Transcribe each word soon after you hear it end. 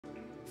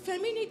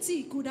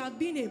femininity could have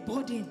been a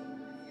burden.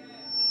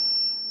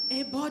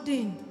 A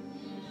burden.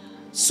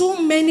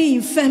 So many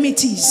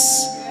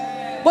infirmities.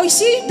 But you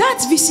see,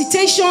 that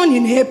visitation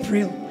in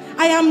April,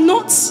 I am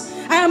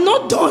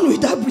not done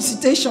with that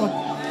visitation.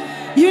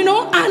 You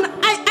know, and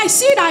I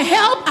see that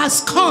help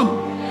has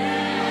come.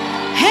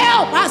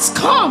 Help has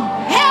come.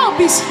 Help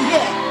is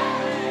here.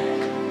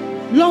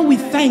 Lord, we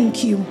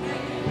thank you.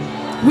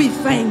 We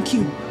thank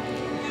you.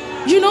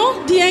 You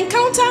know, the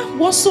encounter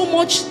was so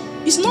much,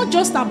 it's not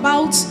just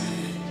about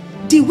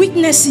the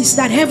witnesses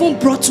that heaven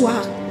brought to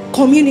our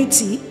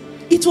community.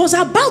 It was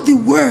about the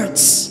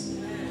words.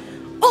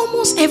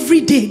 Almost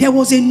every day there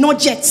was a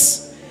nugget.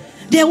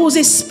 There was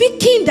a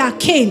speaking that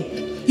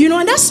came. You know,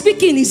 and that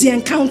speaking is the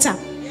encounter.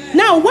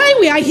 Now, while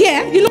we are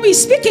here, you know, it's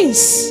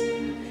speakings.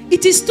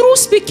 It is through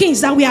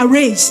speakings that we are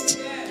raised.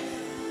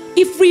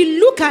 If we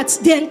look at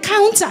the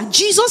encounter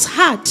Jesus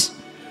had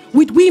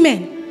with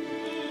women,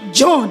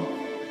 John,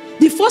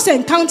 the first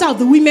encounter of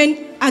the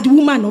women at the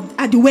woman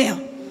at the well.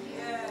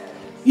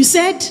 He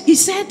said,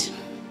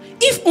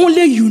 if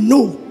only you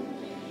know,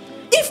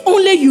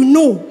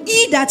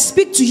 he that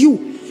speak to you,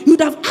 you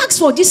would have asked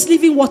for this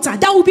living water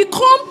that will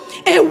become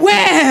a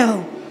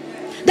well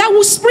that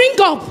will spring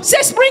up.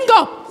 Say spring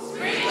up.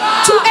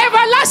 To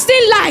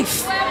everlasting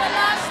life.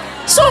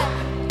 So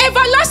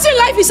everlasting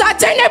life is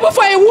attainable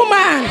for a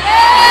woman.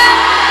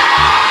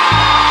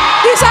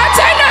 It's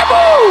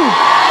attainable.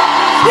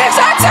 It's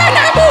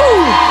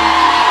attainable.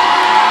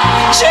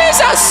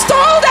 Jesus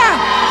told her.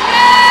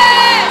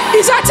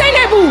 It's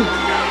attainable.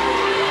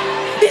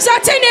 It's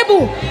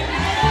attainable.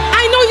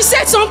 I know he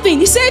said something.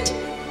 He said,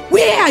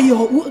 where are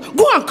your,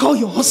 go and call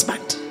your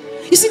husband.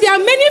 You see, there are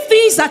many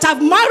things that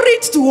have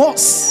married to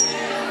us.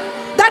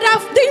 That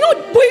have, they know,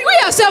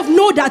 we ourselves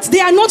know that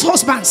they are not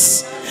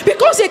husbands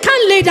because they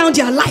can't lay down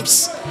their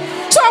lives.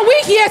 So are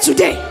we here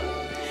today?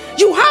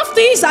 You have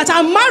things that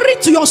are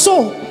married to your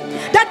soul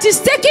that is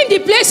taking the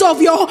place of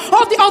the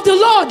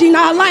Lord in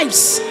our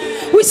lives.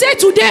 We say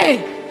today,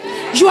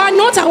 you are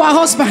not our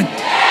husband.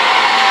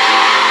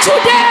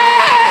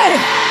 Today,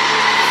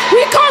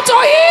 we come to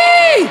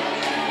He.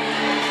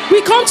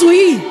 We come to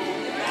He.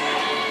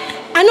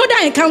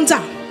 Another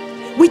encounter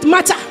with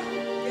Martha.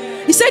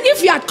 He said,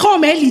 if you had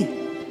come early.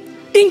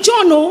 In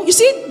John, no, you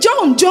see,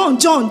 John. He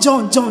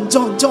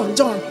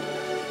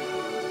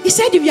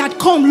said, if you had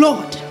come,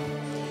 Lord,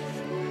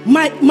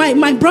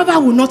 my brother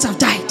would not have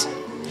died.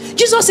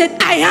 Jesus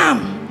said, I am.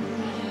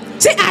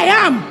 Say, I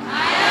am.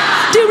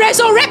 The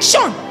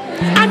resurrection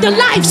and the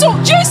life. So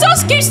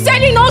Jesus keeps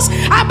telling us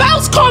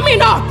about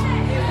coming up.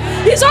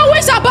 It's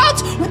always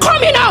about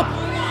coming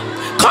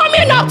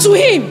up to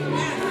Him.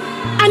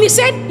 And He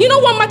said, you know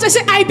what Martha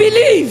said? I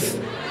believe.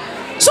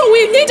 So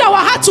we need our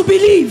heart to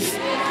believe.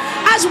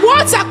 As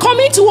words are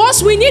coming to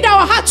us, we need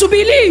our heart to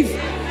believe.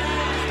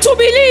 To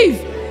believe.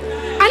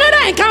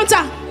 Another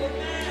encounter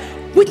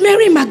with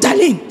Mary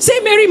Magdalene. Say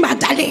Mary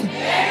Magdalene.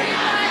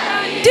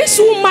 This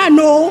woman,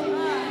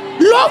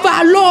 love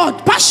our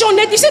Lord,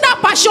 passionate. You see that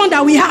passion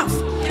that we have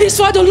is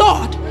for the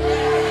Lord.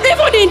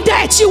 Even in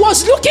death, she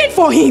was looking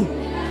for Him.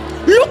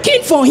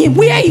 Looking for Him.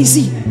 Where is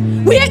He?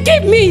 Where?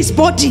 Give me His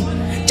body.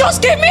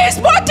 Just give me His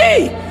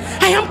body.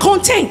 I am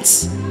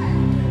content.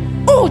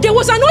 Oh, there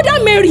was another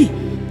Mary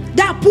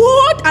that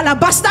poured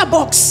alabaster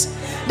box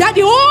that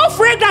the whole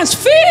fragrance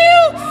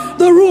filled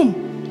the room.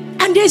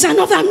 And there's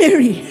another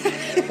Mary.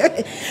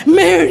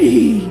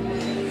 Mary.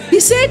 He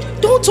said,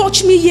 don't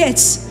touch me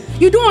yet.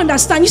 You don't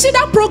understand. You see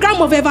that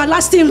program of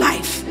everlasting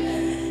life.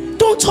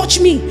 Don't touch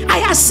me.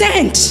 I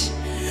ascend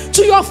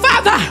to your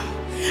Father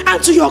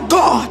and to your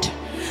God.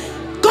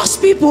 God's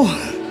people,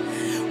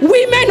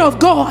 women of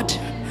God,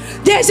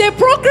 there's a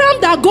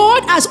program that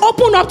God has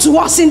opened up to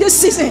us in this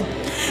season.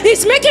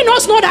 It's making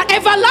us know that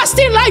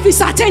everlasting life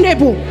is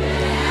attainable.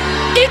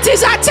 It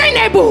is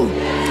attainable.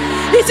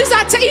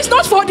 It's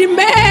not for the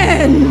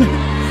men.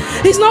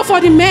 It's not for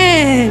the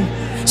men.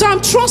 So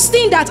I'm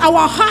trusting that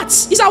our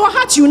hearts, it's our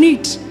heart you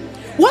need.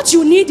 What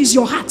you need is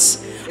your heart.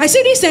 I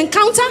say this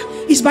encounter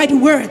is by the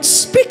words,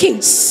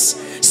 speakings.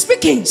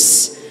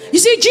 You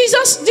see,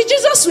 the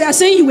Jesus we are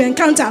saying you will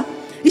encounter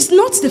is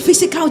not the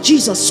physical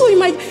Jesus. So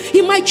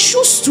he might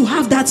choose to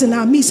have that in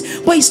our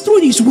midst, but it's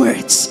through His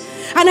words.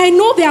 And I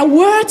know there are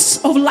words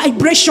of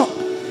liberation.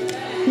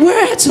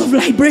 Words of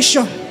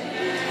liberation.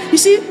 You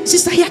see,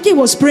 Sister Yake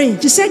was praying.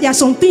 She said there are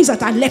some things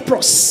that are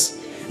leprous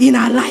in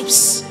our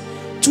lives.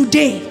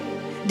 Today,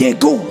 they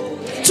go.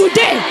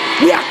 Today,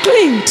 we are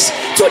cleaned.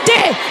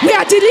 Today, we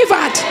are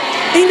delivered.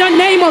 In the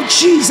name of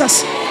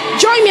Jesus.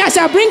 Join me as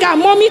I bring our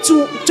mommy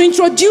to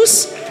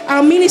introduce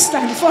our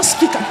minister, the first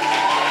speaker.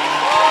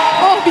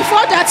 Oh,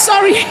 before that,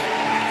 sorry.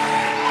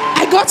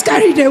 I got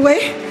carried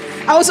away.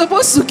 I was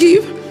supposed to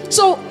give.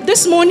 So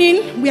this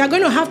morning, we are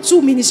going to have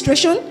two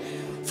ministrations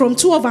from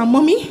two of our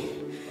mommy.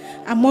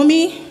 Our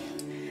mommy,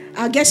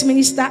 our guest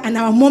minister, and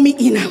our mommy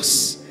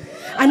in-house.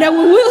 And then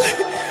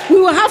we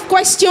will have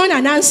question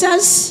and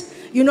answers.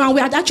 You know, and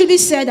we had actually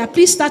said that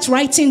please start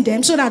writing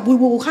them so that we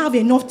will have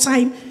enough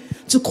time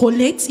to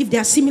collate if there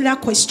are similar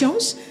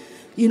questions.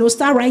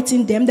 start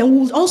writing them. Then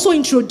we'll also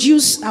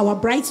introduce our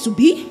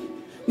brides-to-be.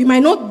 We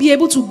might not be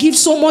able to give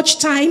so much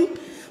time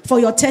for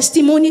your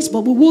testimonies,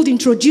 but we will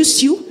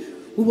introduce you.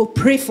 We will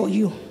pray for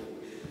you,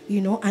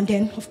 and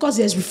then, of course,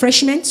 there's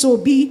refreshment. So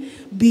be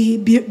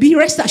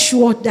rest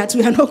assured that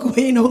we are not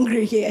going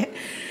hungry here,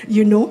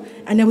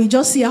 and then we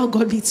just see how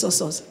God leads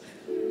us.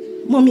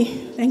 Mommy,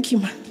 thank you,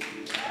 ma.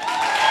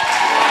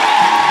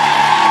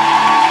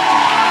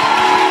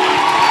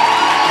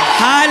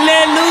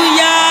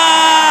 Hallelujah!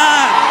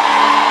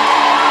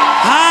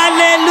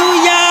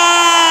 Hallelujah!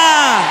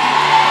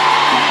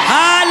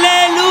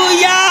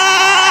 Hallelujah!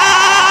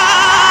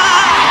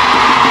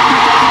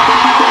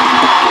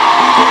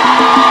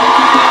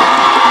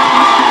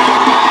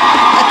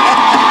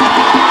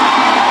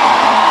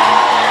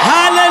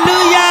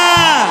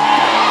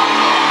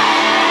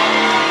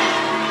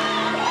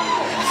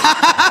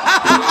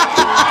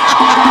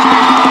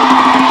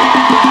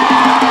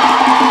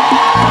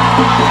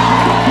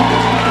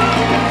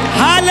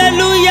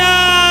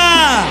 Hallelujah!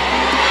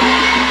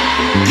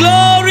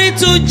 Glory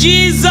to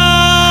Jesus!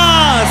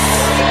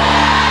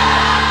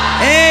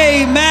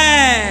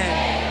 Amen!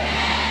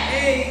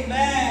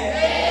 Amen!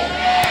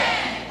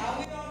 Are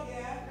we all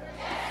here?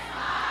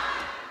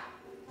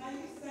 Can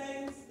you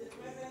sense the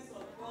presence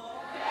of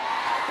God?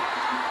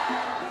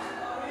 It's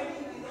already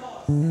with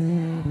us.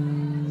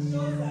 It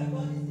shows that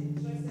God is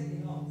interested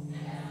in us.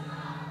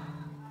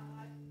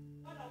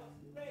 When I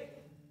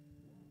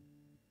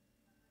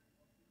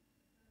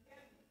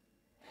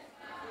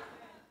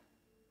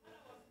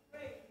was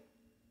praying,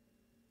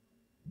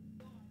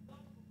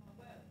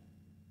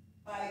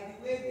 by the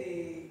way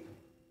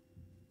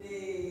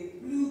they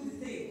blew the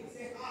thing, I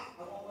said, I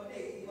want one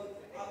day. I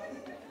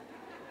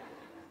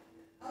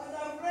was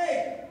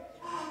afraid.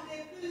 They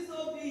blew so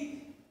big.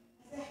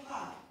 I said,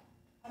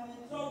 I'm in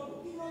trouble.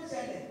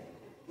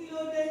 You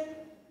know,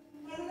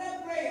 another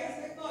prayer. I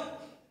said, God,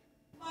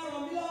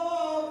 you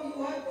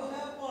have to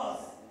help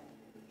us.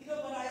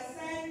 But I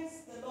sense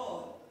the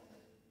Lord.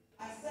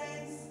 I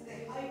sense the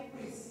high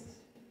priest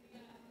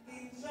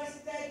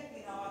interested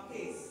in our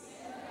case.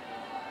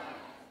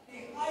 The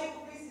high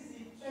priest is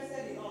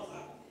interested in us.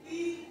 He,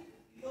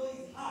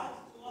 his heart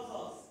towards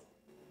us.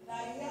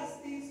 That he has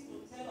things to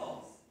tell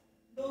us.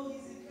 Though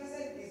he's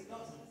interested in his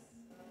daughters.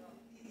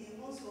 He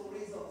wants to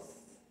raise us.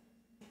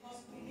 Because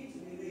we need to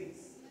be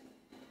raised.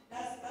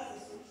 That's the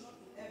solution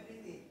to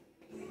everything.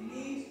 We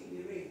need to be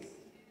raised.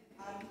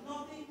 And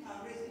nothing can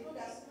raise.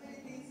 There are so many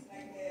things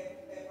like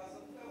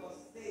Pastor Peter was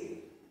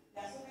saying.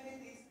 There are so many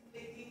things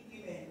plaguing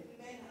women.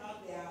 Women have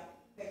their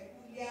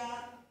peculiar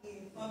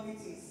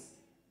infirmities,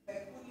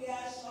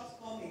 peculiar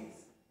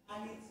shortcomings,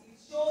 and it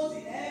shows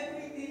in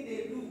everything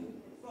they do,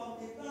 from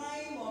the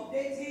time of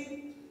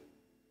dating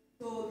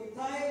to the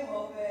time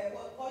of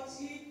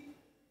courtship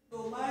to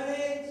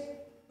marriage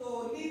to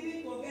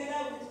living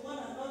together with one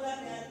another.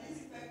 There are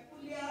these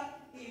peculiar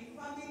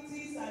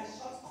infirmities and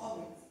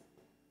shortcomings,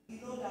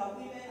 that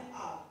women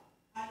have,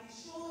 and it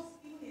shows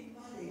even in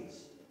marriage.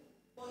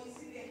 But you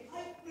see, the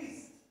high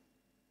priest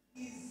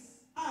is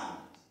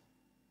armed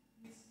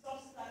with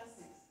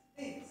substances,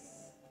 things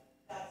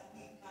that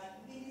he can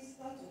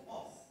minister to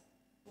us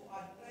to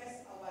address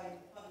our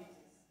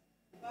infirmities.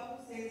 The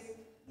Bible says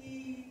we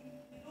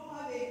don't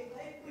have a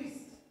high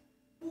priest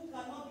who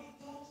cannot be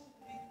touched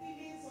with the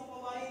feelings of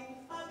our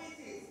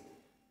infirmities,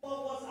 but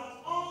was at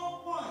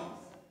all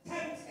points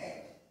tempted,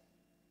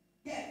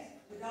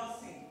 yet without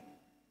sin.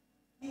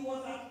 He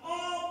was at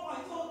all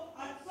points. So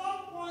at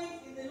some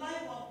point in the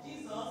life of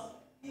Jesus,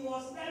 he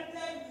was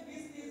tempted with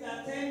these things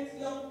that tempt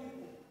young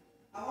people.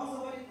 I want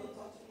somebody to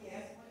talk to me,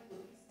 somebody to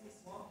kiss me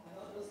small, and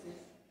all those things.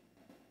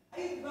 I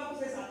think the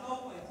Bible says at all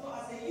points. So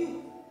as a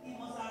youth, he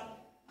must have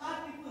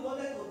had people he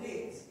wanted to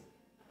date.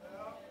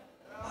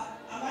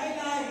 Am I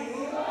lying?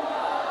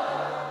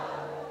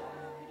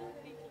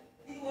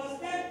 He was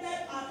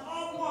tempted at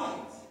all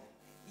points,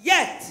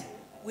 yet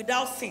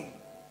without sin.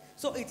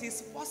 So it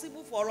is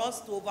possible for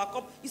us to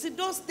overcome. You see,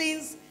 those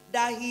things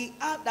that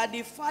that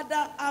the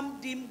Father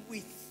armed him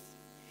with,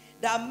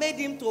 that made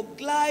him to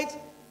glide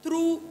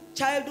through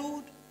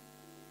childhood,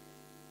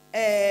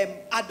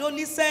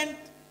 adolescent,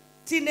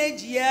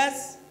 teenage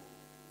years,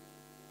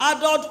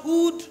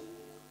 adulthood,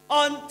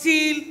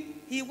 until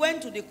he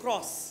went to the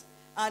cross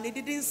and he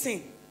didn't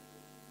sin.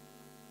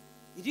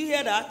 Did you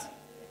hear that?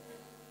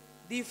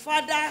 The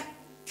Father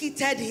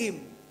kitted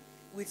him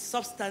with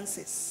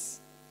substances.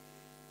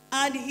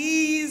 And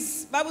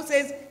Bible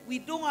says, we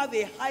don't have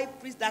a high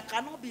priest that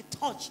cannot be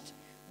touched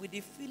with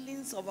the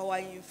feelings of our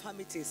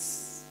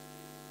infirmities.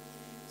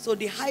 So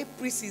the high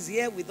priest is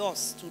here with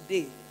us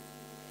today.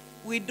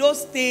 With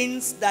those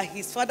things that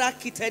his Father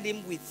kitted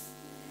him with,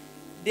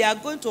 they are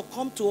going to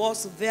come to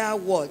us via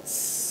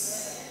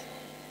words.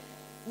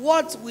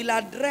 Words will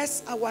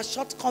address our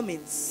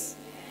shortcomings,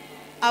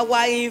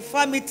 our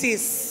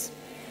infirmities,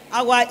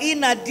 our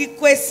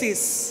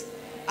inadequacies,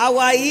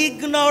 our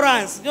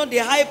ignorance. The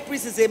high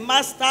priest is a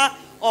master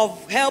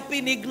of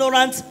helping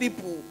ignorant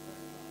people.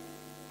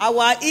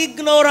 Our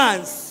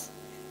ignorance,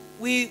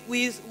 we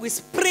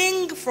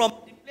spring from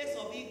the place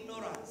of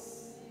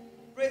ignorance.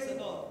 Praise the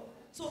Lord.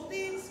 So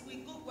things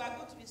we are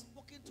going to be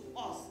spoken to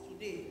us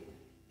today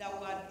that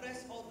will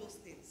address all those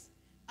things.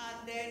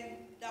 And then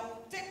that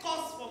will take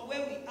us from where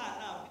we are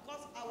now.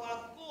 Because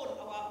our goal,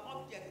 our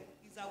object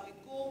is that we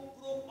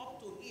grow up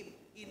to Him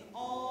in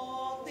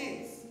all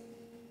things.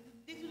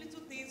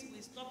 Little things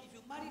will stop. If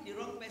you marry the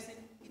wrong person,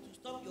 it will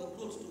stop your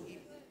growth to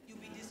Him. You'll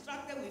be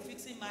distracted with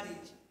fixing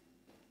marriage.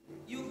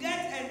 You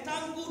get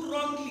entangled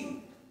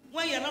wrongly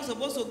when you're not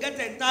supposed to get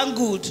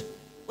entangled.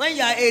 When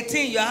you're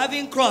 18, you're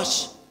having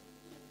crush.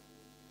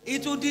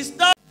 It will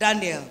disturb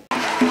Daniel.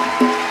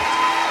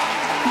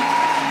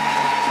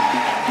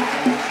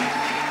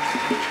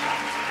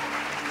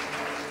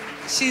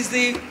 She's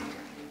the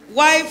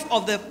wife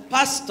of the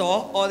pastor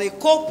or the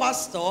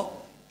co-pastor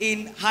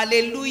in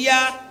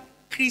Hallelujah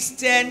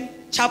Christian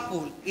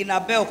Chapel in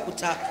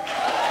Abeokuta.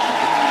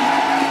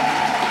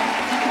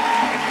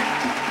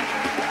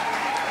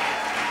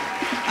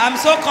 I'm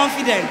so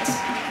confident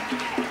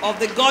of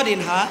the God in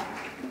her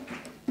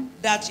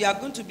that you are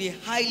going to be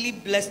highly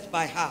blessed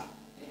by her.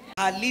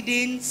 Her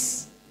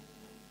leadings,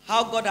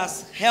 how God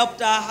has helped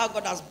her, how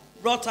God has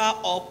brought her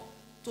up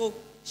to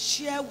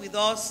share with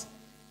us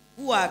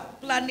who are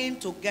planning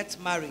to get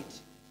married.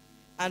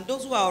 And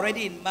those who are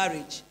already in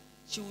marriage,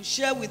 she will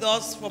share with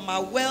us from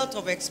her wealth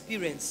of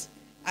experience.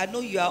 I know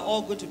you are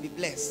all going to be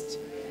blessed.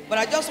 But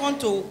I just want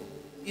to,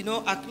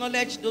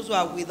 acknowledge those who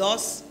are with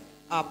us,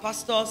 our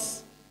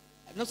pastors.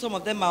 I know some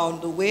of them are on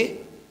the way.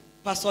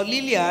 Pastor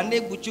Lilian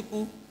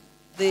Buchuku,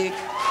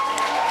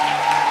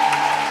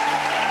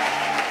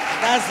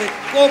 that's the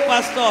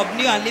co-pastor of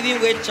New and Living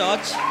Way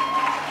Church.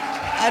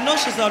 I know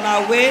she's on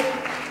her way.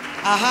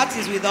 Her heart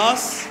is with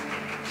us.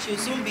 She'll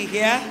soon be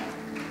here.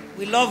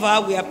 We love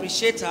her. We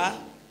appreciate her.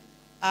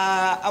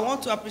 I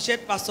want to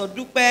appreciate Pastor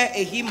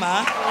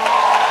Thompson-Ehima.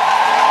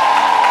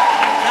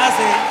 That's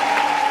the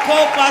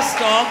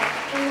co-pastor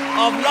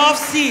of Love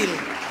Seal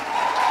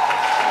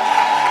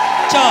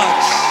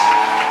Church,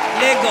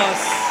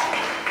 Lagos.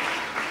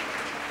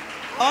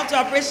 I want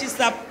to appreciate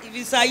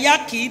Sister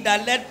Yaki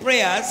that led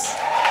prayers.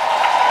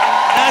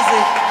 That's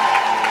it.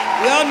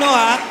 We all know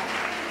her.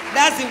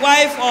 That's the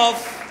wife of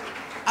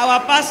our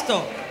pastor.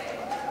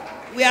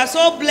 We are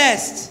so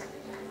blessed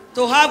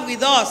to have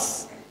with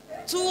us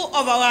two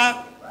of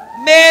our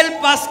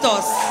male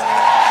pastors.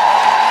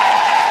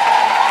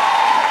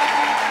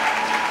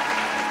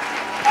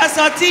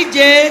 Pastor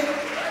TJ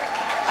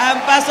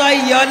and Pastor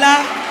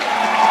Yola.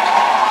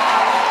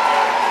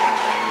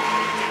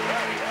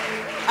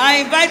 I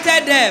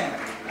invited them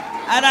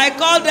and I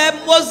called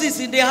them Moses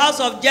in the house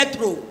of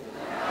Jethro.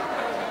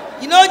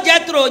 You know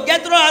Jethro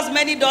has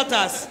many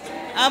daughters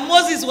and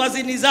Moses was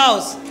in his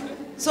house.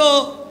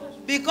 So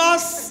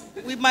because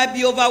we might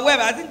be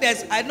overwhelmed,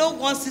 I know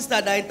one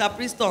sister that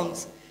interprets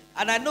tongues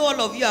and I know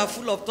all of you are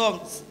full of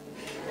tongues.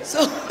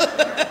 So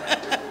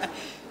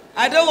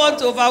I don't want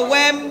to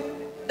overwhelm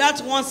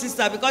that one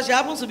sister because she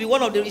happens to be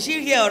one of them. Is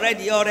she here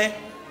already?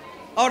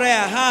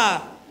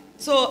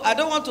 So I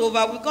don't want to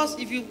because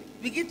if you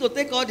begin to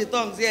take all the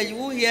tongues here, you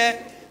won't hear.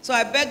 So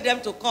I beg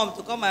them to come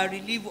and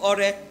relieve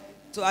Ore.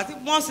 So I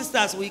think more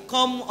sisters will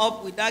come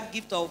up with that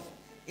gift of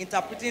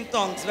interpreting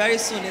tongues very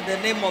soon in the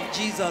name of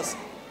Jesus.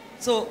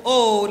 So,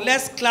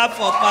 let's clap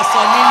for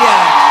Pastor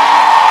Lilian.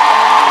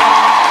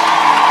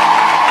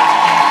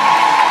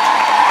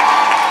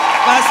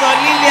 Pastor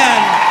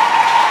Lilian.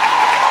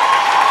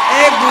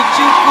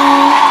 Eguchuku.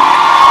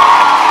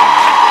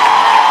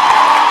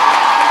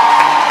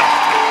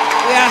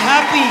 We are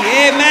happy.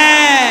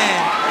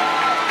 Amen.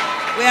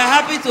 We are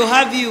happy to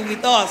have you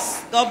with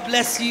us. God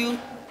bless you.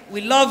 We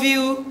love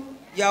you.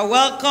 You are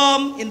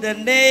welcome in the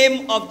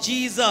name of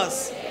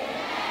Jesus.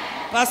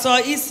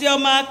 Pastor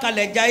Isioma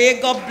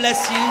Kalejaye, God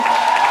bless you.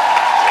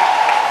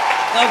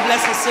 God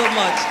bless you so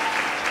much.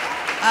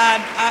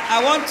 And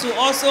I want to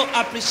also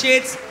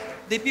appreciate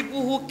the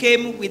people who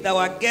came with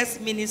our guest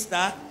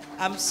minister.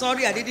 I'm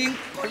sorry I didn't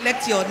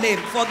collect your name.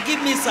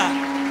 Forgive me, sir.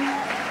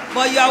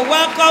 But you are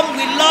welcome.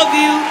 We love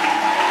you.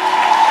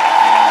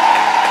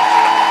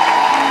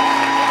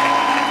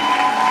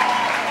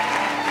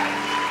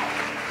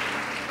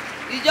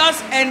 You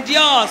just endure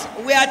us.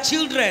 We are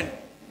children.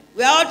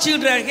 We are all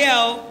children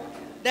here.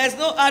 There's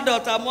no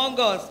adult among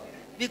us.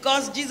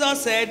 Because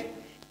Jesus said,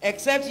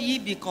 except ye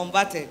be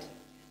converted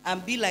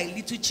and be like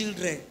little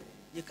children,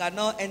 you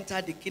cannot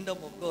enter the kingdom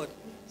of God.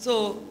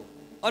 So,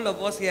 all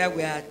of us here,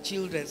 we are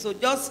children. So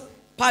just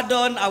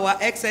pardon our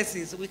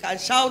excesses. We can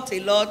shout a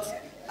lot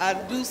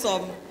and do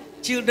some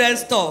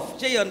children's stuff.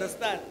 Do you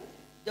understand?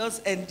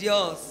 Just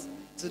endure us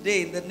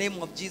today in the name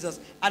of Jesus.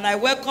 And I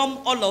welcome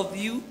all of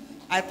you.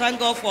 I thank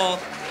God for,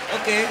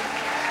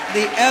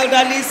 the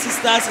elderly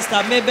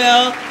Sister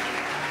Mabel,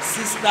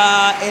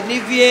 Sister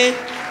Enivie,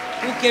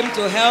 who came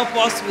to help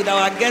us with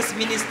our guest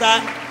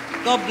minister.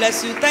 God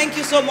bless you. Thank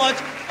you so much.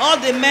 All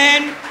the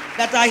men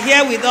that are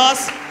here with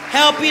us,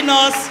 helping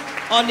us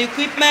on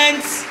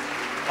equipment,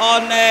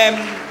 on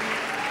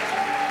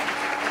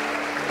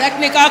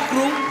technical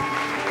crew.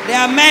 They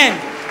are men.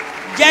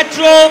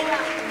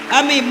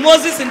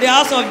 Moses in the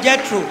house of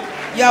Jethro.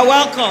 You are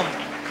welcome.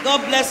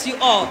 God bless you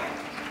all.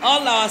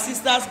 All our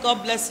sisters,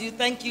 God bless you.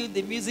 Thank you.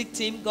 The music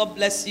team, God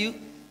bless you.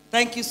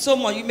 Thank you so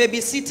much. You may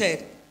be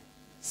seated.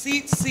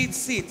 Sit.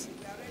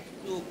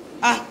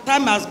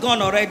 Time has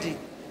gone already.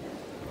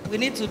 We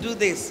need to do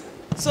this.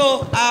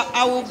 So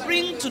I will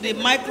bring to the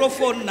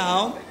microphone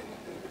now.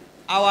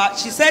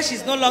 She says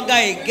she's no longer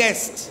a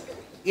guest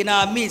in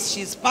our midst.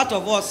 She's part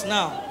of us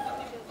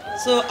now.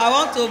 So I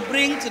want to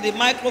bring to the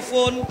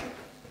microphone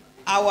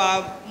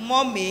our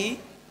mommy,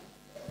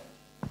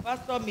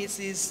 Pastor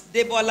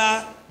Mrs.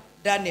 Bola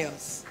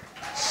Daniels.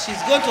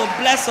 She's going to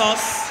bless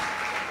us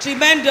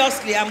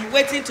tremendously. I'm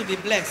waiting to be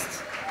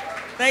blessed.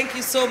 Thank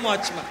you so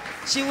much, ma.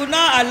 She will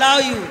not allow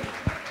you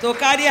to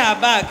carry her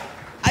bag.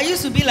 I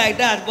used to be like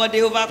that, but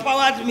they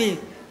overpowered me.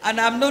 And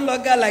I'm no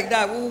longer like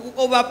that. We will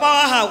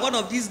overpower her one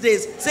of these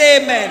days.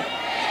 Say amen.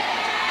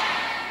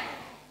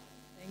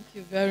 Thank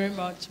you very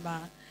much, ma.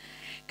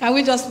 Can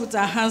we just put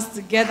our hands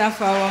together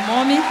for our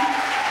mommy?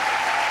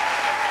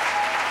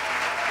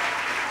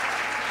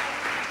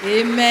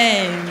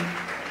 Amen.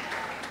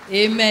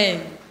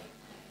 Amen.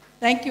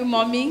 Thank you,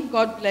 mommy.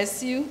 God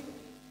bless you.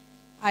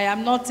 I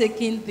am not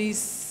taking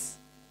this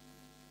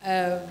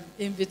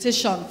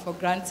invitation for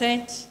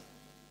granted.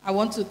 I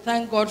want to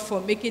thank God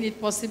for making it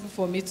possible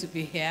for me to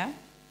be here.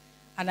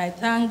 And I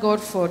thank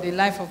God for the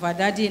life of our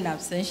daddy in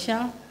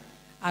absentia.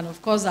 And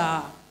of course,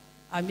 our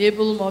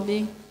amiable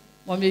mommy,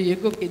 Mommy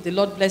Oyegoke. The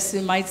Lord bless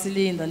you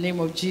mightily in the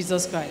name of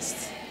Jesus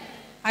Christ.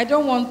 I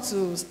don't want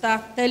to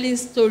start telling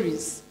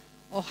stories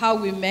of how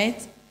we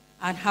met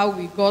and how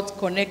we got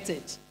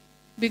connected,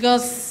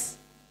 because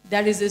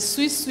there is a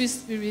sweet, sweet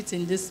spirit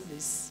in this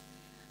place.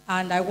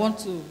 And I want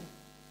to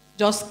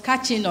just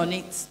catch in on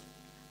it.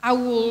 I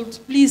would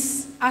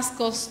please ask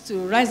us to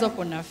rise up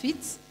on our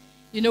feet.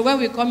 You know, when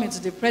we come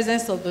into the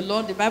presence of the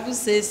Lord, the Bible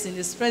says in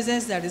his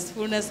presence there is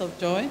fullness of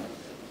joy,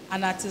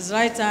 and at his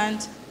right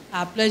hand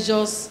are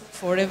pleasures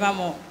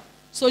forevermore.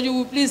 So you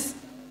will please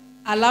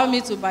allow me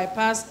to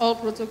bypass all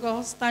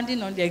protocols,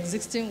 standing on the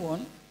existing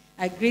one.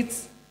 I greet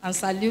and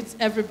salute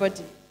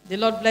everybody. The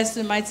Lord bless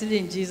you mightily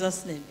in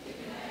Jesus' name.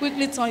 Amen.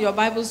 Quickly turn your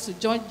Bibles to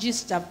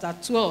Judges chapter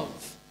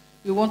 12.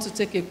 We want to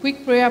take a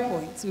quick prayer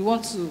point.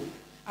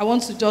 I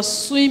want to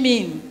just swim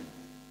in,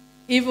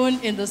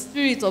 even in the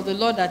spirit of the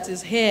Lord that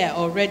is here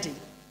already.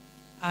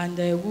 And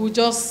we'll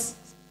just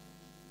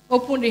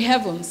open the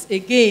heavens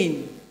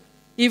again,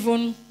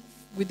 even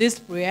with this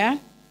prayer.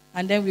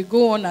 And then we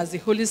go on as the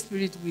Holy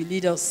Spirit will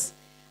lead us.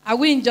 Are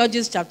we in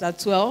Judges chapter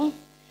 12?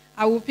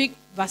 I will pick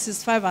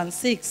verses 5 and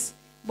 6.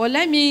 But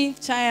let me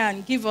try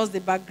and give us the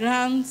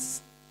background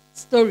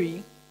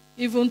story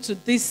even to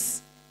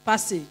this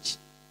passage.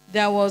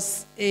 There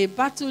was a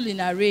battle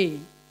in array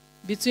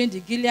between the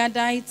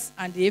Gileadites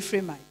and the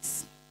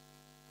Ephraimites.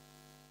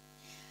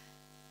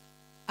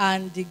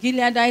 And the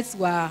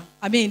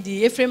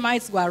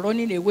Ephraimites were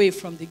running away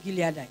from the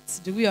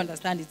Gileadites. Do we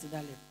understand it to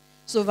that level?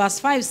 So verse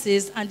 5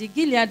 says, and the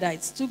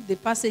Gileadites took the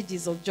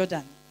passages of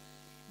Jordan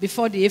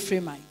before the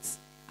Ephraimites.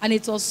 And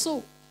it was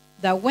so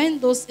that when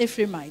those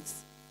Ephraimites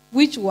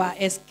which were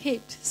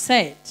escaped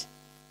said,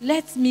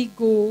 let me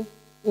go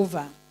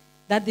over,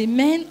 that the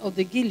men of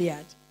the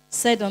Gilead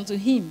said unto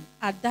him,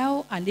 art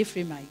thou an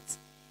Ephraimite?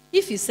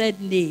 If he said,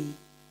 nay,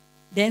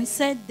 then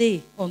said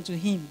they unto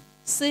him,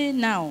 say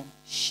now,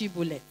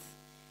 Shibboleth.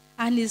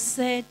 And he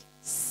said,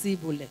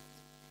 Sibboleth,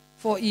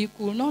 for he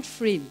could not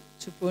frame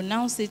to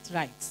pronounce it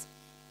right.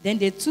 Then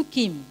they took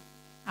him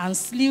and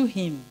slew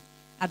him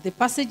at the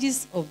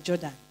passages of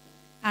Jordan.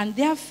 And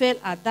there fell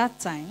at that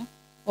time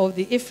of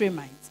the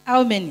Ephraimites.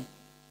 How many?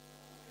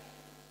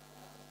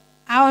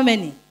 How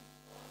many?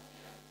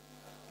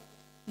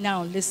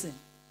 Now listen.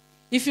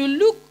 If you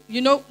look,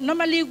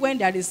 normally when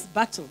there is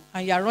battle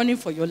and you are running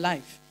for your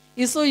life,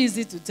 it's so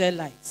easy to tell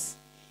lies.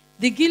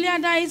 The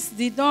Gileadites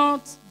did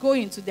not go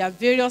into their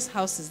various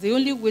houses. They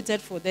only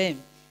waited for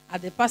them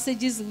at the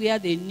passages where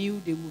they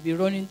knew they would be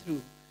running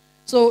through.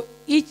 So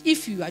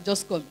if you are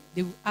just coming,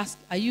 they will ask,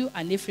 are you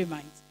an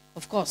Ephraimite?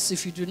 Of course,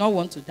 if you do not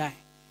want to die.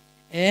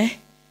 They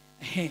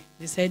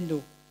said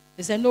no.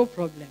 They said, no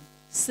problem.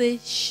 Say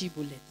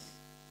Shibboleth.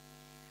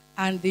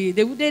 And they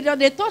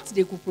thought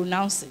they could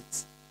pronounce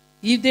it.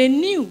 If they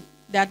knew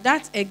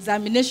that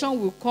examination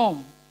will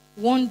come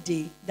one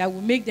day that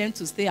will make them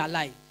to stay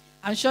alive,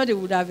 I'm sure they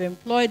would have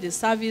employed the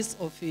service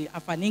of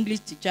an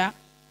English teacher,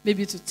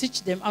 maybe to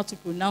teach them how to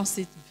pronounce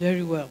it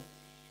very well.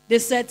 They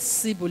said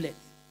Sibboleth.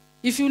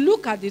 If you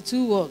look at the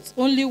two words,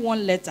 only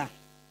one letter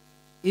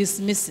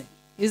is missing.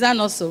 Is that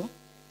not so?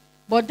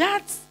 But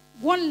that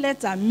one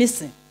letter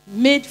missing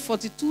made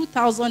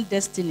 42,000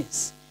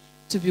 destinies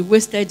to be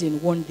wasted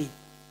in one day.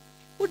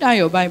 Put down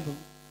your Bible,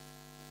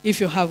 if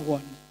you have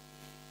one.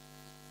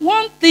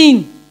 One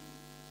thing,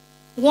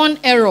 one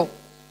error,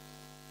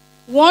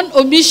 one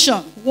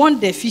omission, one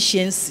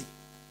deficiency.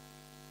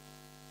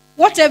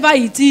 Whatever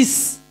it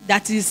is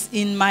that is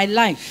in my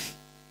life,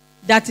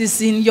 that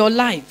is in your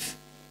life,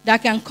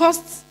 that can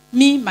cost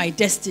me my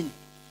destiny,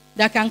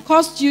 that can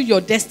cost you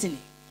your destiny,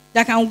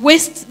 that can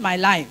waste my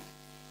life.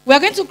 We are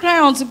going to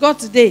cry unto God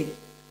today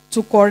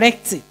to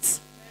correct it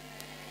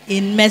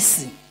in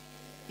mercy.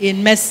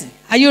 In mercy.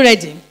 Are you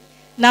ready?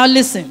 Now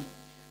listen.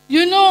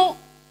 You know,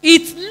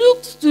 it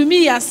looked to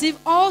me as if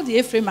all the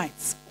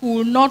Ephraimites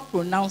could not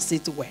pronounce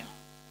it well.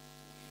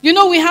 You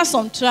know, we have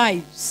some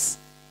tribes,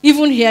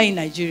 even here in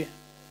Nigeria.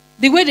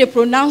 The way they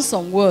pronounce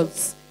some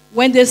words,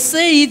 when they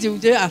say it,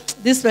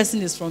 this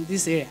person is from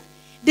this area.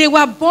 They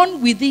were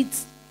born with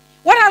it.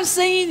 What I'm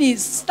saying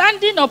is,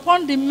 standing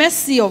upon the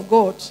mercy of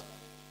God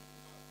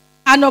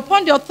and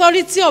upon the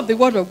authority of the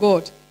word of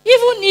God,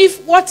 even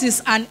if what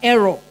is an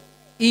error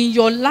in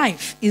your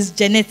life is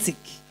genetic,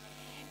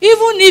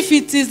 even if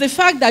it is the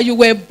fact that you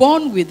were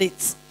born with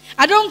it,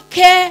 I don't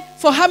care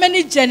for how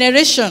many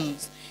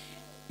generations,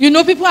 you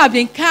know, people have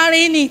been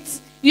carrying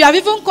it. You have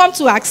even come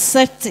to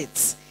accept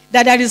it,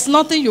 that there is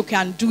nothing you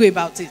can do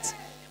about it.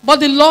 But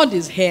the Lord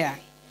is here.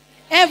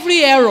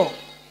 Every error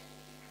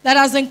that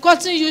has been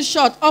cutting you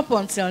short up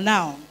until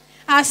now.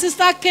 Our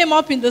sister came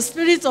up in the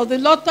spirit of the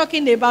Lord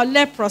talking about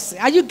leprosy.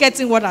 Are you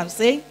getting what I'm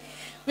saying?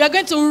 We are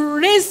going to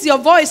raise your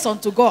voice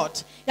unto God.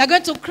 You are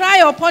going to cry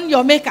upon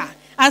your maker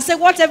and say,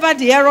 whatever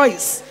the error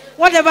is,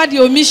 whatever the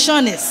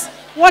omission is,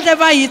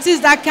 whatever it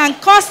is that can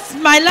cost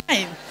my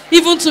life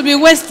even to be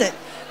wasted,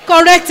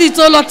 correct it,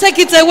 oh Lord. Take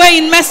it away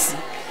in mercy.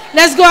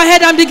 Let's go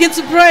ahead and begin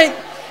to pray.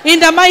 In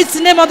the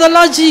mighty name of the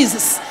Lord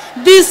Jesus,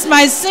 this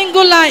my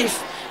single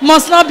life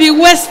must not be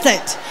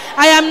wasted.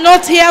 I am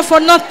not here for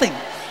nothing.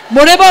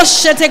 Morebo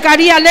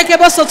shetekaria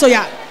lekebo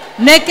sotoya.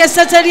 Neke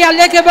seteria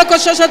lekebo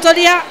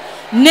koshotoria.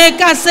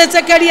 Neka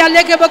setekeria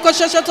lekebo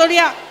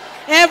koshotoria.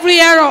 Every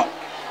error,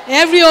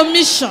 every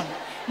omission,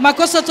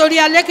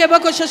 makosotoria lekebo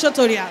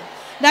koshotoria,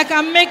 that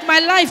can make my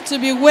life to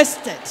be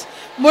wasted.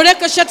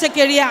 Moreko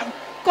shetekeria.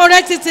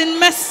 Correct it in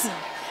mercy.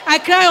 I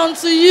cry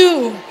unto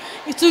you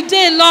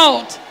today,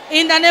 Lord,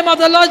 in the name of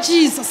the Lord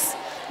Jesus.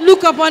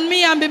 Look upon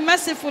me and be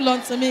merciful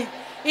unto me.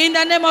 In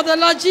the name of the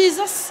Lord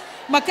Jesus.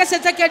 It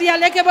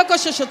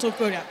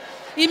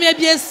may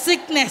be a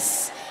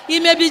sickness.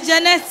 It may be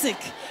genetic.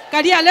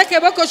 It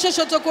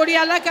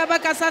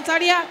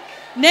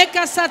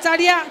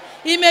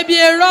may be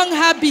a wrong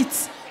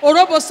habit.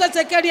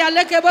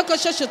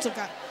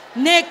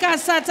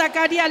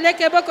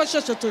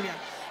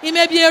 It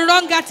may be a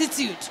wrong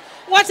attitude.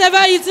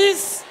 Whatever it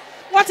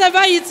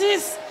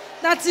is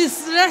that is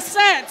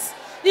set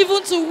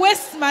even to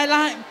waste my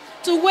life,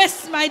 to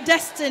waste my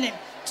destiny,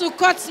 to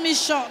cut me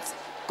short.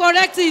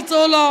 Correct it,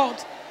 oh Lord,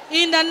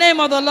 in the name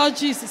of the Lord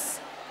Jesus.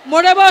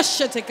 Morebo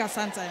sheteka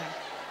santaya.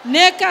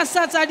 Neka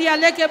sataria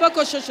lekebo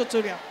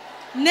koshotoria.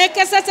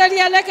 Neka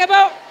sataria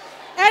lekebo.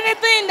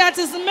 Anything that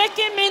is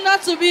making me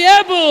not to be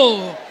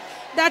able,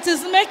 that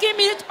is making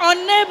me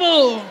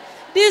unable,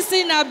 this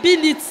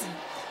inability,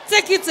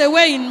 take it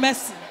away in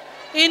mercy.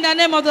 In the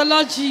name of the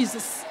Lord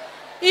Jesus.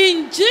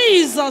 In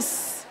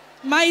Jesus'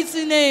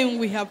 mighty name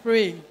we have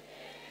prayed.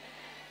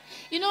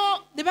 You know,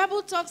 the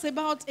Bible talks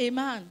about a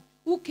man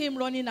who came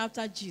running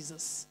after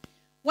Jesus.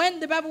 When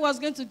the Bible was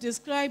going to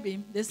describe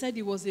him, they said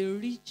he was a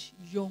rich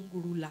young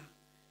ruler.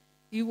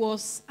 He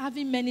was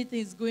having many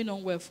things going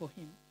on well for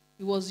him.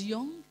 He was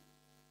young,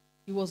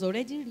 he was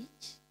already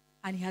rich,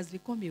 and he has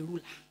become a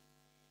ruler.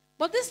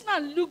 But this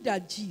man looked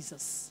at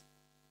Jesus,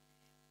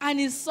 and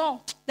he saw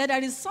that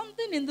there is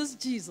something in this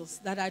Jesus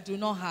that I do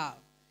not have.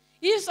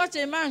 If such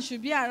a man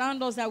should be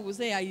around us, I would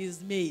say he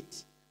is made.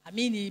 I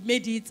mean, he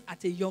made it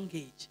at a young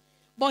age.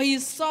 But he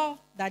saw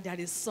that there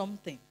is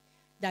something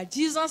that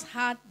Jesus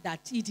had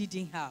that he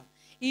didn't have.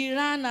 He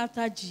ran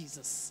after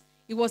Jesus.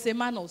 He was a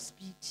man of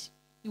speed.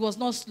 He was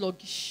not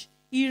sluggish.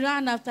 He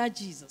ran after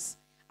Jesus.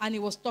 And he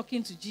was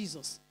talking to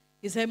Jesus.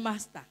 He said,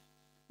 Master,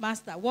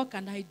 what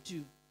can I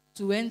do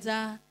to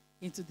enter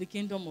into the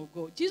kingdom of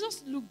God?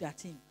 Jesus looked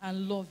at him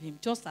and loved him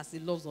just as he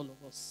loves all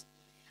of us.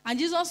 And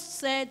Jesus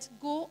said,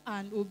 go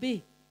and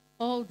obey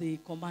all the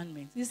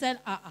commandments. He said,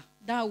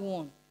 that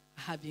one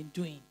I have been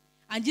doing.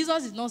 And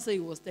Jesus did not say he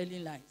was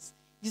telling lies.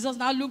 Jesus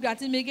now looked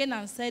at him again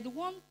and said,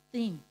 one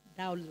thing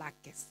thou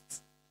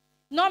lackest.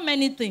 Not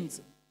many things.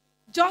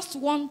 Just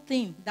one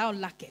thing thou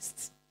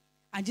lackest.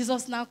 And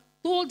Jesus now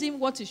told him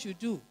what he should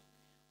do.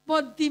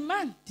 But the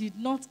man did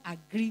not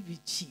agree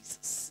with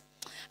Jesus.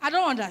 I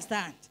don't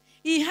understand.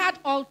 He had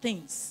all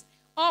things.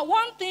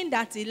 One thing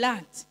that he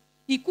lacked,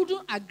 he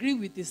couldn't agree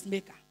with his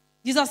maker.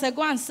 Jesus said,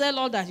 go and sell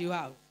all that you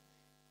have.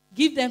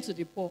 Give them to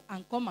the poor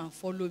and come and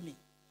follow me.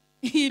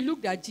 He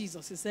looked at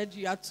Jesus. He said,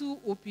 you are too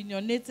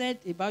opinionated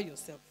about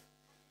yourself.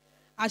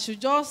 I should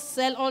just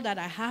sell all that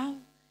I have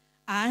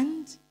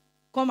and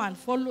come and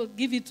follow,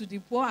 give it to the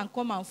poor and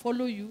come and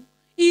follow you.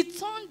 He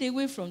turned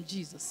away from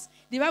Jesus.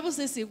 The Bible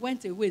says he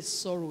went away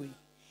sorrowing.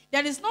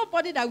 There is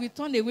nobody that will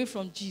turn away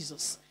from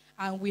Jesus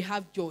and we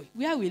have joy.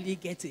 Where will he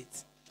get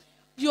it?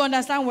 Do you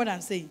understand what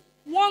I'm saying?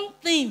 One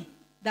thing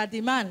that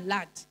the man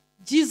lacked,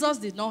 Jesus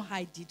did not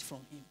hide it from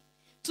him.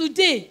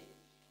 Today,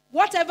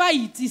 whatever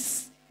it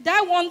is,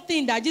 that one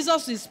thing that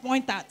Jesus will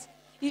point at,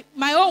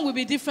 my own will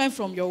be different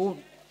from your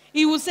own.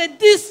 He will say,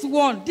 this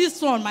one,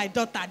 my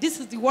daughter, this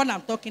is the one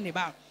I'm talking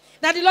about.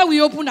 That the Lord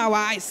will open our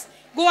eyes.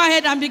 Go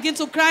ahead and begin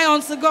to cry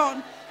unto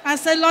God and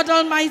say, Lord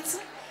Almighty,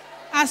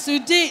 as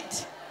you did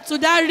to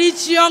that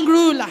rich young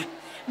ruler,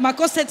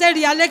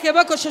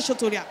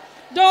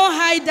 Don't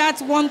hide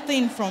that one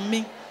thing from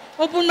me.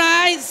 Open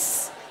my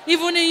eyes,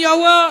 even in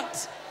your word.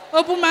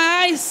 Open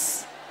my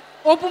eyes.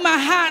 Open my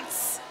heart.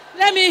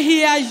 Let me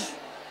hear you.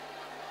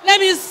 Let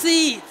me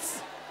see it.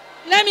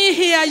 Let me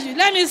hear you.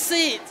 Let me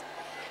see it.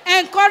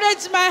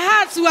 Encourage my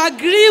heart to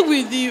agree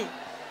with you.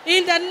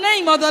 In the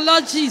name of the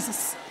Lord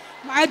Jesus.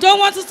 I don't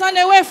want to turn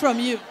away from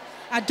you.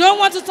 I don't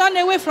want to turn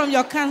away from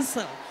your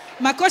counsel.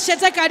 No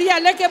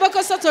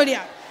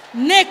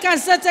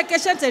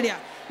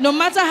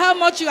matter how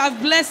much you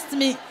have blessed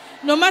me,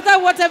 no matter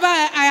whatever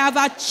I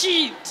have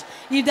achieved,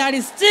 if there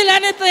is still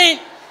anything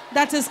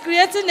that is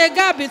creating a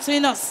gap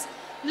between us,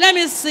 let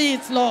me see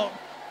it, Lord.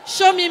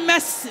 Show me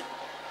mercy.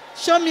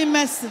 Show me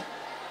mercy.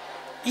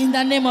 In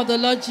the name of the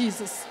Lord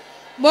Jesus.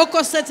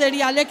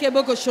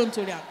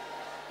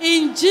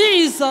 In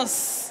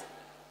Jesus'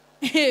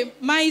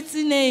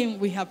 mighty name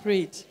we have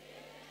prayed.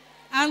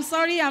 I'm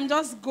sorry, I'm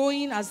just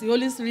going as the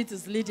Holy Spirit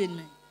is leading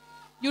me.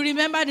 You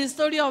remember the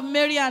story of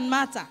Mary and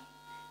Martha?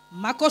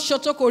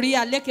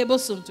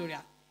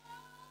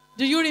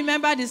 Do you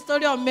remember the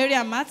story of Mary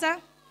and Martha?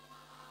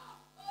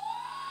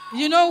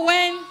 You know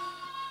when?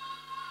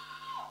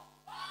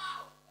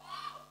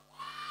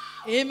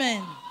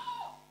 Amen.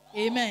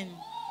 Amen.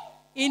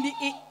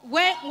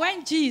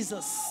 When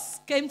Jesus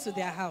came to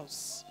their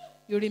house,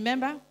 you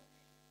remember?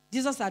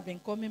 Jesus had been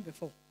coming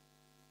before.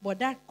 But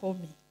that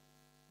coming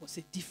was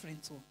a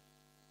different one.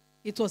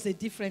 It was a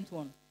different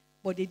one.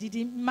 But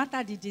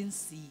Martha didn't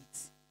see it.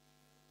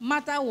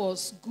 Martha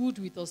was good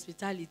with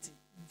hospitality.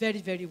 Very,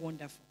 very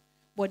wonderful.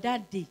 But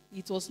that day,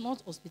 it was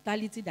not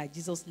hospitality that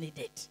Jesus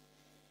needed.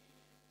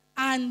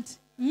 And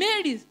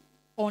Mary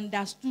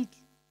understood.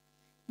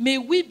 May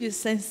we be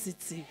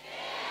sensitive.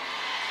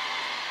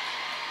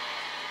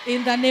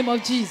 In the name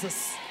of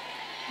Jesus.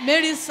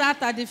 Mary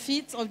sat at the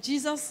feet of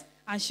Jesus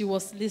and she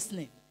was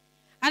listening.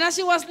 And as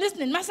she was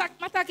listening,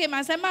 Martha came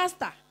and said,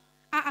 Master,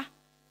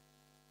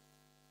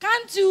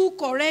 can't you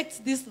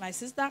correct this, my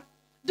sister?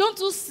 Don't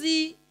you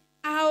see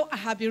how I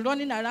have been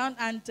running around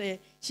and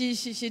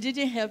she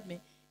didn't help me?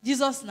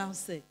 Jesus now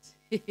said,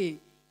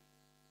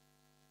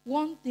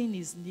 one thing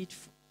is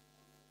needful.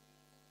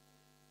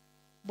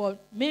 But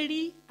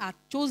Mary had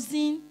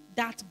chosen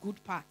that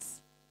good part,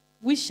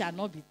 which shall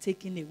not be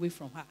taken away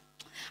from her.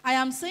 I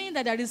am saying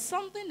that there is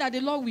something that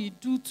the Lord will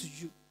do to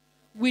you.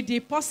 We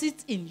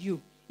deposit in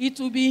you. It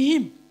will be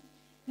Him.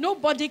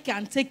 Nobody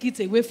can take it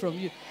away from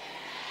you.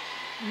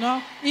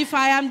 No. If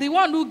I am the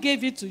one who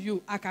gave it to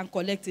you, I can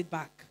collect it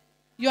back.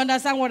 You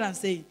understand what I'm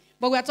saying?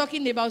 But we are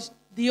talking about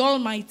the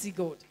Almighty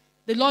God,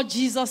 the Lord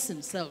Jesus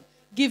Himself,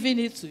 giving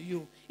it to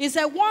you. He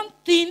said one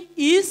thing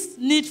is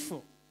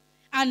needful.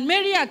 And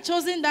Mary had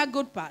chosen that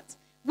good part,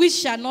 which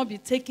shall not be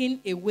taken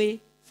away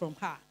from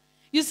her.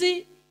 You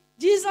see,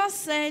 Jesus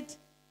said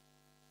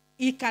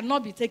it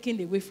cannot be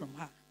taken away from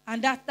her.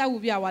 And that will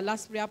be our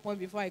last prayer point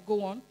before I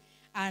go on.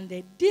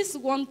 And this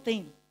one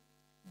thing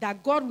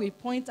that God will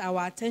point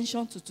our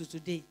attention to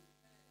today,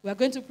 we are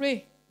going to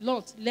pray,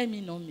 Lord, let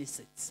me not miss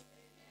it.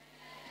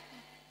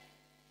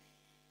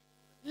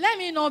 Let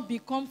me not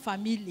become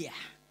familiar,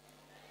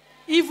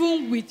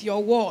 even with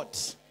your word,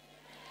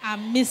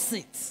 and miss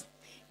it.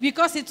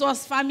 Because it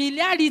was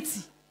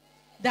familiarity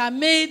that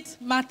made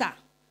Martha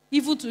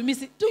even to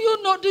miss it. Do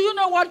you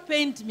know what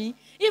pained me?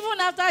 Even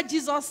after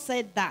Jesus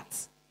said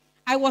that,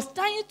 I was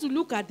trying to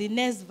look at the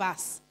next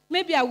verse.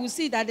 Maybe I will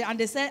see that,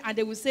 and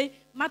they will say,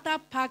 Martha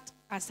packed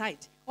aside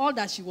all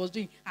that she was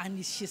doing,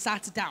 and she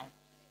sat down.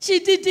 She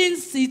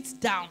didn't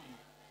sit down.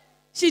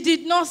 She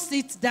did not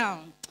sit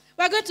down.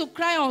 We're going to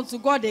cry unto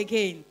God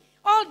again.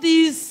 All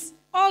these,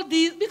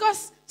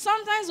 because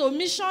sometimes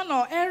omission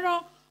or error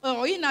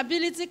or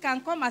inability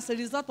can come as a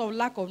result of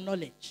lack of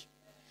knowledge.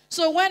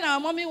 So when our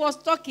mommy was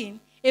talking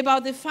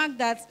about the fact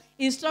that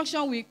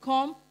instruction will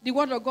come, the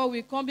word of God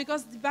will come,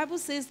 because the Bible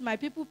says, my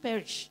people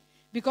perish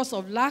because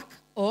of lack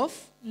of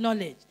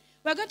knowledge.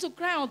 We're going to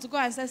cry unto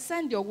God and say,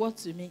 send your word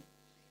to me.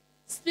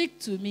 Speak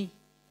to me.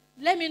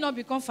 Let me not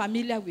become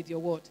familiar with your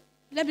word.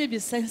 Let me be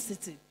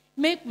sensitive.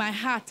 Make my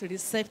heart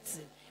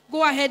receptive.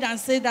 Go ahead and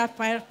say that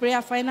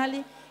prayer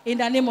finally. In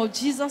the name of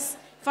Jesus.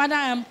 Father,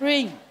 I am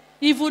praying.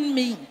 Even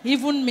me.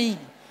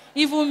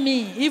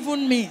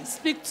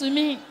 Speak to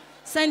me.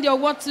 Send your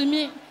word to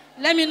me.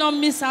 Let me not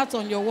miss out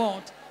on your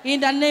word.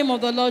 In the name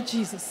of the Lord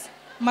Jesus.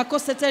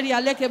 Makoseteri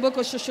aleke boko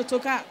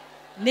shoshotoka.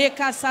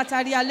 Neka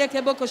satari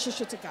aleke boko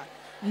shoshotoka.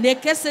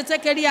 Neke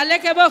setekeri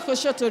aleke boko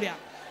shotoria.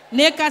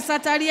 Neka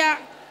sataria.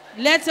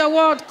 Let your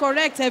word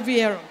correct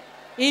every error.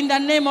 In the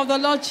name of the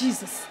Lord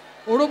Jesus.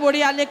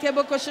 Urubori aleke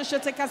boko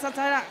shoshoteka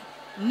satara.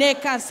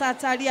 Neka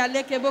satari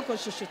aleke boko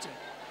shoshotoka.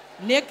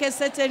 Neke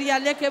seteri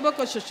aleke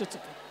boko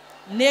shoshotoka.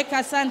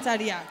 Neka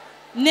santaria.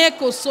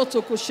 Neko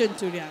soto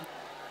koshenturia.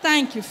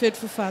 Thank you,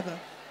 faithful Father.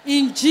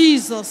 In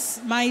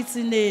Jesus'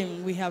 mighty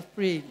name we have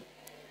prayed.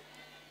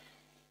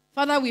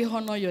 Father, we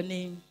honor your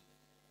name.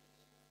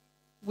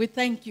 We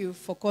thank you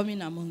for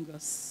coming among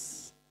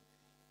us.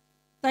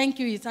 Thank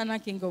you, Eternal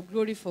King of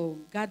Glory, for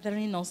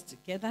gathering us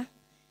together.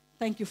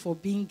 Thank you for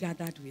being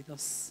gathered with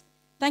us.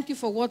 Thank you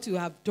for what you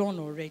have done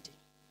already.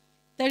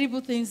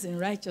 Terrible things in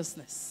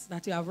righteousness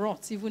that you have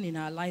wrought even in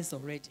our lives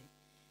already.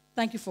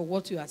 Thank you for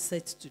what you are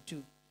set to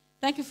do.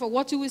 Thank you for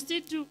what you will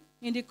still do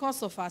in the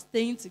course of our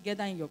staying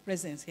together in your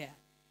presence here.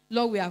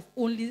 Lord, we are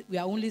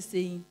only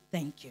saying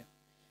thank you.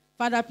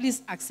 Father,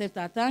 please accept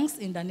our thanks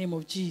in the name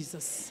of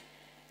Jesus.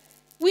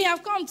 We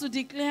have come to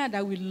declare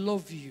that we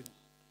love you.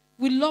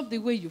 We love the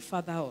way you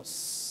father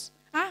us.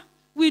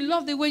 We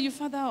love the way you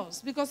father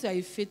us because you are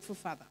a faithful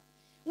father.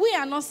 We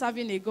are not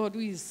serving a God who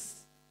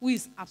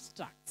is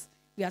abstract.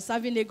 We are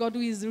serving a God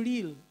who is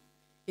real.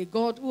 A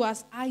God who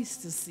has eyes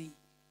to see.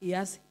 He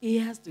has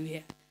ears to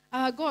hear.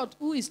 Our God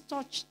who is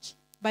touched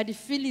by the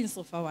feelings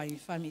of our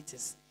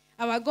infirmities.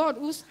 Our God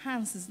whose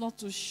hands is not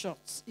too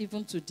short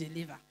even to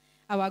deliver.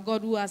 Our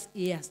God who has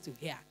ears to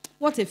hear.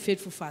 What a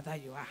faithful Father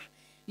you are.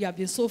 You have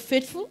been so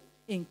faithful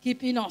in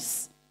keeping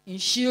us, in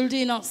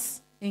shielding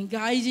us, in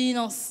guiding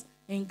us,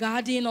 in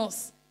guarding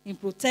us, in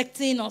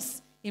protecting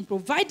us, in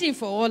providing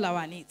for all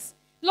our needs.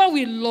 Lord,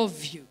 we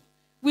love you.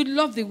 We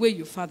love the way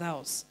you father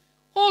us.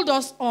 Hold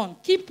us on.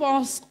 Keep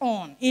us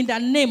on in the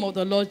name of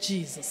the Lord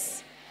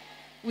Jesus.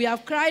 We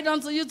have cried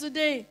unto you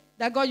today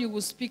that, God, you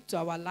will speak to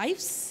our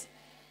lives.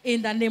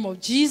 In the name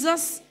of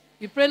Jesus,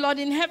 we pray, Lord,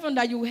 in heaven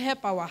that you will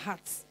help our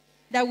hearts,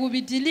 that we will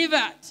be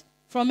delivered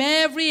from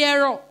every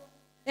error,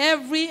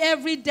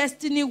 every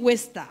destiny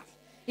waster.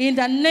 In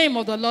the name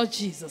of the Lord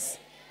Jesus.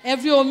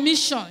 Every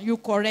omission, you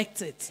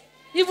correct it.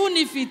 Even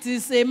if it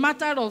is a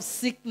matter of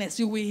sickness,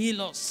 you will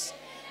heal us.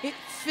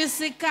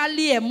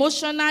 Physically,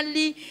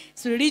 emotionally,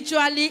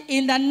 spiritually,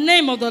 in the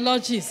name of the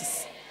Lord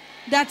Jesus.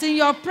 That in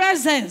your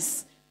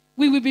presence,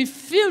 we will be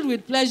filled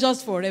with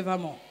pleasures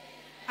forevermore.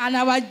 And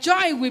our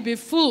joy will be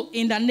full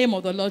in the name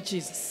of the Lord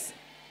Jesus.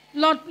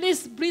 Lord,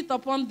 please breathe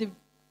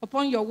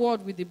upon your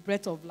word with the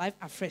breath of life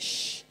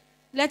afresh.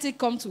 Let it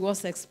come to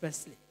us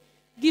expressly.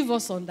 Give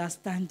us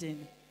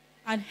understanding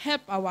and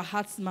help our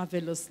hearts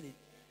marvelously.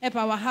 Help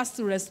our hearts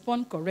to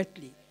respond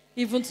correctly,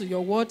 even to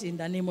your word in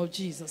the name of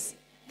Jesus.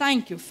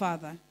 Thank you,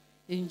 Father.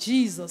 In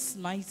Jesus'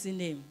 mighty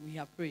name we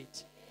have prayed.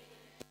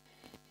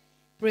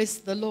 Praise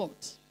the Lord.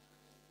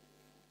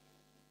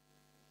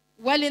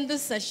 Well, in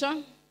this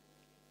session,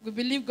 we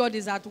believe God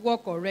is at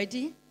work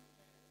already,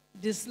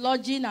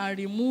 dislodging and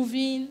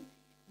removing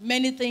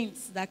many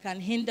things that can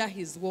hinder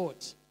his word.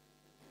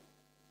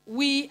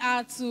 We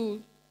are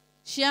to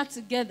share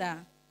together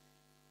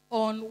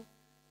on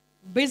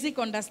basic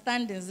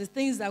understandings, the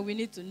things that we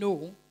need to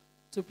know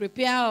to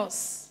prepare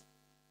us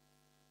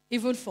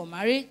even for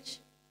marriage,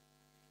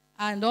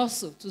 and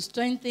also to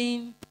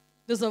strengthen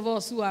those of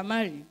us who are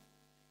married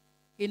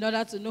in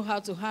order to know how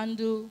to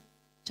handle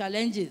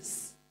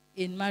challenges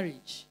in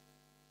marriage.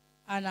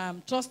 And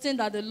I'm trusting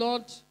that the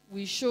Lord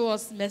will show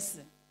us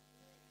mercy.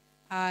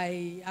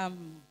 I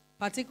am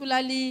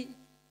particularly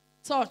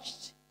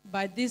touched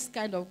by this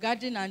kind of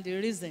gathering and the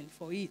reason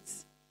for it.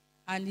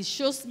 And it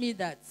shows me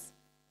that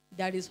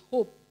there is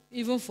hope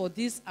even for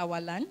this, our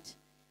land,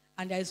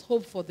 and there is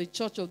hope for the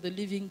church of the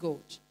living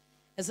God,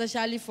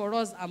 especially for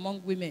us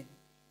among women.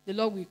 The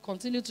Lord will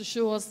continue to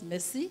show us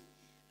mercy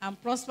and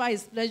prosper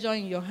his pleasure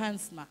in your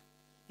hands, ma,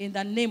 in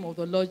the name of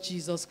the Lord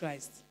Jesus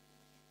Christ.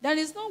 There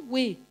is no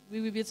way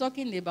we will be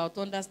talking about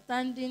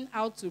understanding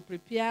how to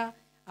prepare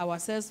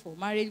ourselves for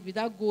marriage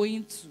without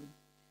going to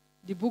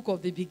the book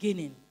of the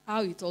beginning,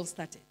 how it all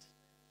started.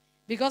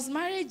 Because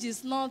marriage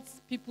is not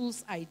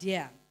people's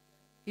idea.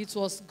 It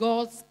was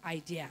God's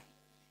idea.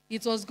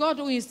 It was God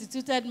who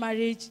instituted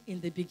marriage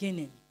in the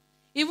beginning.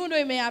 Even though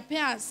it may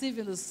appear as if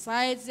in the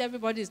society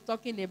everybody is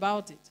talking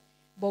about it,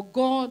 but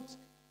God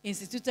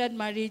instituted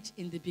marriage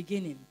in the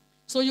beginning.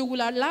 So you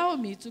will allow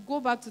me to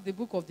go back to the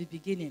book of the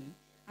beginning,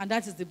 and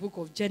that is the book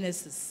of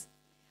Genesis.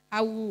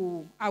 I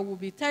will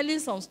be telling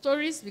some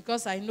stories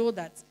because I know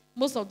that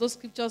most of those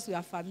scriptures we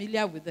are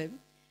familiar with them.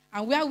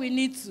 And where we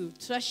need to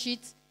trash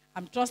it,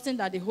 I'm trusting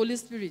that the Holy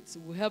Spirit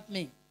will help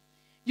me.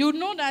 You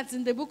know that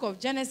in the book of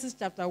Genesis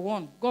chapter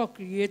 1, God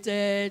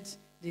created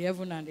the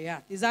heaven and the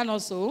earth. Is that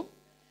not so?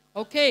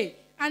 Okay.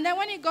 And then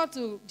when he got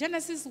to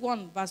Genesis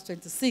 1, verse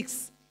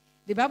 26,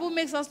 the Bible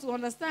makes us to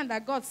understand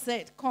that God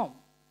said, come,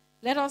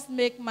 let us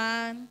make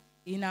man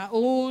in our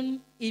own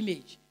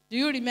image. Do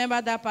you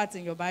remember that part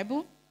in your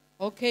Bible?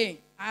 Okay.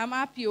 I'm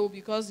happy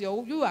because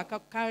you are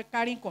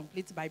carrying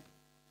complete Bible.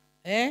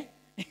 Eh?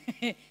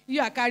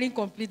 You are carrying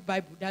complete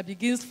Bible that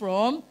begins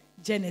from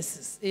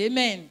Genesis.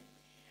 Amen.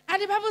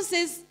 And the Bible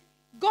says,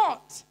 God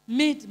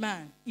made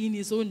man in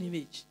his own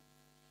image.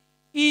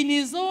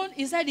 He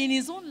said, in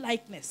his own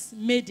likeness,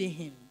 made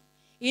him.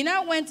 He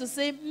now went to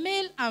say,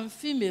 male and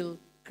female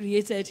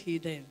created he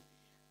them.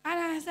 And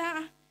I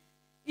said,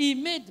 he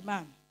made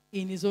man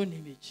in his own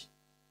image.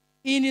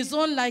 In his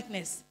own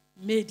likeness,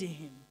 made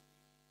him.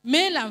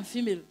 Male and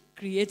female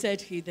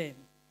created he them.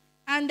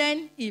 And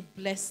then he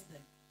blessed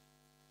them.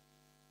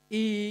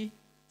 He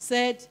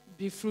said,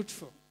 be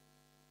fruitful,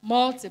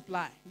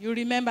 multiply. You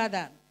remember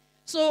that?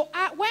 So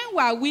when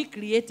were we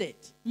created?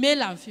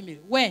 Male and female.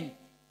 When?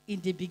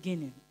 In the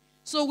beginning.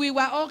 So we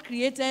were all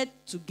created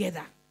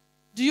together.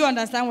 Do you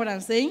understand what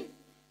I'm saying?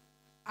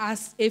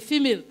 as a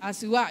female,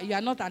 as you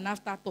are not an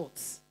afterthought.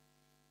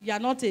 You are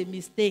not a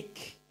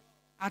mistake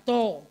at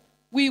all.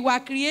 We were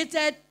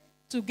created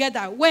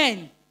together.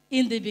 When?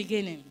 In the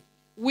beginning.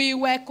 We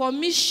were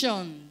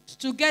commissioned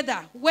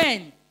together.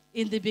 When?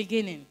 In the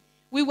beginning.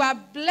 We were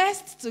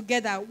blessed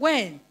together.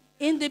 When?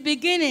 In the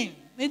beginning.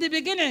 In the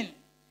beginning.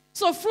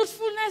 So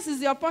fruitfulness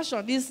is your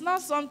portion. It's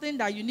not something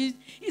that you need.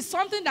 It's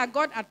something that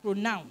God had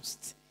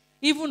pronounced,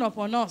 even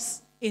upon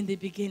us in the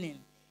beginning.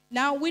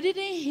 Now, we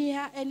didn't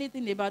hear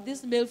anything about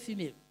this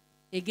male-female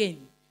again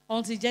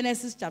until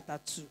Genesis chapter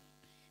 2.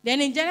 Then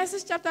in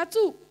Genesis chapter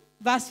 2,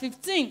 verse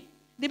 15,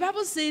 the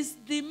Bible says,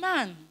 the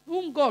man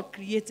whom God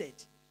created,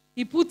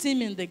 he put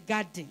him in the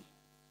garden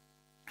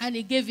and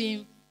he gave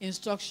him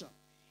instruction.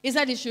 He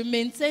said he should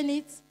maintain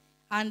it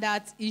and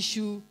that he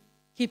should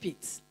keep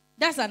it.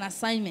 That's an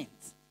assignment.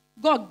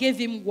 God gave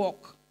him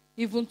work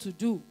even to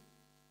do.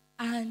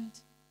 And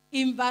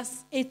in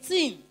verse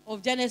 18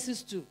 of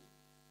Genesis 2,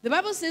 the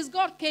Bible says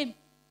God came.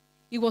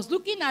 He was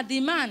looking at the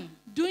man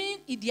doing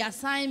the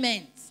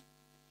assignment.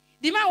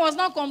 The man was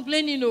not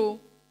complaining,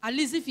 at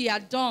least if he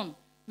had done,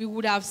 we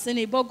would have seen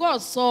it. But God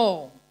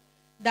saw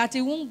that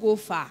he won't go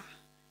far.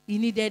 He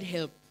needed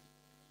help.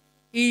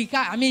 He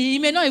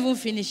may not even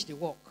finish the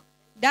work.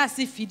 That's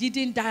if he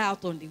didn't die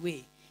out on the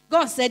way.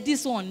 God said,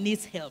 this one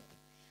needs help.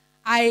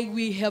 I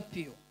will help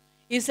you.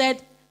 He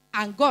said,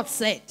 and God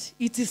said,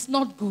 it is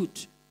not good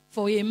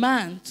for a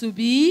man to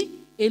be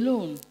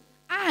alone.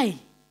 I,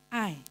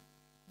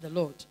 the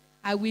Lord,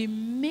 I will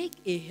make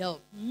a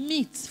help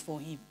meet for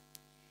him.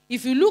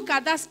 If you look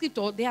at that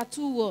scripture, there are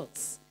two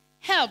words.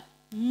 Help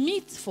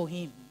meet for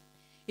him.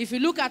 If you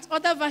look at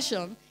other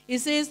version, it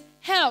says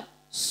help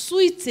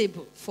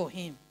suitable for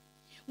him.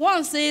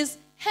 One says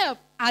help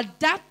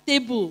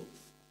adaptable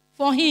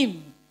for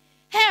him.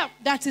 Help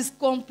that is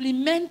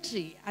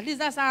complementary. At least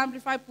that's how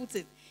Amplified puts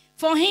it.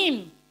 For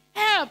him.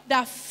 Help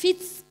that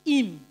fits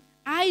him.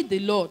 I, the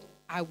Lord,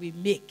 I will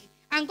make.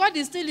 And God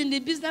is still in the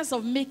business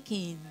of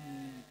making.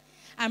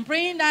 I'm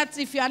praying that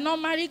if you are not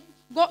married,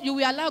 God, you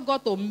will allow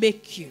God to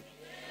make you.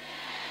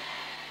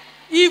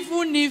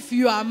 Even if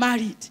you are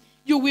married,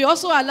 you will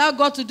also allow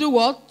God to do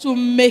what? To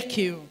make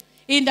you.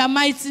 In the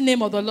mighty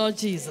name of the Lord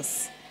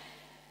Jesus.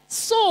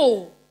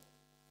 So,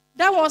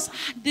 that was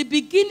the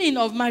beginning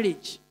of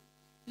marriage.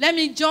 Let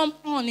me jump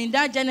on in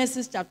that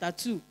Genesis chapter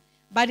 2.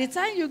 By the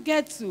time you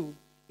get to,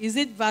 is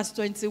it verse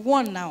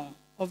 21 now?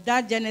 Of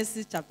that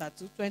Genesis chapter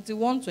 2,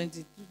 21,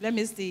 22. Let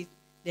me see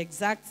the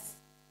exact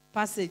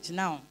passage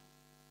now.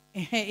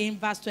 In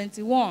verse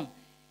 21.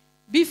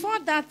 Before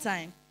that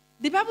time,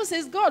 the Bible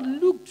says God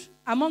looked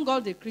among all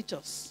the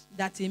creatures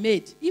that he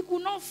made. He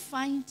could not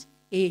find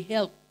a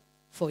help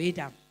for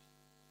Adam.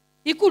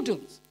 He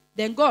couldn't.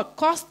 Then God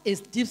caused a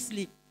deep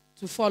sleep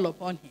to fall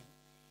upon him.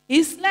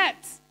 He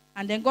slept,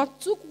 and then God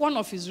took one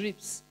of his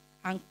ribs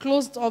and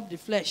closed up the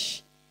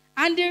flesh.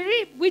 And the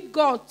rib which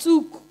God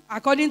took,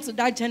 according to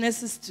that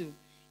Genesis 2,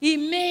 he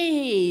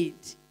made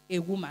a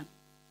woman.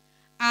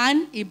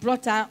 And he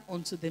brought her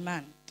unto the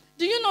man.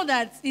 Do you know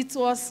that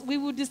we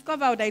will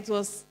discover that it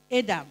was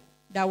Adam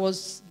that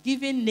was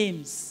giving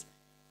names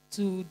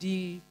to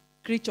the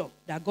creature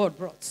that God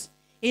brought.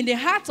 In the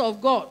heart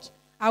of God,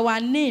 our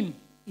name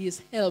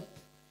is help.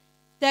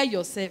 Tell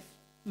yourself,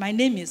 my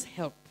name is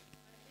help.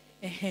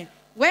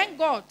 When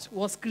God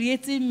was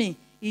creating me,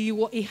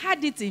 he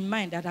had it in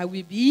mind that I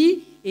will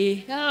be a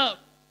help.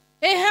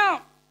 A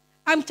help.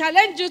 I'm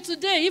challenging you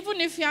today, even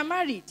if you are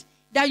married,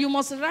 that you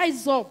must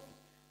rise up.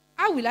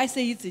 How will I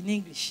say it in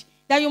English?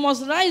 That you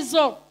must rise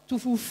up to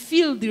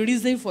fulfill the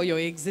reason for your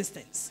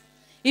existence.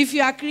 If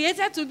you are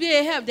created to be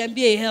a help, then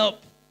be a help.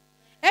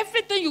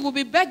 Everything you will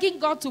be begging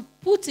God to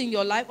put in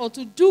your life or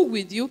to do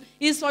with you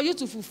is for you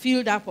to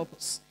fulfill that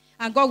purpose.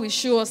 And God will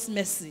show us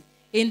mercy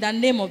in the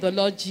name of the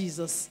Lord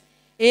Jesus.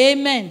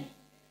 Amen.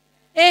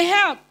 A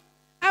help.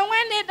 And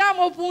when Adam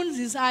opened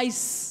his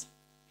eyes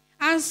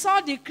and saw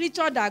the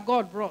creature that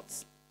God brought,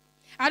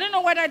 I don't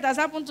know whether it has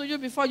happened to you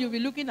before. You'll be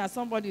looking at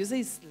somebody, you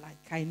say, it's like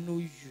I know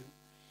you.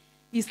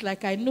 It's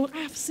like I know,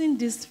 I've seen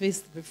this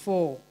face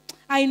before.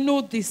 I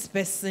know this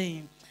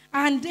person.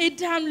 And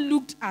Adam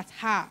looked at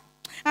her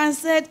and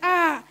said,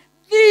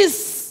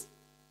 this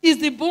is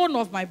the bone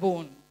of my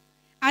bone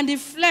and the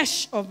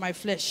flesh of my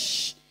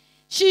flesh.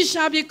 She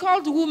shall be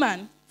called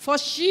woman, for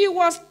she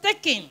was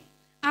taken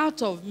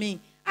out of me.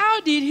 How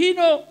did he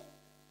know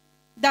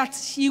that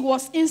he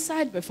was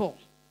inside before?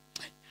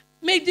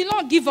 May the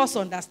Lord give us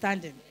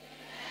understanding.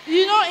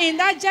 You know, in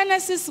that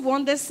Genesis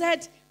 1, they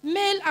said,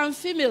 male and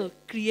female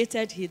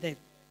created he them.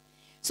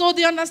 So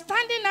the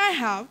understanding I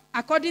have,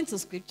 according to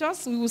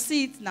scriptures, we will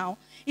see it now,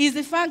 is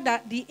the fact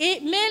that the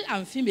male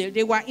and female,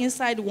 they were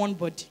inside one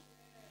body.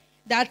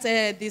 That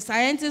the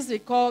scientists they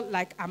call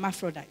like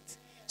hermaphrodite.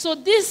 So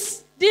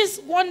this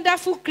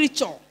wonderful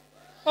creature,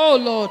 oh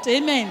Lord,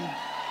 amen,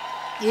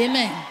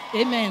 amen,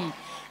 amen.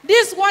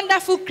 This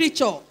wonderful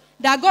creature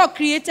that God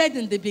created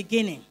in the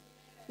beginning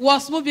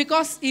was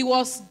because he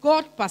was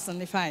God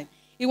personified.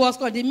 It was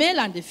called the male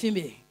and the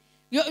female.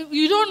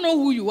 You don't know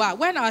who you are.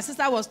 When our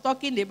sister was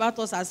talking about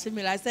us as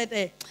female, I said,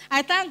 hey,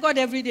 I thank God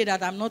every day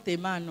that I'm not a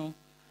man. No.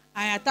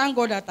 I thank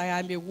God that I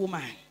am a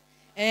woman.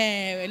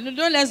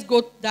 Don't let's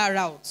go that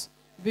route.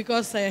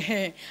 Because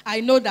I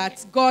know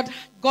that God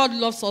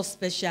loves us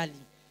specially.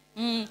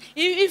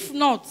 If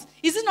not,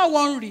 is it not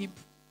one rib?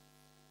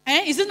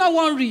 Is it not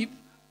one rib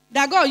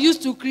that God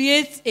used to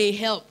create a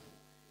help?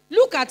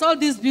 Look at all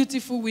these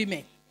beautiful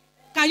women.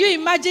 Can you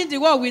imagine the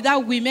world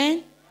without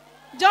women?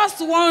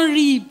 Just one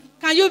rib.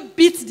 Can you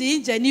beat the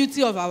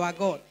ingenuity of our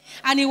God?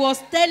 And he was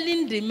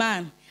telling the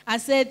man, I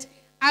said,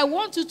 I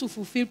want you to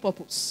fulfill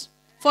purpose.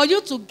 For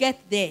you to get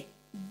there,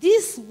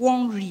 this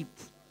one rib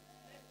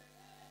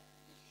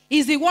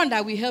is the one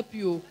that will help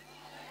you.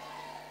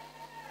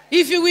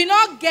 If you will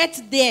not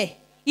get there,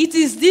 it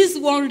is this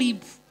one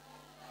rib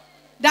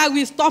that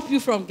will stop you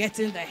from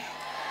getting there.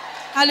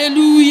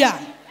 Hallelujah.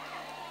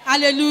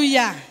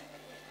 Hallelujah.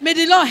 May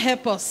the Lord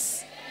help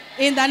us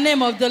in the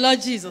name of the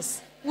Lord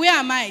Jesus. Where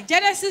am I?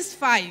 Genesis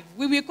 5.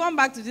 We will come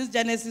back to this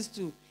Genesis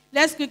 2.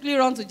 Let's quickly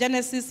run to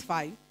Genesis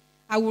 5.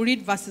 I will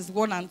read verses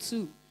 1 and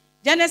 2.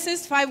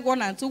 Genesis 5,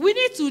 1 and 2. We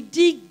need to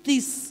dig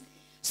this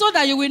so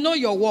that you will know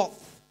your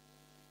worth.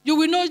 You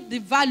will know the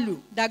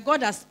value that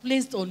God has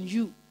placed on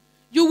you.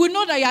 You will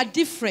know that you are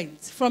different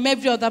from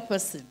every other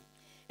person,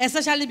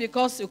 especially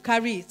because you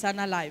carry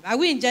eternal life. Are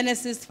we in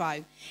Genesis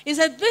 5? It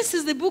said, this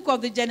is the book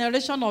of the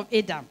generation of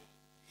Adam.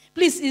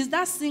 Please, is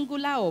that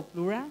singular or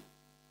plural?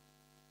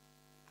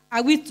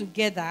 Are we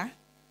together?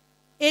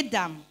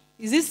 Adam,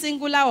 is it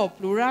singular or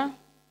plural?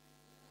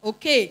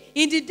 Okay.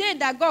 In the day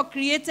that God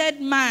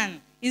created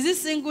man, is it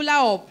singular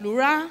or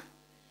plural?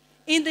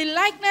 In the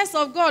likeness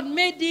of God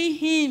made he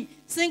him,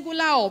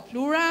 singular or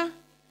plural?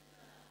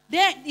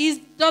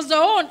 Does the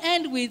whole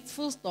end with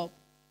full stop?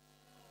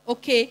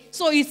 Okay,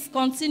 so it's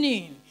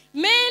continuing.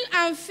 Male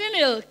and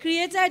female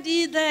created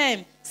he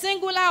them,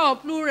 singular or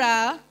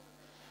plural?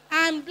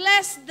 And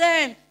blessed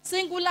them,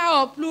 singular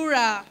or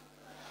plural?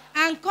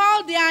 And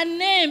called their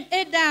name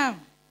Adam.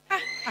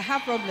 I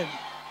have problem.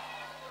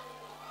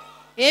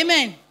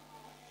 Amen.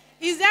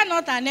 Is there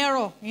not an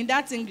error in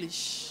that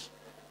English?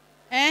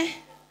 But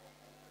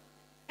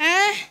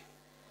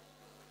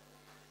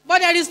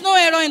there is no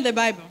error in the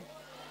Bible.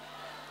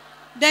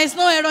 There is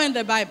no error in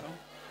the Bible.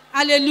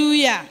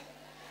 Hallelujah.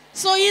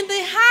 So in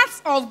the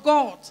hearts of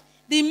God,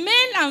 the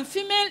male and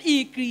female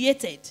he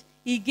created,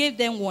 he gave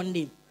them one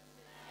name.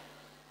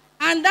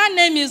 And that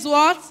name is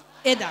what?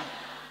 Adam.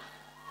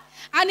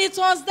 And it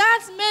was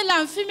that male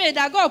and female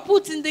that God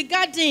put in the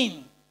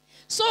garden.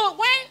 So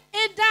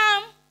when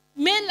Adam,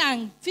 male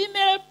and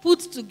female put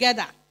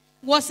together,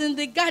 was in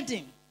the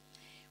garden,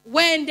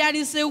 when there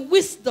is a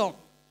wisdom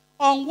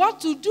on what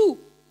to do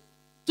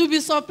to be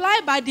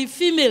supplied by the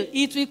female,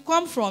 it will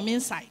come from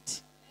inside.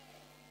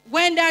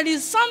 When there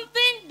is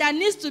something that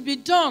needs to be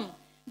done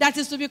that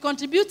is to be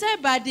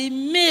contributed by the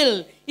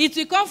male, it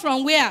will come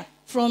from where?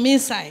 From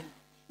inside.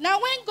 Now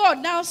when God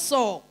now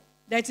saw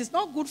that it is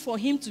not good for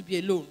him to be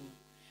alone,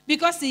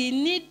 because he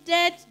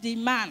needed the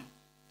man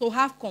to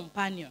have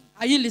companion.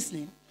 Are you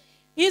listening?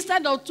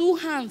 Instead of 2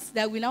 hands,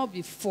 there will now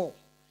be 4.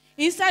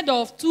 Instead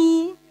of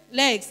 2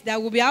 legs, there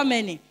will be how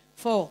many?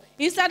 4.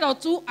 Instead of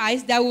 2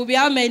 eyes, there will be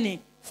how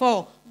many?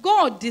 4.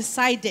 God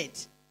decided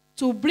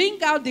to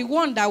bring out the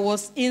one that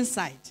was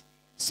inside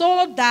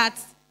so that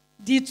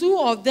the 2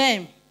 of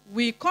them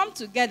will come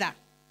together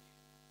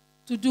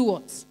to do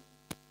what?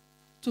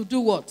 To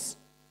do what?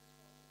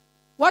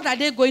 What are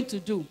they going to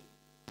do?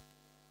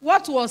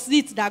 What was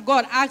it that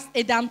God asked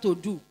Adam to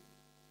do?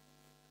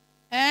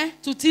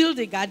 To till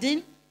the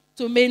garden,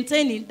 to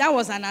maintain it. That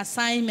was an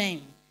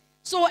assignment.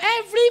 So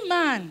every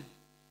man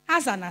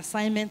has an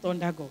assignment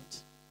under God.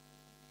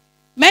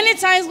 Many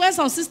times when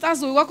some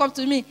sisters will walk up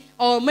to me,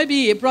 or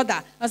maybe a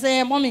brother, and say,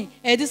 hey, mommy,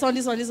 this one,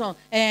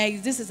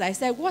 this is, I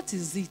said, what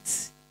is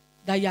it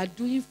that you are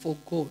doing for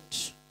God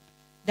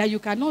that you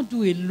cannot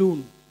do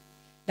alone,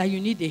 that you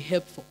need a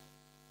help for?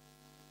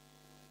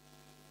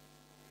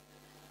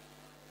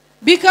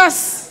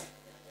 Because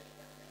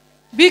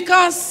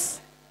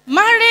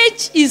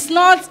marriage is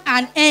not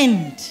an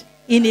end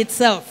in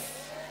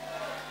itself.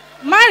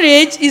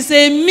 Marriage is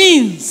a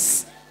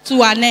means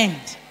to an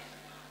end.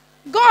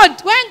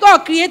 When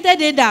God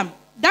created Adam,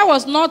 that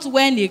was not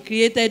when he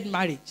created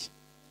marriage.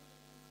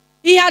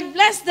 He had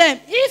blessed them.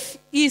 If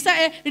he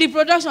said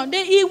reproduction,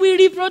 then he will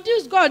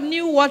reproduce. God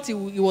knew what he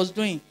was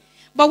doing.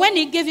 But when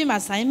he gave him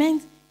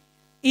assignment,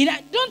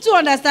 don't you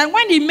understand?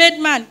 When he made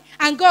man,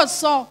 and God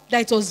saw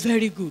that it was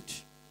very good.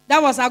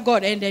 That was how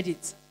God ended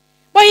it.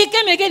 But he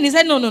came again, he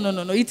said, no,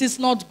 it is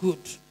not good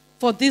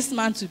for this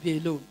man to be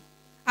alone.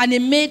 And he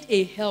made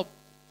a help.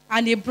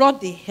 And he brought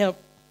the help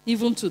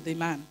even to the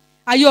man.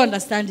 Are you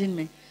understanding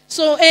me?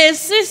 So a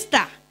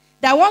sister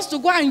that wants to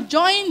go and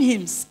join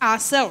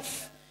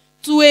herself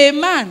to a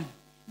man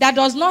that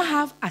does not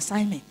have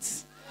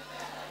assignments.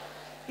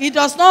 He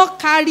does not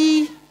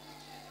carry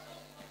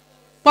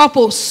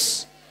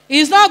purpose.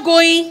 He's not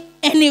going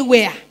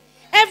anywhere.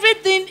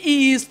 Everything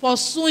he is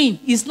pursuing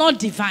is not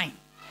divine.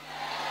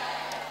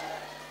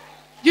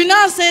 You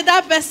now say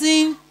that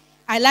person,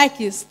 I like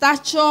his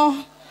stature.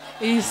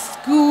 He's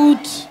good.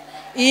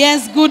 He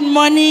has good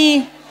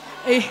money.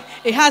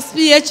 He has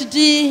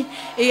PhD.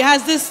 He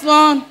has this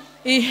one.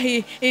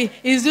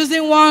 He's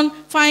using one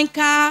fine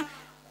car.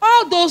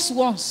 All those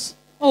ones.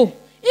 Oh,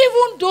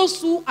 even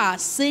those who are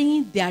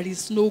saying there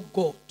is no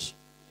God,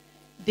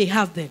 they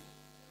have them.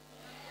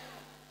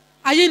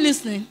 Are you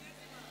listening?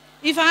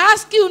 If I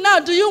ask you now,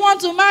 do you want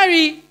to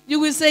marry? You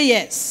will say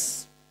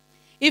yes.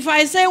 If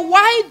I say,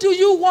 why do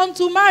you want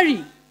to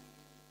marry?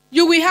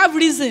 You will have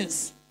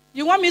reasons.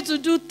 You want me to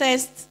do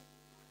tests?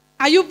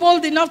 Are you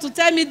bold enough to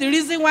tell me the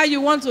reason why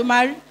you want to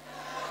marry?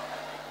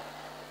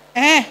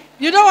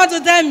 You don't want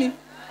to tell me?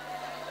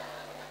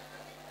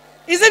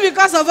 Is it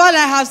because of all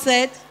I have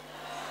said?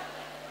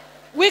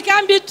 We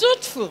can be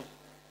truthful.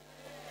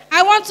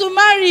 I want to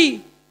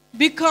marry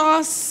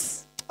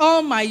because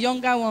all my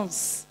younger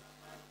ones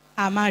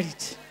are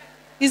married.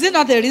 Is it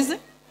not a reason?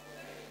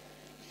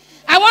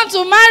 I want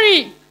to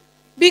marry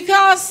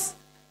because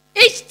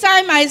each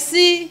time I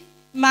see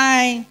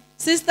my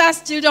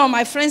sister's children or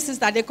my friend's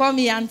sister, they call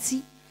me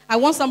auntie. I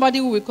want somebody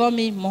who will call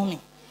me mommy.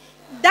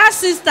 That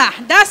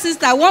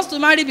sister wants to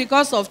marry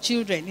because of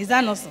children. Is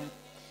that not so?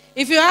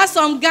 If you ask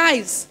some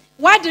guys,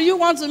 why do you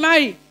want to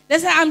marry? They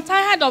say, I'm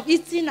tired of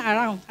eating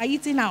around.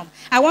 Eating out.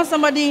 I want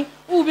somebody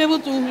who will be able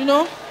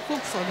to,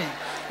 cook for me.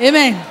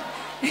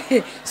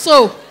 Amen.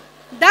 So,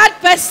 that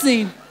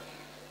person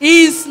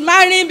is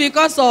marrying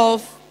because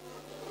of,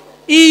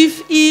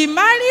 if he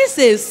marries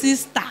a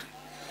sister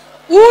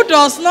who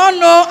does not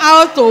know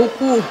how to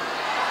cook.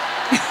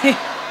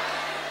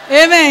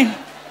 Amen.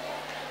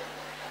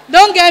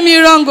 Don't get me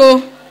wrong,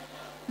 oh.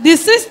 The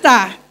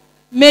sister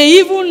may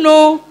even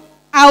know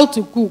how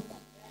to cook.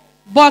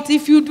 But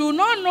if you do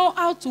not know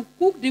how to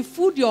cook the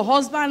food your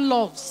husband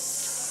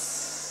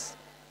loves,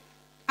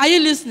 are you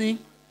listening?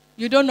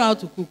 You don't know how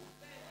to cook.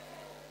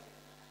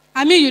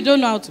 You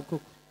don't know how to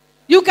cook.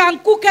 You can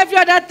cook every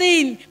other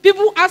thing.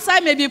 People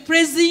outside may be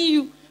praising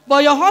you,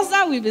 but your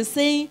husband will be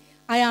saying,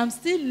 I am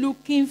still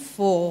looking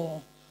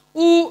for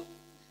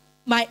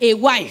a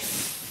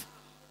wife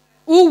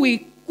who will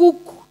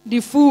cook the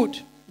food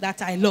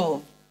that I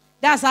love.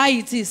 That's how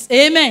it is.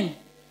 Amen.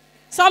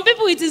 Some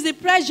people, it is the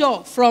pressure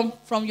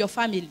from your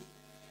family.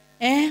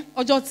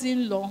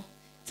 Ojotin-law,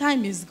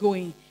 time is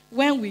going.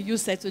 When will you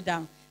settle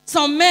down?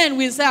 Some men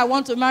will say, I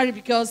want to marry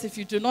because if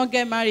you do not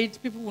get married,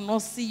 people will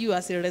not see you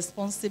as a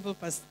responsible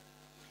person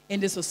in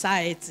the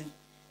society.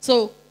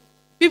 So,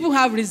 people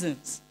have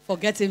reasons for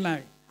getting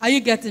married. Are you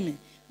getting me?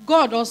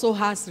 God also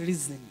has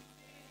reason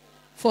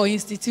for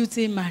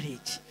instituting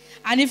marriage.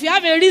 And if you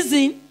have a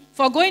reason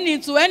for going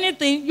into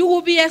anything, you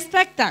will be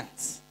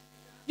expectant.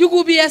 You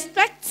will be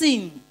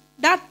expecting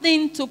that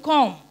thing to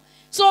come.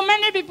 So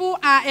many people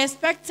are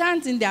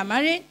expectant in their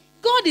marriage.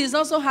 God is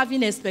also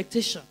having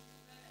expectation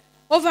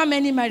over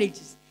many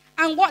marriages.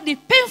 And what the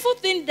painful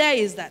thing there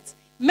is that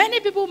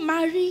many people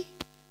marry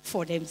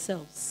for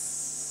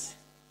themselves,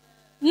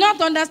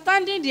 not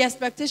understanding the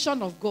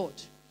expectation of God.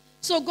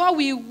 So God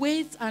will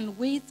wait and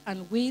wait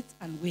and wait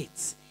and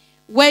wait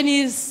when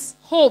his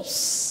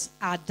hopes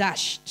are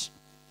dashed.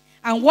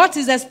 And what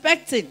he's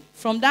expecting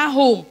from that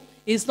home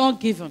is not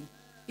given.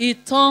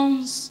 It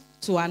turns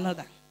to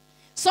another.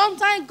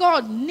 Sometimes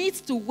God needs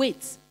to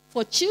wait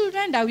for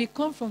children that will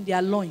come from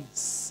their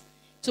loins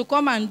to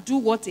come and do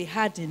what he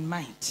had in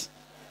mind.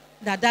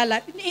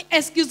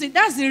 Excuse me,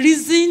 that's the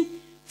reason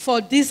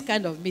for this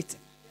kind of meeting.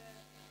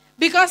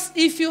 Because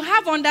if you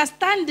have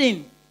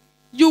understanding,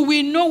 you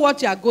will know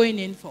what you are going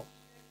in for.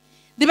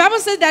 The Bible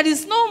says there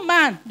is no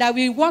man that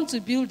will want to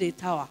build a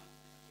tower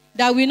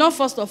that will not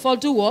first of all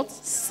do what?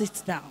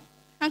 Sit down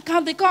and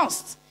count the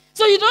cost.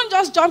 So you don't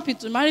just jump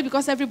into marriage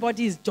because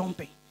everybody is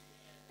jumping.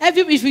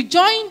 If you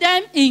join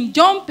them in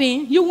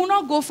jumping, you will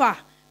not go far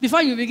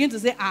before you begin to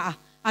say,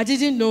 I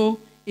didn't know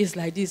it's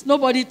like this.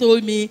 Nobody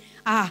told me.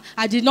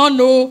 I did not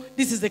know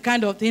this is the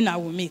kind of thing I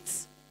will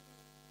meet.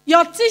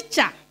 Your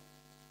teacher,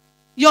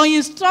 your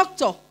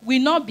instructor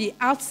will not be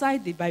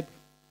outside the Bible.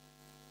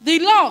 The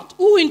Lord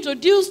who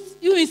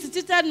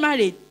instituted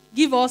marriage,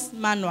 give us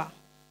manual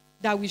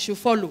that we should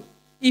follow,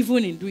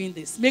 even in doing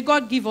this. May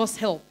God give us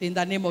help in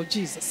the name of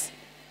Jesus.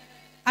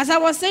 As I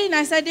was saying,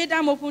 I said,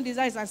 Adam opened his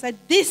eyes and said,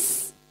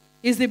 this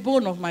is the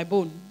bone of my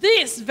bone.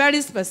 This,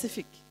 very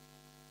specific,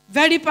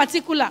 very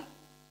particular.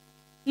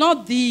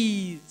 Not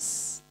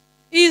these.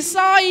 He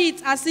saw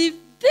it as if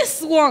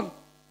this one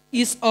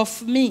is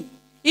of me.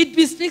 It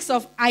bespeaks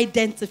of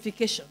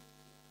identification.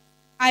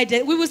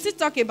 We will still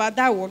talk about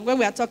that one when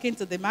we are talking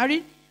to the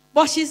married.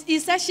 But he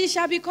said, she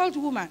shall be called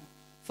woman,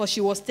 for she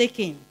was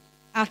taken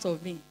out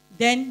of me.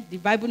 Then the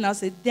Bible now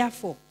says,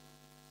 therefore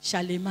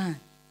shall a man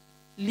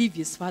leave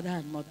his father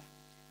and mother,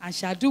 and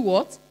shall do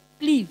what?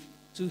 Cleave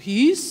to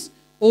his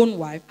own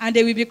wife, and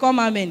they will become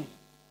amen.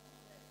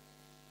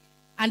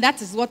 And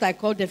that is what I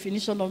call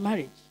definition of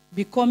marriage.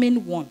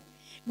 Becoming one.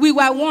 We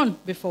were one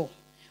before.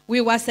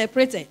 We were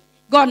separated.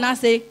 God now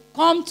says,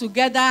 come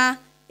together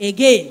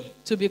again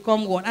to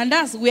become one. And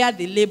that's where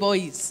the labor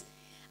is.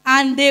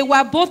 And they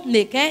were both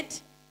naked,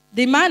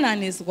 the man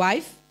and his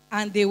wife,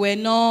 and they were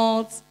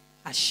not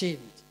ashamed.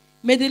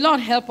 May the Lord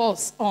help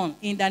us on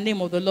in the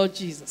name of the Lord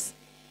Jesus.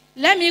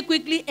 Let me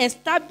quickly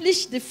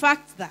establish the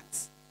fact that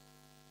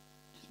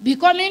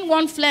becoming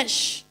one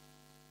flesh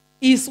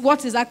is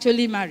what is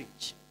actually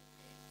marriage.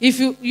 If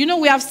you know,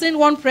 we have seen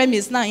one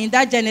premise now in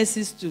that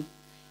Genesis 2.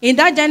 In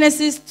that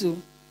Genesis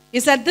 2, he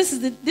said, this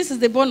is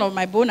the bone of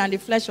my bone and the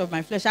flesh of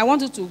my flesh. I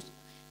want you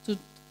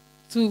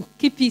to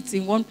keep it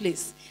in one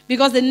place.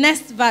 Because the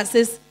next verse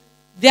says,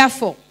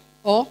 therefore,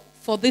 or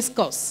for this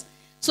cause.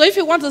 So if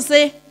you want to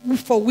say,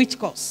 for which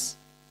cause,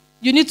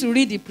 you need to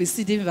read the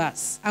preceding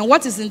verse. And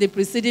what is in the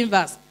preceding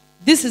verse?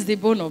 This is the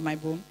bone of my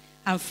bone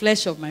and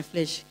flesh of my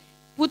flesh.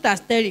 Put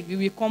asterisk, we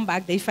will come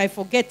back there. If I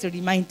forget, to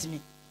remind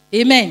me.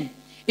 Amen.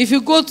 If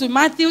you go to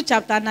Matthew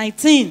chapter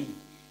 19,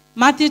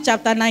 Matthew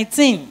chapter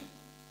 19,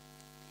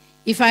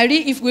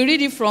 if we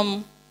read it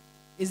from,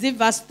 is it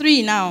verse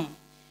 3 now?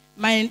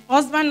 My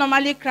husband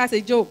normally cracks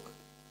a joke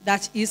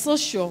that he's so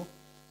sure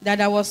that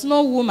there was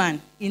no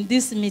woman in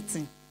this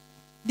meeting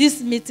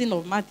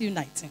of Matthew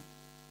 19.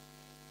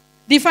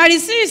 The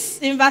Pharisees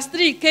in verse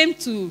 3 came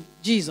to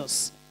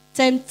Jesus,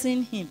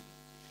 tempting him,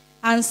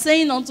 and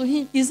saying unto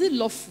him, is it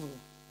lawful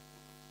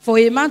for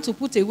a man to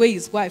put away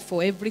his wife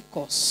for every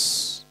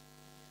cause,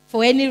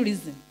 for any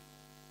reason?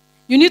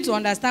 You need to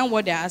understand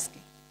what they're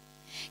asking.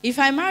 If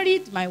I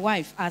married my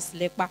wife as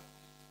leper,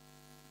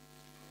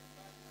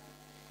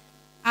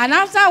 and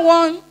after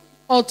 1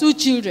 or 2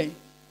 children,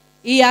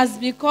 he has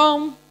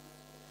become,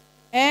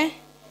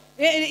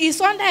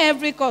 he's under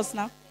every cause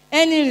now.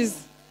 Any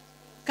reason,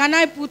 can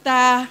I put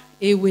her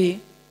away?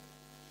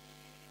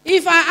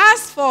 If I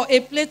ask for a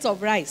plate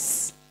of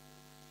rice,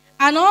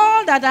 and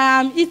all that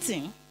I am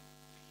eating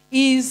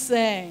is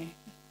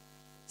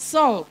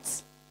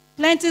salt,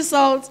 plenty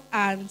salt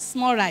and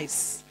small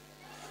rice,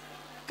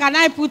 can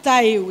I put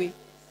her away?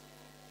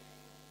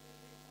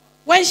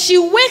 When she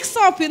wakes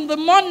up in the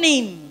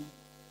morning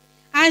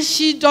and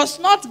she does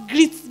not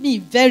greet me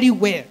very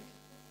well,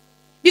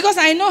 because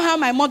I know how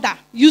my mother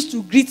used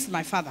to greet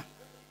my father,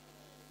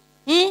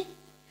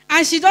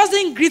 and she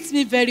doesn't greet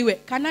me very well,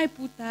 can I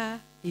put her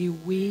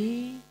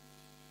away?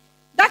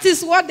 That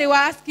is what they were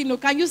asking.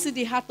 Can you see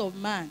the heart of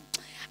man?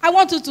 I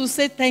want you to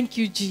say thank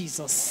you,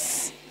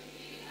 Jesus.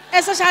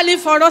 Especially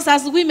for us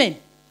as women.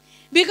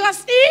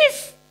 Because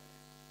if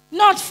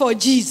not for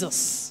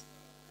Jesus,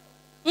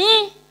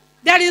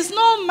 there is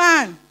no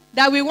man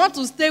that we want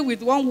to stay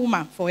with one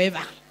woman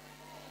forever.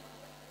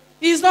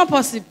 It's not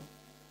possible.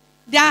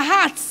 Their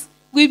hearts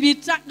will be...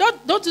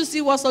 Don't you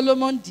see what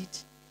Solomon did?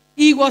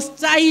 He was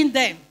trying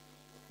them.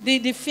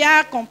 The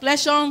fair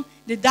complexion,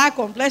 the dark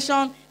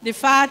complexion, the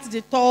fat,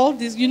 the tall,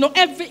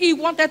 he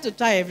wanted to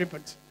try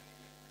everybody.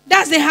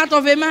 That's the heart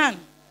of a man.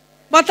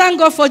 But thank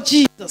God for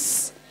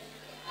Jesus.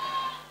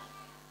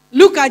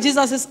 Look at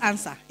Jesus'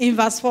 answer in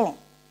verse 4.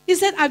 He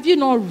said, have you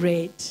not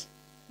read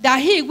that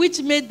he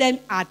which made them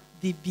at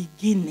the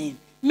beginning,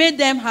 made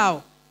them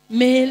how?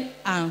 Male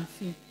and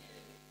female.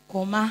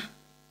 Comma.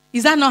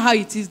 Is that not how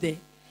it is there?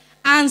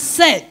 And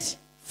said,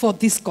 for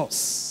this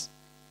cause,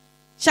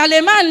 shall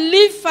a man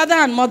leave father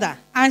and mother,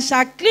 and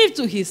shall cleave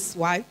to his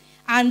wife,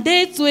 and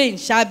they twain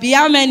shall be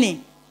how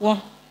many?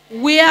 One.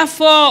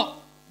 Wherefore,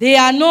 they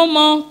are no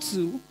more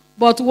two,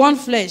 but one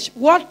flesh.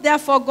 What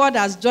therefore God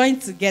has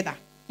joined together,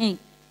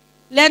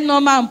 let no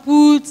man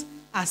put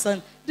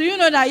asunder. Do you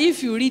know that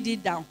if you read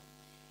it down,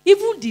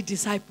 even the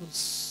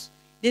disciples,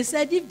 they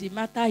said, if the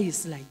matter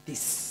is like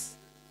this,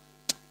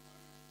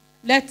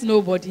 let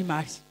nobody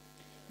marry.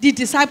 The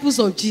disciples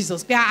of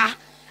Jesus,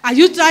 are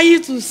you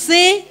trying to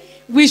say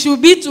we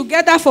should be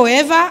together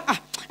forever?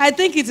 I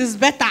think it is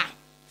better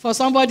for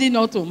somebody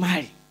not to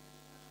marry.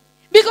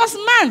 Because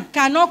man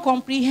cannot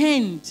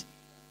comprehend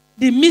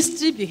the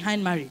mystery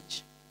behind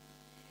marriage.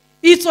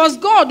 It was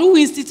God who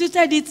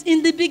instituted it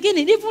in the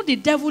beginning. Even the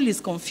devil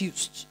is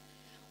confused.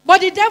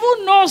 But the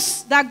devil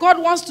knows that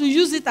God wants to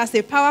use it as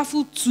a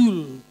powerful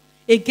tool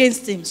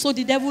against him. So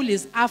the devil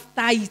is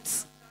after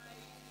it.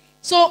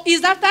 So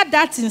it's after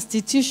that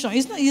institution.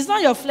 It's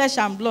not your flesh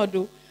and blood,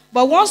 though.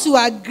 But once you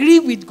agree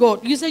with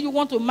God, you say you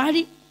want to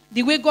marry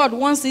the way God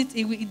wants it,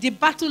 the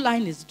battle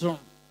line is drawn.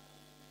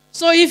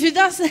 So if you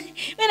just say,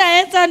 when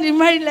I enter the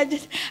marriage like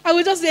this, I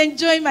will just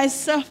enjoy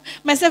myself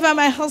and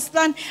my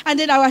husband, and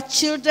then our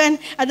children,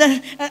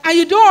 and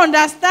you don't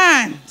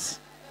understand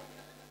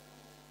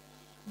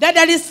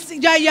that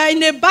you are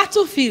in a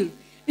battlefield.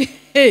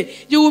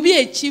 You will be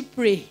a cheap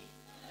prey.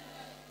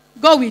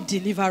 God will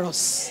deliver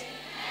us.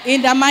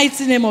 In the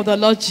mighty name of the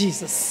Lord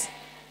Jesus.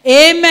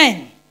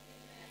 Amen.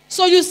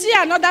 So you see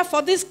another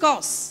for this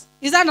cause.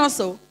 Is that not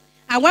so?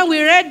 And when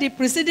we read the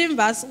preceding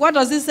verse, what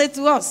does it say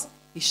to us?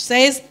 It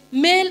says,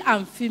 male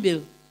and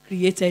female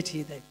created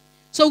he them.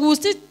 So we'll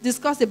still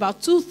discuss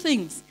about two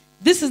things.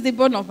 This is the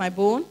bone of my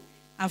bone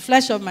and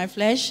flesh of my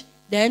flesh.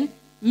 Then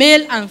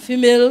male and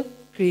female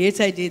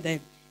created he them.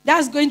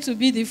 That's going to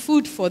be the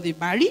food for the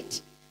married,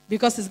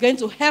 because it's going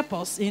to help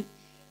us in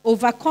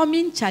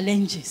overcoming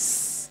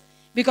challenges.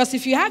 Because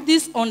if you have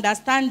this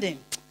understanding,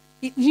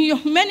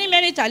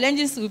 many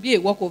challenges will be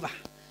a walkover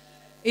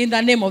in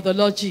the name of the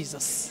Lord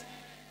Jesus.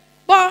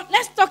 But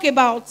let's talk talk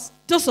about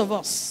those of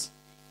us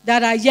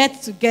that are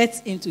yet to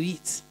get into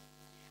it.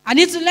 I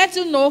need to let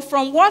you know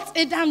from what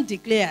Adam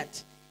declared,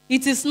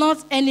 it is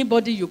not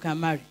anybody you can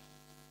marry.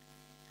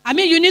 I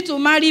mean, you need to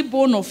marry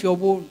bone of your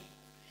bone.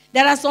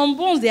 There are some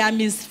bones, they are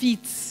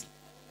misfits.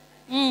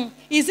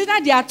 It's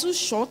either they are too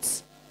short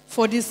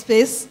for this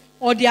space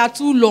or they are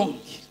too long.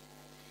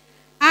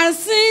 And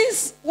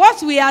since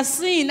what we are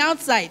seeing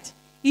outside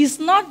is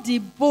not the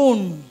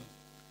bone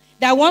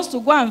that wants to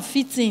go and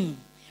fit in,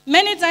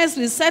 many times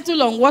we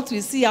settle on what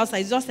we see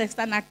outside, just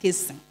external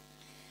casing.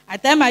 I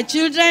tell my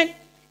children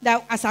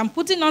that as I'm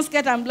putting on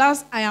skirt and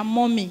blouse, I am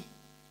mommy.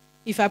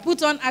 If I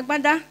put on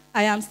agbada,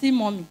 I am still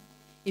mommy.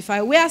 If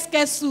I wear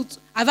skirt suit,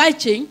 have I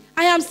changed?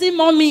 I am still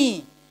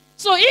mommy.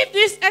 So if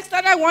this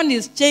external one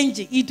is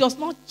changing, it does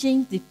not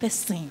change the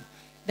person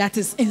that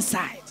is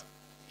inside.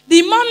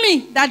 The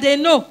mommy that they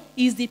know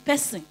is the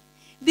person.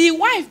 The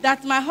wife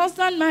that my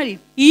husband married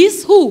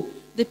is who?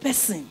 The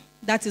person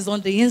that is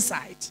on the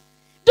inside.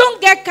 Don't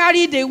get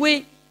carried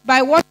away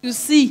by what you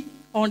see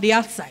on the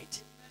outside.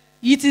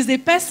 It is the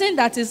person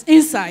that is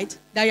inside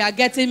that you are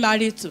getting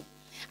married to.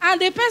 And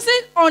the person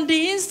on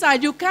the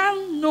inside, you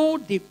can't know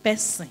the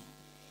person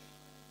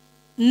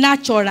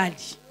naturally.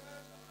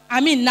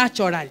 I mean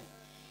naturally.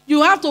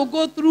 You have to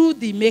go through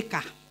the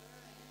maker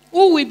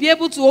who will be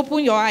able to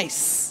open your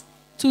eyes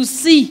to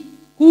see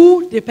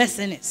who the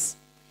person is.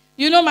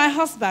 You know, my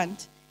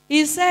husband,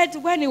 he said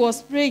when he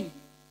was praying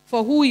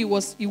for who he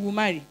will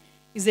marry,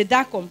 he's a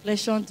dark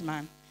complexioned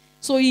man.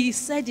 So he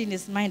said in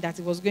his mind that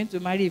he was going to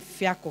marry a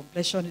fair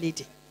complexioned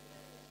lady.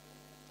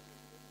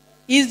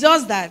 It's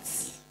just that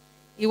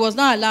he was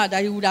not allowed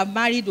that he would have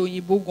married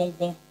Oyibo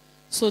Gongon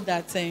so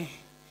that,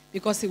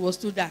 because he was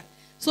too dark.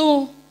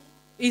 So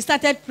he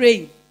started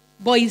praying,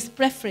 but his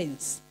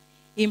preference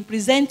in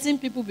presenting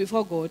people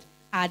before God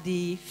are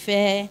the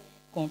fair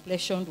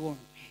complexioned one.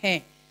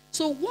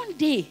 So one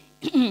day,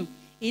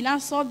 he now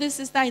saw this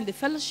sister in the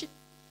fellowship,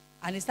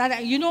 and he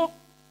started, you know,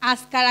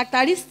 as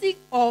characteristic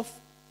of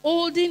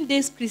olden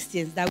days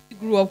Christians that we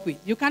grew up with,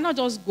 you cannot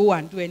just go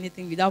and do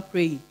anything without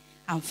praying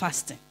and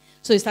fasting.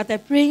 So he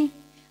started praying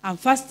and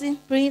fasting,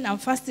 praying and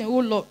fasting. Oh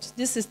Lord,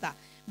 this sister,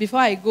 before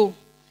I go.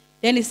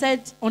 Then he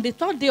said, on the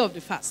third day of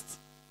the fast,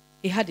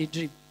 he had a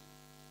dream.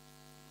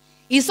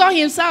 He saw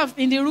himself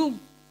in the room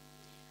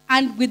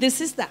and with the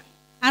sister.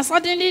 And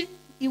suddenly,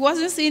 he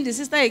wasn't seeing the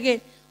sister again.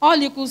 All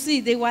you could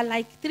see, they were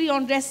like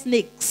 300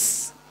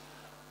 snakes.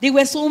 They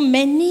were so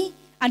many,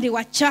 and they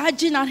were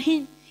charging at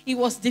him. He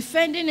was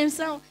defending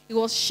himself. He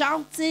was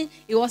shouting.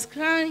 He was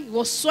crying. He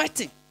was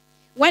sweating.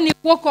 When he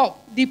woke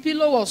up, the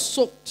pillow was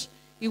soaked.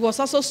 He was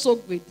also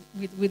soaked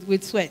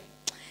with sweat.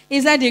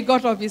 He said, he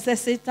got up. He said,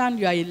 Satan,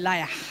 you are a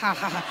liar.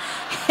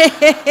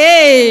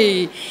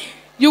 Hey.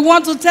 You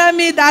want to tell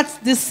me that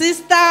the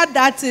sister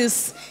that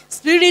is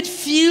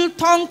spirit-filled,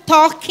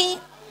 tongue-talking,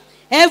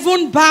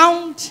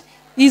 heaven-bound,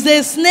 is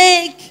a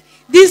snake?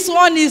 This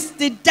one is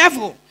the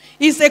devil.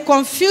 It's a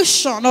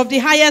confusion of the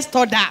highest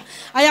order.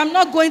 I am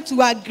not going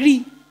to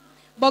agree.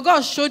 But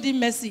God showed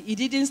him mercy. He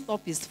didn't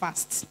stop his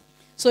fast.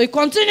 So he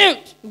continued.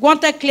 He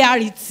wanted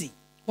clarity.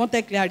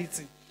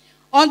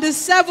 On the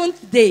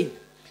 7th day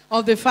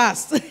of the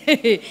fast,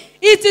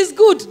 it is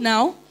good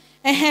now.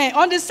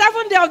 On the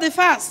 7th day of the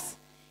fast,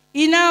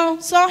 he now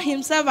saw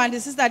himself and the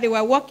sister. They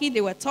were walking,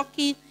 they were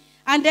talking.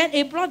 And then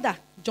a brother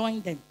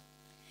joined them.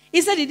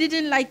 He said he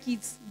didn't like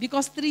it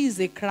because 3 is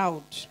a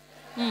crowd.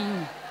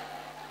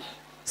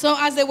 So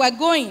as they were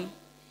going,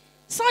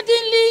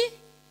 suddenly,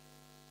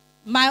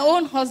 my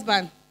own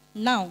husband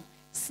now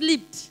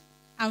slipped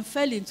and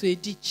fell into a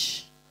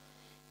ditch.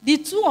 The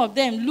 2 of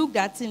them looked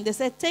at him. They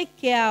said, take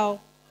care.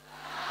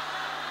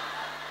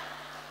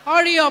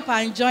 Hurry up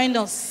and join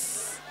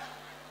us.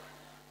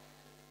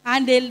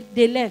 And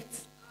they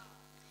left.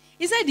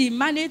 He said he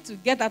managed to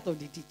get out of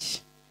the ditch.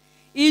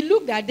 He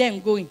looked at them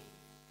going.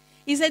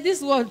 He said,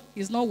 this word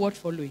is not worth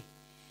following.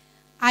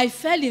 I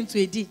fell into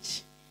a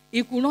ditch.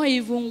 He could not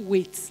even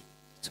wait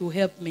to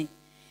help me.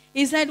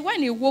 He said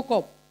when he woke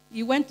up,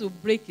 he went to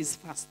break his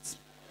fast.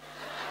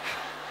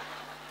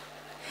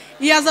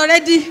 He has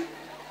already,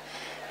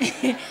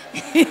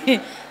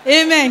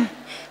 amen.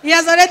 He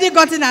has already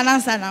gotten an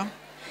answer now.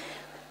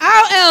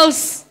 How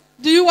else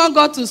do you want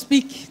God to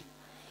speak?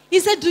 He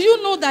said, do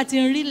you know that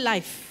in real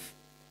life,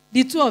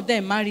 the 2 of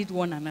them married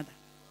one another?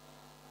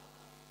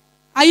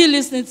 Are you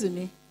listening to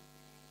me?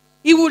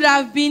 He would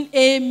have been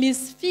a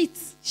misfit.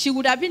 She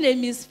would have been a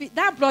misfit.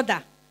 That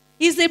brother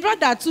is a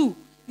brother too.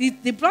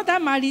 The brother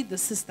married the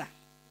sister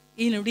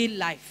in real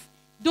life.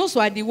 Those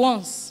were the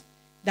ones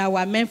that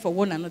were meant for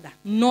one another,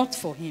 not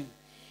for him.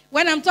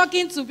 When I'm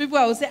talking to people,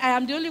 I will say, I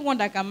am the only one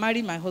that can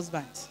marry my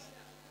husband.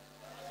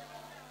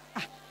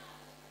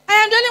 I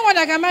am the only one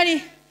that can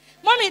marry.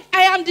 Mommy,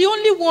 I am the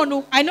only one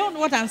who, I know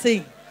what I'm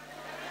saying.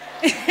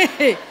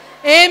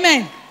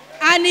 Amen.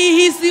 And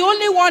he is the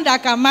only one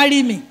that can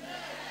marry me.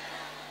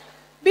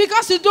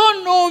 Because you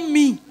don't know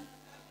me.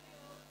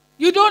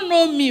 You don't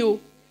know me. Oh.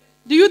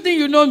 Do you think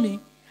you know me?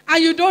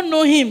 And you don't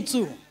know him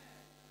too.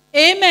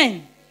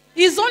 Amen.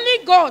 It's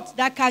only God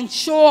that can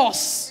show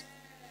us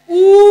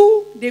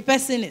who the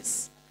person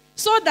is,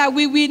 so that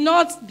we will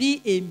not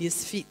be a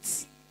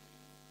misfit.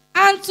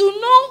 And to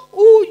know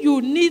who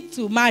you need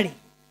to marry,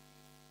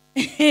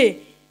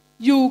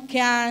 you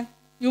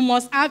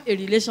must have a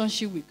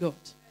relationship with God.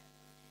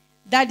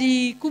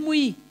 Daddy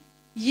Kumuyi,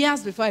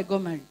 years before I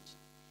got married,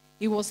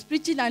 he was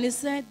preaching and he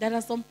said, there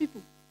are some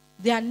people,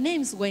 their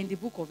names were in the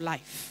book of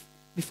life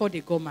before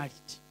they got married.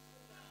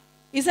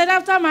 He said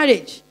after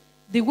marriage,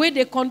 the way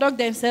they conduct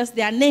themselves,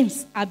 their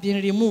names have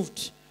been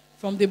removed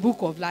from the book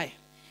of life.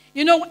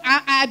 You know,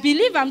 I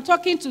believe I'm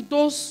talking to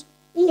those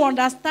who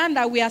understand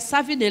that we are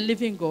serving a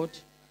living God,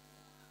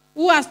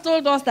 who has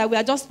told us that we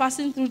are just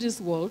passing through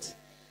this world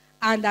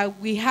and that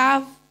we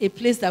have a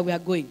place that we are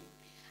going.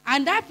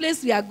 And that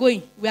place we are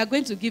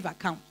going to give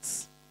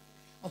accounts.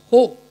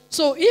 Oh,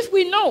 so if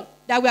we know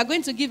that we are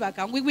going to give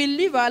account, we will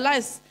live our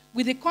lives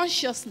with the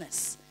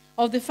consciousness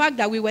of the fact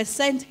that we were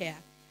sent here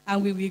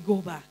and we will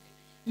go back.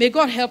 May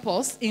God help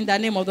us in the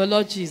name of the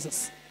Lord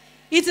Jesus.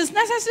 It is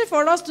necessary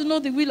for us to know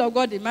the will of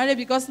God in marriage,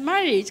 because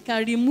marriage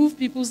can remove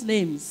people's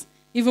names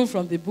even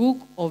from the book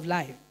of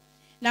life.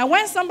 Now,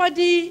 when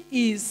somebody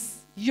is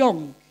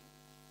young,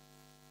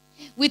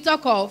 we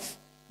talk of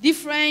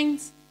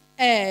different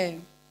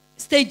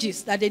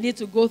stages that they need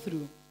to go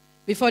through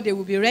before they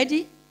will be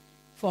ready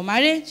for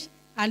marriage.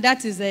 And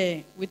that is,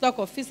 we talk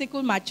of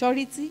physical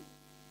maturity,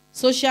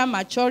 social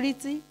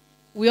maturity.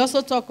 We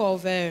also talk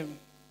of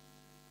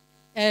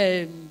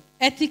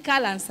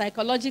ethical and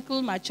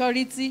psychological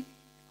maturity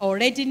or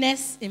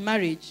readiness in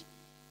marriage.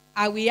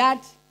 And we add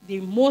the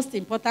most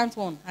important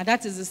one, and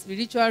that is the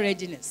spiritual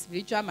readiness,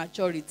 spiritual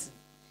maturity.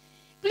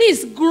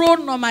 Please grow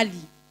normally.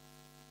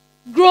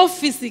 Grow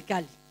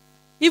physically.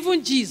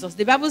 Even Jesus,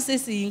 the Bible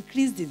says he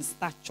increased in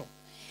stature.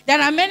 There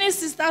are many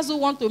sisters who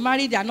want to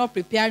marry, they are not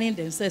preparing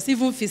themselves,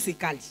 even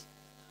physically.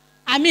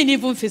 I mean,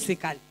 even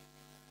physically.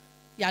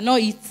 You are not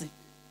eating.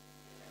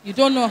 You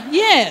don't know.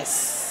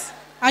 Yes.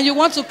 And you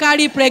want to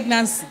carry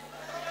pregnancy.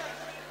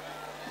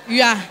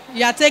 You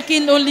are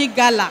taking only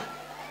gala.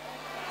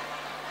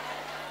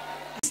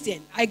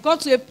 I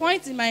got to a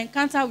point in my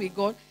encounter with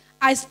God,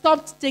 I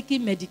stopped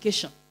taking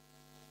medication.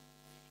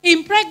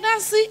 In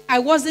pregnancy, I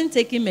wasn't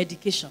taking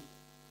medication.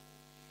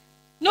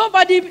 When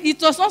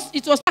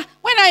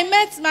I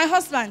met my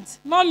husband,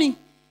 mommy,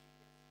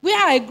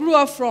 where I grew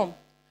up from,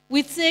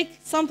 we take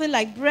something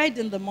like bread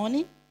in the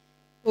morning,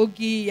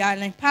 ogi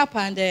and papa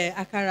and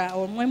akara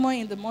or moimo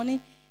in the morning,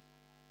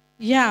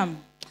 yam.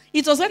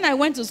 It was when I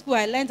went to school,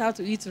 I learned how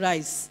to eat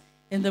rice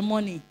in the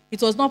morning.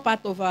 It was not part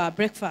of our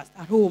breakfast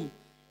at home.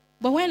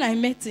 But when I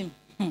met him,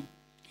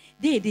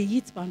 they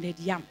eat pounded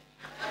yam.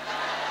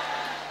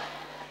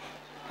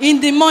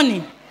 In the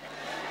morning,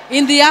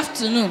 in the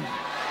afternoon,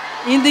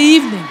 in the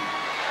evening.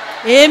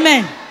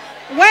 Amen.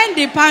 When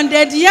the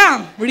pounded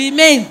yam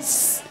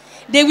remains,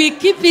 they will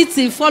keep it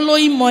the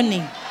following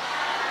morning.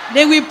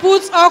 They will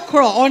put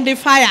okra on the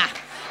fire.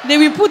 They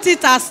will put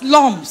it as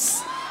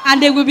lumps,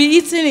 and they will be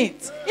eating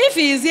it. If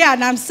he is here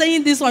and I'm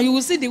saying this one, you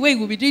will see the way he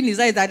will be doing his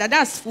eyes.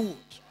 That's food.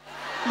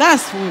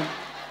 That's food.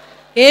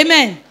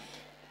 Amen.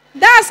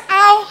 That's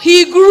how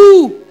he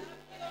grew.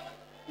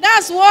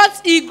 That's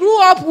what he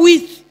grew up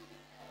with.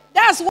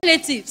 That's what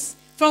relatives,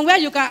 from where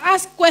you can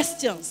ask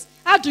questions.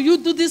 How do you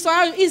do this?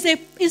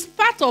 It's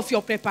part of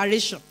your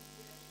preparation.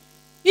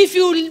 If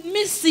you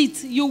miss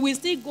it, you will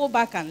still go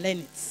back and learn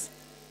it.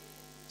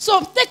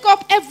 So take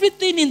up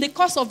everything in the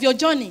course of your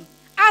journey.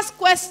 Ask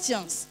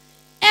questions.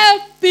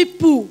 Help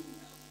people.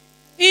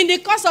 In the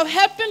course of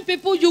helping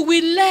people, you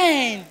will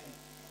learn.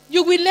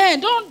 You will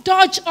learn. Don't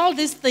dodge all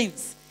these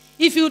things.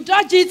 If you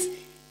dodge it,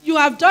 you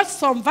have dodged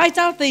some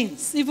vital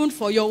things, even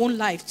for your own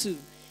life too.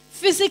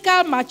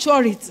 Physical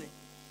maturity.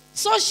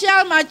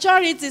 Social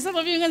maturity. Some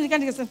of you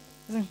can't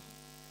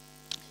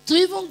to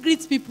even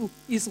greet people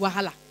is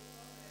wahala.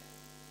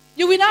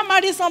 You will not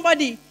marry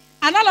somebody,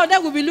 and all of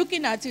them will be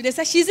looking at you. They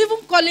say, she's even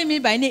calling me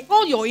by name.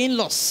 All your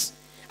in-laws.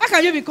 How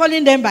can you be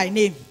calling them by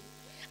name?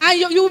 And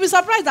you will be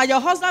surprised that your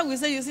husband will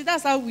say, you see,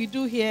 that's how we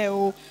do here.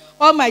 Oh.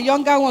 All my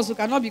younger ones who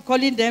cannot be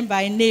calling them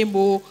by name.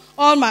 Oh.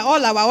 All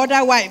our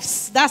other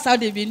wives, that's how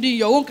they've been doing.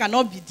 Your own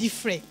cannot be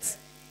different.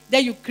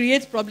 Then you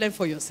create problem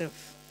for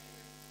yourself.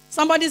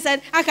 Somebody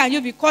said, how can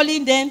you be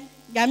calling them?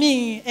 I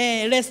mean,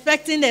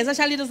 respecting them,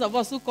 especially those of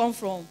us who come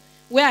from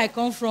where I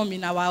come from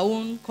in our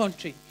own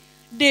country.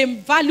 They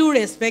value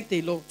respect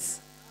a lot.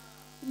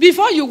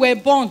 Before you were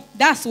born,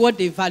 that's what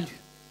they value.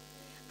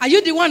 Are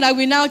you the one that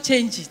will now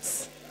change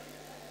it?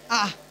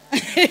 I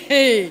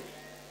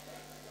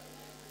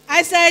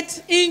said,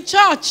 in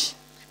church,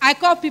 I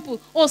call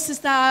people, oh,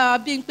 Sister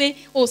Bingpe,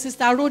 oh,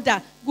 Sister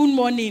Rhoda, good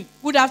morning,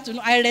 good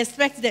afternoon. I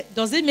respect them.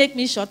 Does it make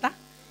me shorter?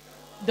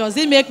 Does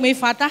it make me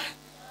fatter?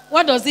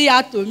 What does it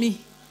add to me?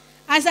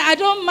 I said, I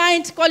don't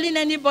mind calling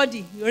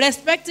anybody,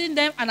 respecting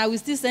them, and I will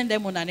still send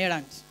them on an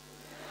errand.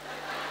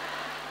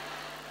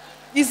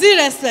 Is it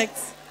respect?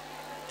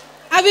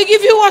 I will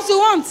give you what you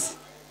want.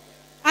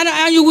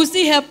 And you will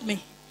still help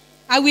me.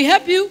 I will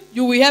help you,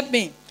 you will help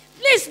me.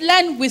 Please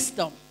learn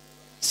wisdom.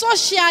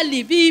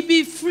 Socially,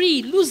 be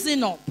free,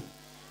 loosen up.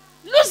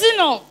 Loosen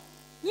up.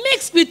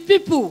 Mix with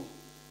people.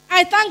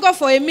 I thank God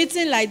for a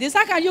meeting like this.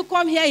 How can you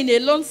come here in a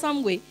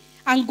lonesome way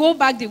and go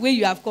back the way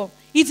you have come?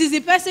 It is the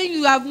person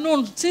you have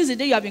known since the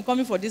day you have been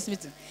coming for this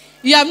meeting.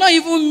 You have not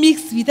even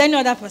mixed with any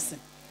other person.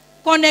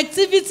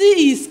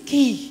 Connectivity is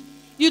key.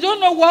 You don't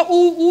know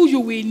who you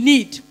will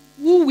need,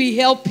 who will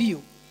help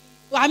you.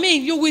 I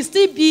mean, you will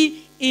still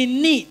be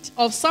in need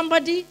of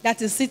somebody that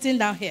is sitting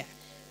down here.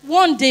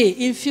 One day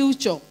in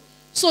future.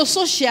 So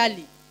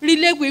socially,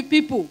 relate with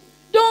people.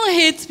 Don't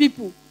hate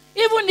people.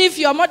 Even if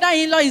your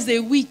mother-in-law is a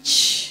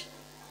witch.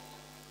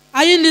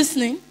 Are you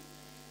listening?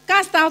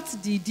 Cast out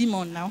the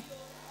demon now.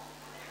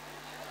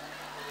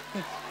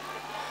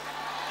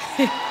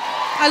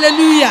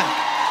 Hallelujah.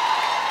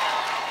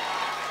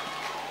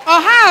 Or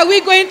how are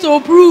we going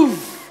to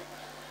prove?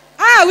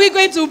 How are we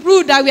going to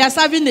prove that we are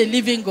serving a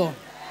living God?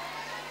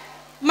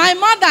 My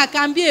mother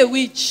can be a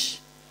witch.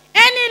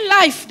 Any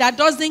life that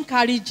doesn't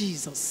carry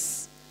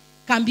Jesus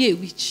can be a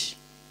witch.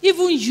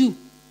 Even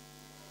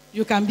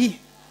you can be.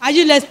 Are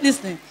you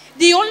listening?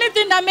 The only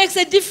thing that makes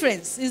a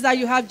difference is that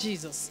you have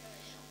Jesus.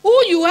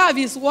 Who you have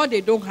is what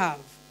they don't have.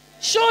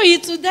 Show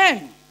it to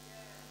them.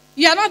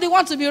 You are not the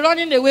one to be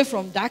running away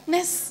from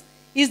darkness.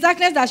 It's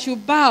darkness that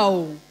should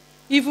bow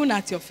even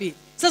at your feet.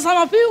 So some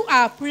of you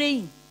are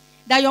praying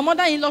that your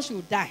mother-in-law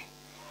should die.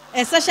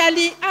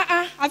 Especially,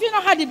 have you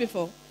not heard it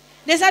before?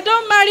 They said,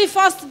 don't marry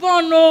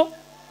firstborn, no.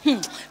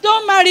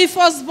 Don't marry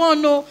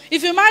firstborn, no.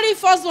 If you marry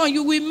firstborn,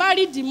 you will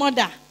marry the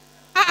mother.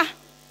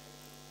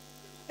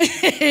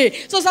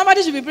 So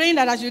somebody should be praying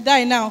that I should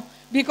die now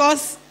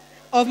because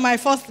of my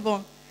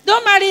firstborn.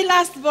 Don't marry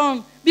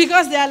lastborn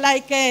because they are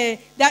like,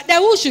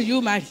 who should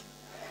you marry?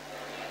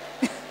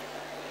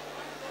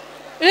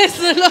 Praise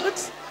the Lord.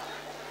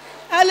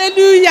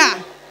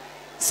 Hallelujah.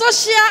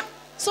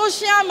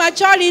 Social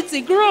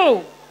maturity,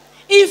 grow.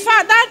 In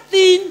fact, that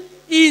thing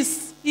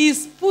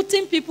is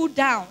putting people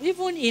down,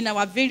 even in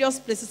our various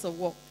places of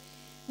work.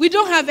 We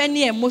don't have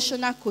any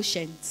emotional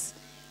quotient.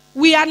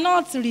 We are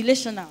not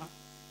relational.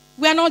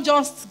 We are not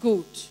just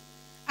good.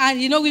 And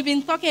we've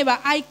been talking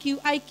about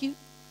IQ.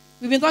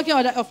 We've been talking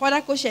of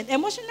other quotient.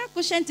 Emotional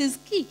quotient is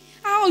key.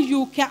 How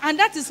you can, and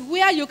that is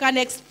where you can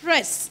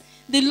express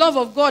the love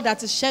of God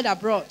that is shed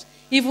abroad,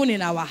 even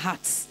in our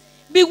hearts.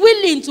 Be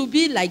willing to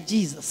be like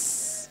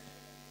Jesus,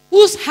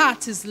 whose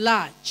heart is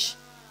large,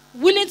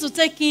 willing to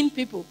take in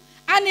people.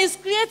 And it's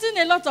creating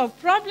a lot of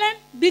problem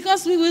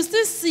because we will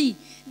still see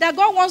that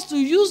God wants to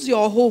use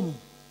your home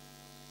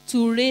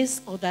to raise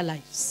other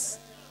lives.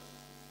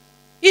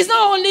 It's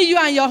not only you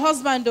and your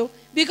husband, though,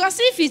 because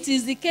if it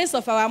is the case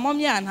of our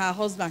mommy and her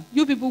husband,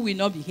 you people will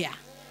not be here.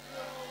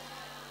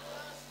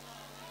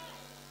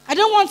 I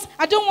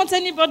don't want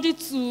anybody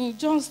to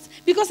just,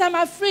 because I'm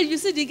afraid, you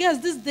see the girls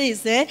these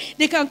days,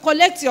 they can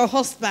collect your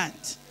husband.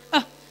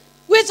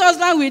 Which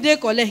husband will they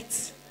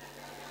collect?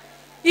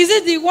 Is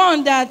it the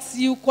one that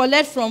you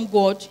collect from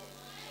God?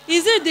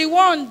 Is it the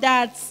one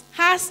that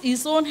has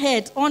his own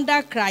head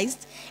under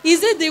Christ?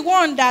 Is it the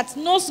one that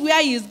knows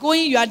where he is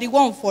going, you are the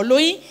one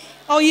following?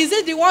 Or is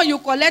it the one you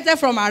collected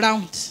from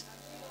around?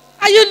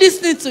 Are you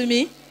listening to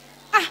me?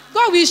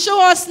 God will show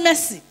us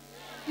mercy.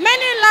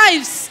 Many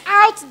lives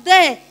out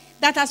there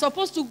that are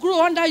supposed to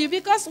grow under you,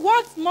 because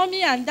what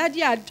mommy and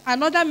daddy and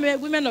other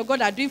women of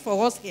God are doing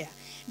for us here,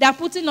 they are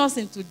putting us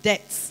into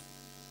debt.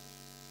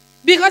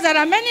 Because there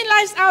are many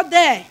lives out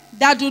there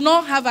that do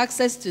not have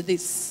access to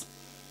this.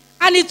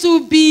 And it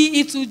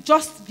will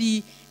just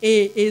be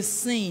a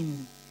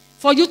sin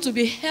for you to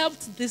be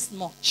helped this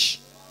much.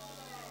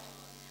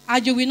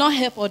 And you will not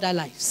help other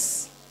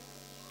lives.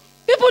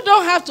 People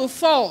don't have to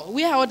fall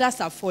where others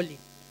are falling.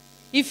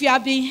 If you are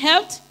being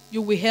helped,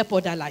 you will help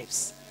other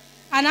lives.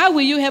 And how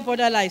will you help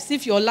other lives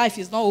if your life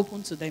is not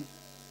open to them?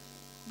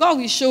 God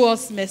will show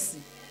us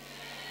mercy.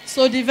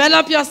 So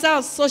develop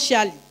yourself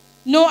socially.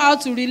 Know how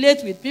to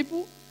relate with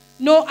people.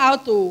 Know how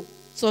to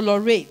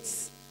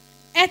tolerate.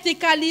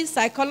 Ethically,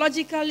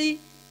 psychologically,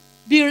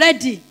 be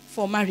ready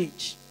for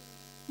marriage.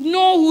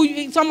 Know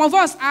who some of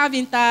us have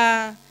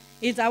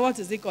what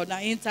is it called now?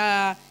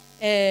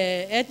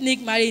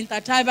 Ethnic marriage,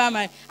 intertribal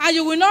marriage. And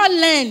you will not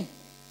learn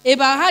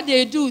about how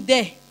they do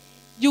there.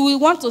 You will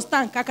want to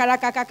stand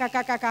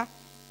kakara.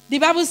 The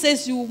Bible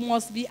says you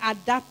must be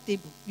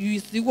adaptable. You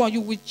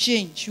will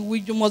change.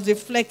 You must be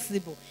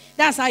flexible.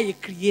 That's how He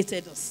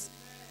created us.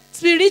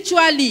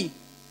 Spiritually,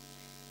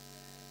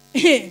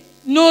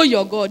 know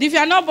your God. If you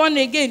are not born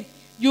again,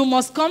 you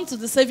must come to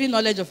the saving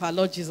knowledge of our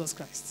Lord Jesus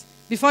Christ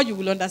before you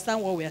will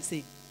understand what we are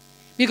saying.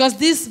 Because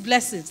these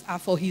blessings are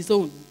for His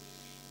own.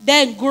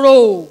 Then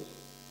grow.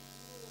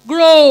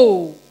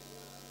 Grow.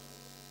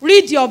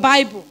 Read your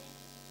Bible.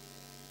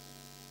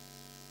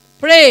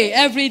 Pray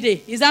every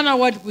day. Is that not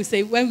what we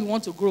say when we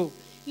want to grow?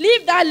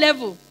 Leave that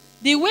level.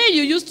 The way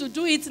you used to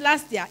do it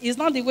last year is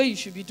not the way you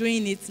should be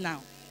doing it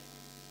now.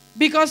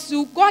 Because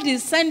God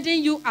is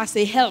sending you as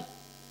a help.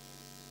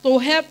 To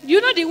help. You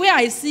know the way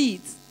I see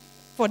it?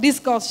 For this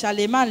cause shall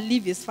a man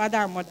leave his father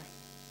and mother.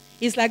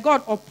 It's like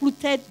God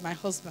uprooted my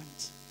husband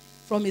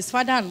from his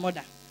father and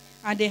mother.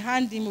 And they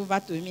hand him over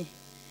to me.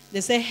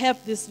 They say,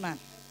 help this man.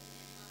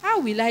 how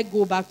will I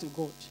go back to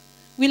God?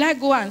 Will I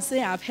go and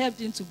say I've helped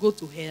him to go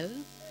to hell?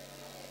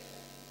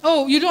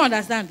 Oh, you don't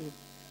understand, though.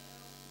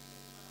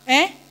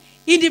 Eh?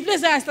 In the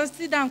place where I start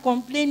sitting down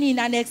complaining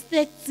and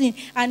expecting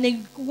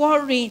and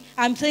worrying,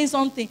 I'm saying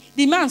something,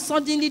 the man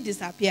suddenly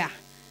disappears.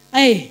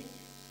 Hey,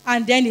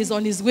 and then he's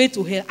on his way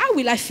to hell. How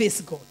will I face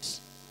God?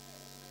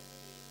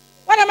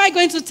 What am I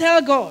going to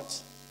tell God?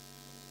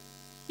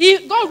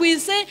 God will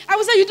say, I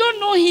will say, you don't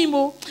know him.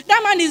 Oh.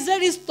 That man is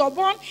very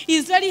stubborn.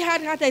 He's very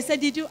hard-hearted. I said,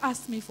 did you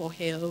ask me for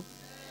help?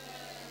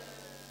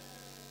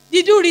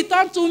 Did you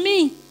return to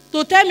me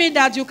to tell me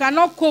that you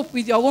cannot cope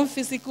with your own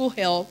physical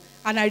health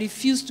and I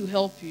refuse to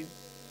help you?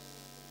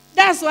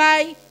 That's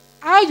why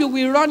how you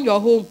will run your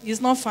home is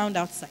not found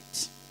outside.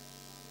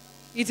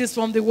 It is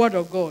from the word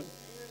of God.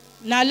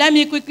 Now let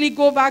me quickly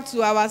go back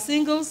to our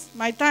singles.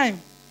 My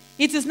time.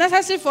 It is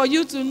necessary for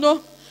you to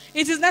know.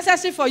 It is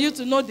necessary for you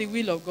to know the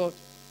will of God.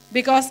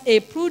 Because a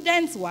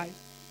prudent wife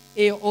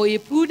or a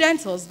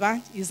prudent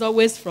husband is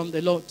always from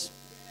the Lord.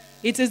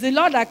 It is the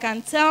Lord that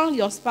can tell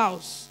your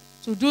spouse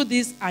to do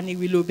this and he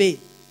will obey.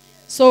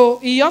 So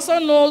he also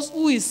knows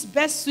who is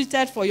best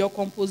suited for your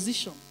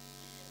composition.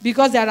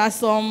 Because there are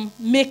some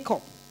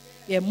makeup,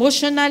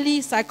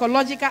 emotionally,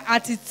 psychological,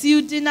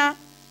 attitudinal,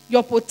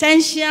 your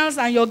potentials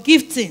and your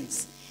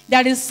giftings.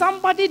 There is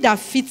somebody that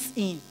fits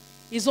in.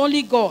 It's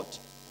only God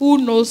who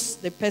knows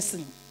the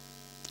person.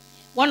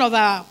 One of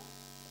our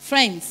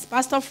friends,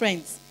 pastor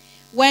friends,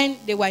 when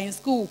they were in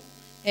school,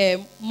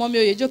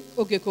 Mommy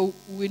Oyegoke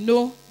will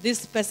know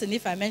this person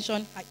if I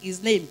mention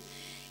his name.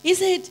 He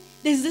said,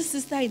 there's this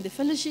sister in the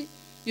fellowship,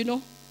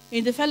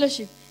 in the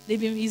fellowship.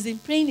 He's been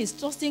praying, he's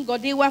trusting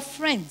God. They were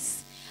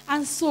friends.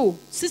 And so,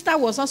 sister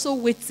was also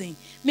waiting.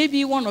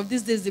 Maybe one of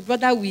these days, the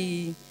brother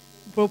will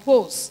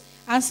propose.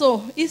 And so,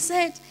 he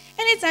said,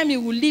 anytime he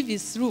would leave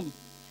his room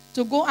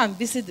to go and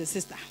visit the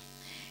sister,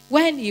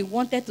 when he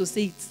wanted to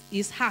say it,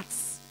 his heart,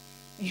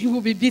 he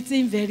will be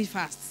beating very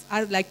fast,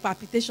 like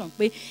palpitation.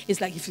 It's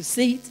like if you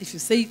say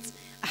it,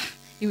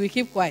 he will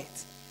keep quiet.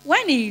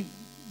 When he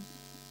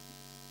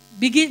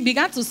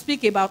began to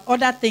speak about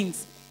other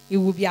things, he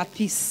will be at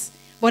peace.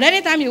 But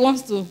anytime he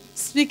wants to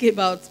speak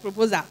about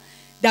proposal,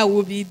 there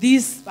will be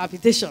this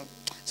palpitation.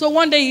 So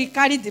one day he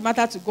carried the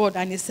matter to God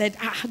and he said,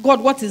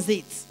 God, what is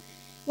it?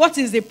 What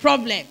is the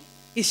problem?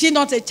 Is she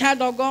not a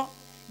child of God?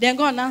 Then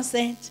God now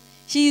said,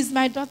 she is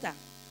my daughter.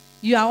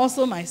 You are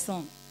also my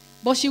son.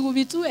 But she will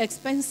be too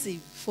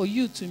expensive for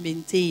you to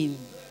maintain.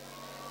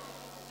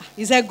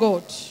 He said,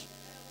 God.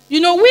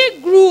 We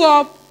grew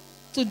up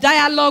to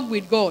dialogue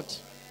with God.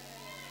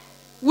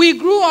 We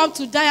grew up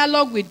to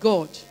dialogue with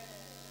God.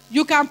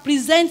 You can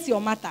present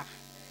your matter.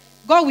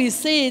 God will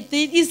say a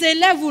thing. It's a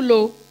level,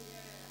 oh.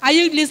 Are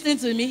you listening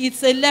to me?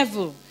 It's a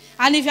level.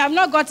 And if you have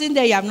not gotten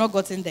there, you have not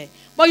gotten there.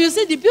 But you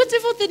see, the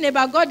beautiful thing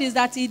about God is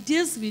that he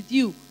deals with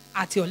you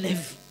at your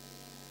level.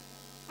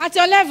 At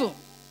your level.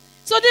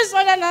 So this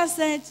one now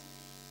said,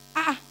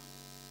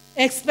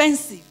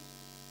 expensive.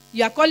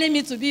 You are calling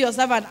me to be your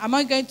servant. Am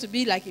I going to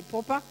be like a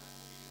pauper?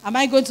 Am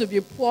I going to be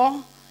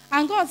poor?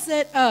 And God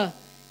said,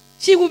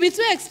 she will be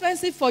too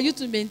expensive for you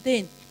to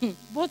maintain,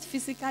 both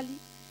physically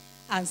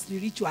and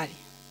spiritually.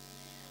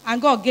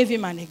 And God gave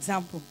him an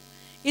example.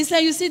 He said,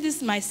 you see,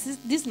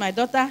 this my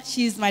daughter,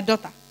 she is my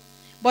daughter.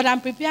 But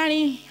I'm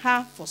preparing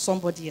her for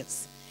somebody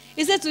else.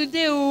 He said,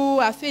 today,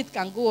 her faith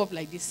can go up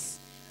like this.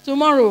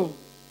 Tomorrow,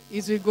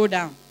 it will go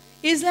down.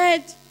 He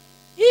said,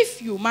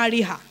 if you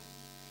marry her,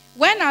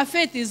 when her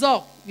faith is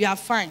up, you are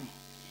fine.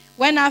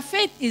 When her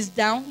faith is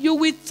down, you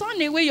will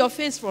turn away your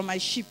face from my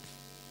sheep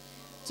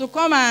to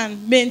come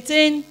and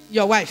maintain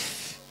your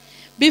wife.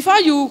 Before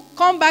you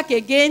come back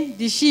again,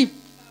 the sheep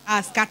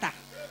are scattered.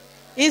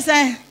 He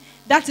said,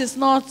 that is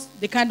not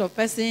the kind of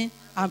person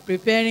I'm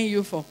preparing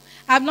you for.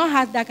 I've not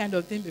had that kind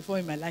of thing before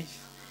in my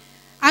life.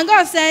 And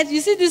God said, you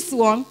see this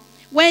one,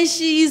 when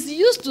she is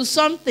used to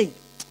something,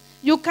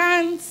 you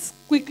can't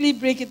quickly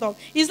break it up.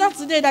 It's not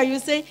today that you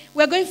say,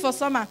 we're going for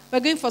summer. We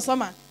went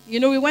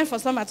for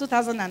summer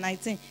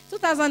 2019.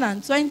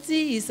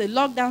 2020 is a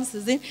lockdown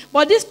season.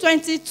 But this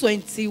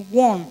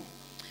 2021,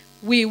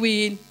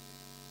 we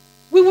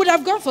would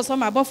have gone for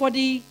summer. But for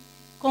the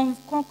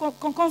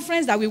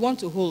conference that we want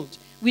to hold,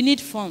 we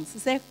need funds. He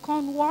said,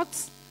 con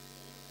what?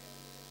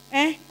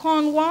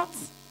 Con what?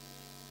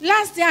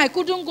 Last year, I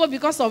couldn't go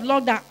because of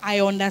lockdown. I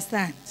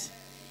understand.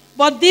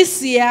 But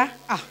this year,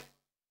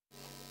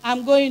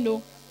 I'm going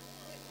to.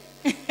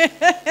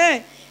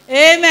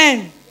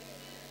 Amen.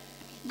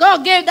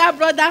 God gave that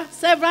brother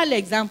several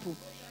examples.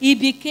 He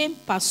became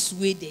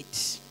persuaded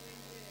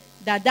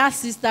that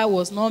sister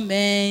was not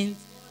meant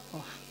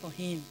for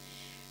him.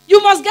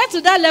 You must get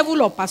to that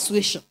level of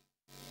persuasion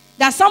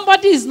that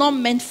somebody is not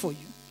meant for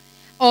you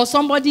or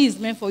somebody is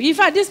meant for you. In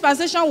fact, this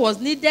persuasion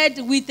was needed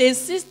with a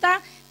sister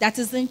that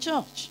is in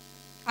church.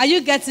 Are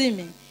you getting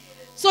me?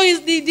 So it's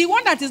the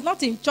one that is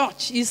not in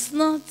church is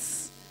not.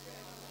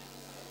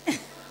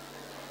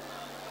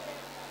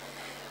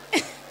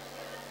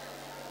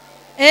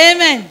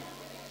 Amen.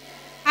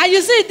 And you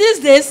see, these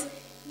days,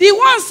 the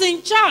ones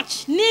in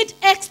church need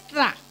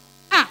extra.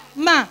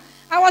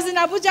 I was in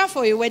Abuja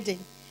for a wedding.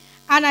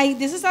 And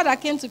the sister that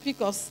came to pick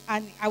us,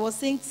 and I was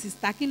saying,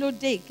 Sister, Kilo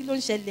Day, Kilo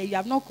Shele, you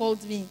have not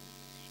called me.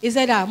 He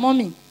said,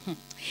 Mommy,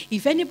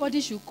 if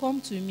anybody should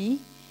come to me,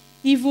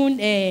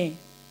 even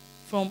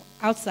from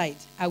outside,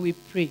 I will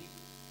pray.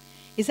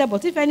 He said,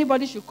 but if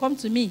anybody should come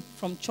to me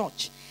from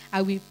church,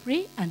 I will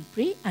pray and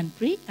pray and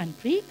pray and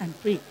pray and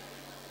pray.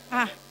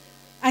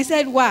 I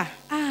said, why?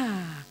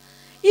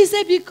 He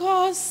said,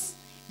 because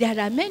there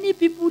are many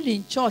people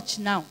in church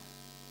now.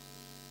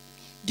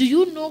 Do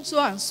you know so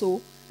and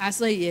so? I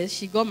said, yes,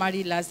 she got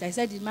married last year. I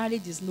said, the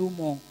marriage is no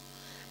more.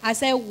 I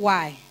said,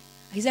 why?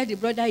 He said, the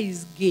brother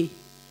is gay.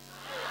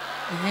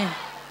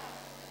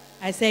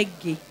 I said,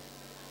 gay.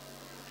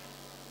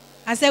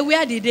 I said,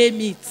 where did they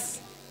meet?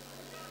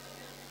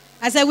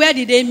 I said, where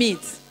did they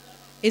meet?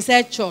 He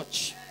said,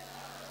 church.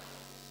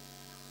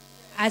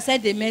 I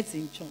said, they met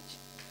in church.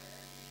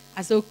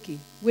 I said, okay,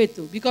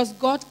 wait, because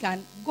God,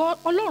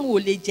 Ọlọ́run ò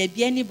lè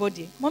jẹ̀bi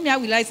anybody. Mommy, how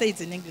will I say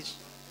it in English?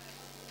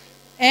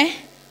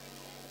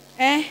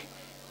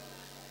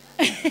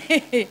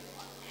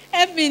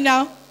 Help me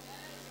now.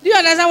 Do you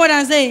understand what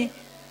I'm saying?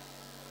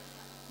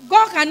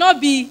 God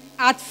cannot be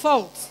at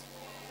fault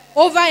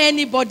over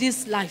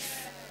anybody's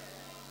life.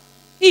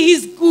 He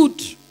is good.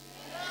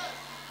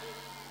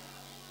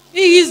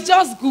 He is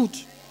just good.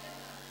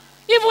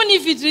 Even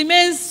if it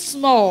remains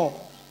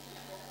small.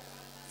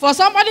 For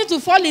somebody to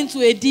fall into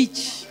a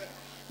ditch,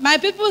 my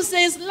people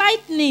says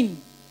lightning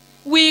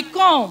will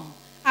come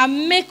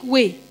and make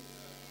way.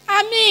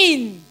 I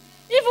mean,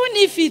 even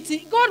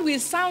if God will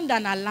sound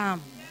an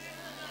alarm.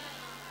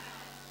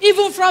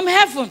 Even from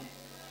heaven.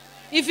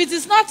 If it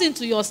is not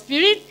into your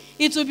spirit,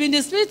 it will be in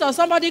the spirit of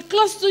somebody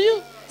close to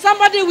you.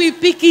 Somebody will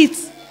pick it.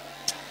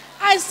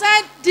 I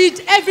said,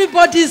 did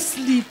everybody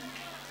sleep?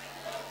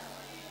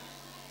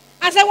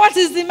 I said, what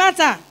is the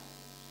matter?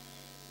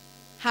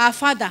 Her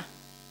father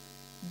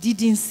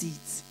didn't see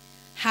it.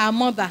 Her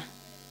mother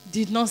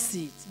did not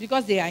see it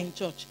because they are in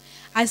church.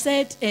 I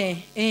said,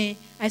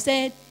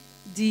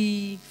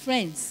 the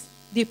friends,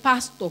 the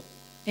pastor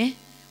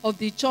of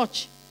the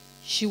church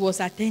she was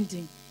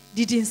attending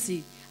didn't see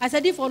it. I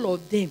said, if all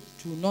of them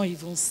do not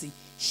even see,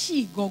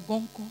 she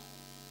gongonko.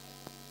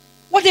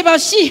 What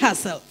about she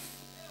herself?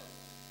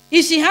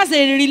 If she has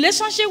a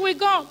relationship with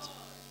God,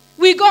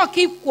 will God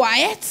keep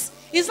quiet?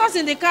 It's not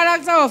in the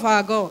character of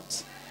our God.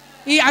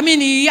 He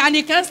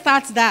can't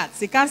start that.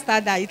 He can't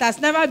start that. It has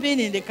never been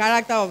in the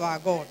character of our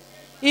God.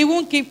 He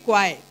won't keep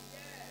quiet.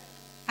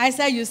 I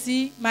said, you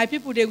see, my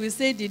people, they will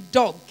say the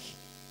dog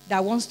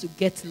that wants to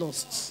get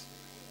lost.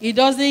 He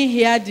doesn't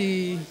hear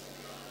the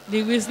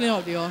whistling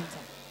of the hunter.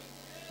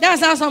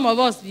 That's how some of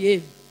us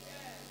behave.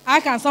 How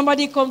can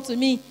somebody come to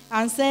me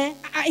and say,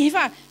 in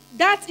fact,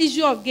 that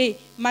issue of gay,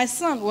 my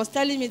son was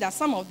telling me that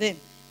some of them,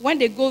 when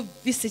they go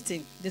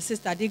visiting the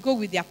sister, they go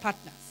with their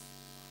partners.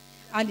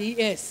 And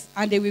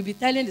they will be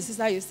telling the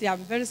sister, you see, I'm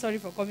very sorry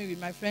for coming with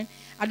my friend.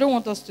 I don't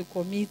want us to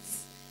commit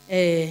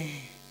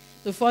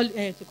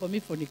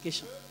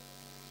fornication.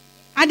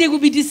 And they will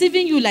be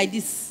deceiving you like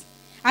this.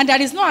 And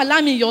there is no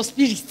alarm in your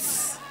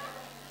spirits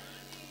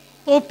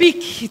to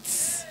pick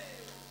it.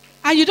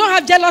 And you don't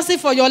have jealousy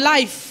for your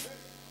life.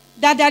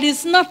 That there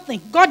is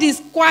nothing. God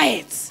is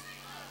quiet.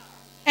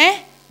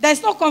 There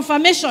is no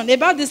confirmation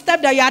about the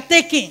step that you are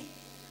taking.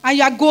 And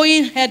you are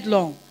going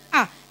headlong.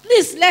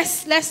 Please,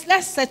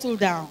 let's settle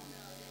down.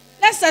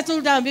 Let's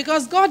settle down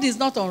because God is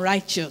not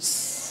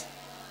unrighteous.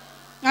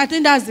 I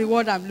think that's the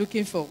word I'm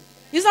looking for.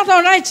 He's not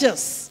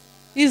unrighteous.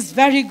 He's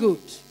very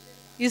good.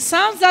 He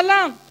sounds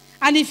alarm.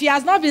 And if he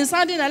has not been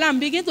sounding alarm,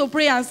 begin to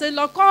pray and say,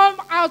 Lord,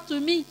 come out to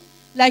me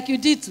like you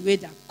did to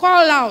Adam.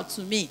 Call out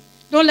to me.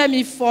 Don't let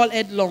me fall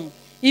headlong,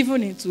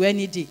 even into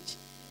any ditch.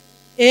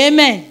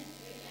 Amen.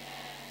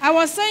 I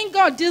was saying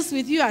God deals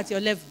with you at your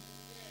level.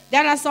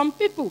 There are some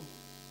people.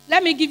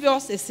 Let me give you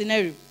us a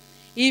scenario.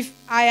 If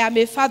I am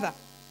a father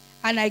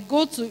and I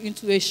go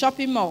into a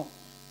shopping mall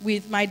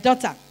with my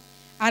daughter,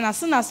 and as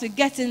soon as we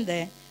get in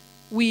there,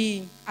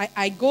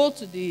 I go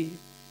to the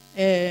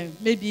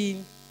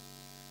maybe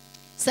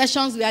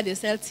sessions where they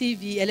sell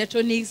TV,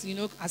 electronics,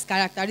 as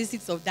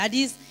characteristics of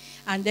daddies,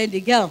 and then the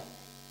girl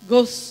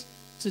goes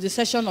to the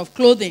section of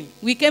clothing.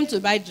 We came to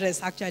buy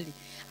dress, actually.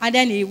 And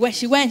then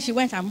she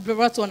went and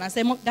brought one and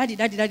said,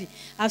 Daddy,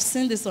 I've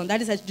seen this one.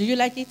 Daddy said, do you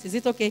like it? Is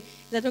it okay?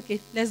 He said, okay,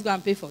 let's go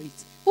and pay for it.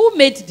 Who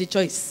made the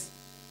choice?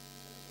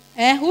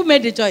 Who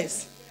made the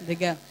choice? The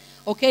girl.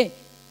 Okay,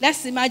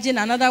 let's imagine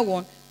another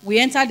one. We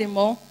entered the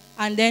mall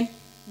and then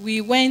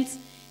we went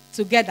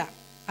together.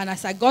 And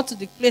as I got to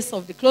the place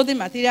of the clothing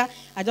material,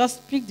 I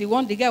just picked the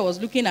one. The girl was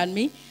looking at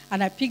me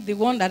and I picked the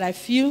one that I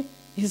feel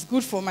is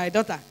good for my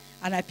daughter.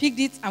 And I picked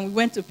it and we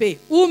went to pay.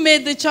 Who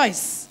made the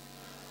choice?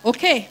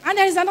 Okay, and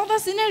there is another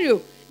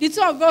scenario. The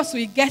two of us,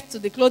 we get to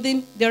the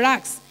clothing, the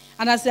racks.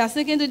 And as I was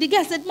thinking to the girl,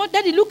 I said,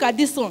 Daddy, look at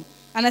this one.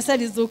 And I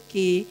said, it's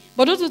okay.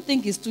 But don't you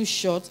think it's too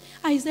short?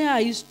 I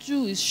said, it's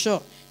true, it's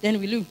short. Then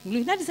we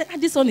look. Daddy said,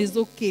 this one is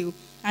okay.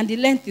 And the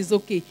length is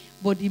okay.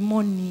 But the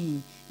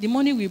money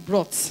we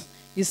brought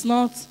is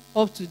not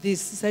up to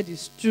this. He said,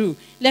 it's true.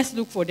 Let's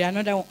look for the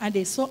another one. And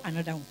they saw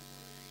another one.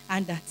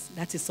 and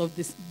that is of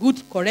this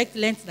good, correct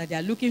length that they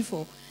are looking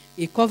for.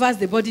 It covers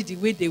the body the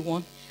way they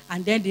want,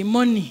 and then the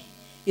money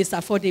is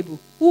affordable.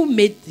 Who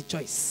made the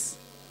choice?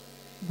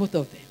 Both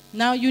of them.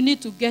 Now you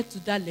need to get to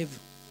that level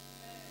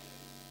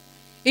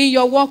in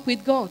your walk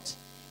with God.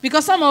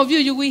 Because some of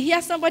you will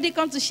hear somebody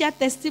come to share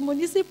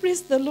testimony. You say,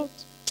 praise the Lord.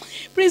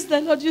 Praise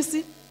the Lord, you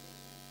see.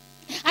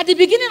 At the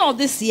beginning of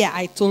this year,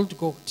 I told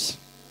God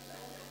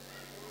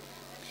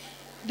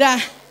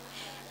that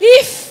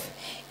if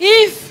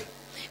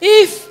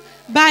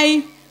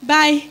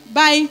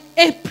by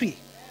April,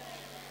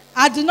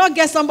 I do not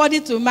get somebody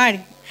to marry,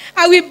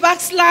 I will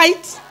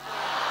backslide.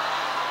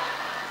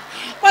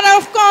 But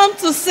I've come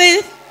to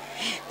say,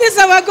 this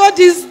our God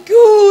is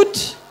good.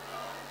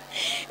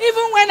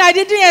 Even when I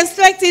didn't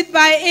expect it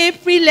by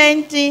April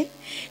ending,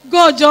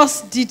 God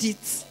just did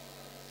it.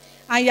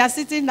 And you are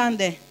sitting down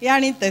there,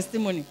 hearing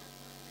testimony.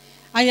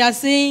 And you are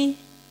saying,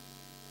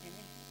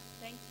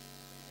 thank you.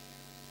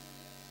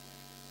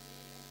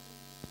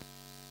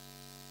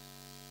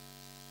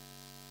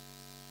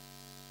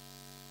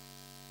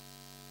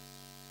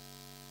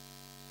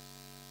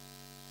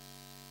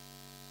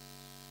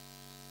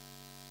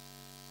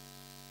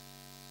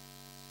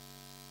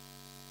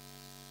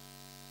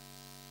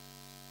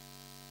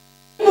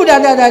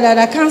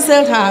 That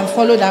cancelled her and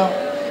followed her.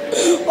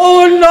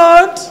 Oh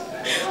Lord,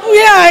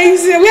 where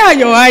are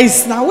your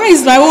eyes now? Where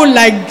is my own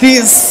like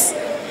this?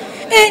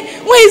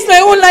 Where is my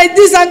own like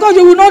this? And God,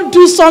 you will not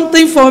do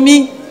something for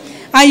me.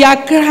 And you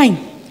are crying.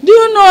 Do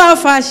you know how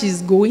far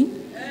she's going?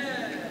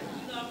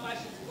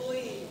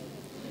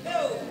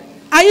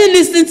 Are you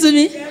listening to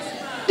me?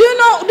 Do you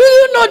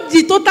know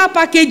the total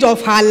package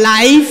of her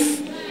life?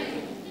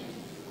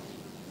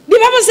 The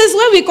Bible says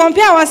when we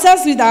compare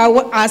ourselves with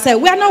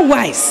ourselves, we are not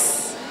wise.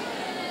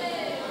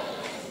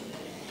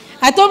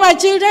 I told my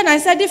children, I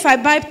said, if I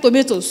buy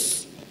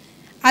tomatoes,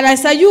 and I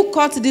said, you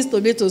cut these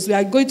tomatoes, we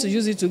are going to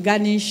use it to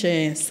garnish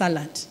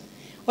salad.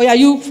 Or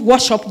you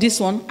wash up this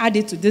one, add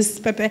it to this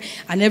pepper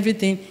and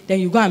everything,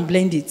 then you go and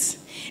blend it.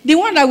 The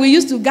one that we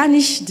use to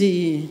garnish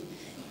the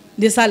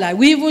salad,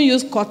 we even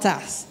use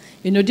cutters,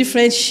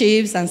 different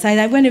shapes and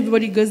sizes. When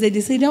everybody goes there,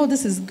 they say, oh,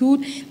 this is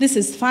good, this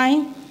is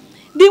fine.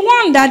 The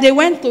one that they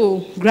went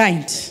to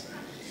grind,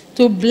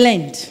 to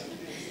blend,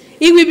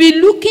 he will be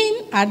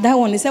looking at that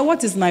one. He said,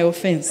 what is my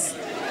offense?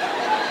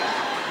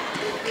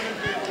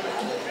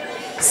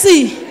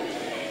 See,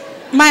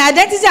 my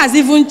identity has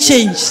even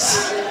changed.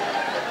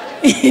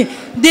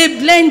 They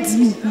blend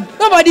me.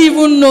 Nobody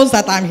even knows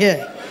that I'm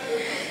here.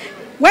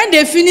 When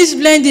they finish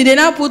blending, they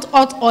now put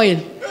hot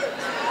oil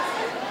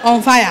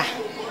on fire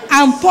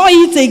and pour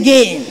it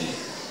again.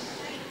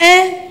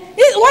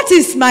 What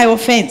is my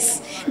offense?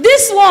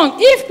 This one,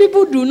 if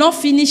people do not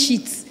finish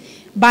it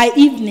by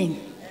evening,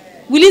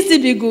 will it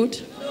still be good?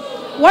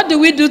 What do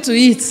we do to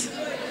it?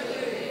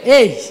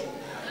 Hey.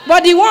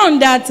 But the one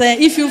that,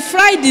 if you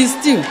fry this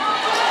stew,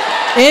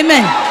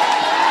 amen.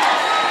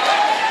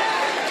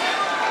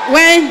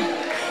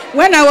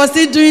 When I was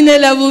still doing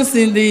A-levels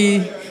in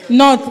the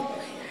north,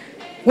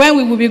 when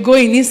we will be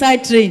going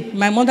inside train,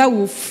 my mother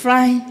will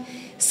fry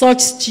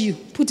such stew,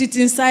 put it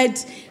inside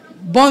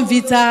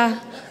Bonvita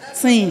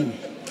thing.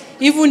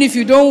 Even if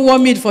you don't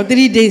warm it for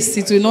 3 days,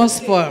 it will not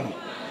spoil.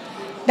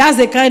 That's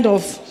the kind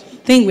of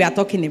thing we are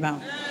talking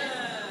about.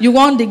 You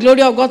want the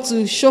glory of God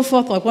to show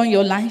forth upon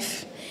your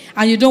life,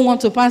 and you don't want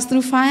to pass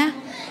through fire?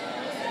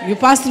 You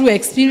pass through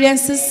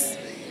experiences.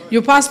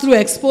 You pass through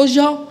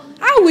exposure.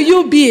 How will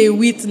you be a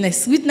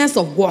witness? Witness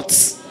of what?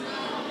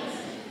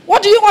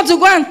 What do you want to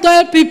go and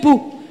tell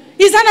people?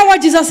 Is that not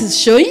what Jesus is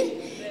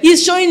showing?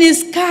 He's showing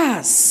his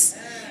scars.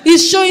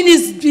 He's showing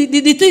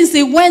the things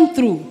he went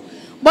through.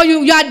 But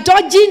you are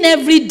dodging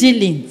every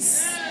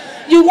dealings.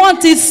 You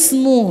want it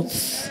smooth.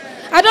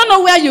 I don't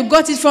know where you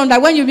got it from, that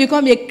when you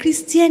become a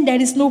Christian, there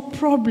is no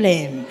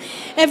problem.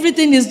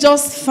 Everything is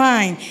just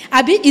fine.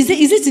 Is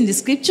it in the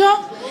scripture?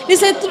 He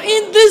said,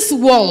 in this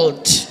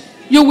world,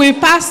 you will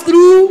pass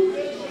through.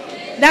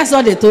 That's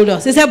what they told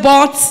us. He said,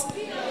 but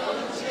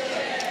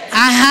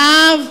I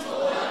have.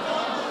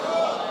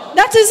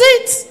 That is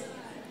it.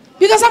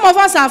 Because some of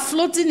us are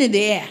floating in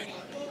the air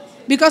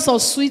because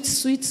of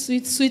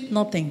sweet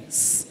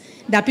nothings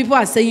that people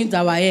are saying to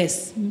our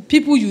ears.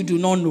 People you do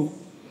not know.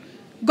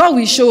 God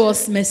will show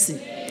us mercy.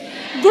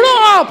 Grow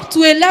up to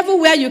a level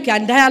where you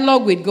can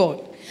dialogue with God.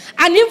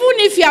 And even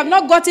if you have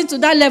not gotten to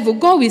that level,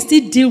 God will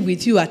still deal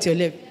with you at your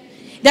level.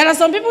 There are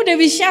some people, they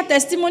will share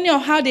testimony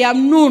of how they have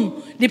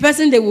known the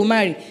person they will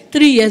marry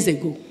 3 years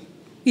ago.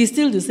 He's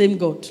still the same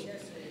God.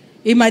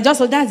 It might just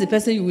say, that's the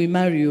person you will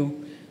marry.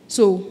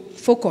 So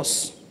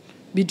focus.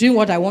 Be doing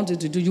what I want you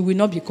to do. You will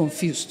not be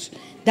confused.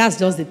 That's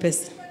just the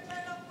person.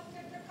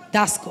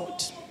 That's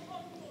God.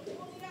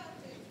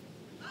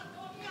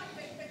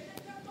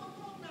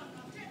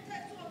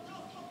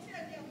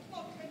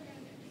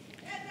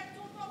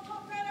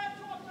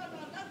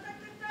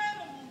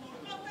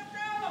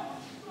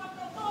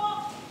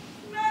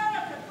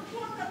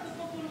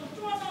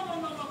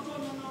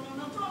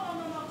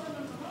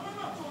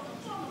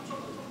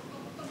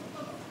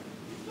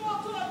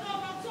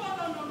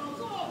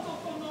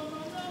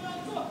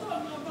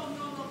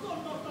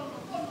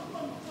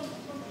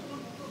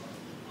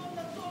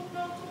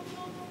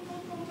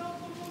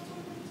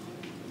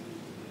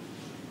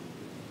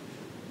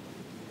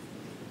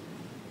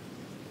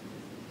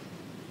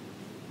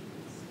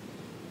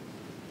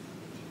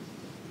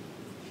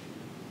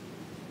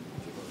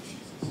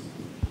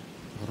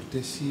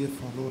 Desia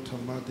falota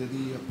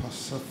madelia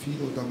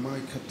passafilo da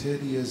mai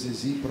cateria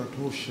zebra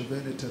tosha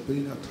veneta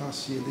brina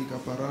tasia liga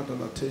barada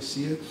la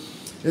tesia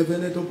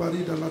evenedo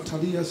barida la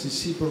talia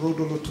si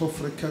rodo la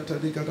tofre cata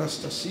liga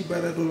dasta si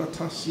beredo la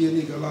tasia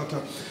liga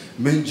lata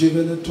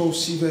mengeveneto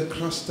sive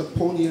crasta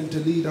poni and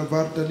delida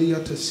vardalia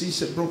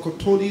tesise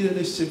brocotoli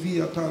ne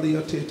sevia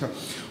talia teta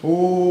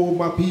oh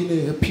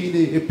mapine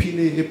epine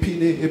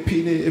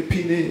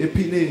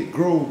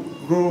grow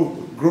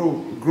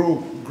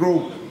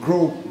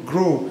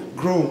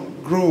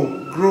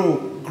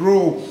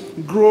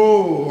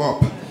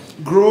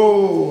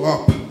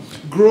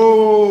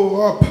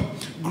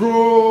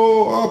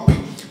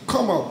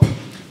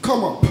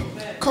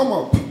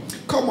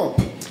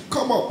up,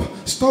 come up.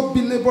 Stop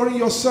belaboring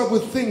yourself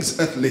with things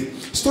earthly.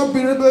 Stop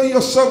belaboring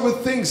yourself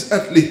with things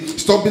earthly.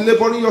 Stop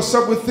belaboring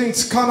yourself with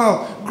things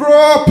carnal. Grow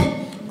up.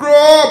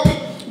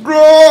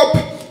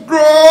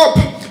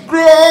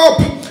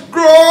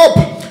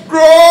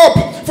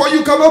 For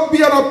you cannot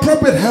be an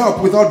appropriate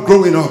help without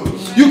growing up.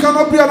 You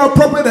cannot be an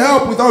appropriate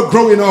help without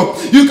growing up.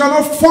 You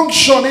cannot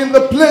function in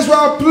the place where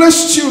I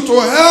placed you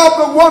to help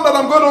the one that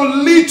I'm going to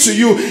lead to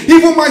you.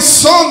 Even my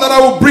son that I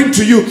will bring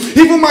to you.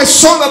 Even my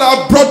son that I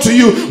have brought to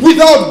you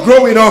without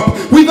growing up.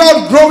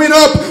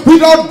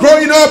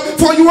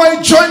 For you are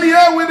enjoying the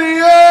air with the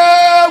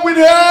air,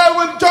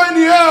 enjoying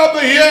the air of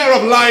the air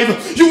of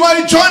life. You are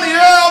enjoying the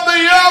air of the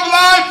air of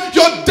life.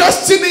 Your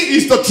destiny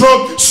is the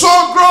throne. So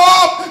grow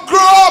up.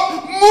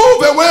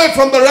 Move away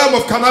from the realm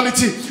of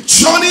carnality.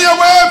 Journey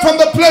away from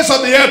the place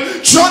of the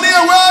earth. Journey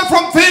away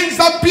from things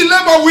that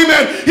belabor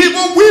women.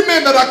 Even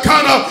women that are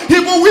carnal.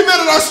 Even women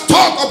that are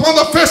stuck upon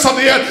the face of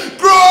the earth.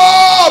 Grow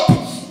up.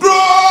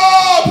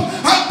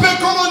 I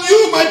beckon on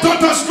you, my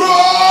daughters. Grow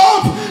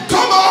up.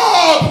 Come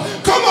up.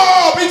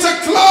 It's a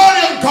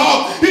clarion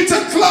call. And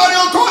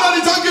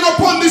it's hanging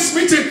upon this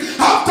meeting.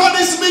 After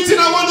this meeting,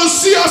 I want to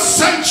see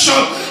ascension.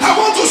 I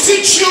want to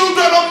see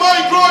children of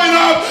mine growing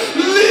up.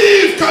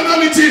 Leave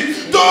carnality.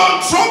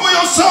 Don't trouble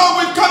yourself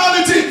with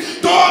carnality.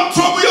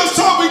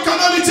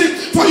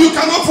 For you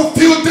cannot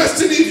fulfill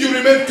destiny if you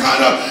remain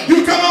carnal.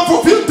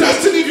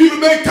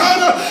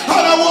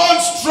 And I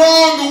want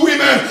strong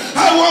women.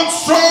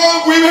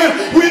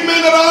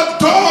 Women that are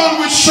adorned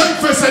with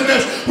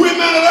shamefacedness. Women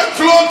that are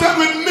clothed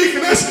with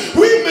meekness.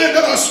 Women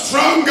that are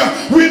stronger.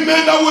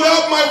 Women that would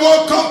help my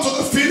work come to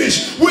the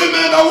finish.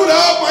 Women that would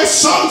help my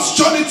son's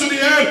journey to the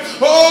end.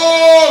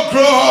 Oh,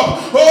 grow up.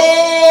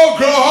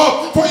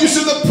 For you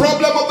see the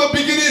problem of the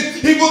beginning,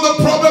 even the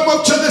problem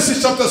of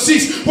Genesis chapter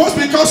 6 was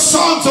because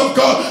sons of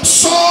God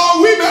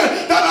saw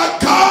women that are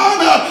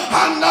carnal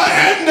and I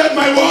ended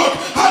my work.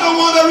 I don't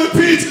want to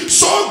repeat.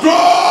 So grow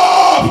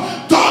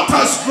up.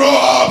 Daughters grow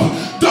up.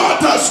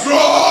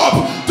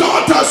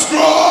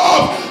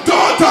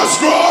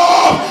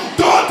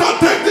 Daughter,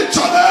 take the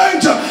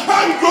challenge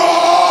and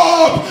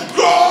grow up.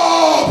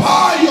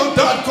 How your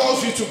dad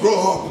calls you to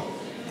grow up.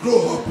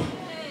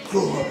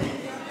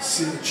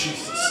 Say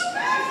Jesus.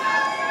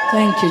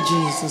 Thank you,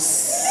 Jesus.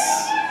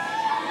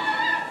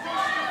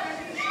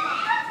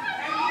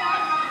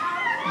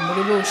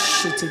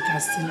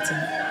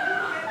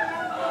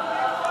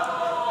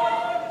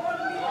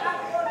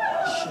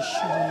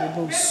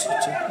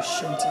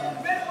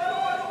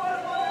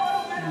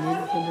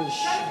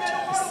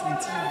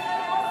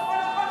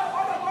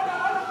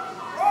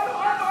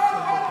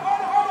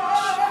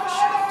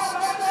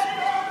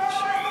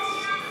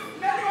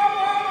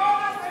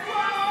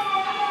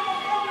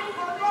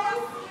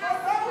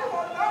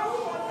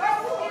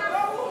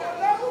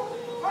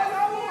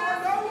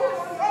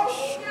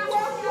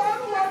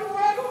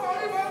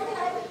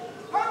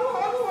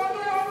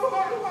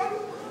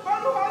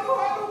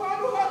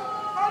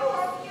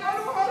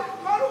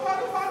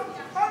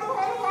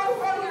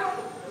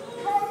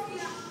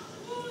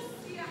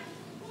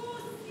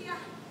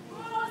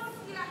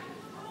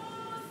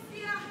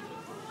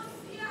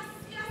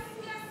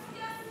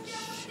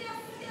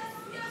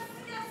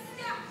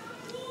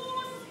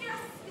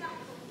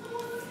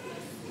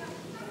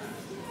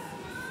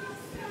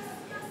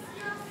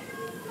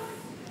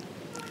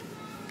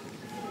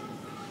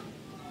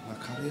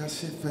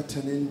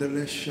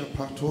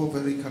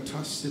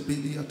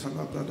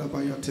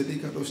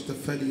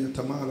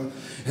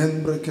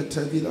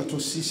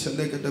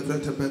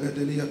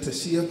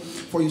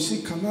 For you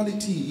see,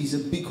 carnality is a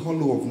big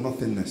hollow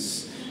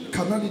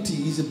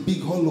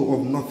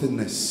of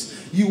nothingness.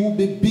 You will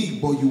be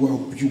big, but you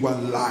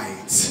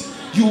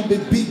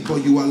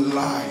are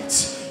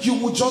light. You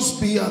will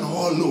just be an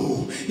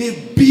hollow,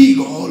 a big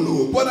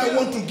hollow. But I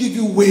want to give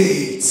you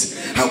weight.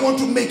 I want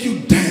to make you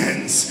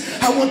dance.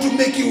 I want to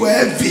make you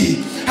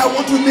heavy. I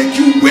want to make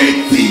you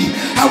weighty.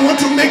 I want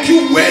to make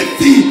you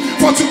weighty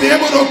for to be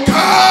able to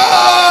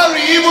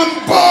carry even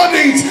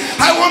burdens.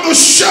 I want to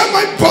share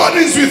my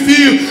burdens with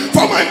you.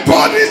 For my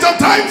burdens at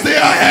times they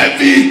are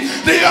heavy.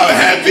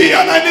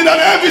 And I need an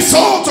heavy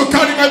soul to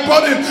carry my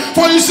burden.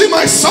 For you see,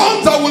 my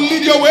sons that will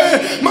lead your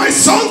way, my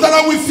sons that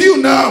are with you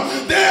now,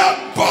 they are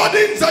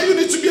burdens that you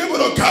need to be able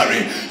to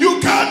carry. You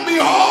can't be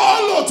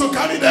hollow to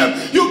carry them.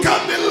 You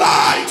can't be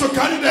light to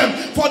carry them.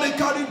 For they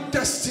carry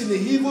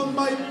destiny, even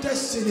my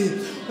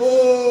destiny.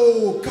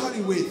 Oh,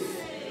 carry weight,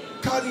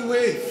 carry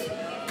weight,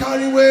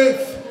 carry weight,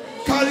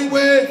 carry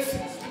weight,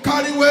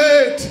 carry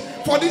weight.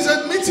 For this is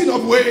a meeting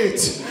of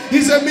weight.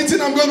 It's a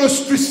meeting I'm going to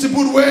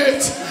distribute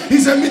weight.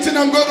 It's a meeting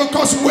I'm going to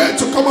cause weight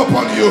to come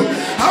upon you.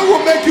 I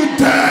will make you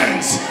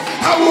dance.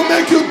 I will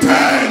make you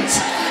dance.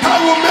 I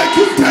will make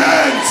you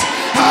dance.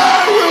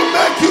 I will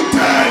make you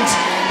dance.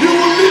 You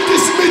will leave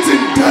this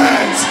meeting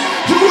dance.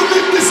 You will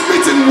leave this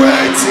meeting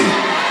weighty.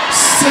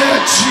 Say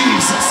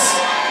Jesus.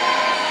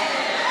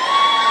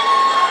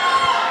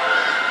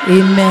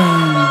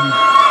 Amen.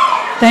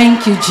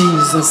 Thank you,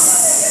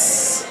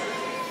 Jesus.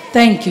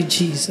 Thank you,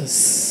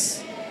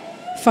 Jesus.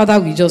 Father,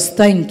 we just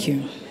thank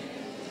you.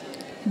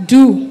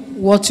 Do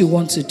what you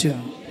want to do.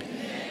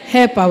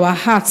 Help our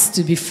hearts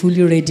to be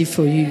fully ready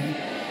for you.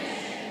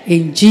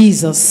 In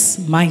Jesus'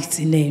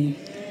 mighty name.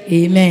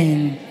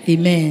 Amen.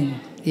 Amen.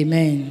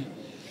 Amen.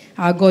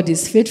 Our God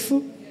is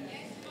faithful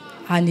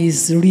and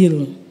is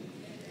real.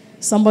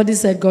 Somebody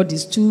said God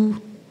is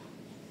too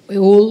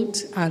old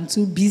and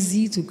too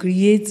busy to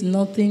create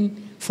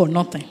nothing for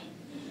nothing.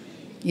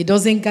 He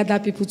doesn't gather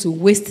people to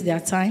waste their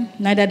time.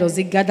 Neither does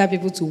he gather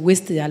people to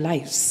waste their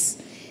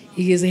lives.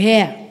 He is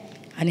here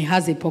and he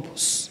has a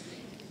purpose.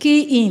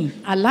 Key in,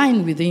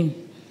 align with him,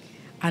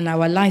 and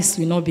our lives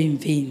will not be in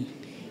vain.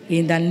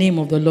 In the name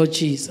of the Lord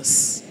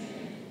Jesus.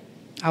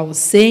 I was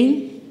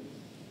saying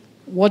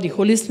what the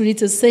Holy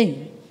Spirit is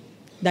saying,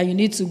 that you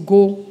need to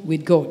go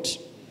with God.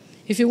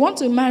 If you want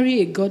to marry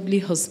a godly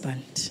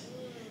husband,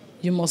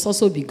 you must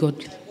also be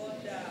godly.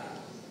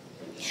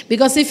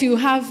 Because if you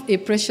have a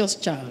precious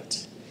child,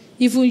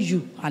 even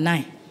you and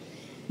I,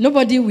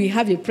 nobody will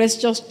have a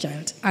precious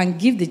child and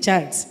give the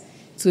child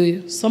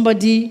to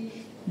somebody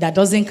that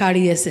doesn't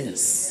carry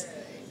essence.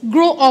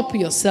 Grow up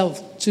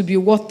yourself to be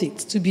worth it,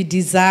 to be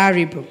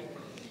desirable.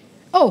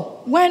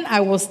 Oh, when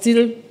I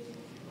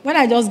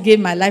just gave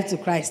my life to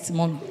Christ,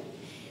 Mommy,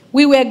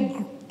 we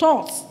were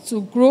taught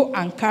to grow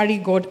and carry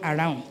God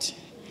around.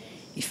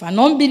 If an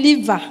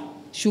unbeliever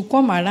should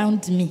come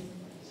around me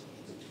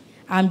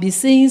and be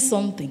saying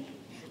something,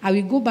 I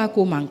will go back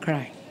home and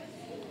cry.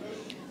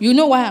 You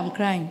know why I'm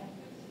crying?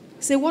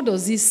 Say, what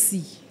does he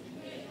see?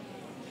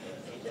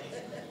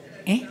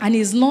 And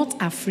he's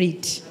not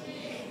afraid.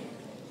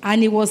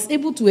 And he was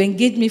able to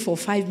engage me for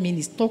 5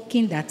 minutes,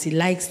 talking that he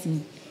likes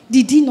me.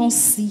 Did he not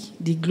see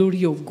the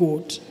glory of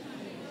God?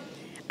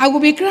 I will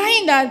be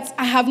crying that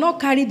I have not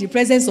carried the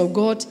presence of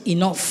God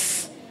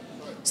enough.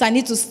 So I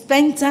need to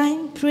spend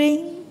time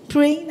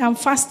praying and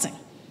fasting.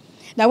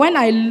 That when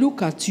I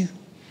look at you,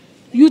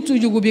 you too,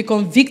 you will be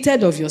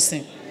convicted of your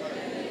sin.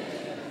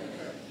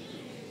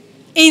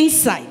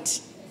 Inside.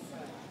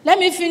 Let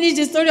me finish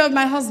the story of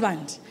my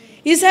husband.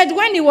 He said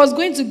when he was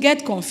going to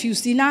get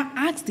confused, he now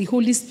asked the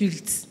Holy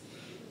Spirit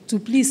to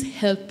please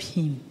help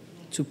him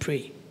to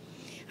pray.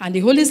 And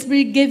the Holy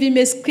Spirit gave him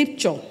a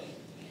scripture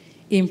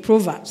in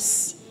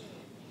Proverbs.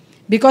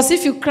 Because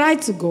if you cry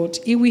to God,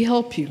 he will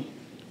help you.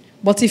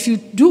 But if you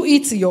do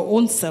it your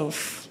own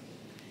self,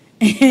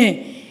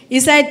 he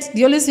said,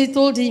 the Holy Spirit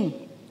told him,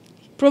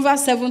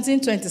 Proverbs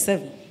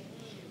 17:27.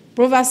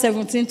 Proverbs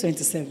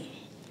 17:27.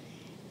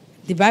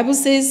 The Bible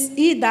says,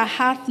 he that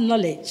hath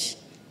knowledge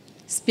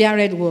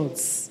spareth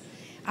words,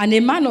 and a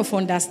man of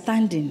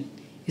understanding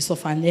is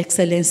of an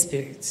excellent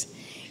spirit.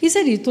 He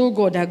said he told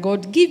God that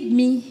God, give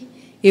me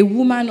a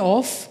woman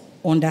of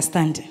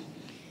understanding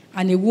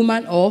and a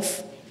woman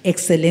of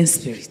excellent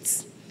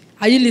spirit.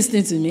 Are you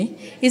listening to me?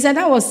 He said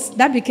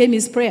that became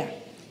his prayer.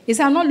 He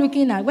said, I'm not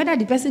looking at whether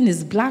the person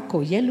is black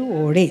or yellow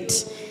or red.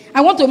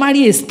 I want to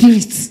marry a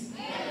spirit.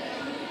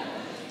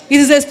 It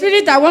is a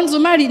spirit I want to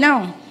marry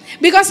now.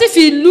 Because if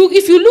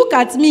you look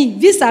at me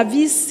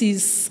vis-a-vis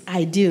his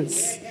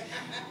ideals,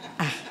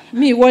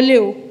 me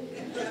wole.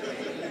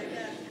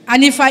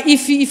 And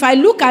if I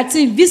look at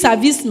him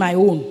vis-a-vis my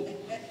own,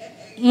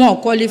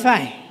 won't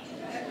qualify.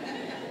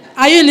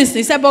 Are you listening?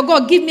 He said, but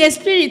God, give me a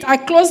spirit. I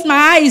close my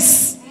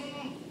eyes.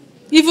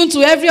 Even to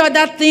every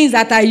other things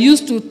that I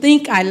used to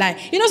think I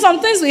like. You know, some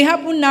things will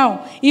happen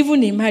now.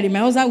 Even in marriage, my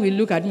husband will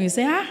look at me and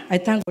say, I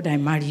thank God I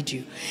married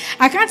you.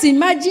 I can't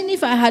imagine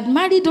if I had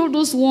married all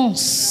those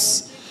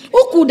ones.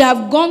 Who could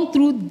have gone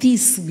through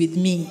this with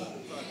me?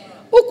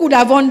 Who could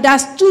have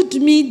understood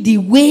me the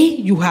way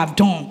you have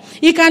done?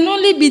 It can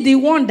only be the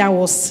one that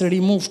was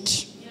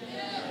removed.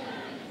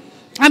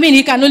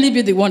 It can only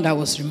be the one that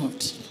was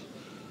removed.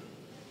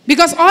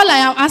 Because all I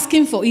am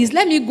asking for is,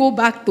 let me go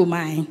back to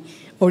my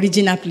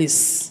original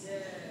place.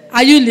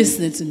 Are you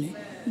listening to me?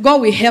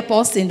 God will help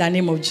us in the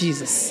name of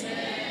Jesus.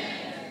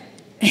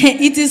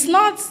 It is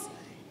not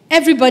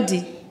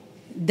everybody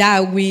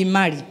that we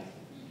marry.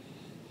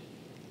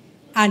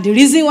 And the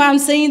reason why I'm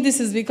saying this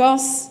is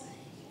because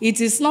it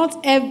is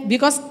not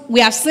because we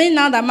have seen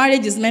now that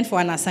marriage is meant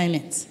for an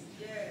assignment.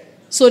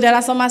 So there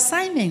are some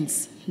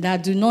assignments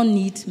that do not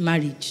need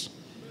marriage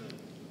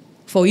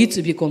for it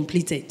to be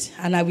completed.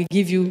 And I will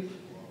give you,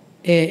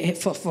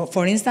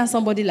 for instance,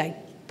 somebody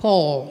like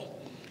Paul.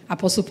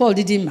 Apostle Paul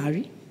didn't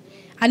marry,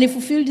 and he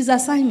fulfilled his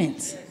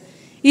assignment.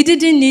 He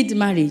didn't need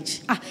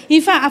marriage.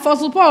 In fact,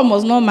 Apostle Paul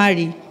must not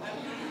marry.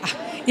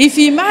 If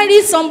he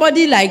marries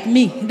somebody like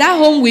me, that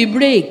home will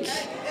break.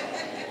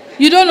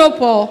 You don't know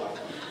Paul?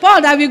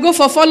 Paul that will go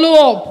for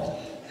follow-up.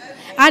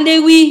 And they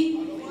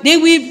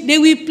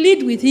will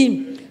plead with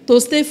him to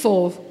stay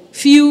for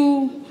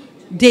few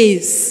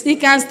days. He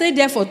can stay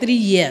there for 3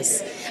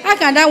 years. How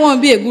can that one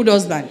be a good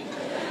husband?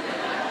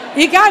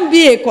 He can't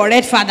be a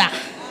correct father.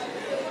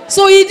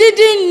 So he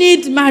didn't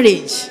need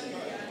marriage.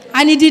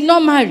 And he did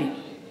not marry.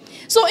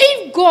 So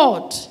if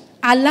God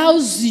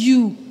allows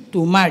you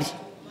to marry,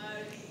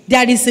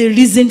 there is a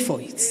reason for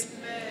it.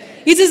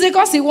 It is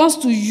because he wants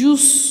to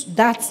use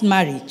that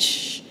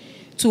marriage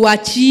to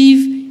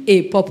achieve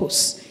a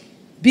purpose.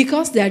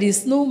 Because there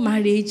is no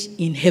marriage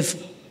in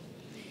heaven.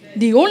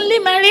 The only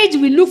marriage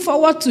we look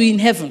forward to in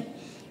heaven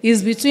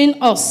is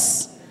between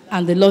us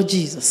and the Lord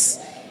Jesus.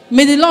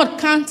 May the Lord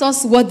count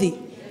us worthy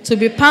to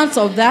be part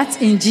of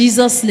that in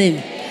Jesus'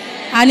 name.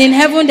 And in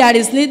heaven there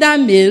is neither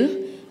male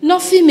nor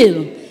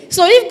female.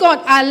 So if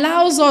God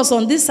allows us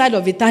on this side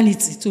of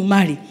eternity to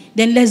marry,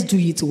 then let's do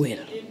it well.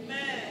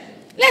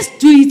 Let's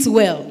do it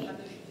well.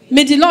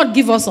 May the Lord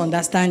give us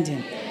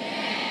understanding.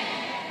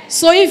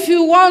 So if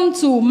you want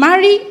to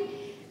marry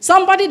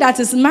somebody that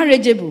is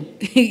marriageable,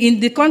 in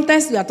the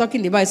context we are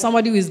talking about,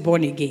 somebody who is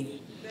born again.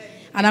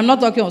 And I'm not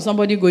talking of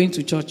somebody going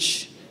to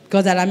church,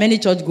 because there are many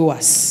church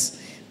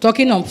goers.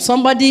 Talking of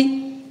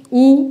somebody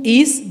who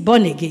is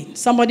born again,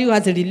 somebody who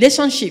has a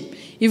relationship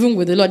even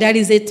with the Lord. There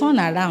is a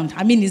turnaround.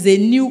 I mean, it's a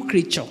new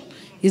creature.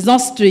 It's not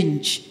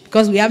strange,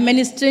 because we have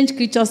many strange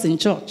creatures in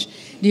church.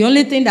 The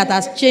only thing that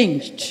has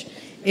changed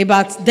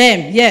about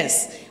them,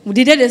 yes,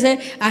 the day they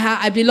say,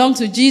 I belong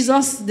to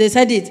Jesus, they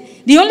said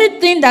it. The only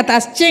thing that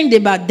has changed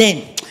about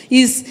them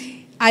is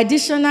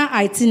additional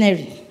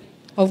itinerary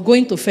of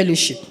going to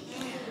fellowship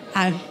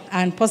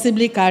and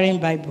possibly carrying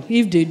Bible,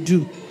 if they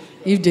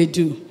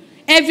do.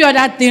 Every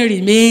other thing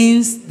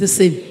remains the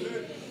same.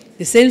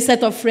 The same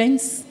set of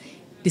friends,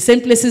 the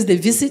same places they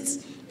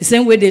visit, the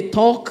same way they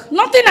talk.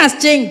 Nothing has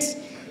changed.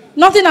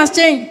 Nothing has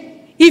changed.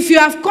 If you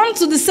have come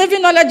to the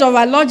saving knowledge of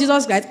our Lord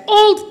Jesus Christ,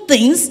 old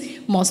things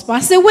must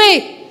pass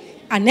away.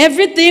 And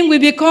everything will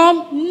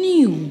become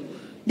new.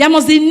 There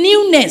must be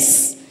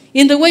newness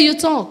in the way you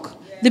talk,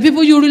 the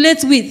people you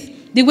relate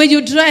with, the way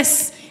you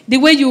dress, the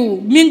way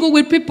you mingle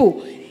with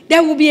people.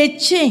 There will be a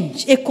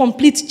change, a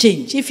complete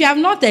change. If you have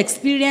not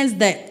experienced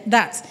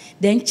that,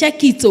 then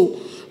check it out.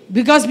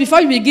 Because before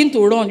you begin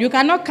to run, you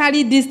cannot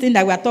carry this thing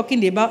that we are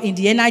talking about in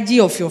the energy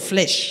of your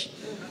flesh.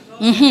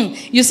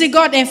 You see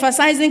God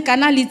emphasizing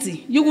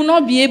carnality. You will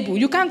not be able.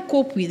 You can't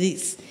cope with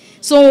this.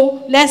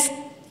 So let's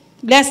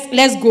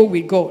go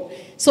with God.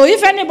 So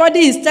if anybody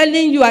is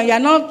telling you and you're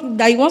not,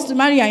 that he wants to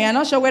marry you and you're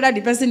not sure whether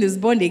the person is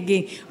born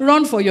again,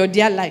 run for your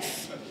dear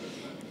life.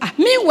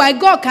 Meanwhile,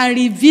 God can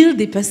reveal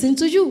the person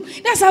to you.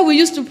 That's how we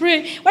used to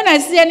pray. When I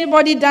see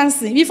anybody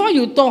dancing, before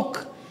you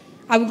talk,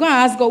 I will go and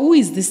ask God, who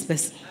is this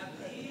person?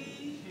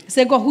 I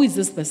say, God, who is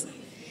this person?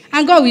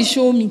 And God will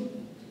show me.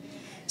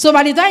 So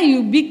by the time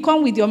you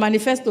come with your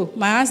manifesto,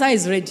 my answer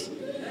is ready.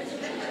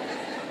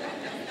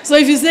 So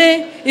if you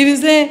say,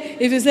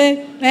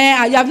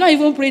 you have not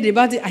even prayed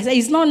about it, I say,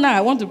 it's not now,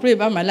 I want to pray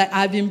about my life.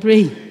 I've been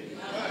praying.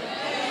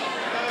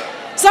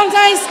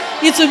 Sometimes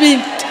it will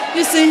be,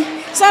 you see,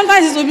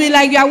 sometimes it will be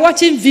like you are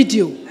watching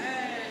video.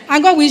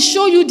 And God will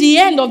show you the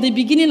end of the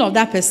beginning of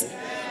that person.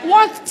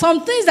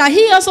 Some things that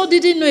he also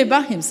didn't know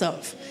about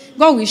himself.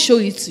 God will show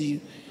it to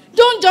you.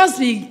 Don't just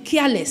be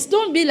careless.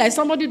 Don't be like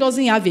somebody who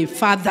doesn't have a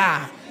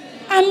father.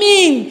 I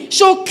mean,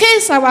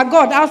 showcase our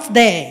God out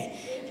there.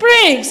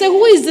 Pray. Say,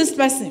 who is this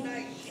person?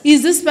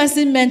 Is this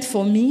person meant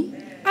for me?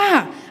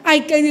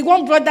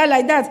 One brother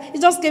like that, he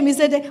just came and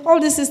said, all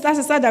these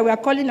sisters that we are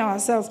calling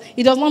ourselves,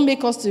 it does not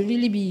make us to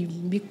really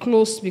be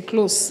close.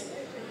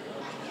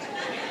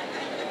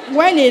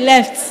 When he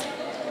left,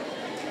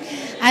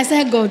 I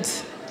said, God,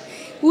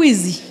 who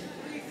is he?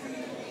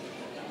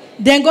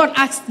 Then God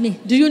asked me,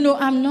 do you know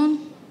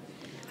Amnon?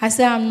 I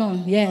said,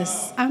 Amnon.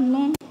 Yes,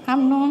 Amnon.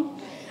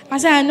 I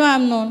said, I know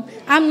Amnon.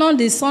 Amnon,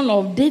 the son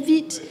of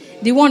David,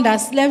 the one that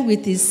slept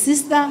with his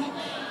sister,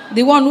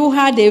 the one who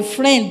had a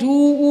friend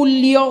who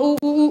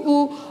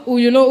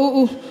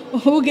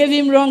gave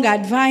him wrong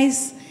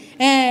advice.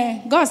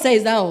 God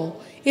says that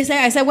all.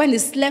 I said, when he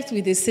slept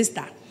with his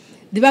sister,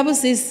 the Bible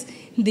says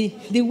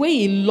the way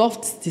he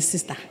loved the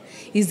sister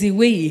is the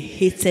way he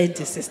hated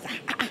the sister.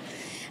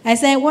 I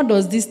said, what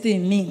does this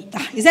thing mean?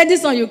 He said,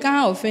 this one, you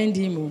can't offend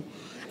him.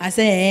 I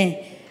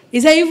said, He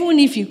said, even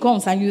if he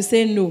comes and you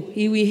say no,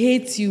 he will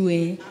hate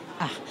you.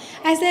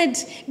 I said,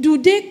 do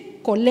they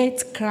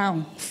collect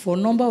crown for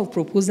number of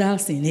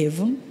proposals in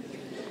heaven?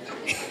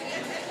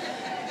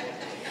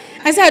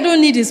 I said, I don't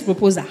need his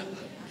proposal.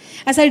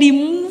 I said,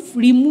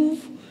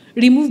 remove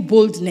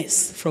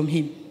boldness from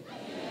him.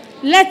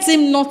 Let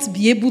him not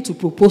be able to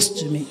propose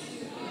to me.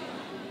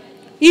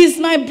 He's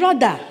my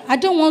brother. I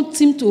don't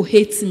want him to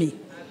hate me.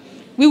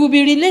 We will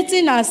be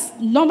relating as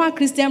normal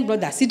Christian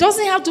brothers. He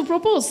doesn't have to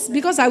propose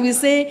because I will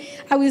say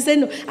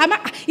no.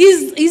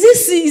 Is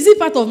it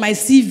part of my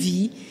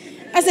CV?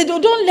 I said,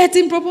 oh, don't let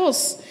him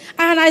propose.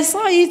 And I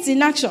saw it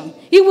in action.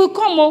 He will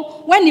come.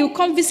 Oh, when he will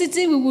come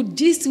visiting, we will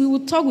gist, we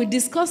will talk, we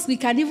discuss, we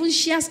can even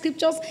share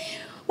scriptures.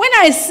 When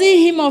I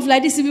see him off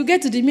like this, if you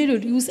get to the middle,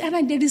 you will say,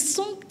 and there is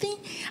something,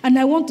 and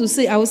I want to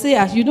say, I will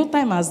say, you know,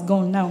 time has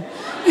gone now.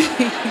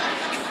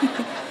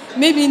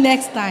 Maybe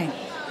next time.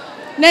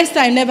 Next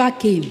time never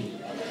came.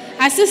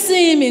 I still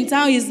see him in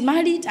town. He's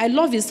married. I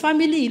love his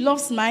family. He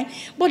loves mine.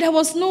 But there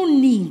was no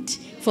need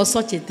for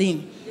such a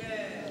thing.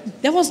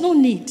 There was no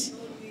need.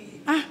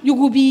 You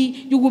will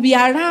be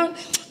around.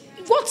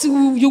 What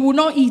you will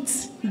not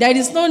eat, there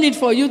is no need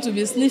for you to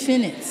be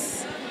sniffing it.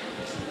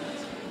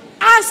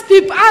 Ask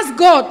people, ask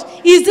God,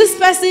 is this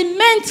person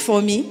meant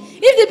for me?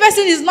 If the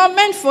person is not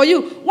meant for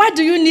you, what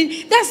do you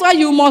need? That's why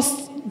you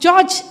must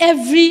judge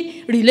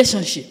every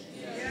relationship.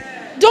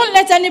 Don't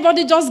let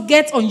anybody just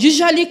get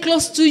unusually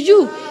close to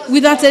you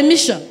without a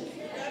mission.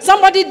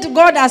 Somebody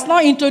God has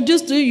not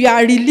introduced to you, you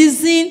are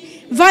releasing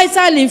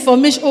vital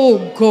information.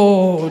 Oh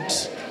God.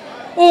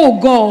 Oh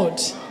God.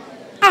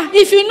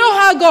 If you know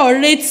how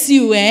God rates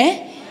you,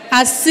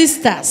 as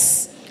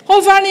sisters,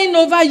 hovering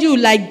over you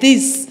like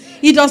this,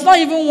 he does not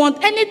even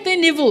want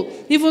anything evil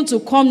even to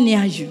come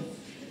near you.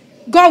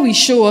 God will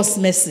show us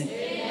mercy.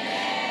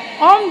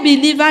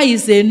 Unbeliever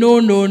is a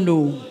no.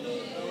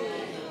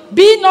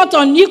 Be not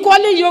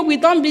unequally yoked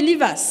with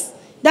unbelievers.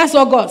 That's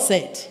what God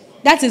said.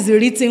 That is the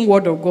written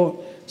word of God.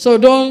 So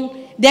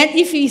don't, then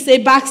if he's a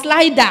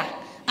backslider,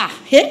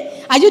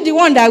 are you the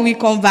one that will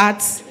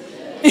convert?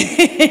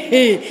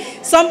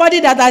 Somebody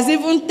that has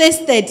even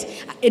tasted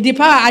the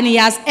power and he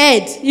has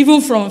heard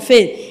even from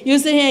faith. You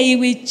say, hey, he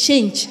will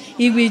change.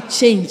 He will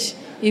change.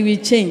 He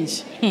will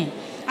change.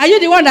 Are you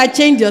the one that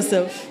changed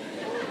yourself?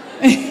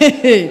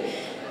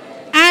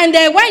 And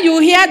when you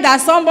hear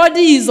that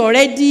somebody is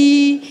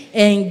already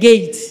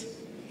engaged,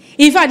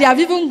 in fact, they have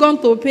even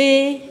gone to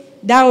pay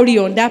dowry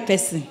on that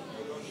person.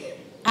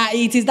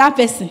 It is that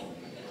person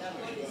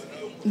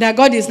that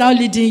God is now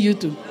leading you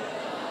to.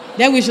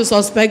 Then we should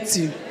suspect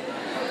you.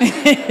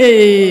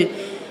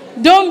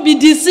 Don't be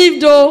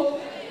deceived, though.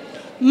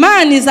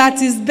 Man is at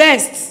his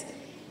best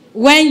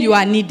when you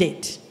are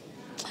needed.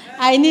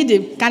 I need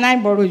it. Can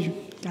I borrow you?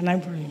 Can I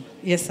borrow you?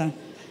 Yes, sir.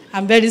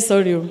 I'm very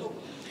sorry.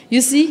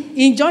 You see,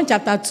 in John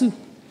chapter 2,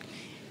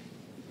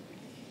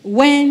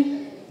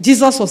 when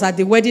Jesus was at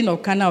the wedding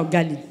of Cana of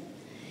Galilee,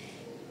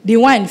 the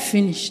wine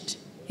finished.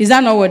 Is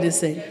that not what they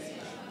said?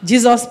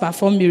 Jesus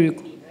performed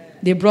miracle.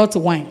 They brought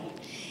wine.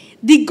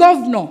 The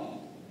governor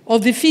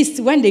of the feast,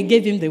 when they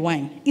gave him the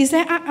wine, he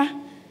said,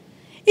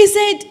 He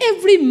said,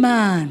 every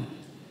man.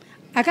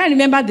 I can't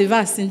remember the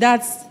verse in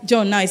that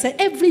John now. He said,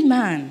 every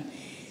man.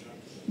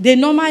 They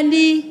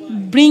normally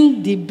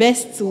bring the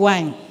best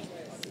wine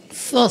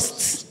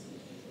first.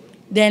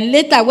 Then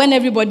later, when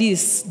everybody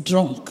is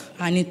drunk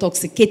and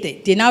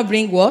intoxicated, they now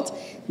bring what?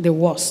 The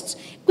worst.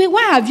 Wait,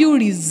 why have you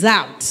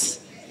reserved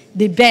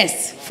the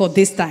best for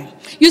this time?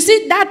 You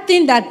see, that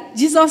thing that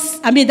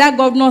that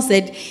governor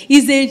said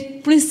is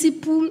a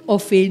principle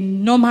of a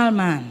normal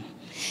man.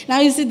 Now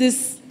you see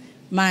this,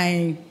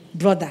 my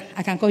brother.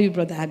 I can call you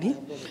brother, Abby.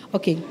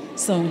 Okay,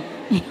 so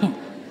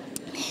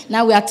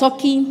now we are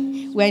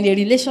talking. We're in a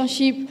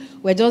relationship.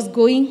 We're just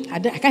going. I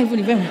can't even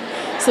remember.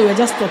 So we're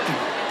just talking.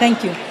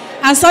 Thank you.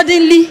 And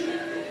suddenly,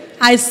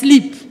 I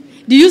sleep.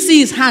 Do you see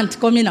his hand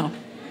coming out?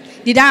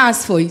 Did I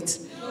ask for it?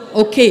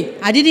 Okay.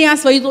 I didn't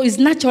ask for it. It's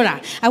natural.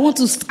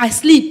 I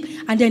sleep.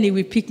 And then he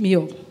will pick me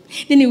up.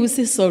 Then he will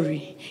say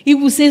sorry. He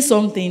will say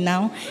something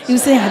now. He will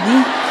say,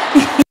 Abby.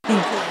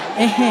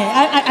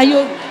 Are you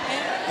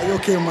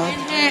okay,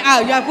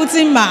 man? You are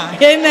putting ma.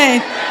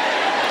 Amen.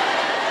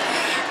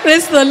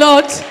 Praise the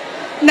Lord.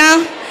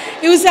 Now,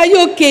 he will say, are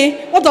you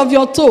okay? What of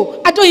your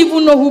toe? I don't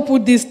even know who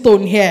put this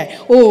stone here.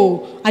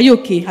 Oh, are you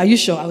okay? Are you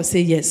sure? I will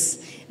say yes.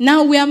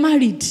 Now we are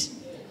married.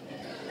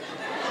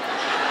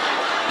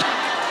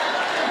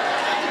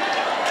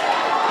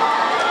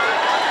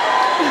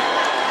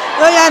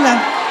 Oh, yeah,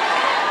 now.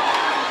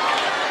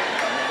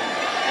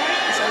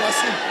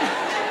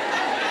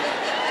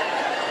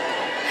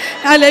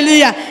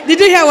 Hallelujah. Did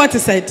you hear what he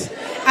said?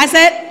 I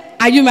said,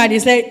 are you married? He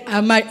said,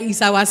 I'm married.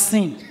 It's our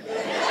sin.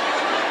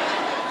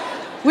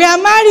 We are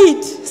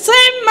married.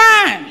 Same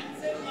man.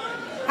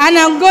 And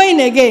I'm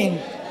going again.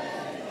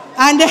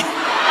 And then,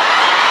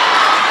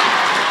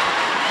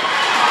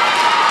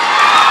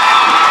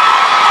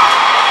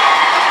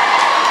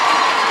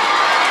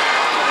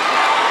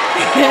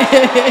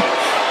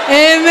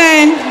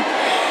 amen.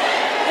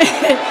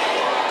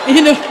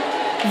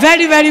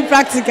 Very, very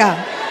practical.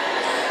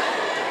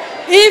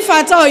 If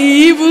at all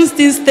he even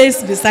still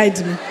stays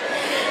beside me,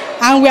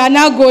 and we are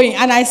now going,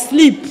 and I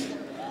sleep,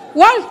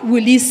 what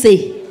will he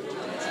say?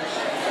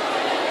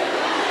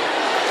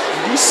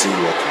 You see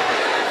what?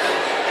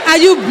 Are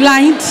you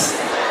blind?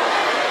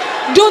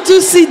 Don't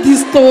you see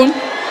this stone?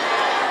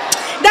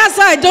 That's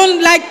why I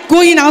don't like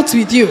going out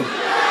with you.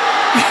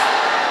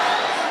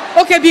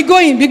 Okay, be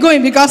going,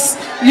 because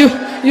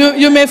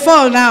you may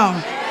fall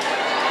now.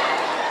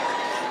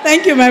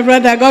 Thank you, my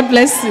brother. God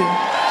bless you.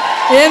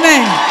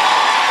 Amen.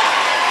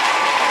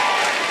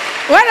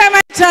 What am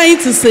I trying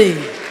to say?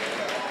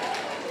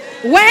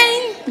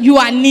 When you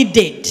are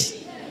needed,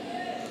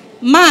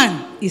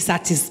 man is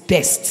at his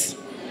best.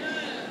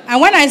 And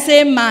when I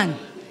say man,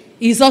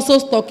 he's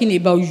also talking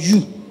about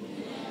you.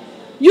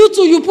 You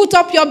too, you put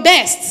up your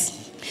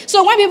best.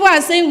 So when people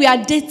are saying we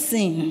are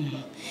dating,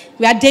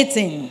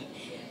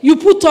 you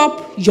put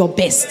up your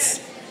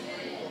best.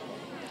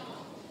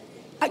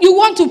 You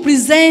want to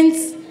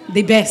present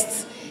the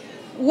best.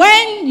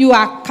 When you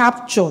are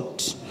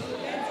captured,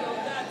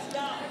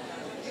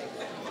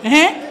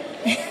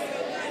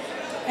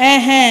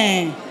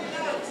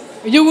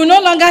 you will no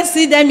longer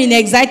see them in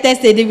excited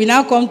state. They will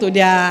now come to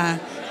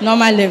their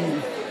normal level.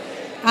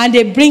 And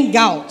they bring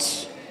out,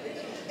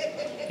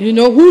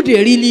 who they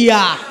really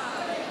are.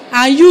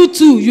 And you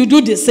too, you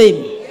do the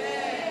same.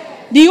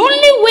 The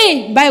only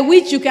way by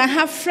which you can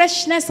have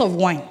freshness of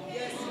wine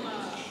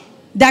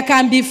that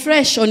can be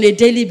fresh on a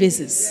daily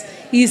basis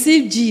is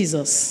if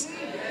Jesus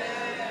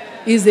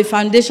is the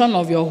foundation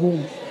of your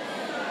home.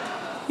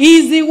 He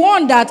is the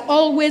one that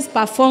always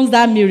performs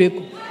that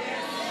miracle.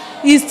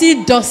 He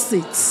still does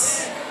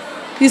it.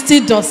 He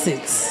still does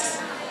it.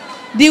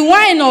 The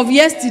wine of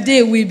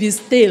yesterday will be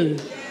stale,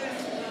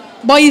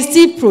 but he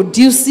still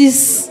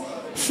produces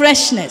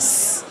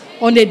freshness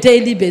on a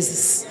daily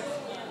basis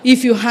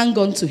if you hang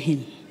on to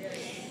him.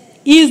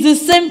 It's the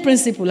same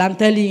principle, I'm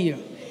telling you.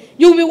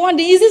 You will be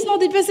wondering, is this not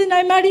the person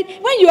I married?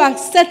 When you are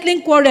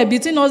settling quarrel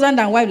between husband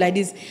and wife like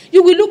this,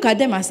 you will look at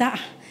them and say,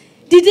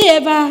 did they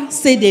ever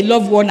say they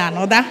love one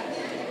another?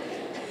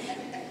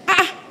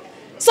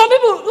 Some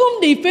people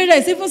whom the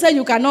parents even said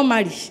you cannot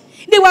marry,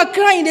 they were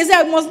crying. They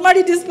said, I must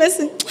marry this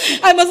person.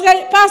 I must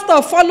marry.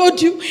 Pastor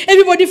followed you.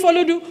 Everybody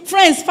followed you.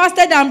 Friends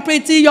fasted and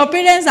prayed till your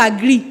parents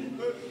agree.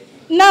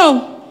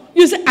 Now,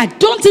 you say, I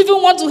don't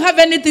even want to have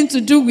anything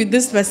to do with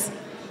this person.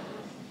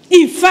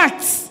 In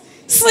fact,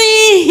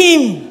 see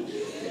him.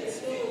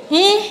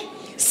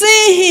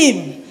 See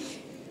him.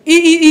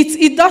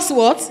 It does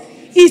what?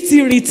 It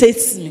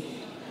irritates me.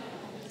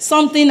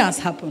 Something has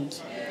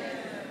happened.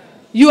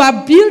 You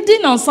are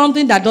building on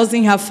something that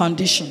doesn't have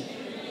foundation.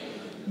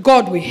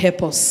 God will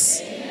help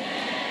us.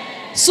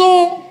 Amen.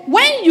 So,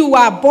 when you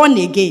are born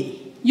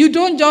again, you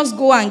don't just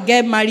go and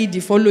get married the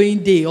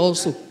following day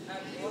also.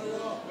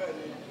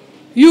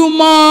 You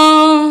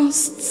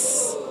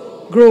must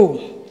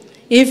grow.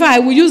 In fact, I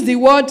will use the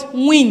word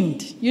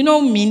wind. You know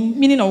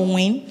meaning of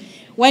wind?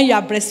 When you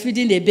are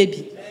breastfeeding a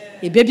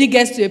baby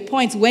gets to a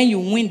point when you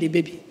wean the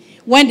baby.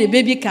 When the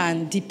baby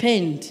can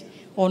depend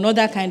on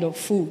other kind of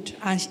food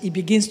and it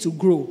begins to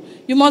grow.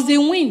 You must be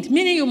weaned,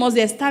 meaning you must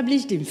be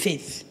established in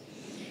faith.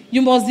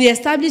 You must be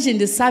established in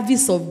the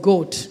service of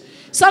God.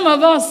 Some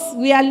of us,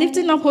 we are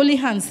lifting up holy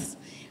hands.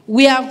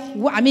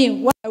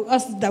 What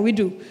else that we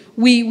do?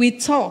 We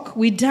talk,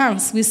 we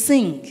dance, we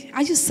sing.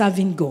 Are you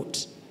serving God?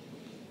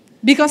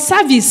 Because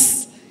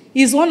service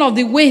is one of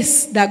the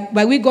ways that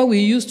by which God will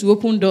use to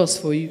open doors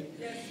for you.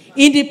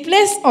 In the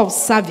place of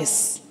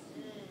service,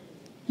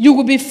 you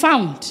will be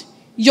found.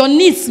 Your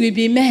needs will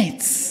be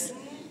met.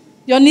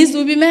 Your needs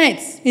will be met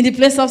in the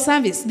place of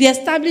service. Be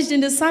established in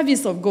the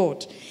service of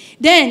God.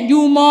 Then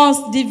you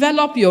must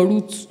develop your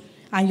roots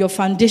and your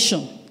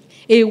foundation.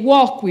 A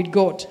walk with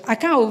God. I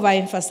can't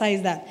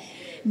overemphasize that.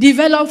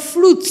 Develop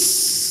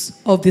fruits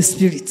of the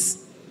Spirit.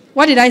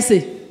 What did I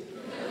say?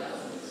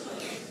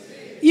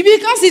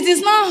 Because it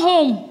is not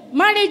home.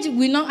 Marriage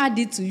will not add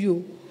it to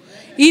you.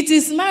 It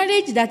is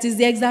marriage that is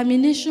the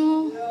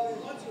examination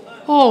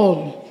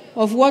hall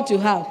of what you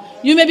have.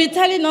 You may be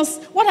telling us,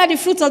 what are the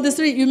fruits of the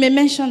Spirit? You may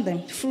mention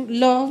them. Fruit,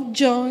 love,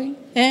 joy.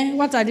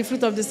 What are the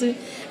fruits of the Spirit?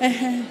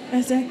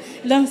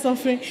 Long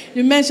suffering.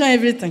 You mention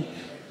everything.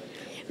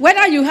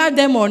 Whether you have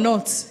them or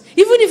not.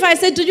 Even if I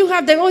say, do you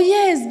have them? Oh,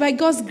 yes, by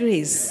God's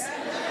grace.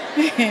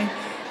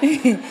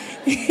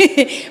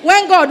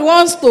 When God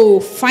wants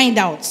to find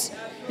out,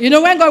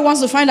 when God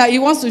wants to find out, he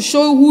wants to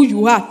show who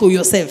you are to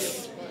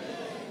yourself.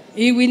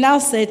 He will now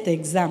set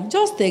exam.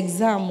 Just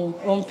exam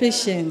on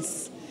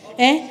patience.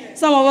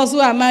 Some of us who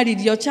are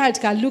married, your child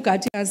can look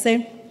at you and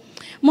say,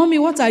 Mommy,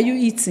 what are you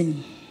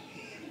eating?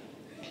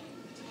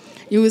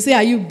 You will say,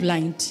 are you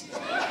blind?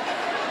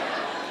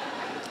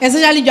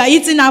 Especially you are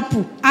eating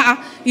apple.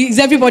 Is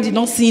everybody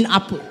not seeing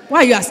apple? Why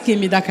are you asking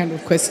me that kind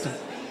of question?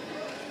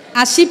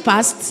 Has she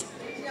passed?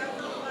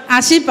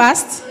 Has she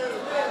passed?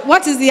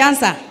 What is the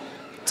answer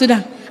to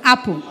the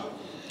apple?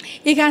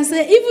 He can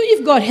say, even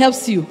if God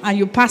helps you and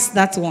you pass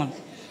that one,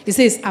 he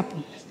says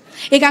apple.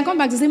 He can come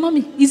back to say,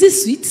 Mommy, is it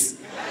sweet?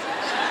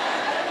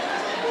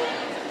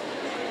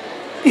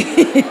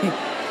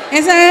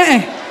 He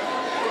said,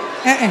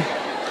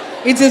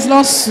 it is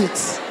not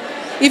sweet.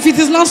 If it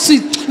is not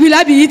sweet, will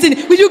I be eating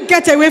it? Will you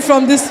get away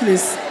from this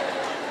place?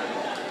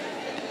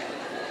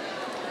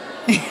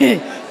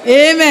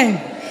 Amen.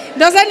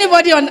 Does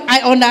anybody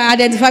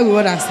identify with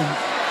what I'm saying?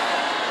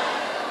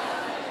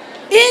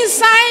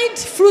 Inside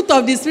fruit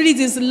of the Spirit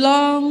is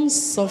long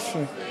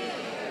suffering.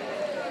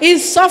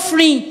 It's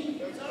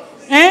suffering.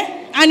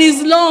 And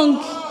it's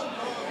long.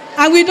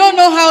 And we don't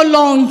know how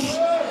long.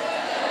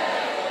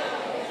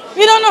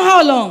 We don't know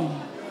how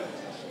long.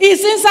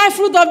 It's inside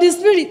fruit of the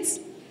Spirit.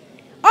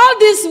 All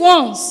these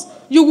ones,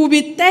 you will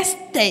be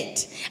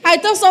tested. I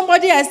told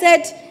somebody, I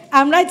said,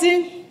 I'm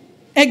writing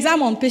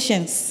exam on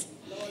patience.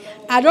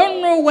 I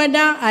don't know whether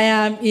I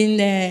am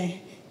in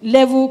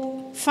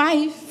level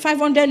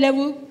 500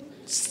 level,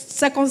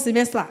 second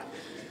semester.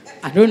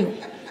 I don't know.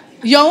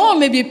 Your own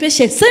may be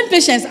patience. Same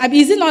patience.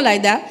 Is it not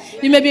like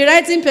that? You may be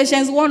writing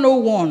patience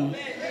 101.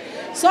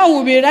 Some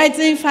will be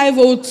writing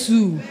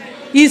 502.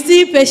 It's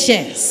still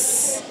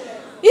patience.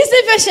 It's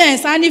still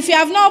patience. And if you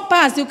have not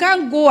passed, you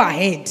can't go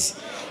ahead.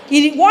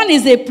 One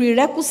is a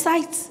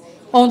prerequisite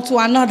onto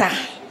another.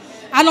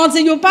 And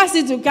until you pass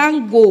it, you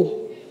can't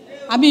go.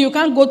 You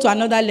can't go to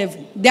another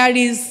level. There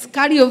is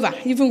carryover,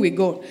 even with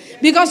God.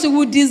 Because you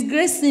will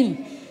disgrace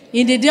him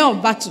in the day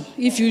of battle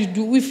if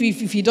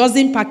he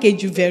doesn't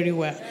package you very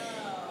well.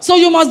 So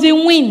you must be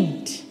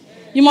weaned.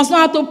 You must know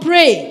how to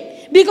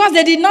pray. Because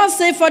they did not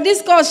say, for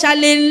this cause shall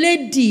a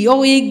lady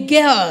or a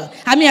girl,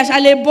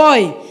 shall a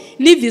boy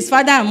leave his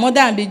father and mother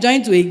and be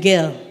joined to a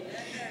girl.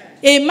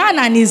 A man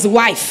and his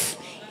wife.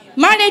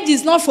 Marriage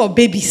is not for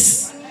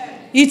babies.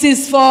 It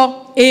is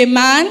for a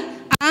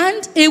man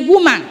and a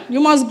woman. You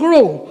must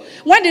grow.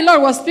 When the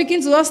Lord was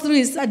speaking to us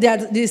through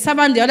the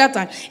servant the other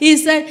time, he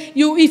said,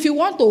 if you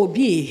want to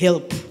be a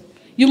help,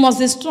 you must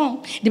be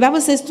strong. The Bible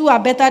says two are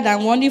better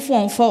than one if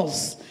one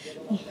falls.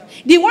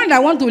 The one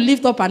that want to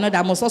lift up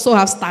another must also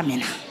have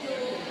stamina.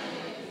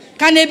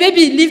 Can a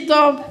baby lift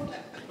up,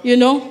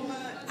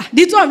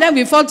 The two of them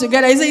will fall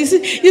together. You see,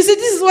 this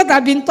is what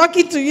I've been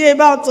talking to you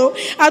about. So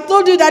I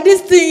told you that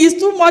this thing is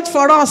too much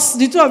for us.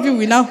 The two of you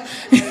will now.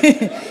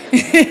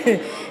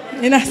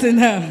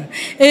 No.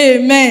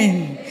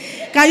 Amen.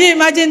 Can you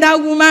imagine that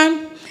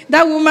woman?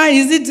 That woman,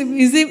 is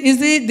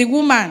it the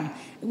woman?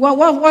 What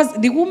was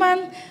the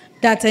woman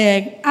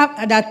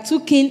that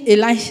took in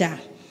Elisha,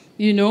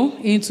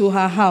 into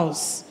her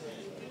house?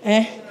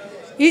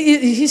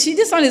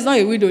 This one is not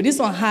a widow. This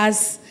one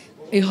has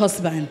a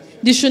husband.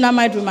 The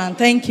Shunammite woman.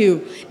 Thank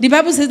you. The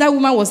Bible says that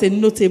woman was a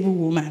notable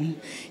woman.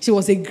 She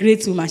was a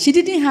great woman. She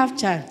didn't have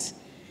child.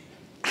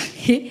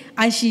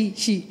 And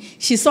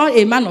she saw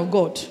a man of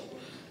God.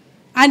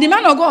 And the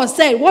man of God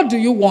said, what do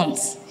you want?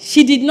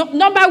 She did not.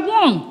 Number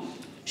one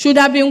should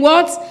have been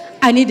what?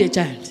 I need a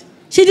child.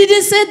 She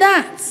didn't say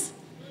that.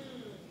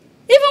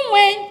 Even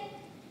when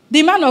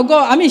the man of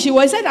God, he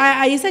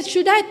said,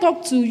 should I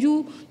talk to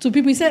you, to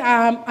people? He said,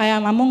 I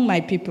am among my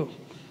people.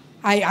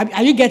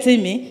 Are you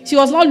getting me? She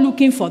was not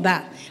looking for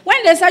that.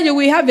 When they said you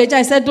will have a child,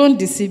 I said, don't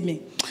deceive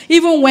me.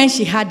 Even when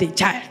she had a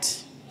child.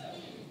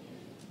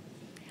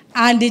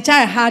 And the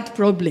child had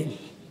problem.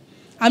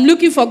 I'm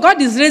looking for,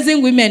 God is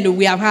raising women that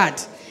we have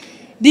had.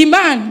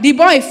 The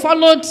boy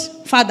followed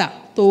father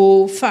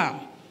to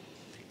farm.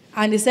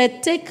 And he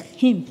said, take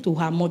him to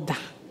her mother.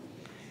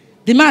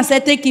 The man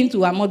said, take him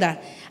to her mother.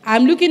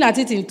 I'm looking at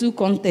it in two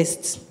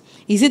contexts.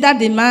 Is it that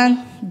the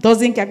man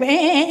doesn't care? Let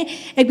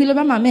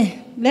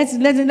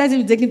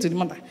him take him to the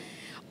mother.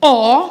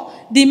 Or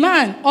the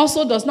man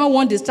also does not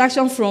want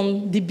distraction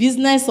from the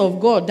business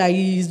of God that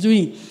he is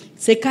doing.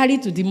 Say, carry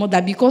to the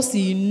mother because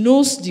he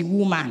knows the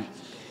woman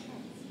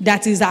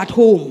that is at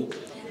home.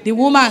 The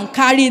woman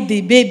carried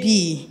the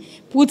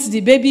baby, puts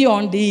the baby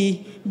on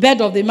the bed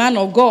of the man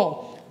of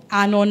God,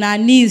 and on her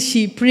knees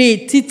she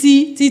prayed,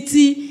 titi,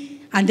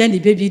 titi, and then the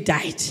baby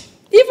died.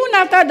 Even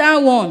after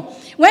that one,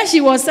 when she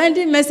was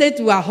sending message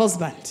to her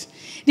husband,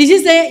 did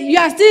she say, you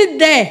are still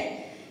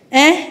there?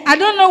 I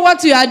don't know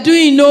what you are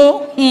doing,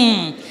 no.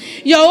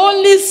 Your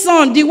only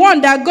son, the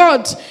one that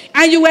God,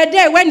 and you were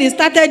there when he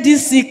started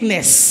this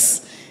sickness.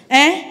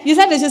 You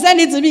said that she sent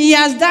it to me, he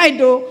has died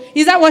though.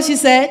 Is that what she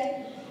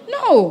said?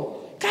 No.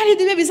 Carry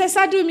the baby, said,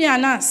 saddle me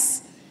an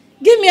ass.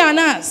 Give me an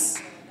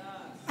ass.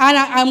 And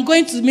I'm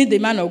going to meet the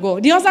man of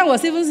God. The husband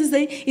was even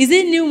saying, is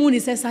it new moon? He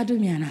said, saddle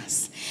me an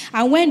ass.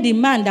 And when the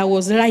man that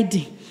was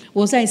riding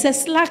was there, he said,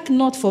 slack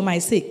not for my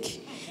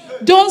sake.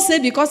 Don't say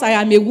because I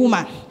am a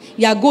woman,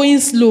 you are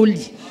going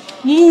slowly.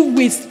 Move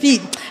with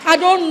speed. I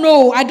don't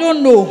know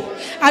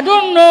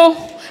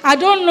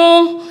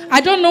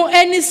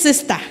any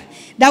sister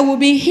that will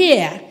be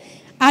here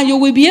and you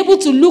will be able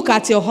to look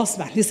at your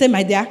husband. He said,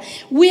 my dear,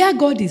 where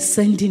God is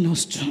sending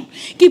us to,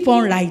 keep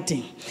on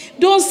riding.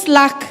 Don't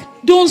slack.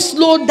 Don't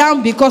slow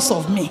down because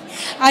of me.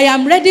 I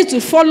am ready to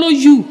follow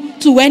you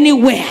to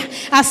anywhere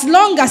as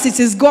long as it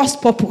is God's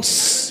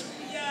purpose.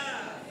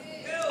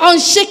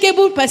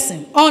 Unshakable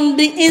person on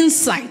the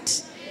inside.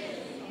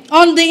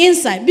 On the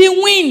inside. Be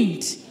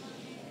weaned.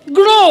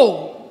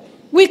 Grow.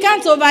 We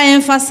can't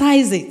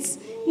overemphasize it.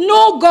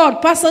 Know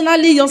God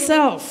personally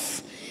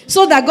yourself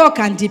so that God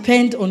can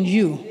depend on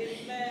you.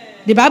 Amen.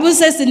 The Bible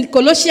says in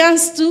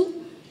Colossians 2,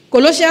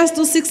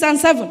 6 and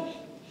 7.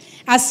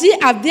 As ye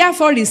have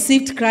therefore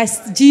received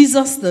Christ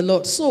Jesus the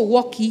Lord, so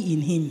walk ye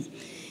in him.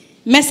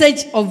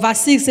 Message of verse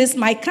 6 says,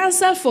 my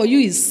counsel for you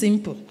is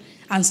simple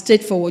and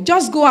straightforward.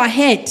 Just go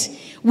ahead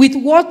with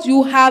what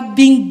you have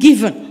been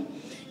given.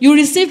 You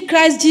received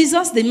Christ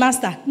Jesus, the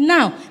Master.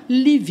 Now,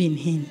 live in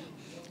him.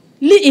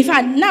 In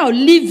fact, now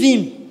live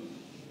him.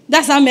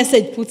 That's how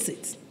message puts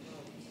it.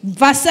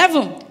 Verse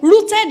 7,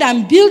 rooted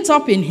and built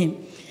up in him,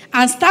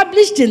 and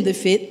established in the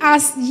faith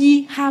as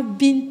ye have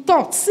been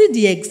taught. See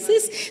the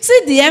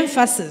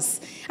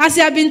emphasis. As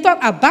ye have been taught,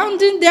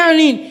 abounding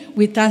therein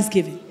with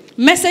thanksgiving.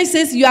 Message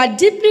says you are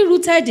deeply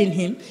rooted in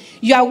him.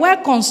 You are well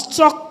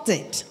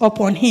constructed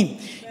upon him.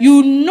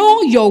 You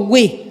know your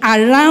way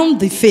around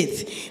the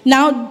faith.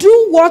 Now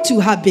do what you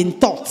have been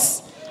taught.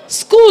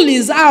 School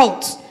is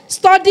out.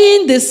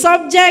 Studying the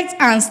subject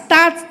and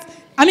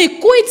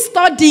quit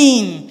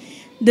studying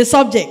the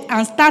subject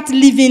and start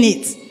living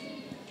it.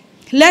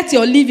 Let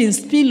your living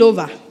spill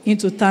over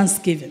into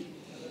thanksgiving.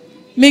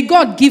 May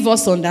God give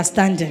us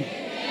understanding.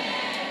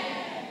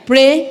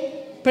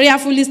 Pray,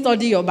 prayerfully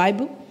study your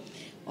Bible.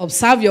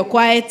 Observe your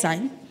quiet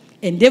time.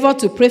 Endeavor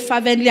to pray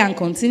fervently and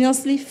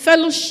continuously.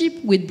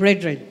 Fellowship with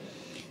brethren.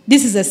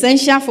 This is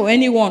essential for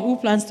anyone who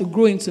plans to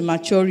grow into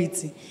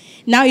maturity.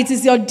 Now, it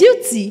is your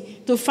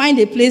duty to find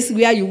a place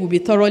where you will be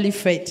thoroughly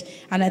fed.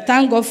 And I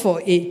thank God for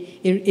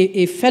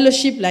a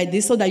fellowship like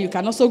this so that you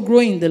can also grow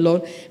in the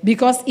Lord,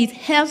 because it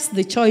helps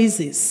the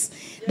choices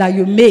that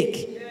you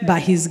make by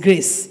his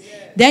grace.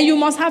 Then you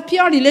must have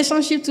pure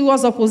relationship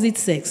towards opposite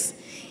sex.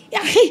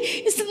 Yeah,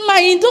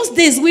 in those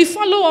days, we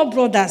follow our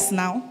brothers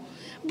now.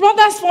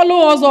 Brothers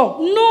follow us up.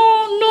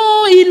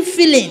 No ill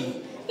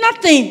feeling.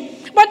 Nothing.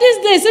 But these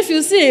days, if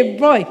you see a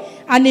boy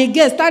and a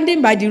girl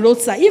standing by the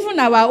roadside, even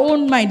our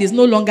own mind is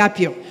no longer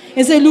pure.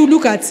 And say,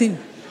 look at him.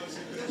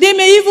 They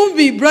may even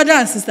be brother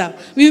and sister.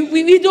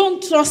 We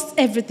don't trust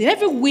everything.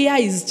 Everywhere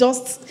is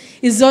just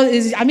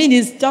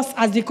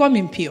has become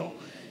impure.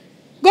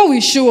 God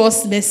will show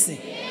us mercy.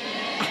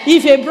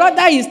 If a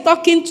brother is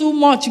talking too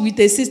much with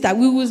a sister,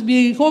 we will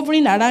be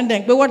hovering around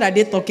them. But what are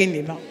they talking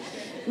about?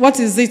 What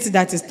is it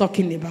that is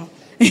talking about?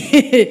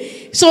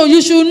 So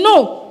you should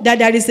know that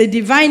there is a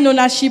divine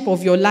ownership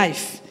of your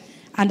life,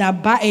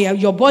 and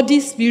your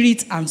body,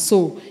 spirit, and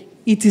soul.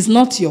 It is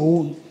not your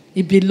own.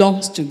 It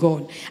belongs to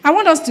God. I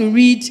want us to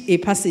read a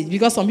passage,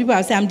 because some people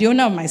have said, I'm the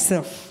owner of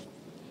myself.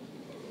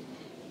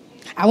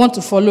 I want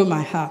to follow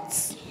my heart.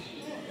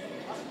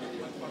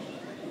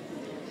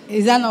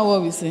 Is that not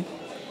what we say?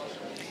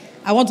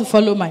 I want to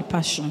follow my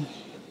passion.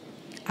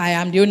 I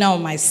am the owner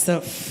of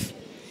myself.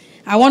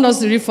 I want us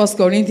to read 1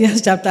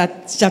 Corinthians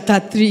chapter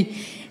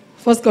 3.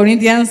 1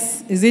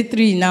 Corinthians, is it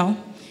 3 now?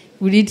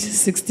 We read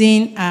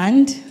 16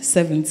 and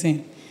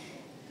 17.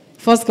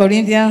 1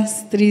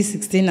 Corinthians 3,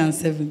 16 and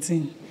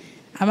 17.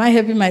 Am I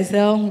helping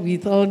myself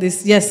with all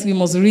this? Yes, we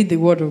must read the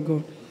word of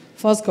God.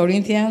 1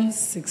 Corinthians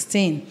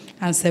 16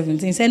 and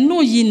 17. It said,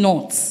 know ye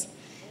not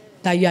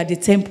that you are the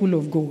temple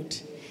of God,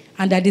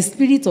 and that the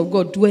Spirit of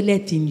God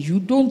dwelleth in you?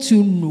 Don't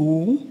you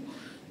know?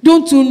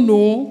 Don't you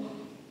know?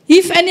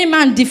 If any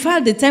man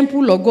defile the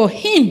temple of God,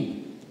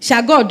 him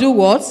shall God do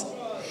what?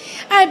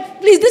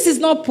 Please, this is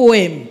not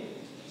poem.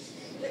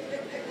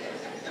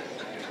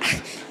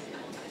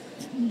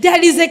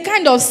 There is a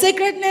kind of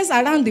sacredness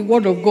around the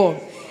word of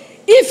God.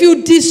 If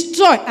you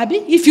destroy,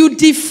 if you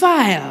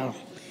defile,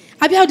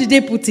 how did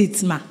they put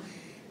it, ma?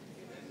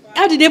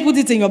 How did they put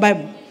it in your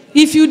Bible?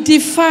 If you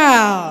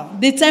defile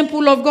the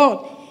temple of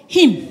God,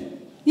 him,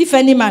 if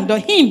any man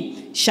does,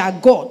 him shall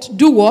God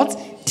do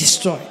what?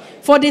 Destroy.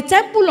 For the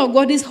temple of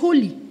God is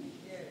holy,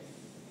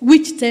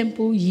 which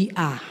temple ye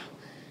are.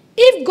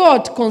 If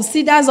God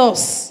considers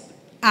us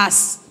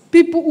as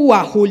people who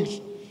are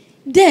holy,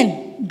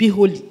 then be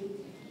holy.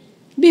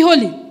 Be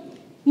holy.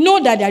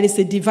 Know that there is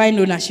a divine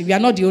ownership. You are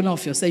not the owner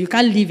of yourself. You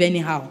can't live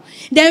anyhow.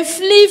 Then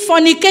flee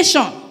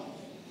fornication.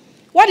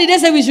 What did they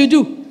say we should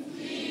do?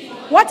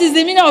 What is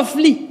the meaning of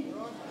flee?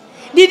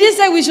 Did they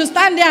say we should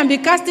stand there and be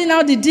casting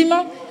out the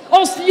demon?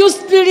 Oh, you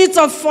spirits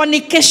of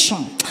fornication,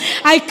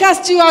 I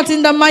cast you out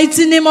in the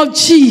mighty name of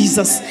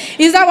Jesus.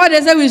 Is that what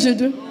they said we should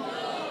do?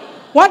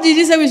 What did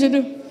he say we should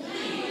do?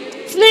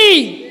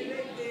 Flee.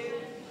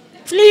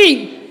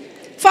 Flee.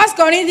 1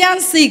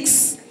 Corinthians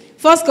 6.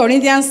 1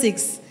 Corinthians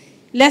 6.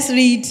 Let's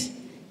read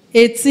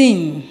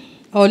 18.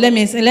 Or let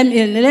me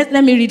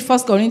read 1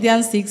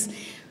 Corinthians 6,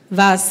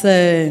 verse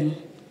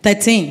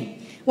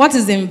 13. What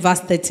is in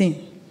verse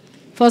 13?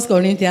 1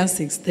 Corinthians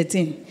 6,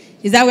 13.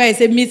 Is that where it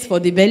says meat for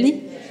the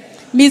belly?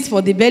 Meat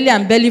for the belly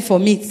and belly for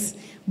meat.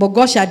 But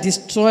God shall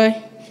destroy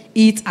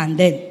it and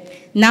them.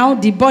 Now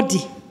the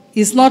body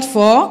is not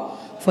for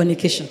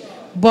fornication,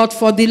 but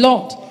for the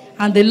Lord,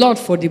 and the Lord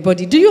for the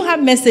body. Do you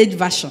have Message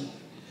version?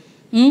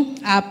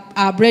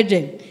 Our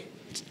brethren,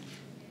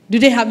 do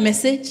they have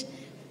Message?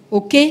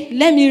 Okay,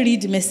 let me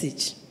read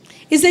Message.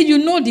 It says, you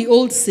know the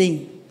old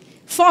saying,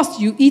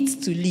 first you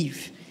eat to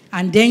live,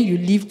 and then you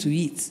live to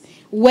eat.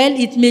 Well,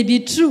 it may be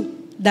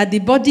true that the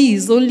body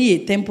is only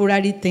a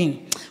temporary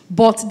thing,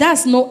 but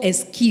that's no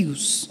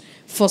excuse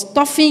for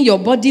stuffing your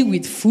body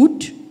with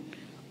food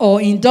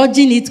or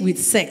indulging it with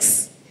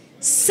sex.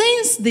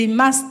 Since the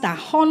master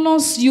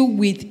honors you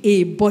with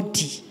a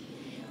body,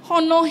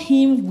 honor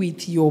him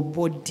with your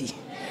body.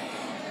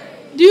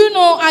 Do you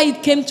know how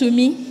it came to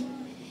me?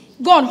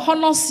 God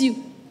honors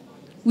you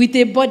with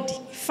a body,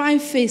 fine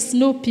face,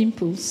 no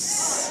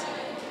pimples,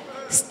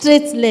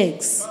 straight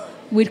legs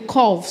with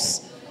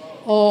curves,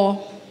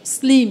 or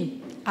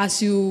slim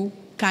as you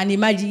can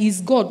imagine,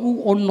 it's God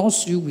who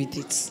honors you with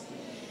it.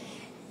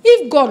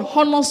 If God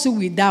honors you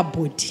with that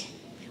body,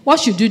 what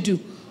should you do?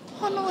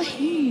 Honor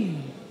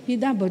him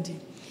with that body.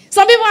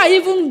 Some people are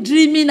even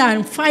dreaming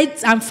and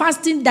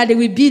fasting that they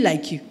will be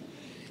like you.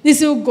 They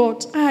say, oh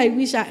God, I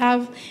wish I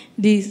have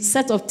the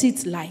set of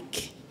teeth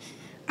like.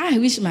 I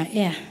wish my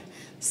hair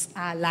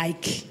are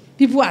like.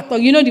 People are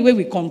talking, you know the way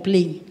we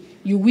complain.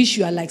 You wish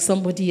you are like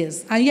somebody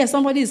else. And yes,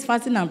 somebody is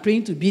fasting and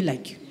praying to be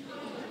like you.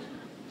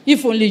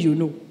 If only you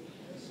know.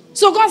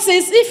 So God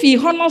says, if he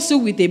honors you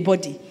with a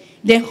body,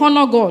 then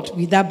honor God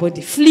with that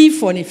body. Flee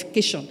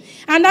fornication.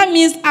 And that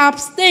means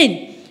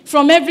abstain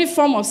from every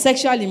form of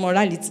sexual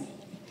immorality,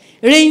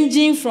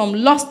 ranging from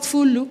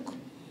lustful look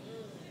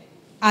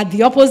at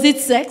the opposite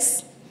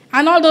sex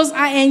and all those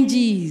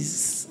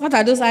INGs. What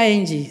are those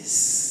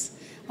INGs?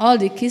 All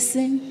the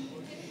kissing,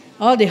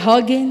 all the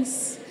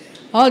huggings,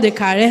 all the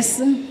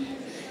caressing,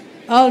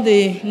 all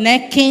the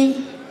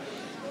necking.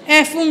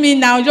 For me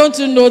now, don't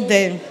you know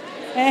them?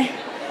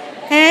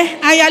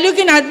 And you're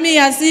looking at me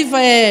as if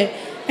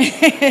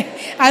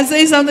I'm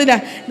saying something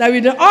that we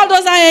do. All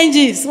those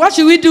INGs, what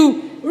should we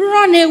do?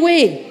 Run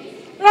away.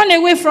 Run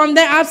away from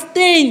them.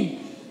 Abstain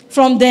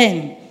from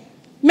them.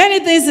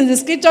 Many things in the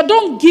scripture,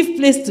 don't give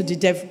place to the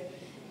devil.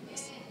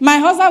 My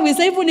husband will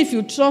say, even if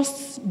you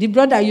trust the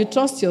brother, you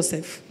trust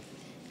yourself.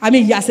 I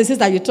mean, as a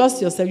sister, you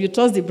trust yourself, you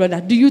trust the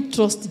brother. Do you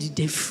trust the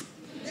devil?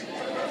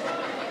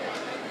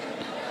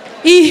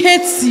 He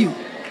hates you.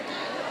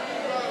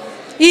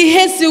 He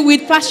hates you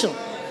with passion.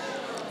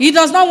 He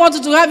does not want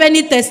you to have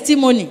any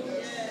testimony.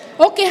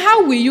 Okay,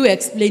 how will you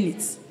explain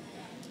it?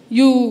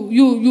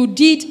 You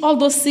did all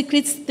those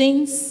secret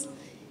things.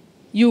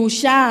 You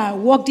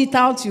worked it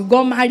out. You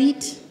got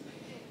married.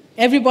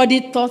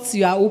 Everybody thought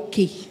you are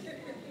okay.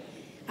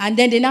 And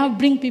then they now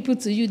bring people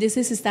to you. They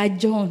say, Sister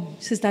John,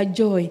 Sister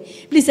Joy,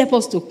 please help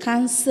us to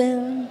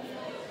cancel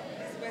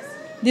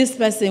this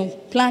person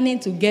planning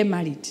to get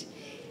married.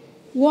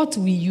 What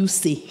will you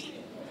say?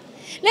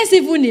 Let's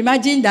even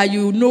imagine that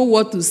you know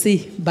what to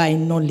say by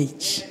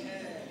knowledge.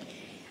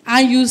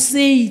 And you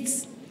say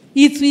it.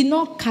 It will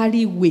not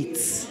carry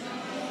weight.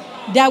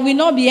 There will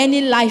not be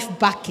any life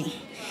backing.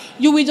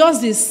 You will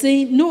just be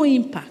saying no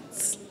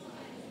impact.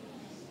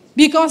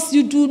 Because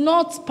you do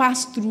not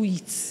pass through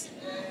it.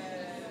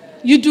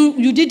 You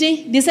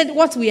didn't. They said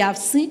what we have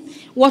seen,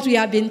 what we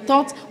have been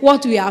taught,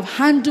 what we have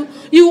handled.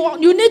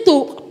 You need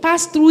to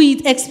pass through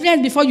it,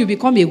 experience before you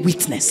become a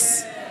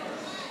witness.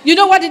 You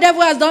know what the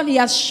devil has done? He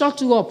has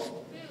shut you up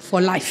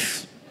for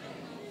life.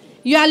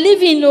 You are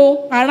living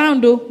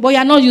around, but you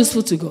are not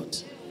useful to God.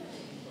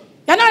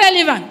 You are not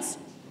relevant.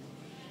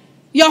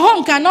 Your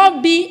home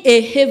cannot be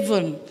a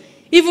haven,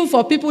 even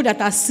for people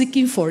that are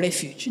seeking for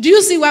refuge. Do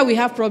you see why we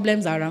have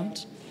problems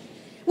around?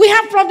 We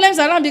have problems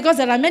around because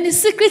there are many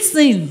secret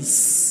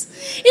sins.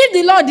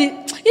 If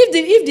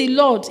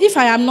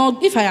I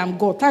am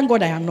God, thank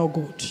God I am not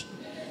God.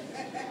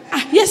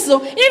 Yes,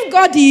 so if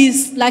God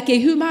is like a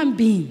human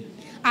being,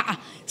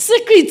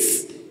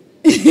 secrets,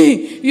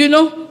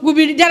 will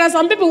be. There are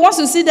some people once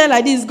you see them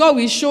like this, God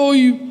will show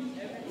you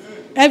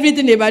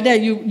everything about that.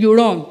 You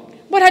run.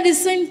 But at the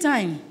same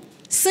time,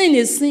 sin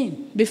is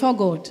sin before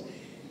God,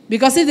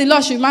 because if the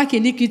Lord should mark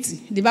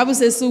iniquity, the Bible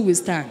says so will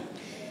stand.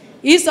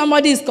 If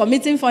somebody is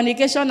committing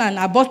fornication and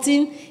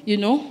aborting,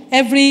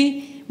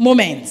 every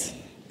moment,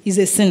 is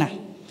a sinner,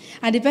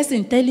 and the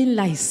person telling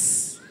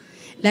lies,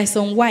 like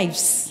some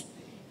wives,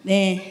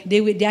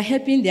 they are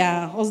helping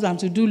their husband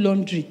to do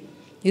laundry.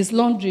 It's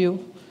laundry,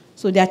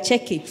 so they are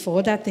checking for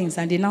other things,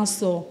 and they now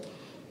saw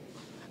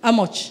how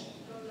much?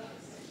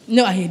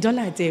 No,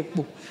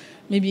 $1.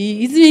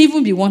 Maybe it will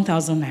even be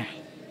 1,000 naira.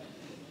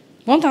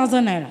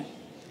 1,000 naira,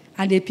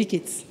 and they pick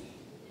it.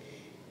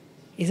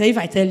 He said, if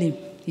I tell him,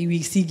 he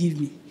will still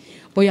give me.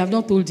 But you have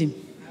not told him.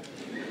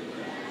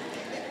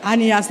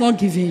 And he has not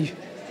given you.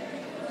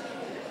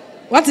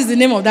 What is the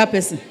name of that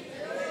person?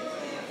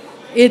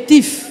 A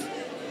thief.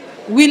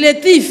 Will a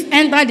thief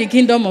enter the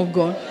kingdom of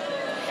God?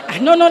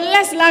 No,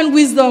 let's learn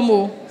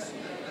wisdom.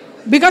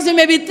 Because you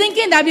may be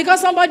thinking that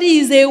because somebody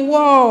is a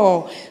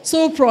war,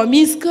 so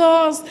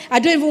promiscuous, I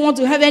don't even want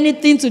to have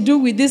anything to do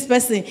with this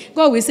person.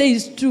 God will say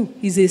it's true,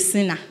 he's a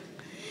sinner.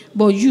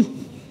 But you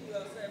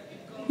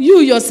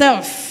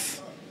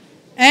yourself,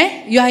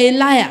 you are a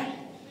liar.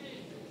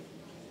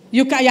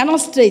 You are not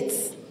straight.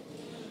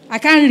 I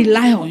can't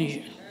rely on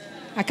you.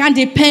 I can't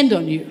depend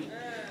on you.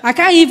 I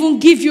can't even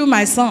give you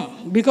my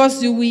son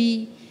because you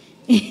will.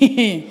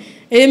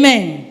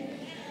 Amen.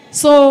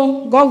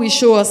 So God will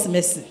show us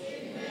mercy.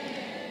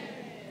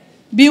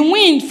 Be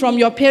weaned from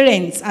your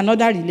parents and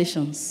other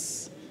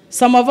relations.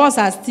 Some of us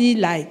are still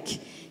like,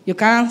 you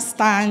can't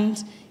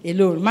stand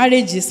alone.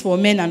 Marriage is for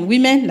men and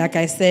women, like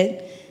I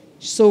said.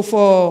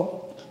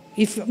 So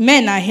if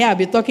men are here, I'll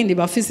be talking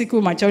about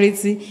physical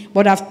maturity,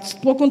 but I've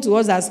spoken to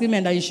us as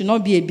women that you should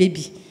not be a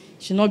baby. You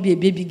should not be a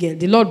baby girl.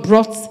 The Lord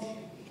brought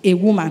a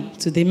woman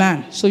to the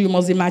man. So you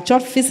must be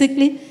matured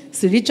physically,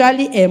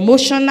 spiritually,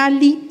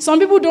 emotionally. Some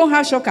people don't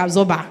have shock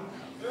absorber.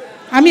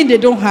 They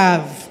don't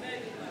have.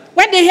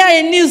 When they hear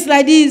a news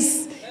like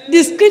this,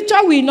 The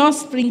scripture will not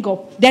spring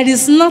up. There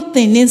is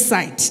nothing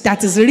inside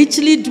that is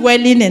richly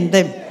dwelling in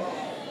them.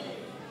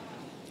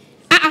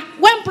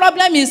 When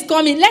problem is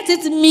coming, let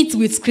it meet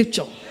with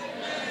scripture.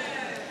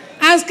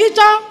 And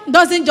scripture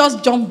doesn't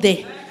just jump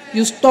there.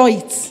 You store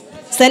it.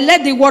 So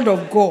let the word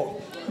of God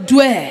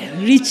dwell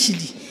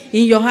richly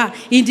in your heart.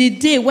 In the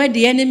day when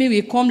the enemy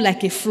will come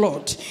like a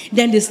flood,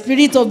 then the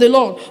Spirit of the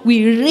Lord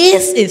will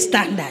raise a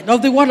standard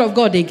of the word of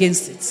God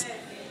against it.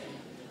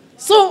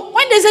 So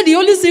when they say the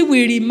Holy Spirit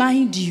will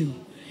remind you,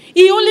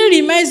 He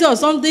only reminds you of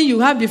something you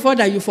have before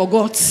that you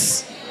forgot.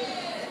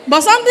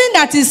 But something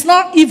that is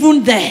not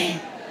even there.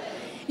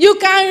 You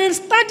can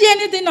study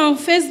anything on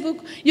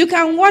Facebook. You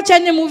can watch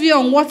any movie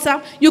on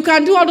WhatsApp. You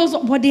can do all those,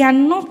 but they are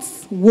not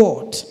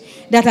word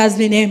that has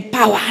been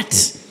empowered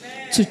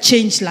to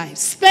change lives.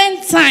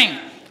 Spend time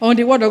on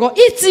the word of God.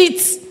 Eat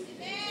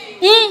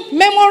it.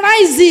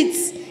 Memorize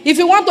it. If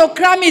you want to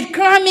cram it,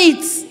 cram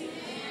it.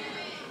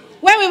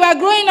 When we were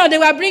growing up, they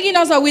were bringing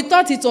us up. We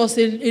thought it was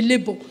a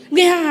label.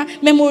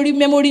 Memory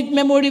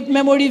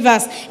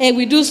verse. And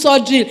we do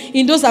sword drill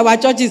in those our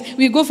churches.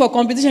 We go for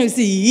competition. We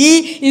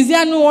see, is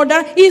there no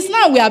order? It's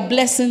not. We are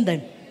blessing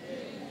them.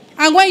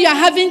 And when you are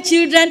having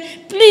children,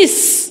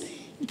 please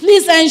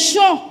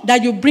ensure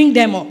that you bring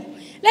them up.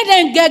 Let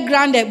them get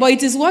grounded. But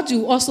it is what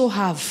you also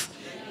have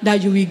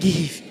that you will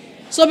give.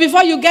 So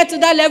before you get to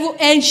that level,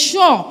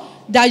 ensure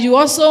that you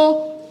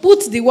also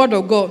put the word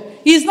of God.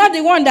 He's not the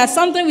one that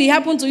something will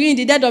happen to you in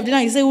the dead of the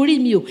night. He say, read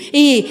me.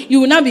 Hey, you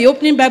will not be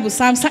opening Bible.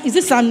 Is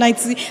it Psalm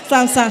 90?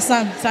 Psalm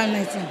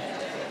 19.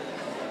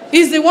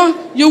 He's the one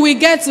you will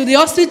get to the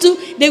hospital.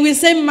 They will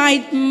say,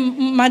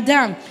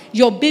 Madam,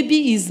 your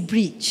baby is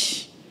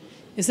breech.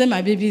 He said,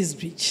 my baby is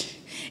breech.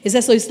 He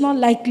said, so it's not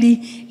likely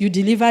you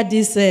deliver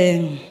this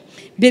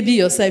baby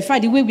yourself. In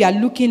fact, the way we are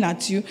looking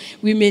at you,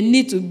 we may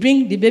need to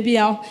bring the baby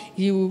out.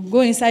 You will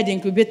go inside the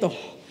incubator.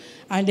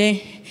 And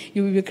then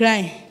you will be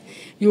crying.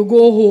 You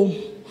go home.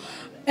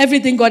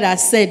 Everything God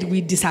has said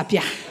will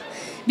disappear.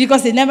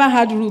 Because they never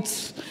had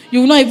roots.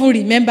 You will not even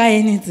remember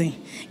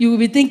anything. You will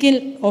be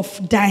thinking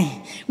of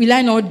dying. Will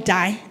I not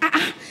die?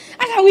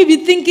 How can we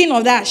be thinking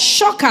of that?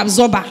 Shock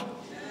absorber.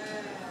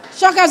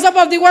 Shock absorber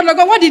of the word of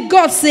God. What did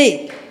God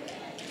say?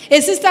 A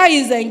sister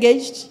is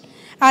engaged.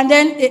 And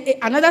then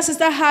another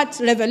sister had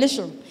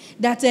revelation.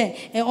 That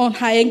on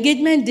her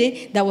engagement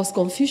day, there was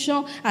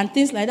confusion and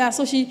things like that.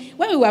 So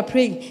when we were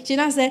praying, she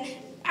now said,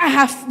 I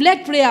have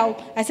led prayer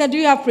out. I said, do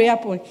you have prayer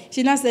point?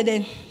 She now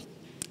said,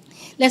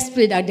 let's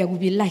pray that there will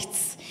be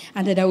lights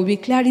and that there will be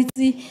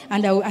clarity.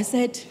 And I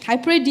said, I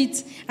prayed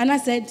it. And I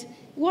said,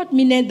 what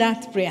meant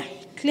that prayer?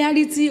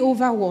 Clarity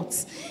over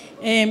what?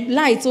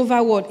 Light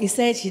over what? He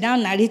said, she now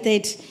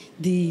narrated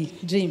the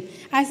dream.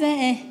 I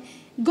said,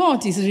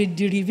 God is the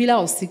revealer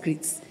of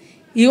secrets.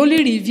 He only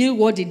reveals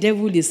what the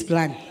devil is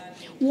planning.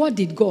 What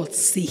did God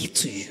say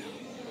to you?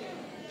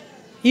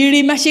 She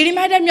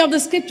reminded me of the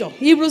scripture,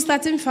 Hebrews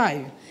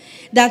 13:5,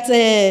 that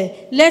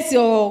let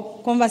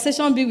your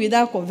conversation be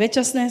without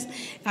covetousness.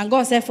 And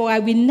God said, for I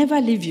will never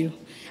leave you,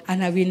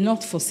 and I will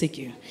not forsake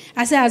you.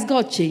 I said, has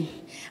God changed?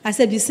 I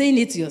said, be saying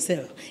it to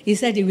yourself. He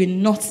said, he will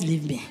not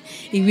leave me.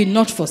 He will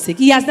not forsake.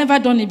 He has never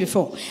done it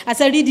before. I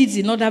said, read it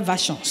in other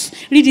versions.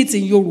 Read it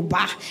in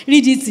Yoruba.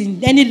 Read it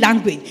in any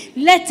language.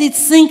 Let it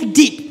sink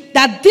deep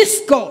that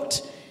this God,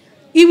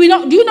 He will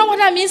not. Do you know what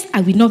that means?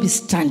 I will not be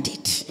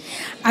stranded.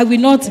 I will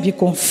not be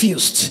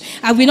confused.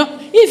 I will not.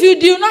 If you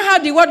do not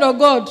have the word of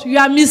God, you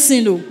are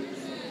missing.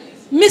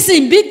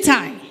 Missing big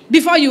time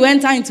before you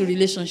enter into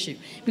relationship.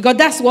 Because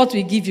that's what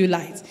will give you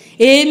light.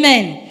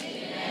 Amen.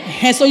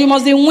 So you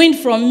must be weaned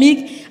from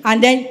milk.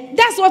 And then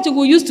that's what you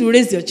will use to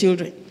raise your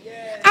children.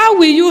 How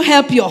will you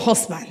help your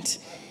husband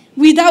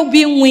without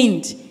being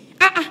weaned?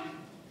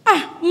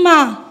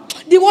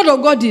 The word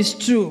of God is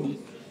true.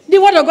 The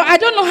word of God. I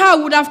don't know how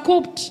I would have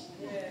coped.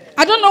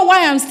 I don't know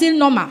why I'm still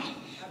normal.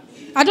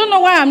 I don't know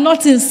why I'm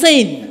not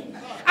insane.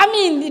 I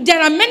mean, there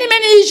are many,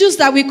 many issues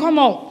that will come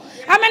up.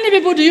 How many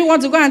people do you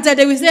want to go and tell?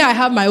 They will say, I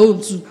have my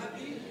own too.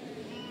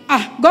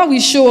 God will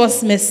show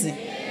us mercy.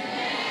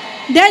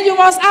 Then you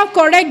must have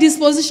correct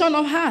disposition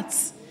of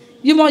hearts.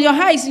 Your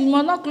eyes, you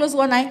must not close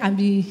one eye and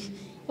be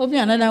open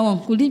another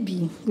one. Could it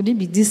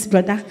be this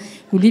brother?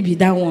 Could it be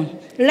that one?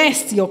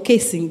 Rest your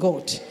case in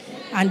God.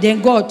 And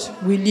then God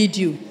will lead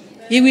you.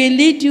 He will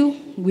lead you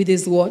with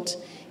His word.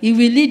 He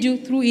will lead you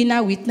through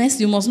inner witness.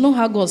 You must know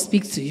how God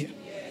speaks to you.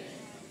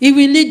 He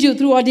will lead you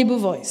through audible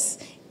voice.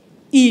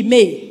 He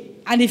may.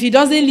 And if He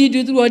doesn't lead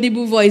you through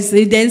audible voice,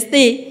 then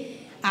stay.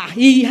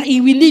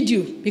 He will lead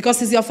you because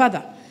He's your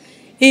Father.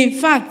 In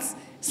fact,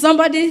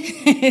 somebody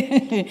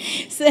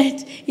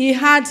said he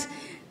had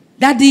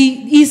that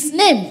his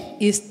name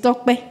is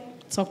Tope.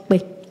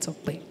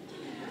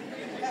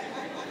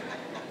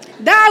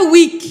 That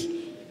week,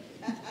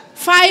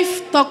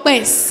 5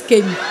 Topes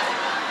came.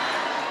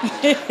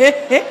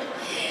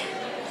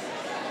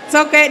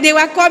 So they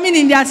were coming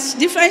in their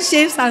different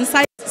shapes and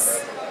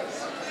sizes.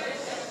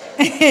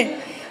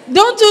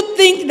 Don't you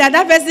think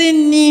that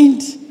person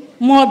needs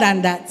more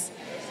than that?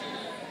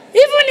 Even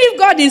if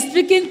God is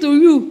speaking to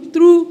you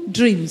through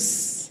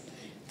dreams,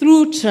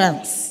 through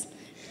trance,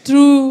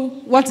 through,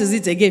 what is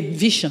it again?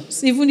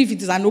 Visions. Even if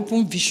it is an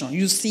open vision,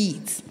 you see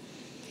it.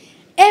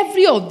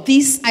 Every of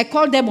these, I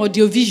call them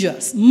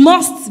audiovisuals,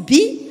 must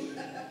be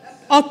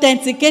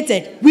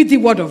authenticated with the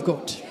Word of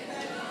God.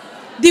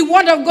 The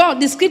Word of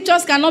God, the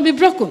scriptures cannot be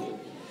broken.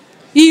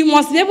 You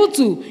must be able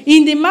to,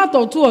 in the mouth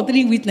of 2 or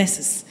 3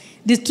 witnesses,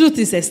 the truth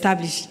is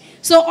established.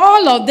 So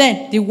all of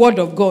them, the Word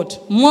of God,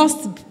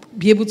 must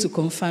be able to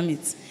confirm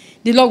it.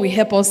 The Lord will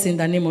help us in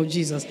the name of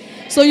Jesus.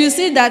 So you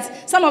see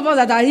that some of us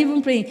that are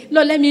even praying,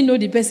 Lord, let me know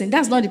the person.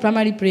 That's not the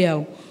primary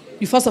prayer.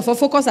 You first of all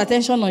focus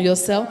attention on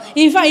yourself.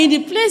 In fact, in the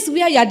place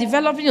where you are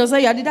developing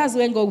yourself, that's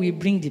when God will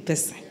bring the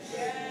person.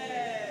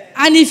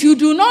 And if you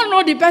do not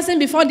know the person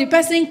before the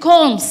person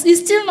comes,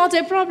 it's still not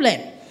a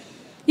problem.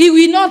 He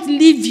will not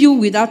leave you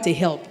without a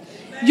help.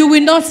 You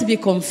will not be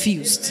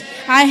confused.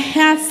 I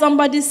heard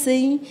somebody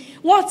saying,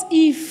 what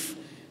if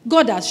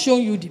God has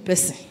shown you the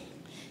person?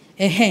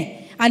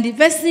 And the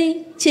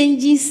person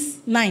changes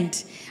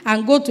mind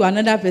and go to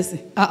another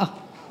person.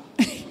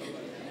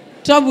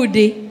 Trouble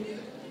day.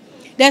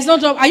 There's no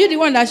trouble. Are you the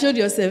one that showed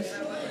yourself?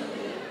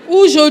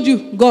 Who showed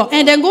you? God.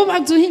 And then go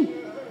back to him.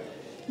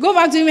 Go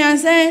back to him and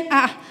say,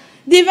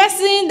 the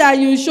person that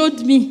you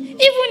showed me, even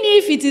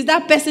if it is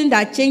that person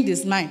that changed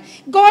his mind,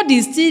 God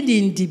is still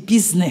in the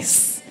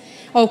business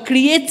of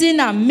creating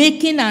and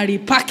making and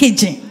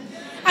repackaging.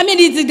 I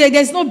mean,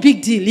 there's no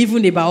big deal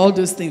even about all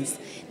those things.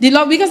 The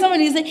Lord, because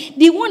somebody is saying,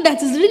 the one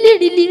that is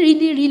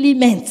really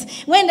meant.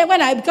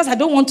 Because I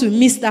don't want to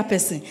miss that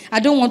person. I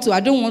don't want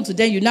to,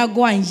 then you now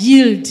go and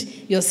yield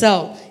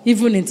yourself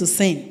even into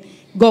sin.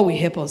 God will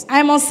help us.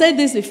 I must say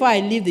this before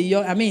I leave the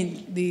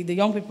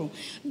young people.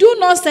 Do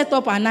not set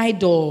up an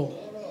idol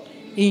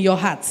in your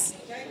hearts.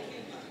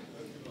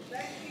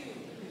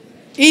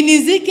 In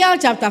Ezekiel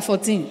chapter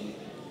 14,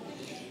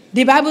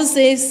 the Bible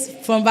says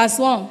from verse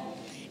 1,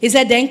 it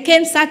said, then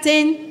came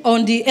certain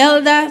of the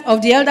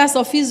elders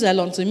of Israel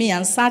unto me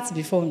and sat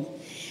before me.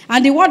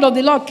 And the word of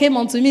the Lord came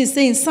unto me,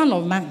 saying, Son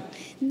of man,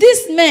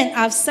 these men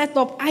have set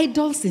up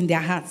idols in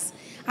their hearts,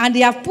 and they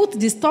have put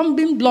the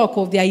stumbling block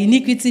of their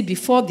iniquity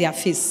before their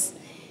face.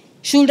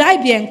 Should I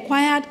be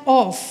inquired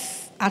of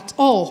at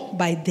all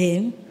by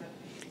them?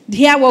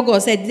 Hear what God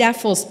said,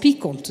 therefore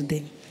speak unto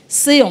them.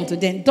 Say unto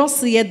them, thus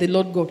saith the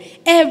Lord God,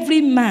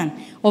 every man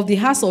of the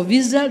house of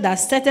Israel that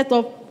setteth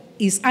up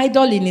his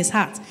idol in his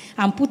heart,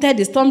 and putteth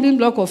the stumbling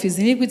block of his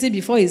iniquity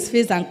before his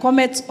face, and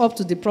cometh up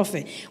to the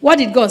prophet. What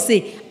did God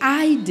say?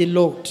 I, the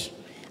Lord,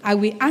 I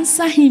will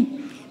answer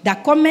him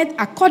that cometh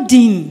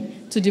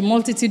according to the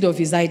multitude of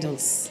his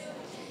idols.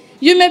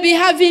 You may be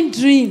having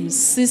dreams,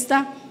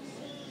 sister,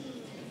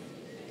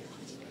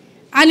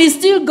 and it's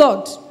still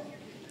God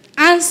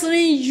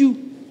answering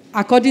you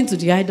according to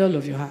the idol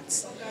of your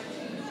heart.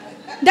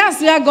 That's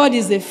where God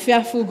is a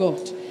fearful God.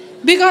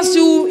 Because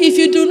if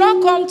you do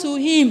not come to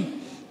him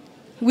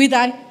with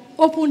an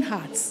open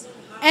heart,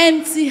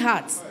 empty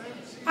heart.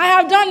 I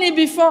have done it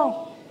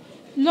before.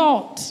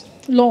 Lord,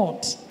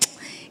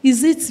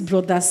 is it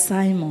Brother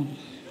Simon?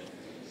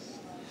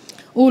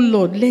 Oh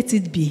Lord, let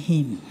it be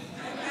him.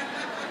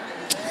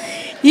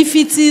 If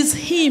it is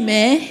him,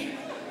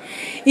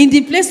 in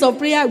the place of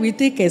prayer, we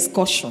take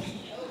excursion.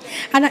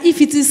 And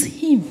if it is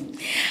him,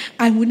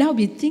 I will now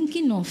be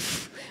thinking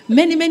of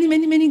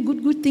many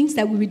good things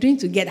that we'll be doing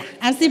together.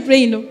 I'm still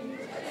praying,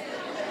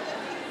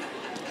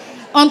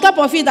 On top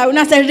of it, I will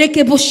not say,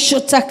 Rekebo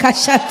Shota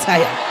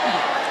Kashataya.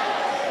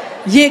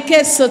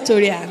 Yeke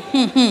Sotoria.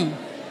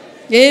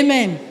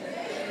 Amen.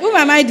 Whom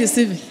am I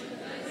deceiving?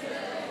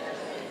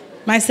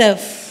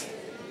 Myself.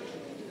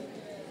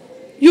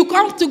 You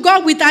come to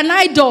God with an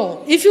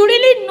idol. If you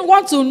really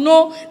want to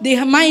know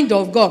the mind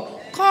of God,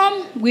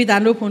 come with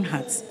an open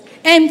heart.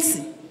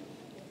 Empty.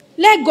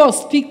 Let God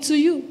speak to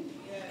you.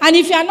 And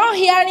if you are not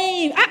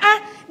hearing him,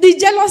 the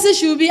jealousy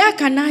should be, how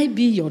can I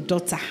be your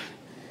daughter?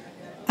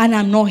 And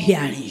I'm not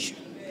hearing you.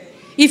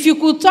 If you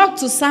could talk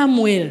to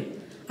Samuel,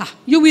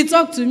 you will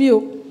talk to me.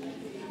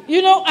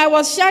 You know, I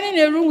was sharing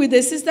a room with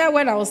a sister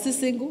when I was still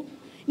single.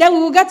 Then we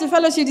will get to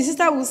fellowship. The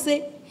sister will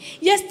say,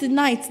 yesterday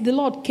night the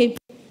Lord came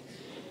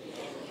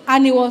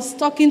and he was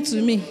talking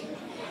to me.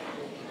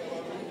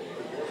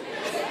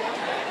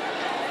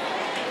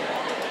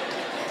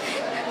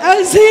 I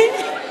was saying,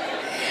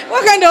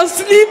 what kind of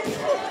sleep?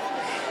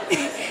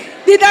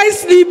 Did I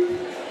sleep?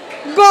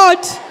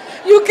 God,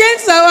 you came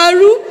to our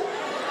room.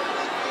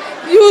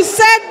 You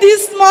said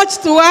this much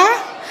to her,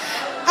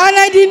 and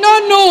I did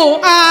not know.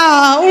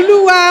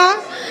 Oluwa,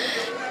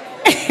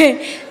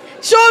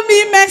 show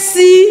me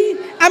mercy.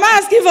 Am I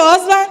asking for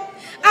husband?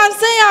 I'm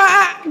saying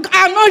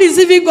I'm not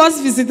receiving God's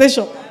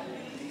visitation.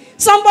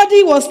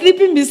 Somebody was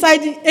sleeping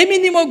beside me.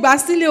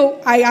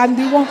 I am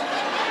the one.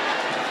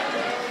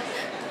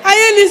 Are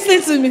you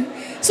listening to me?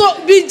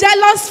 So be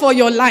jealous for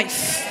your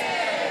life.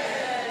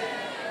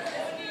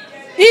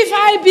 If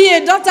I be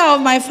a daughter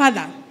of my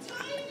father,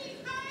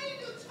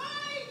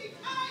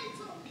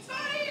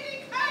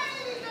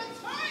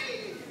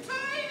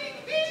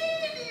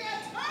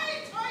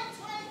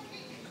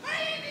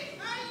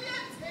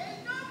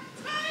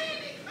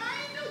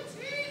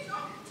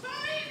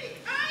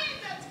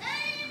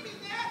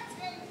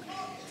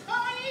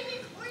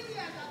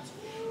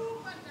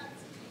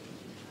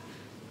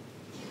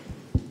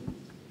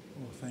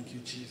 Thank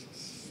you,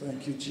 Jesus.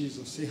 Thank you,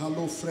 Jesus. Say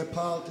hello,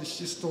 Frepal, the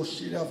Sisto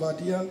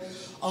Shiravadia.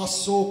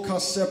 Asoka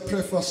se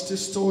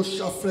prefastisto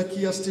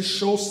shafrekias to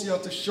shosia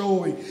to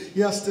showing.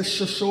 Yes, the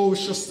show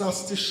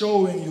starts to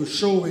showing you,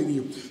 showing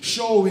you,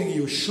 showing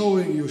you,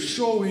 showing you,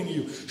 showing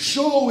you,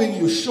 showing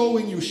you,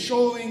 showing you,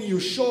 showing you,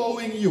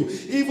 showing you,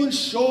 even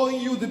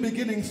showing you the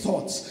beginning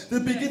thoughts,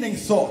 the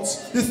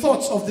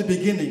thoughts of the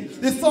beginning,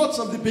 the thoughts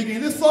of the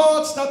beginning, the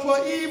thoughts that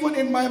were even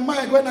in my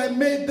mind when I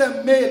made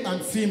them male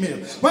and female,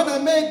 when I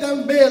made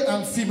them male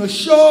and female,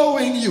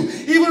 showing you,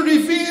 even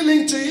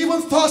revealing to you,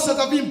 even thoughts that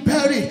have been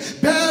buried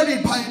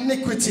by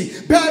iniquity,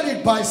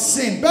 buried by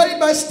sin, buried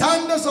by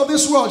standards of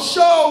this world,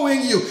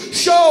 showing you,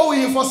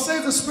 for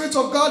says the Spirit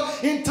of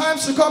God, in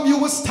times to come you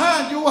will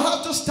stand, you will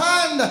have to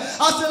stand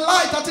as the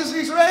light that is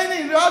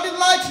reigning, the only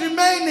light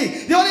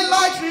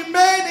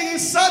remaining in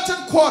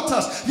certain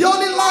quarters, the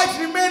only light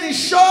remaining,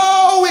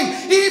 showing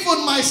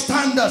even my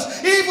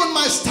standards, even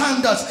my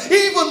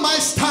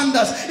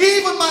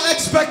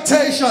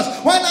expectations.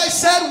 When I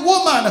said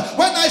woman,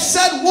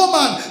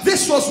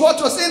 this was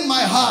what was in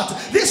my heart.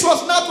 This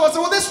was what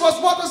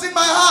was in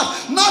my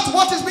heart. Not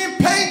what is being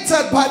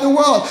painted by the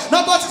world.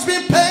 Not what is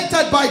being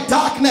painted by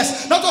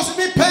darkness. Not what is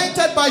being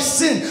painted by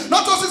sin.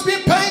 Not what is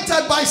being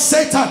painted by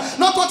Satan.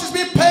 Not what is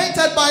being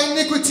painted by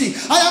iniquity.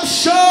 I am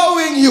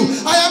showing you.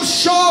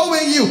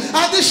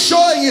 And this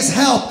showing is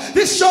help.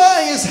 This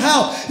showing is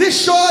help.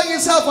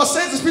 For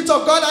says the Spirit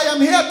of God, I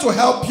am here to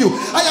help you.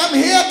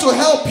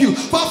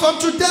 For from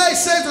today,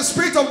 says the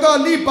Spirit of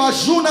God,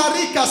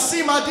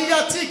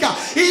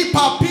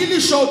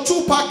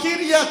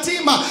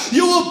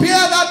 you will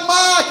bear that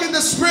mark in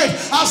the Spirit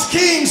as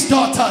king's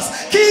daughters.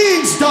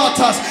 Hey,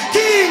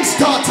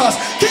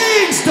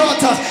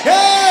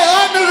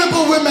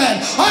 honorable women,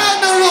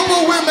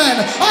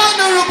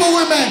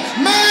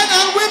 men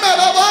and women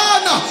of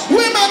honor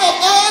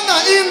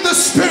in the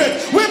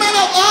Spirit,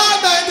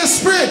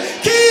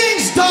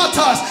 king's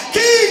daughters,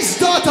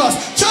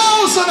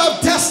 chosen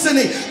of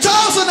destiny,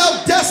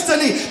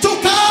 to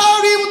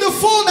carry the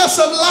fullness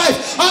of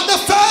life on the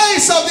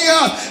face of the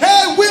earth.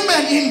 Hey,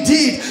 women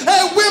indeed,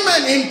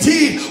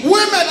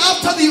 women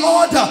after the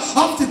order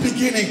of the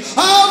beginning,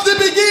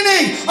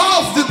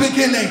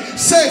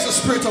 says the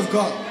Spirit of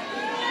God.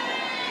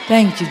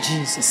 Thank you,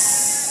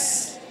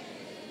 Jesus.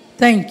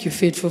 Thank you,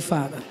 faithful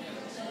Father.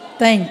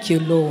 Thank you,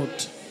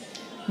 Lord.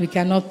 We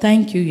cannot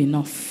thank you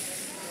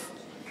enough.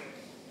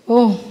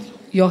 Oh,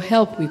 your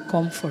help will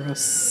come for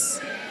us.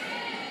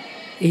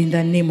 In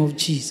the name of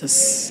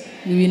Jesus.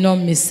 We will not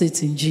miss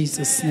it in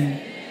Jesus' name.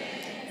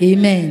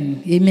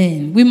 Amen.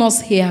 Amen. We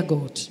must hear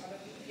God.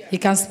 He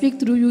can speak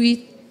through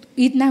you,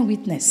 inner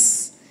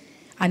witness.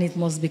 And it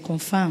must be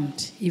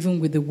confirmed, even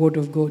with the word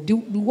of God. The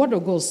word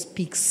of God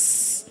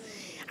speaks.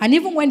 And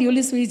even when the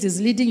Holy Spirit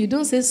is leading you,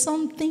 don't say,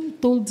 something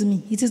told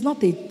me. It is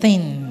not a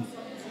thing.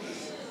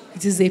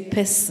 It is a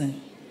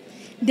person.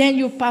 Then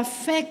you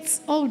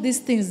perfect all these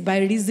things by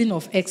reason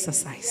of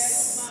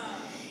exercise.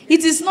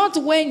 It is not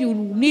when you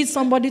need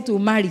somebody to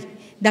marry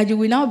that you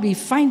will now be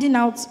finding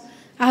out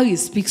how he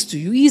speaks to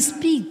you. He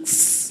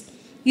speaks.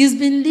 He's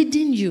been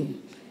leading you.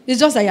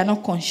 It's just that you're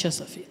not conscious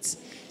of it.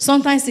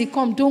 Sometimes he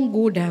comes, don't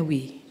go that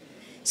way.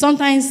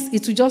 Sometimes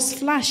it will just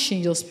flash in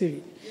your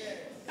spirit.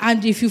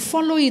 And if you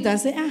follow it and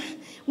say,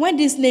 when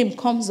this name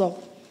comes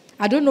up,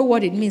 I don't know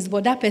what it means,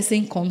 but that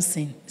person comes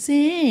in. Say,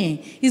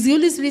 hey, is the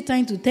Holy Spirit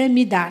trying to tell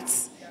me that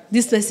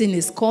this person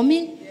is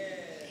coming?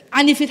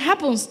 And if it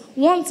happens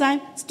 1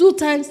 time, 2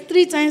 times,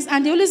 3 times,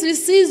 and the Holy Spirit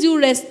sees you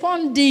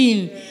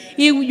responding,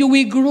 you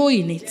will grow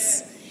in it.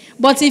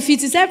 But if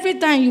it is every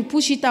time you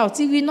push it out,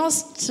 it will not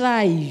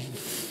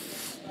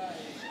strive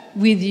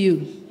with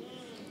you.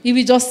 It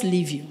will just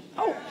leave you.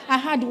 Oh, I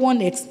had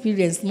one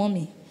experience,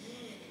 Mommy.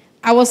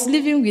 I was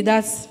living with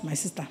my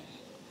sister.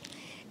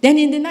 Then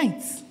in the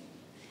night,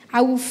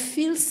 I will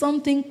feel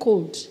something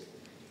cold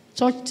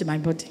touch my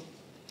body.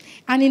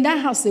 And in that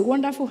house, a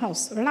wonderful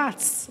house,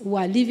 rats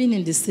were living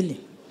in the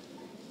ceiling.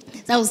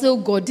 So I will say, oh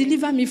God,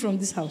 deliver me from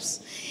this house.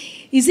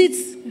 Is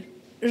it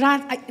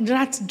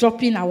rat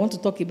dropping I want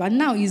to talk about?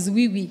 Now is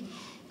wee-wee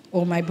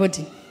on my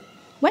body.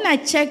 When I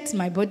checked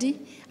my body,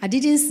 I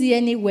didn't see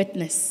any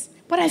wetness.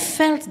 But I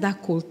felt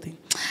that cold thing.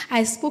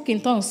 I spoke in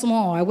tongues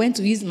small. I went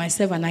to ease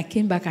myself and I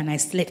came back and I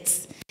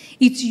slept.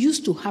 It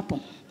used to happen.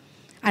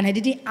 And I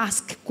didn't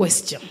ask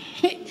questions.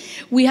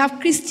 We have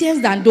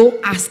Christians that don't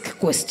ask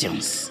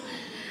questions.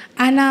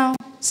 And now,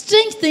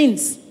 strange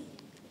things.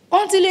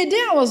 Until a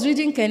day I was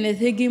reading Kenneth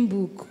Hagin's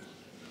book.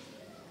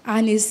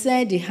 And he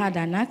said he had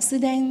an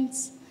accident.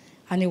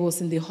 And he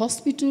was in the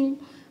hospital.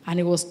 And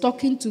he was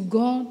talking to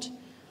God.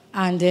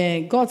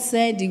 And God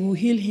said he will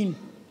heal him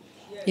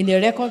in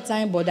a record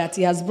time. But that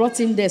he has brought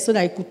him there so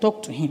that he could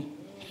talk to him.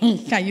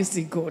 Can you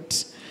see God?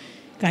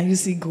 Can you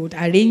see God?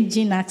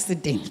 Arranging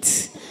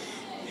accidents.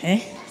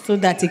 So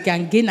that he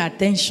can gain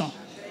attention.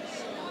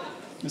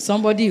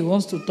 Somebody he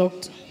wants to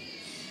talk to.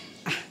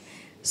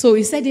 So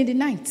he said in the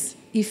night,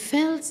 he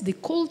felt the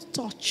cold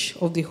touch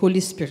of the Holy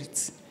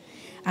Spirit.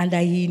 And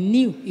that he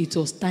knew it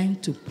was time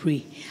to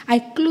pray. I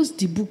closed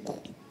the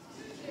book.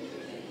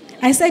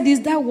 I said,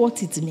 is that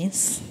what it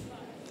means?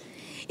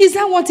 Is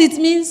that what it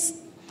means?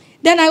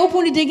 Then I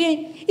opened it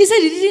again. He said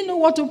he didn't know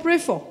what to pray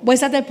for, but he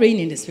started praying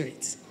in the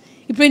spirit.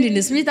 He prayed in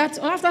the spirit. That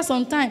after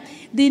some time,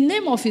 the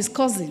name of his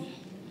cousin,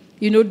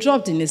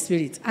 dropped in the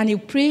spirit. And he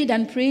prayed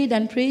and prayed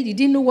and prayed. He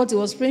didn't know what he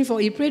was praying for.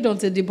 He prayed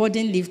until the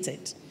burden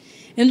lifted.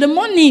 In the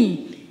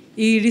morning,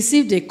 he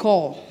received a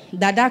call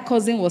that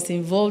cousin was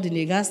involved in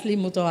a ghastly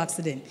motor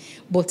accident,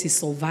 but he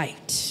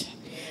survived.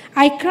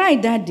 I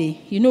cried that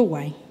day. You know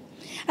why?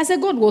 I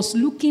said, God was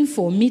looking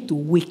for me to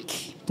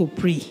wake, to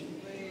pray.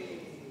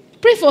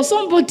 Pray for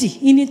somebody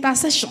in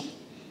intercession.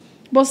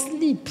 But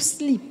sleep.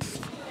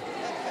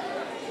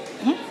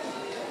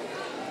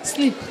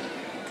 Sleep.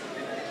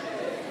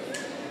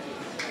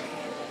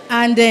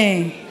 And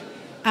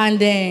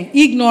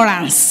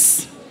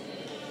ignorance,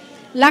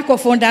 lack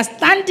of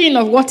understanding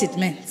of what it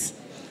meant,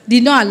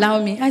 did not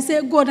allow me. I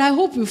said, God, I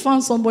hope you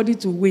found somebody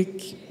to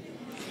wake.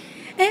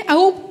 I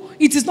hope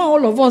it is not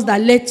all of us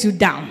that let you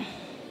down.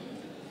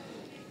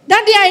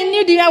 That day I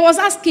knew that I was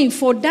asking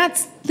for that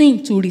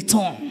thing to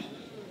return.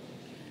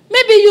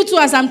 Maybe you too,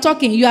 as I'm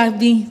talking, you have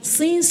been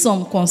seeing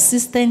some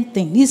consistent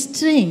thing. It's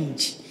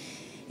strange.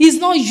 It's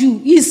not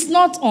you. It's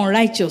not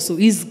unrighteous. So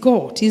it's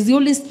God. It's the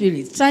Holy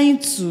Spirit trying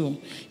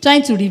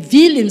to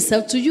reveal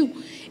himself to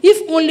you.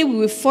 If only we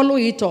will follow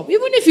it up.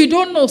 Even if you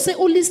don't know, say,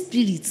 Holy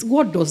Spirit,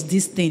 what does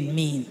this thing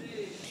mean?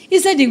 He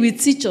said he will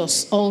teach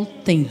us all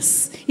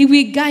things. He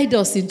will guide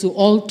us into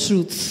all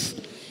truth.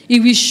 He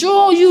will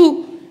show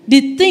you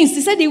the things.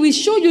 He said he will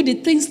show you the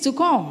things to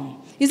come.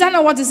 Is that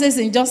not what it says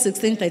in John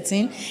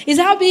 16:13? He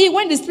said,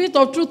 when the Spirit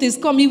of truth is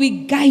come, he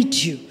will guide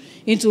you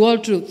into all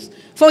truth.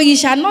 For he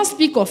shall not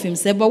speak of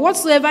himself, but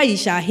whatsoever he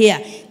shall hear,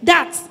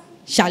 that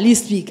shall he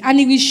speak. And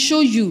he will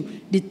show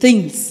you the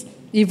things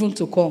even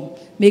to come.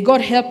 May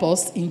God help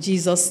us in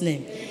Jesus'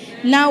 name.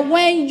 Now,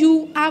 when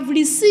you have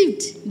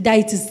received that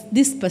it is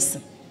this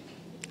person,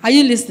 are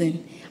you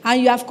listening?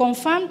 And you have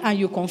confirmed and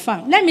you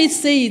confirm. Let me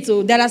say it.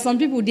 Oh, there are some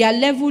people, their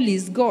level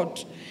is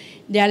God.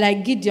 They are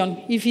like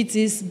Gideon. If it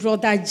is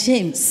Brother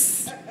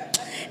James,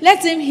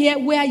 let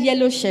him wear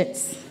yellow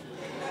shirts.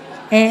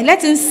 And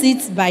let him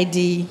sit by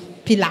the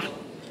pillar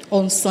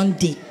on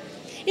Sunday.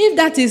 If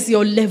that is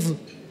your level,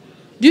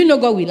 do you know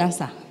God will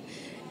answer?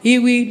 He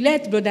will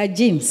let Brother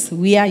James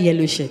wear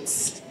yellow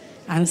shirts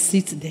and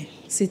sit there.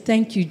 Say,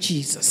 thank you,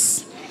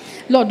 Jesus.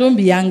 Lord, don't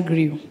be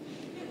angry.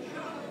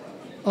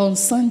 On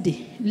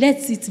Sunday,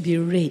 let it be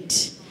red.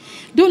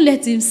 Don't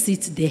let him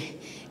sit there.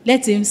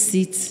 Let him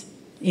sit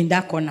in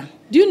that corner.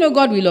 Do you know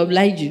God will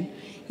oblige you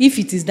if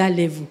it is that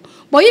level?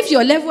 But if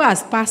your level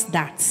has passed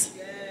that,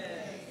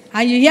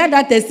 and you hear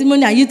that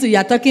testimony and you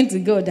are talking to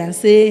God and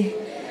say,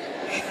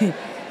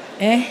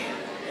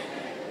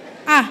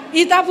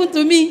 it happened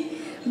to me.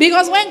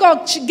 Because when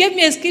God gave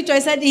me a scripture,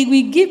 he said, he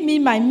will give me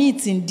my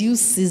meat in due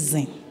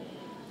season.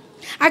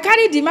 I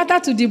carried the matter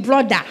to the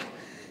brother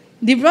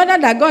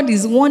that God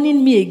is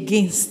warning me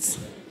against.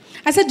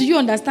 I said, do you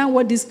understand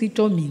what this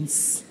scripture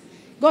means?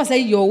 God said,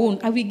 your own,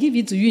 I will give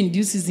it to you in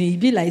due season. He'll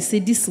be like, say,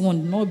 this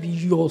one will not be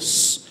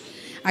yours.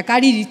 I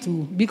carried it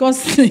too,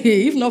 because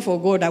if not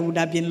for God, I would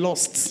have been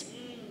lost.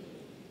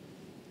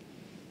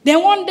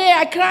 Then one day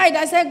I cried.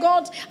 I said,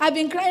 God, I've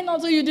been crying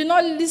until you did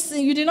not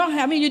listen. You did not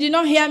hear me. You did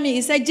not hear me.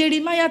 He said,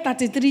 Jeremiah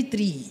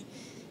 33:3.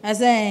 I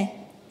said,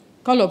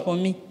 call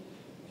upon me,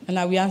 and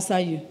I will answer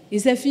you. He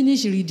said,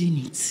 finish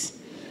reading it.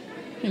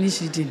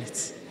 Finish reading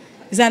it.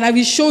 He said, I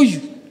will show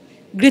you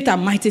great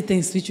and mighty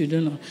things which you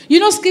don't know. You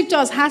know,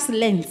 scriptures has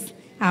length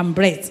and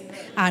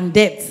breadth and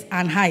depth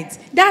and height.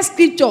 That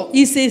scripture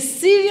is a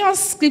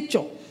serious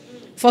scripture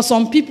for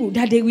some people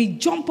that they will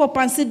jump up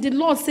and say, the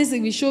Lord says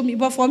he will show me.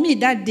 But for me,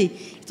 that day,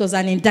 it was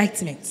an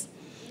indictment.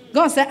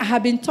 God said, I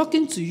have been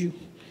talking to you.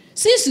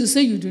 Since you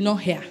say you do not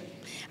hear,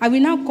 I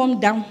will now come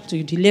down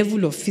to the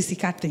level of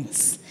physical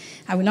things.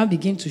 I will now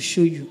begin to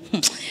show you.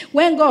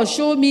 When God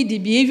showed me the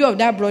behavior of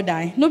that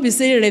brother, no be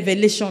say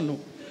revelation, no.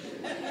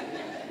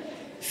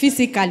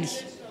 Physically,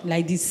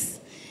 like this.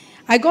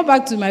 I go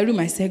back to my room,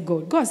 I said,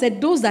 God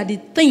said, those are the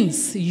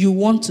things you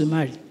want to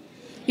marry.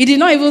 He did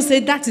not even say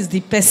that is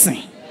the person.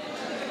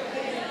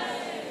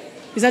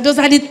 He said, those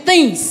are the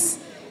things.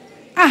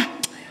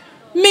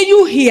 May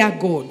you hear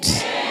God.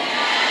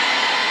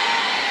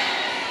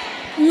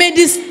 May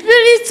the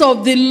Spirit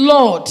of the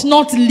Lord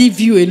not leave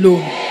you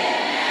alone.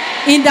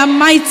 In the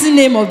mighty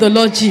name of the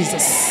Lord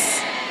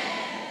Jesus.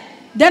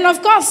 Then,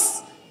 of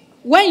course,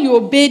 when you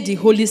obey the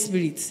Holy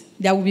Spirit,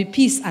 there will be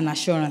peace and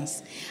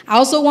assurance. I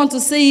also want to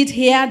say it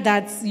here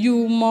that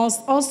you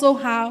must also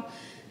have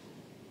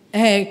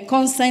a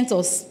consent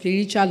of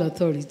spiritual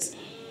authority.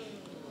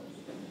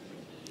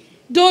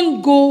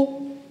 Don't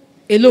go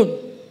alone.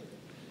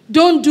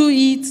 Don't do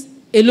it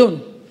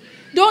alone.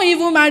 Don't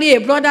even marry a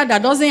brother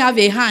that doesn't have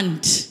a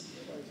hand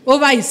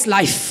over his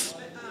life.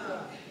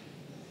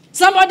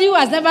 Somebody who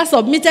has never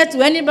submitted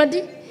to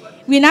anybody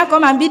will now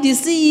come and be the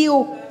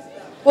CEO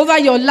over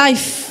your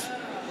life.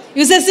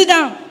 You say, sit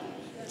down.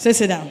 Say,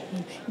 sit down.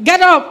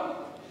 Get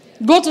up.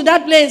 Go to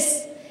that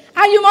place.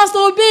 And you must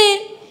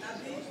obey.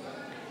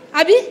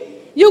 Abi?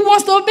 You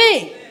must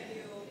obey.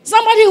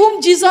 Somebody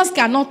whom Jesus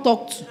cannot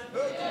talk to.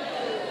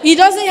 He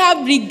doesn't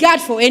have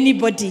regard for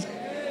anybody.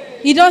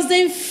 He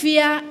doesn't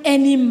fear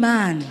any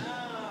man.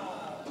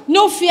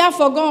 No fear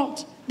for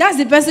God. That's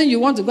the person you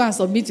want to go and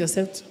submit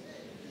yourself to.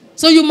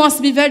 So you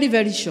must be very,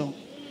 very sure.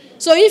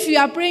 So if you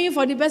are praying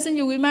for the person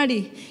you will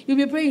marry, you'll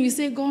be praying, you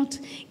say, God,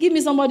 give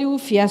me somebody who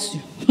fears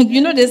you.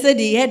 You know, they say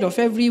the head of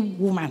every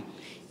woman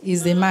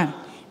is a man.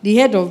 The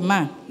head of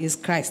man is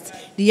Christ.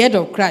 The head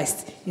of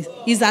Christ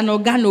is an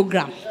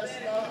organogram.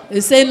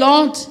 They say,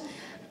 Lord,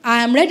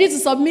 I am ready to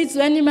submit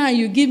to any man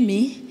you give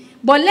me,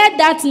 but let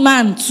that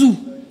man too,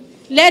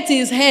 let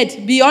his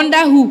head be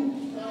under who?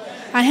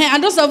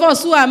 And those of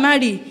us who are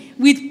married,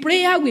 with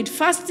prayer, with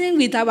fasting,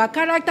 with our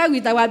character,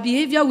 with our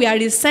behavior, we are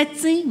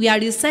resetting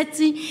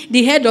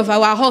the head of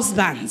our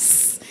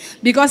husbands,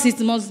 because it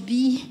must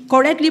be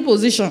correctly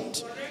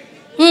positioned.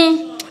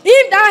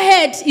 If that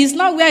head is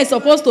not where it's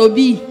supposed to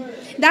be,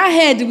 that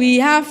head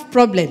will have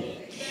problem.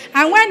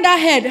 And when that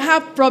head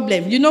have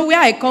problem, you know where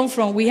I come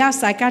from, we have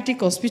psychiatric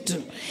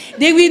hospital.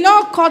 They will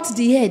not cut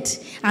the head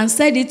and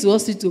send it to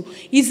hospital.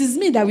 It is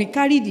me that will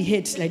carry the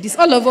head like this.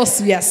 All of us,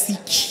 we are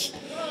sick.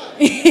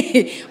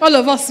 All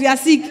of us, we are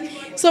sick.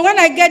 So when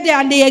I get there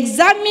and they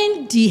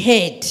examine the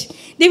head,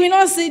 they will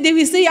not say, they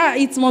will say,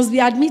 it must be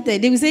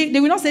admitted. They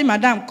will not say,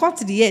 Madam, cut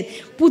the head,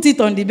 put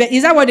it on the bed.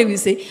 Is that what they will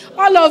say?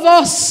 All of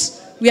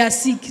us, we are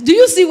sick. Do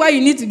you see why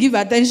you need to give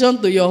attention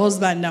to your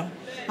husband now?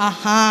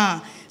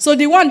 So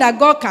the one that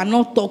God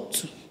cannot talk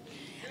to.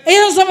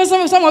 You know,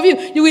 some of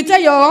you will tell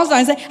your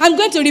husband and say, I'm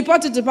going to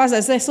report it to pastor.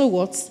 I say, so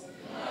what?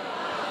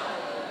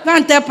 Go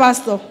and tell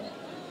pastor.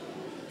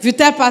 If you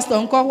tell pastor,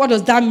 Uncle, what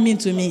does that mean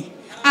to me?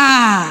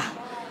 I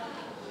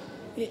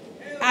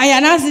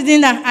am now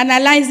sitting there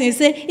analyzing. He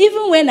said,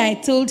 even when I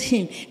told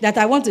him that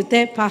I want to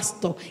tell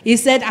pastor, he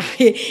said,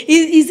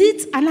 is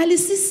it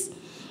analysis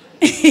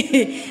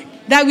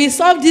that we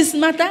solve this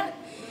matter?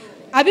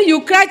 I mean,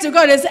 you cry to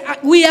God and say,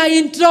 we are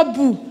in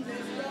trouble.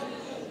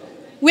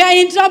 We are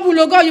in trouble,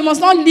 oh God. You must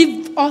not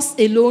leave us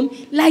alone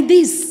like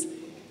this.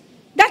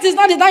 That is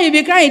not the time you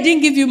be crying. He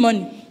didn't give you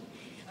money.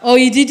 Or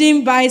he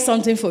didn't buy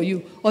something for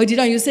you. Or he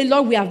didn't. You say,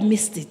 Lord, we have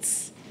missed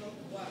it.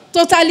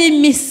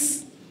 Totally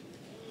miss.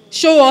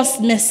 Show us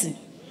mercy.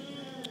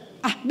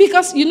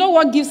 Because you know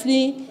what gives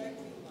me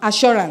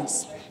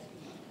assurance?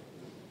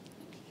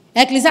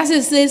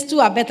 Ecclesiastes says 2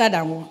 are better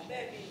than 1.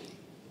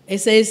 It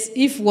says,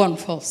 if one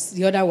falls,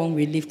 the other one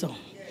will lift up.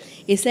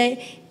 It says,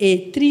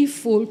 a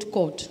threefold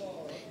cord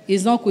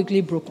is not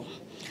quickly broken.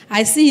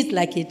 I see it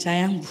like a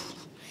triangle.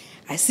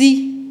 I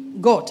see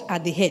God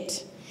at the head.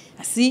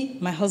 I see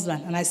my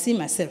husband and I see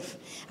myself.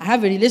 I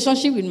have a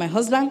relationship with my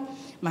husband.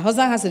 My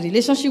husband has a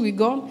relationship with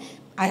God.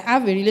 I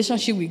have a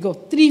relationship with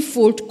God.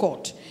 Threefold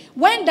cord.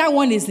 When that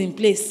one is in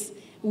place,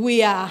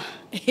 we are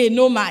a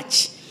no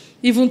match,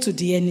 even to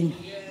the enemy.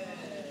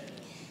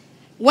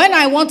 When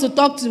I want to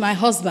talk to my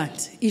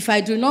husband, if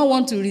I do not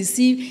want to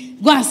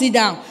receive, go and sit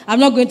down. I'm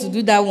not going to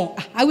do that one.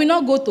 I will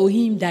not go to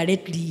him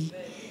directly.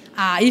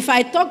 If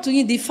I talk to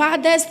him, the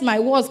farthest my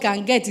words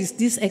can get is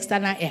this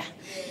external air.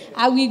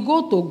 I will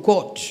go to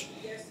God.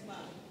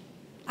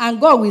 And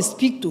God will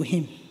speak to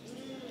him.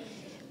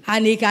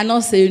 And he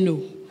cannot say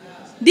no.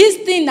 This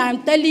thing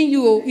I'm telling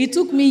you, it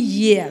took me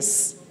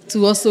years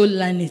to also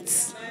learn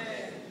it.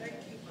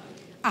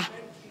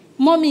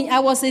 Mommy, I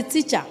was a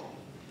teacher.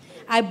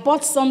 I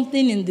bought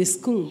something in the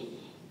school.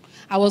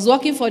 I was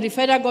working for the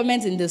federal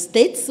government in the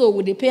state,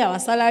 so they pay our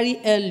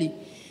salary early.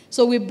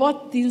 So we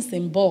bought things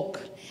in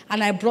bulk,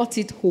 and I brought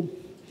it home.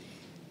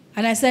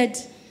 And I said,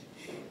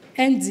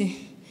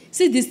 Andy,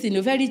 see this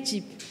thing, very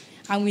cheap,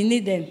 and we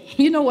need them.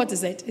 You know what he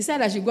said? He said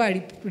I should go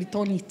and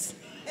return it.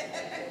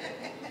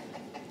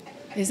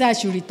 He said I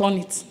should return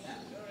it.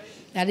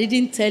 I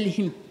didn't tell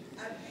him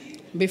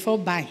before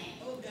buying.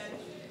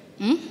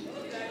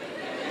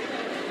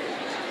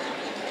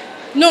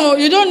 No,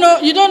 you don't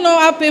know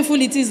how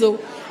painful it is, though.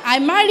 I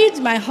married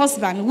my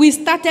husband. We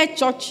started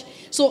church.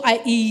 So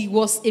he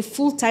was a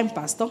full-time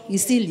pastor. He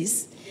still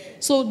is.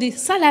 So the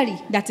salary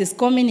that is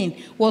coming in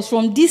was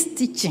from this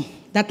teaching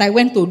that I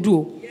went to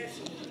do.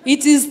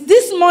 It is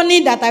this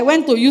money that I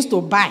went to use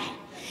to buy.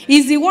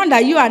 It's the one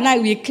that you and I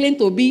will claim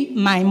to be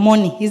my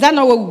money. Is that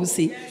not what we will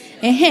say?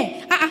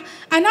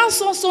 I now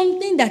saw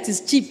something that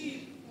is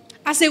cheap.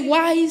 As a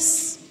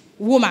wise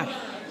woman.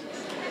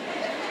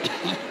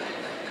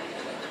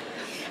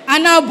 I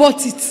now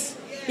bought it.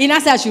 He now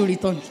said I should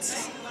return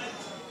it.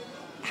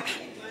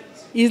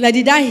 He's like,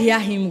 did I hear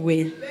him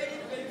well?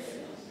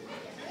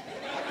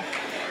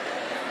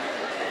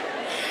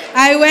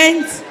 I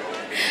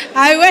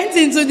went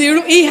into the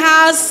room. He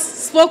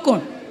has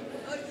spoken.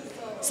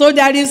 So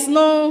there is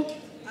no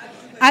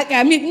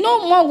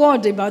more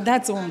word about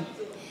that one.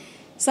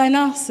 So I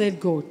now said,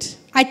 God,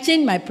 I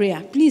changed my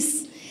prayer.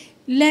 Please,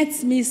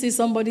 let me see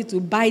somebody to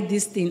buy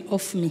this thing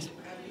off me.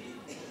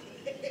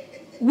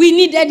 We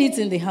needed it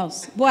in the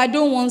house, but I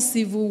don't want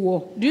civil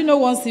war. Do you know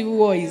what civil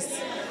war is?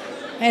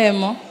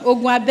 Amen.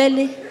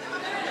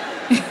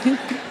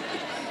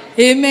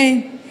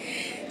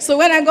 So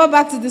when I got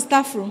back to the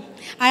staff room,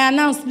 I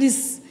announced,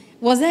 please,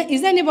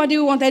 Is there anybody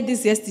who wanted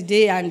this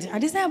yesterday? And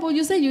they said, but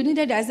you said you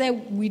needed it. I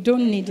said, we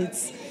don't need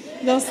it.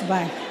 Just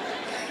buy.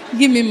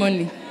 Give me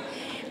money.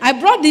 I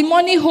brought the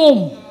money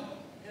home.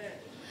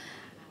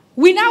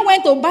 We now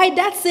went to buy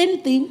that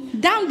same thing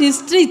down the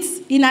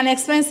street in an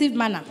expensive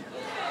manner.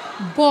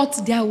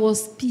 But there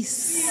was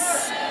peace.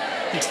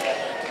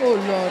 Oh,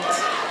 Lord.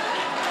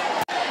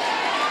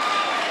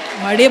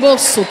 Marebo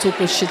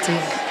Sotokoshite.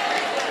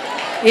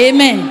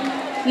 Amen.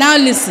 Now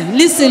listen.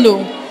 Listen,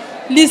 oh.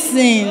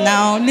 Listen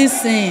now.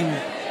 Listen.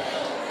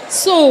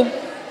 So,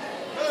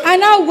 I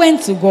now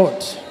went to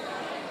God.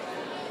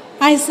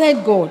 I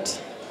said, God.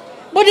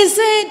 But he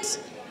said,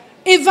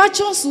 a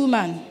virtuous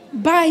woman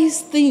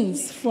buys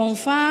things from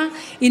far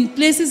in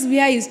places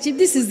where it's cheap.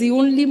 This is the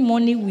only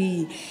money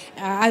we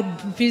are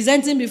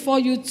presenting before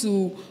you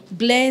to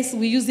bless.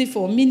 We use it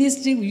for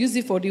ministry. We use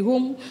it for the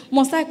home.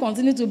 Must I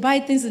continue to buy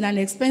things in an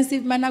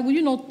expensive manner? Will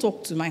you not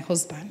talk to my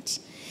husband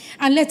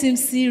and let him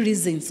see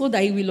reason so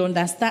that he will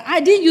understand? I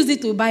didn't use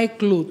it to buy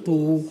clothes.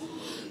 Oh.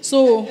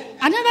 So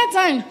another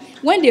time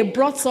when they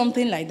brought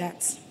something like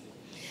that,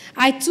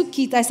 I took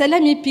it. I said,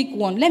 let me pick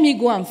one. Let me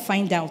go and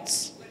find out.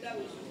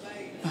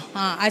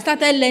 I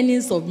started learning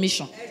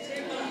submission.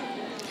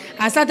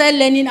 I started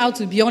learning how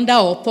to be under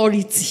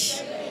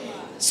authority.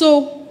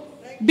 So,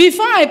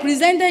 before I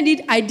presented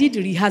it, I did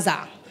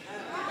rehearsal.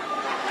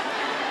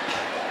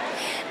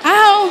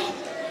 How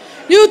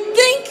you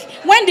think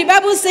when the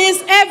Bible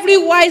says every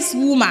wise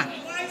woman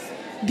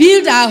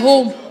build her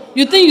home,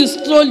 you think you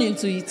stroll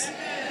into it?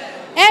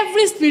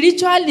 Every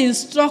spiritual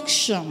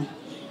instruction,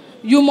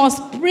 you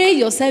must pray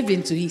yourself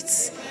into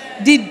it.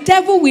 The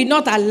devil will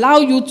not allow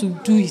you to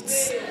do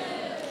it.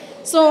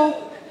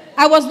 So,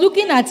 I was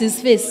looking at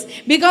his face.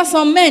 Because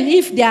some men,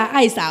 if their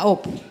eyes are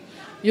up,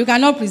 you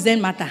cannot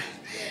present matter.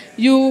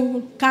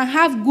 You can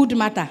have good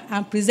matter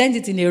and present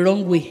it in a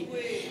wrong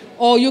way.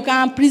 Or you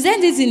can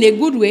present it in a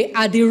good way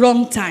at the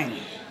wrong time.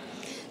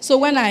 So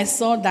when I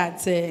saw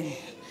that,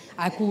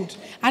 I could.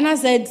 And I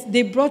said,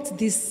 they brought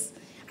this.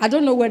 I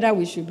don't know whether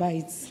we should buy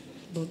it.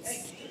 But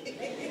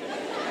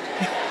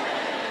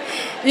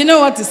you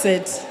know what he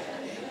said?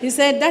 He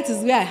said, that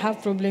is where I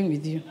have problem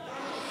with you.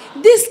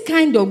 This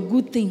kind of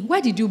good thing,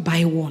 why did you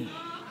buy one?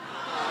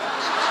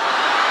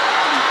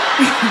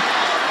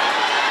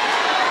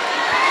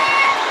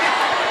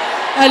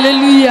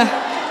 Hallelujah.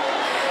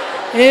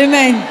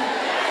 Amen.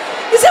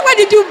 He said, why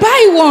did you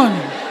buy one?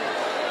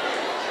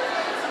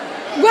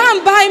 Go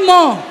and buy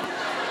more.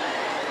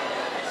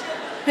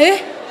 Eh?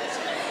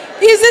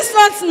 Is this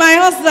not my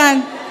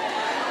husband?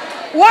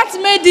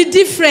 What made the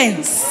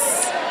difference?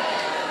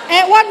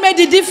 What made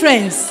the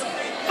difference?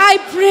 I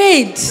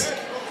prayed.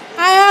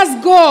 I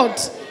asked God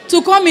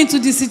to come into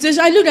the situation.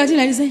 I looked at him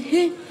and he said,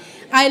 hey,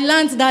 I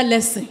learned that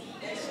lesson.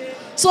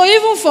 So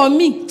even for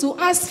me to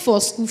ask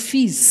for school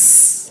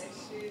fees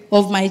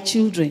of my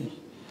children,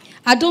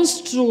 I don't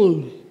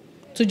stroll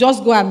to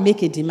just go and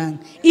make a demand.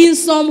 In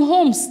some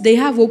homes, they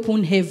have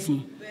open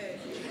heaven.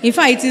 In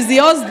fact, it is the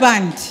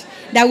husband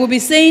that will be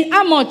saying,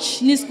 how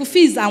much need school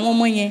fees and 1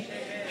 month?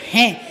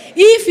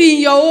 If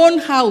in your own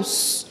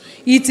house,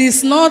 it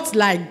is not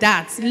like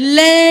that,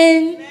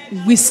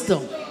 learn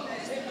wisdom.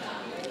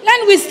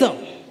 Learn wisdom.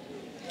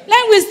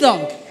 Learn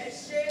wisdom.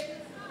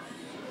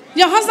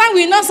 Your husband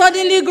will not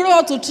suddenly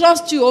grow to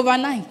trust you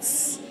overnight.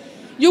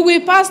 You will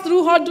pass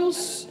through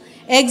hurdles,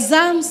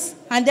 exams,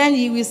 and then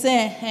he will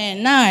say, hey,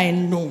 now I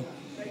know.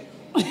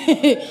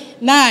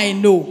 Now I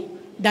know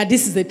that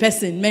this is the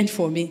person meant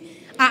for me.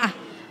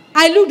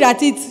 I looked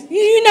at it.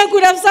 You know,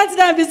 could have sat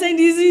down and be saying,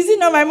 this is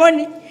not my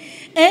money.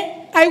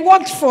 I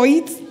worked for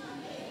it.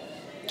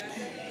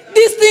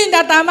 This thing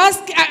that I'm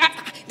asking,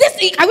 this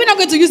thing, are we not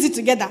going to use it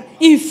together?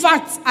 In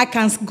fact, I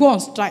can go on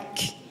strike.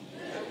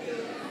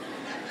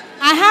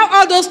 I have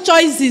all those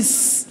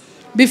choices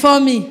before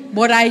me,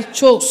 but I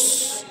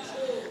chose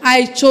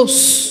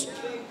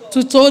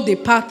to toe the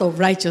path of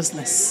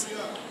righteousness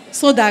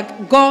so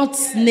that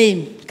God's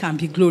name can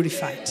be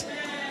glorified.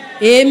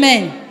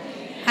 Amen.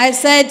 I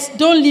said,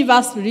 don't leave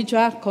our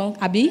spiritual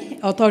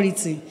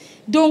authority.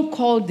 Don't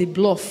call the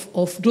bluff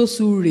of those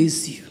who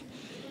raise you.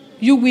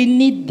 You will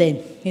need them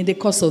in the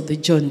course of the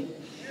journey.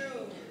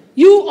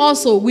 You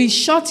also will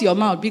shut your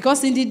mouth,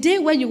 because in the day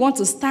when you want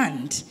to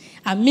stand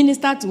and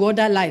minister to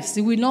other lives,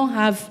 you will not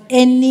have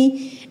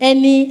any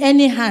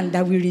hand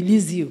that will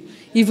release you,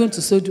 even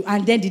to so do.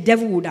 And then the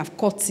devil would have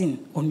caught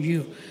in on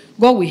you.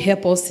 God will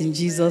help us in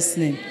Jesus'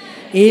 name.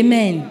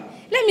 Amen.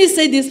 Let me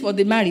say this for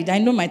the married. I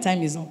know my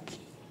time is up.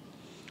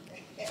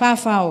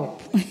 Far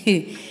up.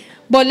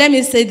 But let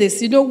me say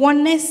this. You know,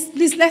 oneness.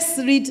 Please, let's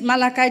read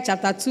Malachi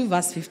chapter 2,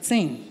 verse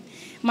 15.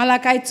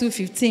 Malachi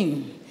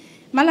 2:15.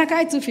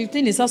 Malachi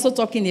 2:15 is also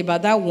talking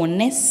about that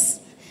oneness.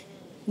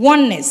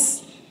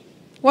 Oneness.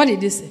 What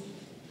did he say?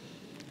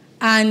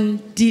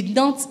 And did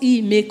not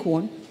he make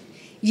one?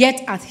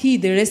 Yet hath he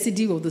the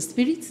residue of the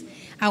Spirit?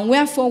 And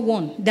wherefore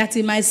one, that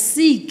he might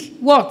seek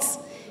what?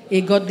 A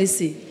godly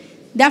seed.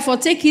 Therefore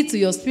take it to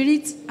your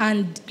spirit,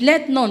 and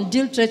let none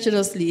deal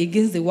treacherously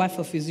against the wife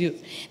of his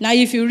youth. Now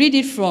if you read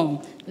it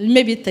from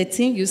maybe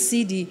 13, you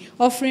see the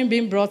offering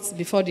being brought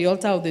before the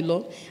altar of the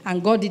Lord,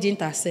 and God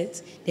didn't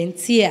accept. Then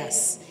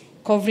tears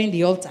covering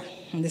the altar.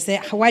 And they say,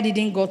 why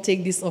didn't God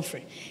take this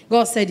offering?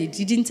 God said he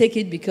didn't take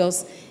it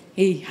because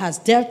he has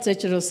dealt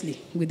treacherously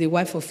with the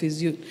wife of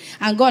his youth.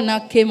 And God now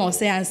came and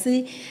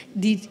said,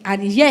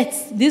 and yet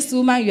this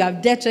woman you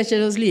have dealt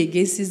treacherously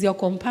against is your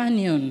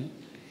companion.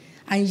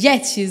 And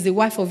yet she is the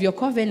wife of your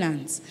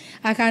covenant.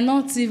 I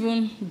cannot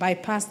even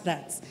bypass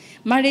that.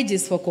 Marriage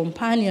is for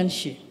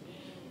companionship.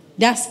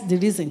 That's the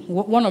reason,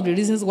 one of the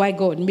reasons why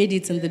God made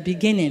it in the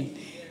beginning.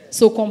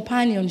 So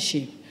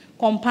companionship.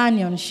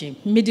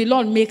 May the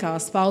Lord make our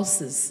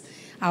spouses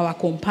our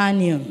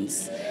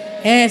companions.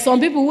 Some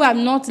people who have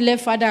not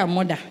left father and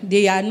mother,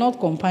 they are not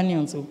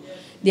companions. So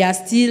they are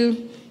still,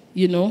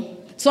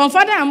 Some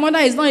father and mother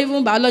is not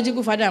even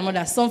biological father and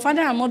mother. Some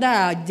father and mother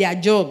are their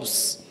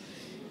jobs.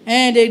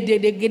 And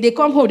they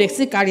come home, they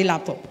still carry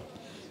laptop.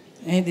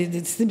 And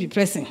they still be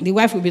pressing. The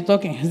wife will be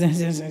talking.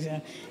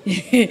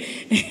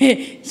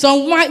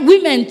 Some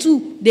women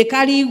too, they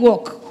carry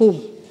work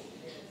home.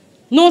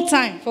 No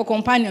time for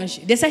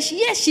companionship. They say,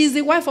 yes, she is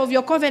the wife of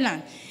your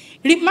covenant.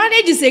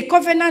 Marriage is a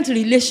covenant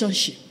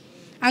relationship.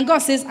 And God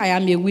says, I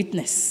am a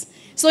witness.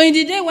 So in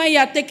the day when you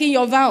are taking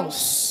your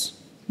vows,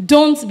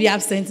 don't be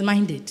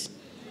absent-minded.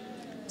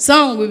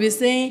 Some will be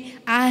saying,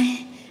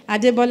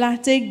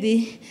 Adebola, take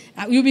the...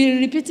 You'll be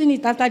repeating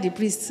it after the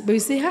priest. But you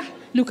say,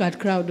 look at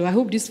crowd. I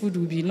hope this food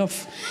will be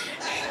enough.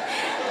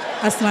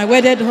 As my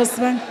wedded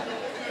husband,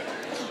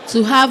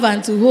 to have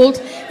and to hold.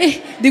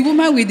 The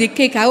woman with the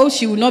cake, I hope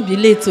she will not be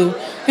late.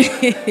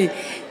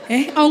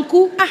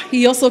 Uncle,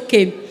 he also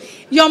came.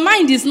 Your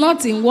mind is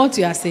not in what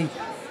you are saying.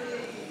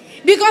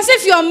 Because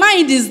if your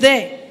mind is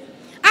there,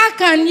 how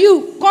can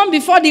you come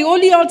before the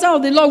holy altar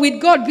of the Lord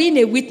with God being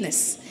a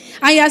witness?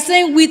 And you are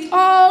saying, with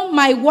all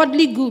my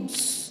worldly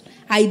goods,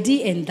 I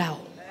thee endow.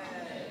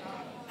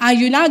 And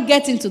you now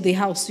get into the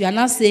house. You are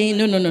now saying,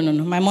 no.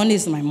 My money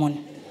is my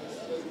money.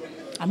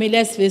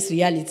 Let's face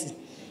reality.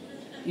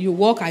 You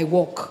walk, I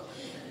walk.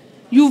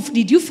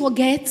 Did you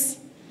forget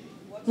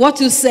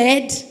what you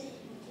said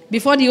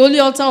before the holy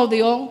altar of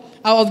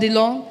the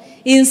Lord?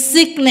 In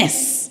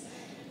sickness,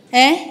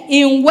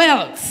 in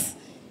wealth,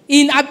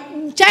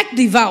 check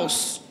the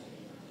vows.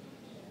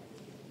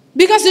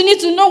 Because you need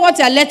to know what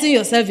you are letting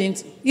yourself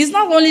into. It's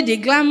not only the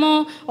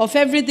glamour of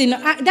everything.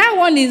 That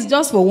one is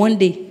just for one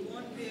day.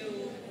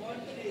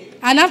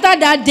 And after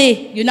that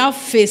day, you now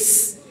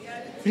face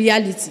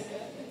reality.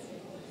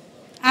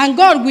 And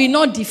God will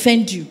not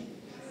defend you.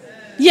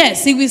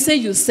 Yes, he will say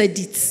you said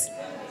it.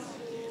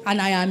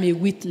 And I am a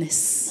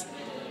witness.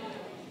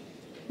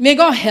 May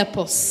God help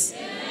us.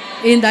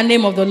 In the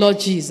name of the Lord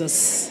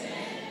Jesus.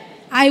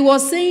 I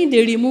was saying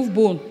they remove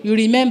bone. You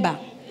remember?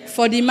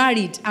 For the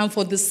married and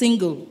for the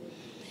single.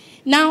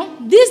 Now,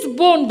 this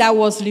bone that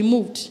was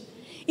removed,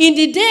 in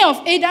the day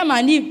of Adam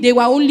and Eve, they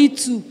were only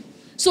two.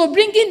 So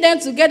bringing them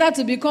together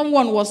to become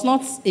one was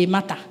not a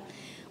matter.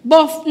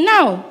 But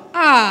now,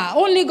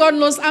 only God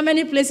knows how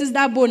many places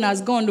that bone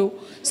has gone, though.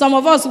 Some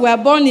of us were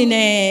born in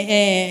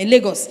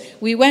Lagos.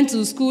 We went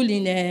to school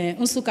in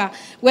Nsukka.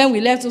 When we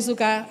left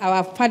Nsukka,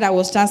 our father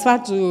was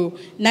transferred to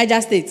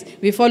Niger State.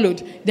 We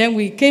followed. Then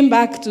we came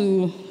back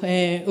to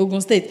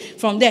Ogun State.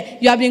 From there,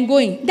 you have been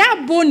going.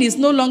 That bone is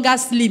no longer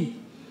slim.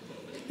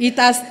 It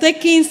has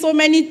taken so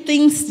many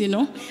things,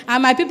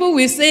 And my people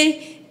will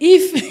say,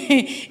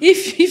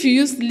 if you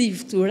use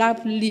leaf to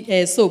wrap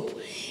soap,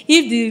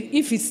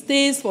 if it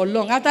stays for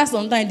long, after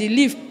some time, the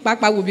leaf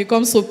will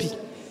become soapy.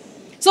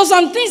 So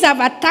some things have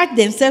attached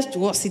themselves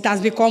to us. It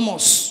has become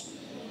us.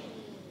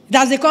 It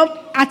has become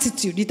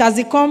attitude. It has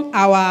become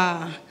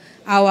our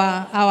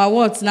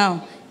what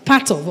now?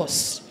 Part of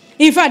us.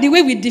 In fact, the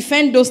way we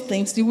defend those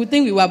things, you would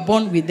think we were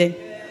born with them.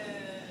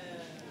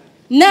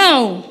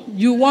 Now,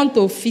 you want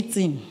to fit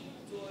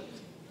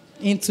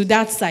into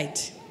that side.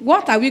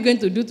 What are we going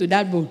to do to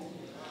that bone?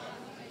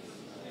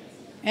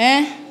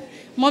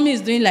 Mommy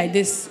is doing like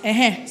this.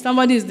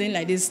 Somebody is doing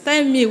like this.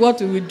 Tell me what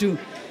we will do.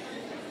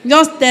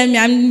 Just tell me.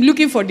 I'm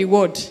looking for the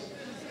word.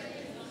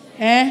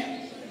 You're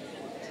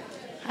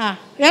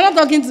not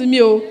talking to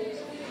me, oh.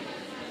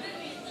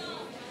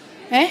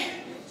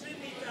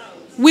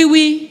 We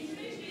will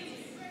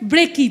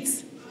break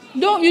it.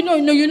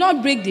 You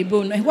not break the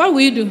bone. What will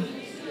you do?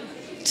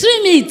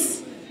 Trim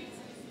it.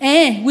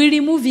 We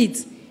remove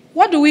it.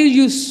 What do we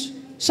use?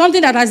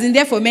 Something that has been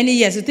there for many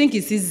years. You think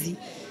it's easy?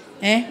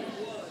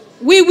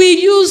 We will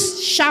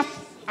use sharp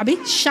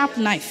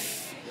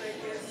knife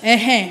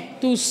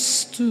to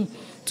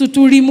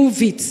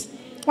remove it.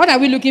 What are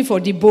we looking for?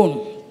 The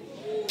bone.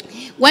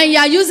 When you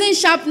are using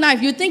sharp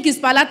knife, you think it's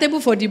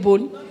palatable for the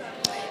bone.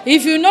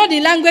 If you know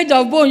the language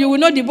of bone, you will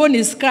know the bone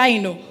is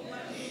crying. No?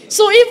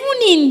 So even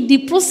in the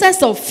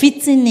process of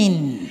fitting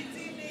in,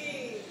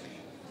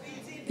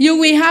 you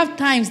will have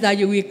times that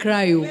you will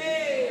cry. Oh.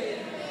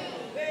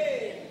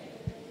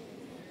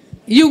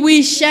 You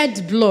will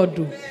shed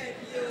blood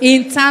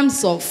in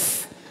terms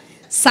of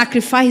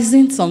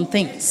sacrificing some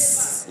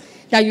things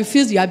that you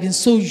feel you have been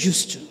so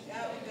used to.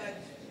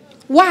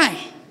 Why?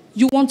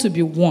 You want to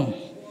be one.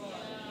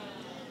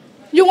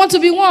 You want to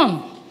be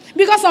one.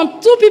 Because some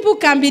two people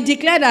can be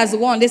declared as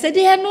one. They say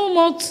they are no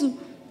more two.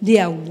 They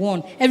are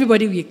one.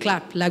 Everybody will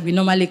clap like we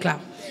normally clap.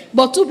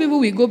 But two people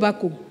will go back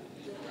home.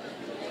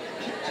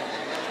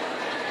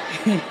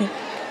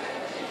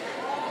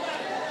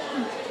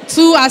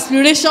 Two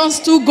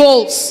aspirations, two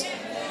goals.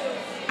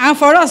 And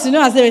for us, you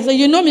know, as they say,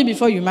 you know me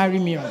before you marry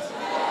me.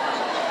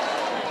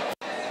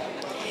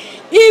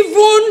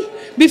 Even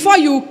before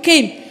you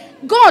came,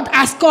 God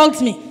has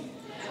called me.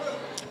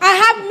 I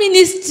have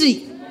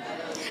ministry.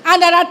 And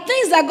there are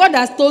things that God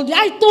has told you.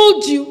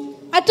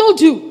 I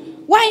told you.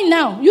 Why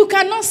now? You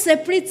cannot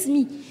separate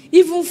me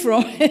even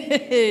from...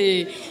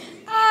 the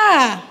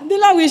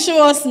Lord will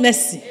show us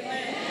mercy.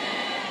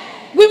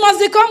 We must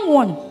become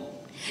one.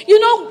 You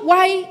know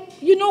why?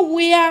 You know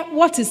where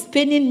what is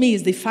paining me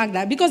is the fact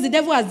that because the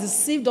devil has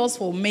deceived us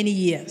for many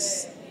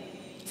years.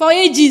 For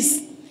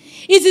ages.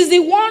 It is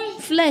the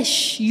one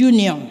flesh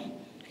union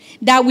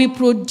that will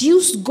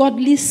produce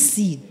godly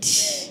seed.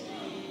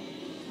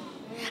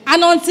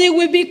 And until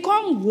we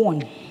become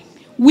one,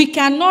 we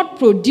cannot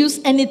produce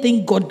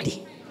anything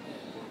godly.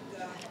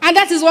 And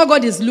that is what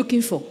God is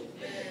looking for.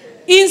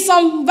 In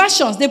some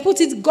versions, they put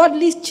it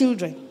godly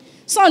children.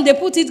 Some, they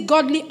put it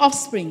godly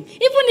offspring. Even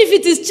if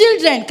it is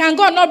children, can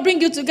God not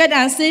bring you together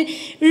and say,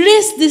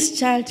 raise this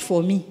child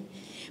for me?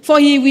 For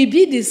he will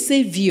be the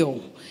savior.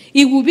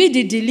 He will be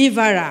the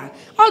deliverer.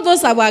 All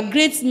those are our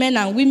great men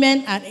and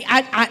women. And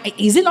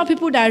is it not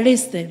people that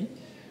raised them?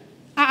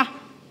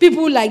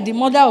 People like the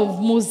mother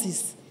of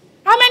Moses.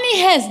 How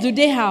many heirs do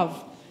they have?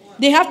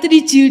 They have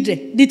 3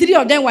 children. The 3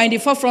 of them were in the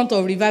forefront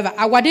of revival.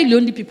 Were they the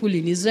only people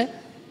in Israel?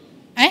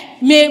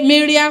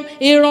 Miriam,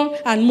 Aaron,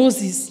 and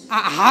Moses.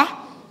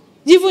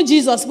 Even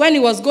Jesus, when he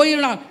was going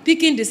around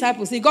picking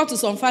disciples, he got to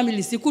some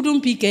families, he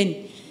couldn't pick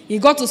any. He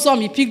got to some,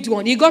 he picked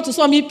 1. He got to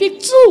some, he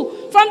picked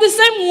 2 from the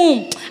same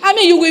womb. I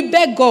mean, you will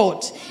beg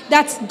God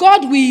that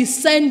God will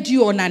send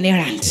you on an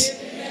errand.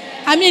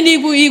 I mean, he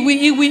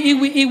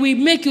will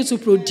make you to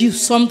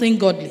produce something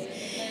godly.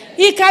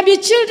 It can be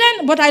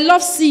children, but I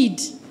love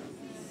seed.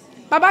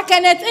 Baba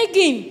Kenneth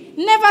Hagin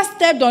never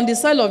stepped on the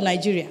soil of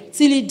Nigeria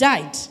till he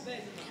died.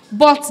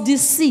 But the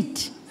seed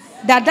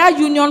that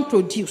union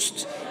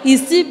produced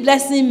is still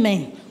blessing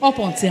men up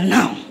until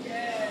now.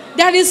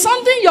 There is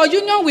something your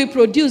union will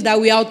produce that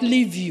will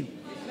outlive you.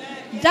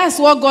 That's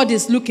what God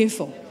is looking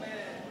for.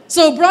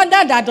 So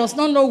brother that does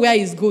not know where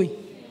he's going,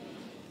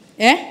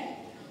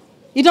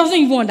 he doesn't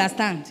even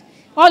understand.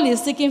 All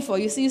he's seeking for,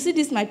 you see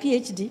this is my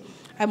PhD.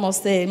 I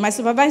must say, my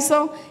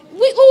supervisor,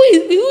 who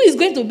is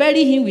going to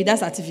bury him with that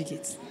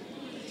certificate?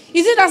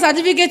 Is it that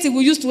certificate he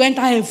will use to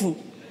enter heaven?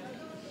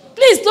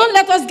 Please don't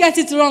let us get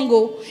it wrong.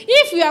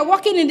 If we are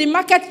working in the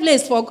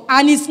marketplace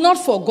and it's not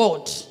for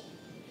God,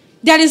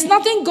 there is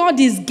nothing God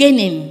is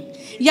gaining.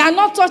 You are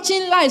not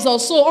touching lives or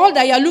so. All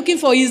that you are looking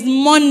for is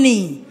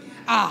money.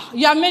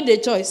 You have made a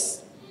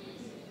choice.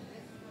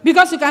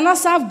 Because you cannot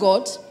serve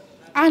God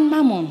and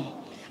mammon.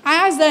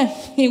 I asked them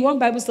in one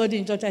Bible study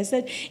in church, I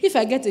said, if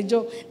I get a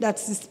job that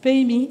is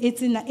paying me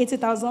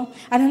 80,000,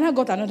 and then I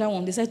got another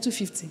one, they said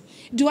 250.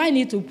 Do I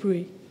need to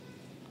pray?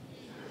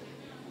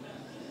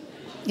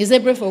 He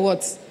said, pray for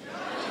what?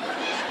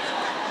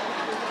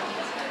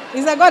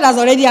 He said, God has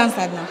already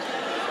answered now.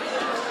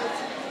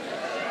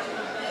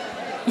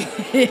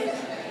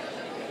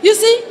 You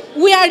see,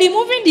 we are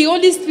removing the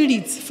Holy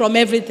Spirit from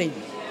everything.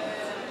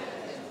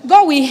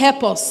 God will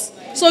help us.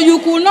 So you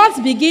could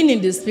not begin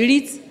in the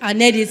spirit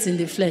and end it in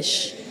the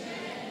flesh.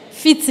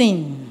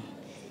 Fitting.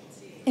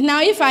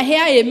 Now, if I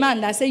hear a man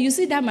that says, you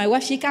see that my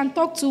wife, she can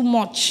talk too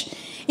much.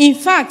 In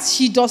fact,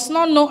 she does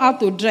not know how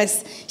to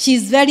dress.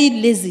 She's very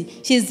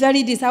lazy. She's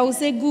very this. I will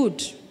say,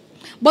 good.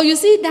 But you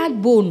see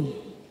that bone,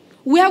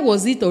 where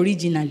was it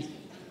originally?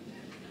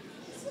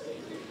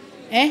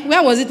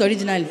 Where was it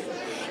originally?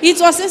 It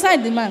was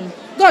inside the man.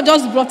 God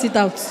just brought it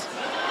out.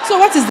 So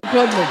what is the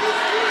problem?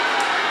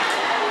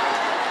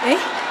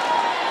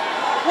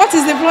 What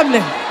is the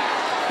problem?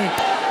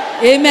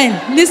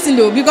 Amen. Listen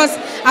though, because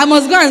I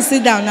must go and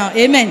sit down now.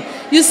 Amen.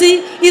 You see,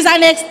 it's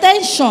an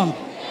extension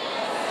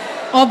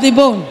of the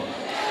bone.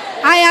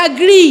 I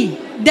agree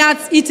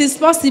that it is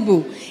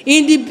possible.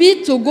 In the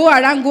bid to go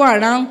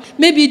around,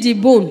 maybe the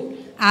bone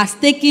has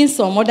taken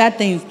some other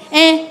things.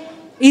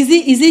 Is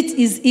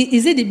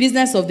it the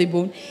business of the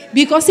bone?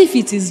 Because if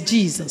it is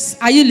Jesus,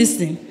 are you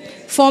listening?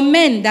 For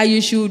men that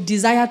you should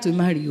desire to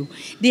marry you,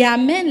 they are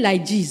men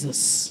like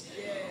Jesus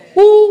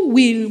who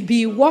will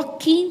be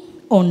walking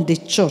on the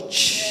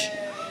church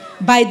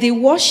by the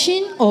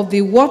washing of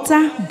the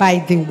water by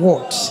the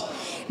word.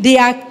 They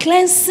are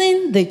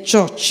cleansing the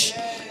church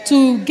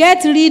to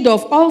get rid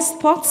of all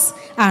spots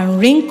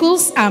and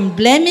wrinkles and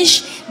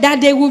blemish,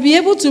 that they will be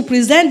able to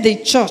present the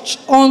church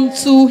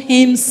unto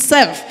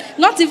himself,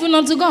 not even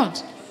unto God.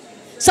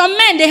 Some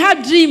men, they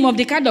have dream of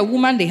the kind of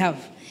woman they have.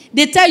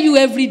 They tell you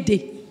every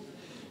day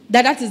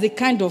that is the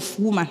kind of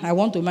woman I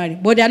want to marry,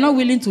 but they are not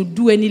willing to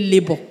do any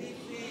labor.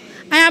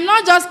 I am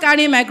not just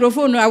carrying a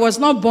microphone. I was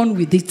not born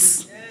with it.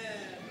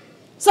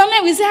 Some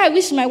men will say, I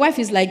wish my wife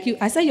is like you.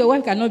 I said, your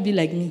wife cannot be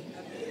like me.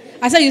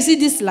 I said, you see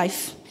this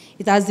life?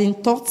 It has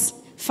been taught,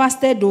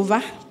 fasted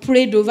over,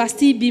 prayed over,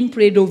 still being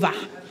prayed over.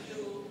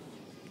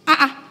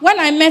 When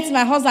I met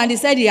my husband, he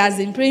said he has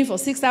been praying for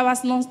 6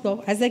 hours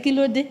non-stop. I said,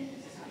 Kilo day.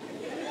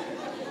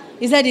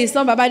 He said he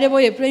saw Baba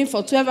Debo praying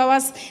for 12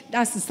 hours.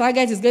 That's his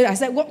target. Is good. I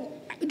said, well,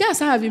 that's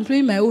how I've been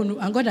praying my own,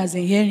 and God has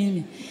been hearing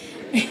me.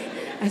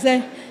 I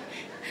said,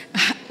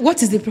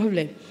 what is the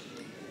problem?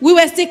 We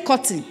were still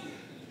cutting.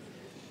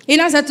 He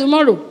now said,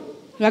 tomorrow,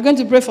 we are going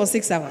to pray for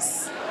 6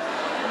 hours.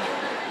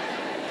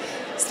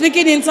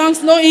 Speaking in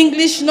tongues, no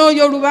English, no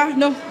Yoruba,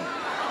 no.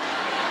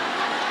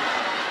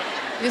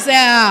 You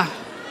say,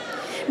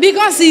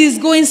 because he is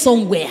going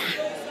somewhere.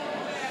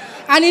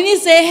 And he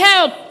needs a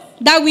help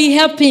that will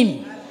help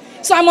him.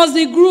 So I must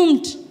be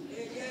groomed.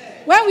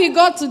 When we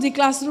got to the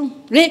classroom,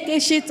 when I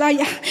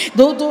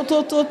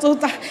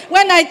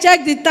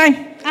checked the time,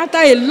 after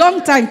a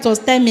long time, it was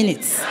 10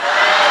 minutes.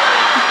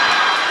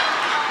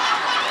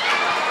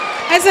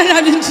 I said,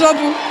 I'm in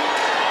trouble.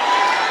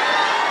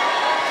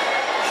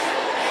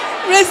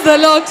 Praise the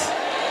Lord.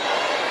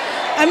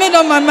 I made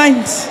up my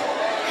mind.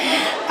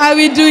 I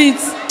will do it.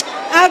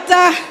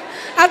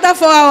 After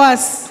 4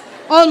 hours,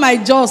 all my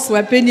jaws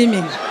were paining me.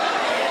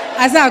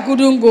 I said I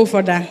couldn't go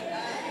for that.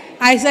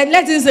 I said,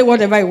 let him say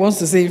whatever he wants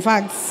to say. In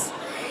fact,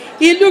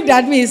 he looked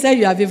at me, he said,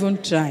 you have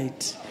even tried.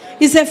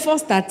 He said,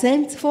 first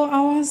attempt, 4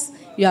 hours,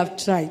 you have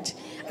tried.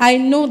 I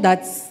know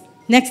that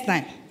next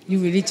time you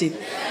will reach it.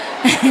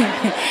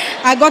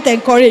 I got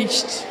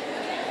encouraged.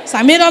 So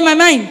I made up my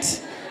mind.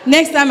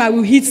 Next time I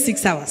will hit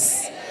 6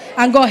 hours.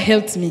 And God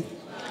helped me.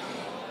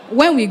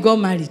 When we got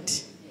married,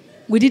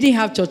 we didn't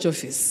have church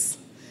office.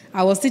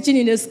 I was teaching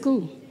in a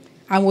school.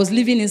 I was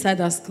living inside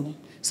that school.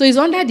 So it's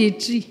under the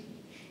tree.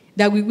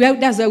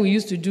 That's where we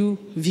used to do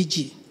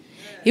VG.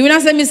 He will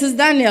not say, Mrs.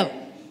 Daniel,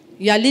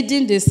 you are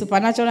leading the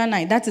supernatural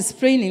night. That is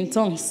praying in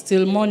tongues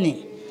till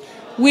morning.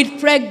 With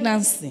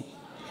pregnancy.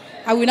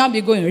 I will not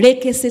be going. You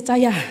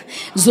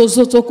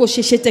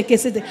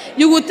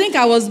would think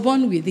I was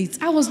born with it.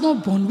 I was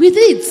not born with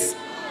it.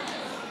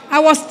 I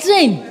was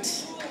trained.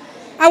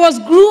 I was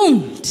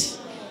groomed.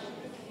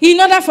 In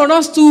order for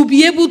us to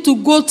be able to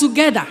go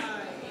together.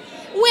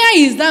 Where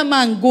is that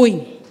man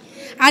going?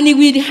 And he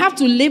will have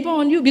to labor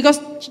on you because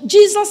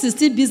Jesus is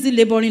still busy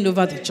laboring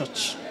over the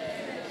church.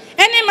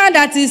 Any man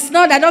that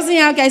doesn't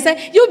have, I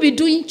say, you'll be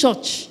doing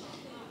church.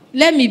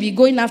 Let me be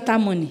going after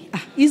money.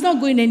 He's not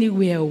going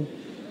anywhere.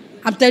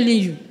 I'm telling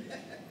you.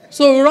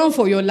 So run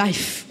for your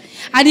life.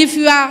 And if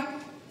you are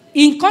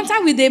in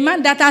contact with a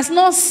man that has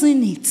not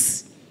seen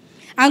it,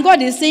 and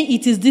God is saying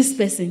it is this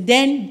person,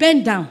 then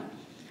bend down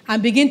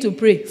and begin to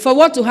pray. For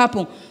what to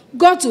happen?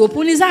 God to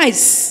open his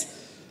eyes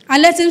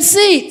and let him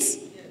see it.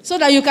 So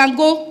that you can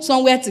go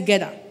somewhere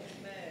together.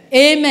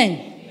 Amen.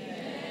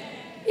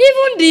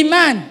 Even the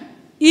man,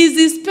 is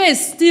the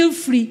space still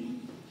free?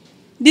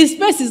 The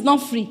space is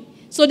not free.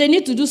 So they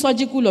need to do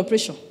surgical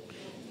operation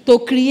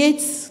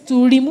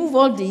to remove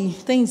all the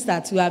things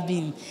that have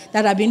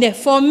been there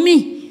for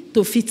me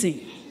to fit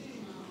in.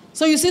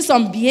 So you see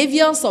some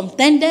behaviors, some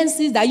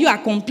tendencies that you are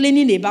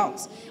complaining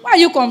about. Why are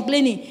you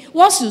complaining?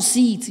 Once you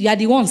see it, you are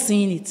the one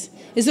seeing it.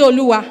 You say,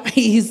 Oluwa,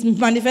 he's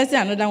manifesting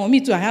another one. Me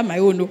too, I have my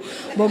own.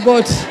 But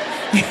God,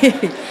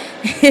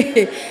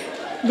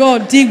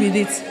 God, deal with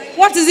it.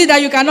 What is it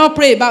that you cannot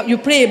pray about? You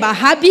pray about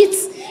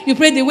habits. You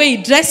pray the way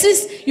he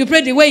dresses. You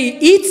pray the way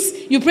he eats.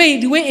 You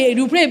pray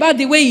about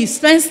the way he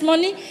spends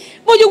money.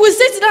 But you will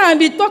sit down and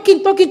be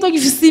talking. If you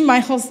see my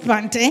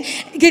husband,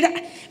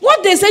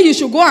 what they say you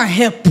should go and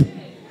help.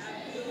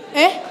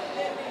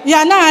 You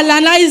are now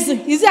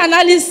analyzing. Is it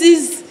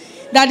analysis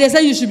that they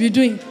say you should be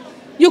doing?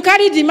 You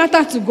carry the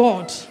matter to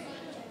God.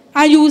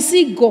 And you will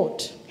see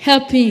God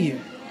helping you.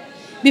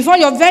 Before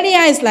your very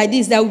eyes like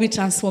this, there will be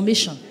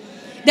transformation.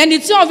 Then the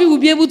two of you will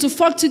be able to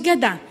fall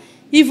together.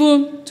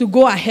 Even to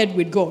go ahead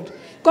with God.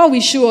 God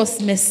will show us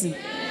mercy.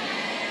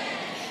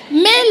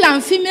 Male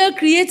and female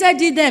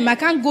created them. I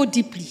can't go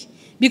deeply.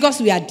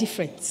 Because we are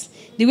different.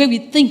 The way we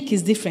think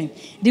is different.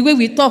 The way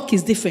we talk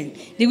is different.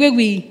 The way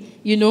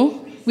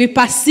we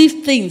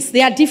perceive things.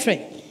 They are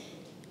different.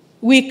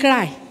 We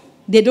cry.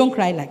 They don't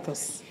cry like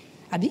us.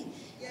 Abi?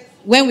 Yes.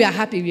 When we are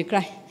happy, we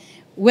cry.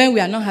 When we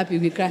are not happy,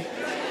 we cry.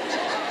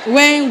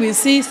 When we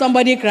see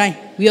somebody crying,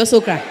 we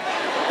also cry.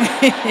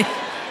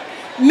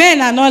 Men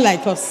are not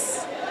like us.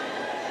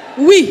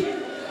 We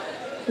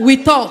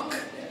talk.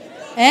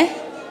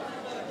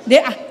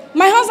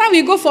 My husband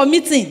will go for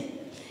meeting.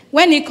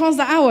 When he comes,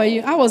 how are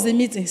you? How was the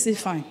meeting? He said,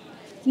 fine.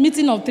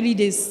 Meeting of 3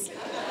 days.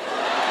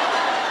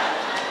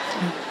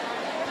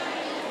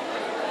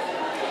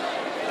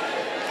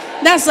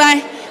 That's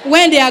why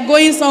when they are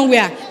going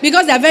somewhere,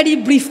 because they are very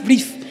brief,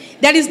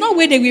 there is no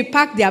way they will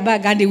pack their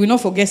bag and they will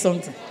not forget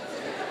something.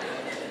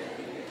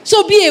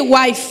 So be a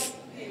wife.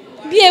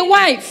 Be a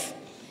wife.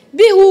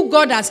 Be who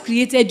God has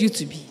created you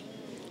to be.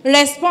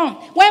 Respond.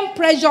 When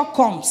pressure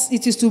comes,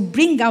 it is to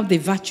bring out the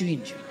virtue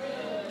in you.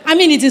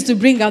 It is to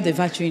bring out the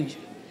virtue in you.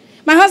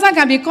 My husband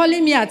can be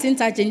calling me at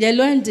interchange.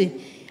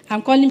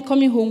 I'm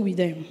coming home with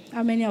them.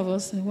 How many of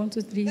us? 1,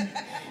 2, 3.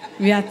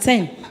 We are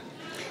 10.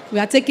 We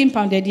are taking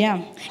pounded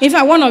yam. In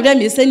fact, one of them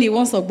is saying he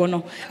wants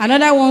ogbono.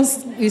 Another one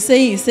is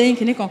saying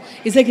kinikon.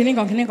 He said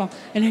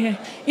kinikon.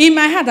 In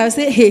my heart, I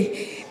say,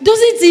 hey,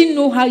 doesn't he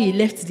know how he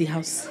left the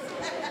house?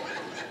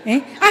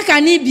 How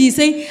can he be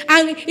saying?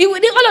 And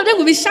all of them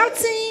will be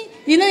shouting,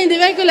 in the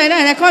vehicle like that,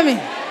 and they're coming.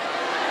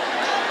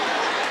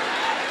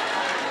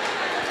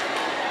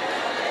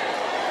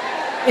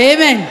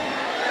 Amen.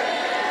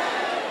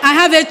 I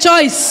have a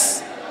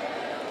choice.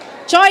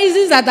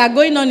 Choices that are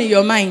going on in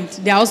your mind,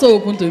 they are also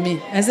open to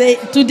me. I say,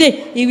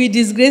 today, he will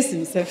disgrace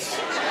himself.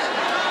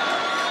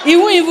 He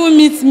won't even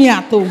meet me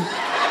at home.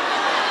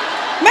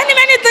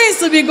 Many things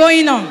to be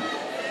going on.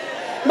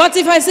 But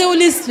if I say,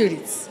 Holy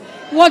Spirit,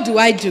 what do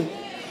I do?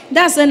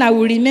 That's when I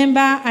will remember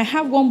I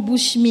have one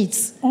bush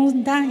meat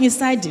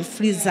inside the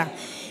freezer.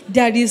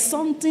 There is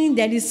something.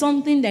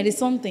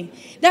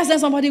 That's when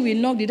somebody will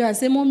knock the door and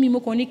say, Mommy,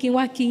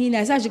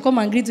 I said I should come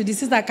and greet to the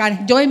sister.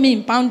 Can join me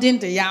in pounding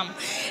the yam.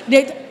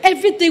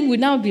 Everything will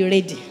now be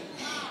ready.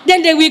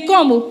 Then they will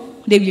come.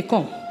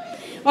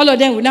 All of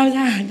them will now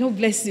say, God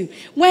bless you.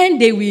 When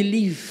they will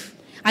leave,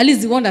 at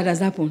least the one that has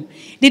happened,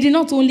 they did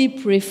not only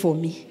pray for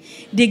me,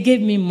 they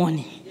gave me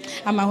money.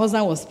 And my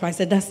husband was surprised. I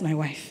said, that's my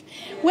wife.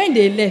 When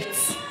they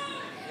left,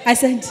 I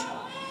said,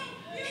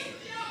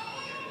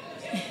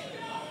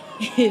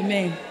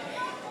 Amen.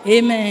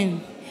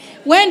 Amen.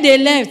 When they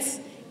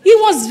left, he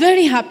was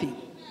very happy.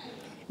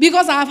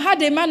 Because I have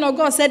had a man of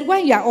God said,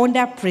 when you are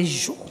under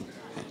pressure,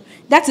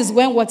 that is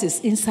when what is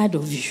inside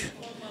of you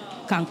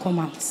can come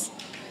out.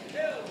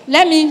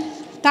 Let me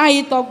tie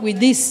it up with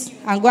this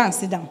and go and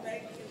sit down.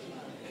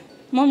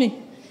 Mommy,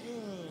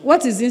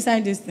 what is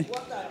inside this thing?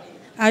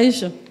 Are you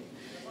sure?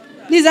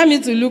 Please help me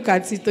to look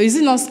at it. Is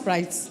it not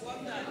Sprite?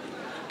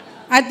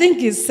 I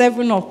think it's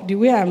 7-Up, the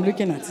way I'm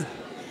looking at it.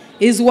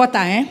 It's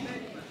water,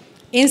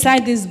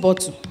 inside this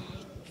bottle.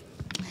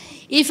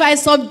 If I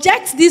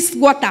subject this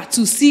water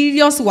to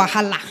serious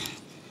wahala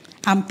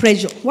and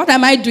pressure, what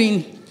am I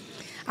doing?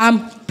 I'm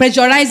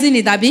pressurizing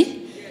it,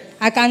 Abi.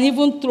 I can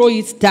even throw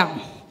it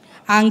down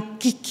and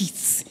kick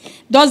it.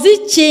 Does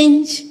it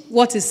change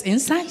what is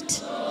inside?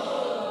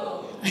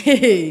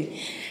 Hey,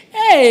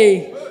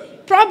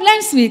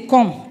 problems will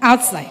come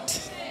outside.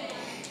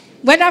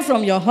 Whether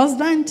from your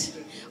husband,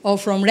 or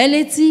from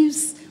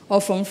relatives, or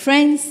from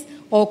friends,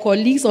 or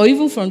colleagues, or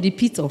even from the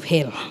pit of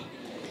hell.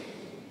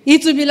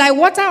 It will be like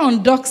water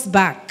on duck's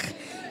back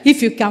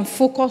if you can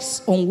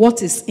focus on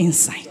what is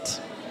inside.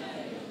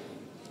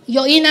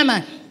 Your inner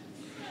man.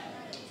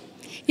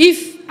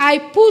 If I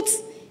put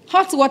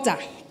hot water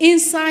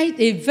inside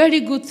a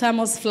very good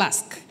thermos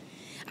flask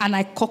and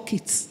I cork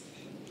it,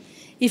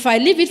 if I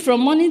leave it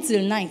from morning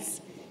till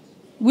night,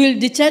 will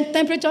the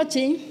temperature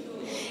change?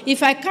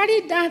 If I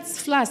carry that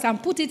flask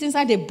and put it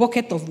inside a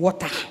bucket of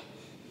water,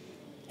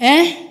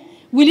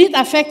 will it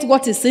affect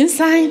what is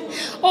inside?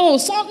 Oh,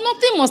 so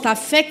nothing must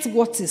affect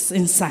what is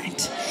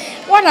inside.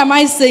 What am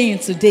I saying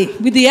today?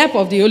 With the help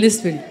of the Holy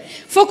Spirit,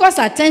 focus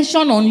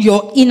attention on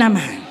your inner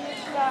man.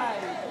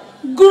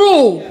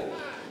 Grow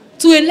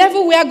to a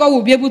level where God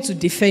will be able to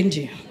defend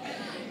you.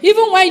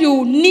 Even when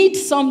you need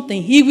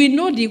something, He will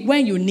know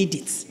when you need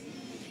it.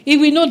 He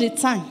will know the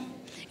time.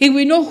 He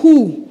will know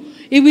who.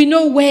 He will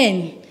know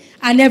when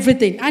and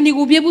everything. And He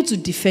will be able to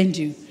defend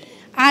you.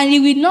 And He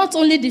will not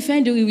only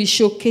defend you, He will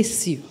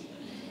showcase you.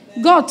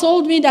 God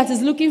told me that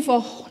He's looking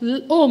for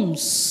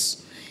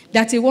homes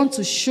that He wants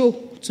to show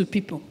to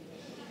people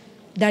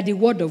that the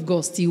word of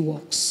God still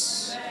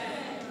works.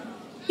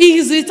 He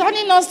is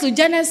returning us to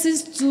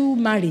Genesis 2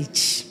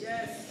 marriage.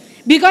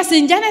 Because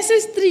in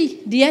Genesis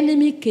 3, the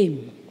enemy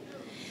came.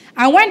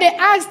 And when they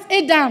asked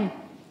Adam,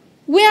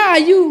 where are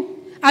you?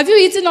 Have you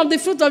eaten of the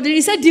fruit of the tree?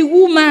 He said, the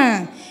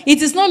woman.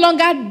 It is no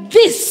longer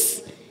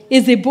this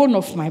is the bone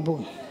of my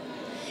bone.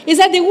 He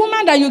said, the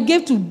woman that you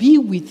gave to be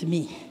with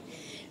me.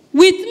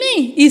 With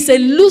me is a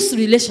loose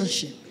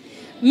relationship.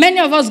 Many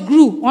of us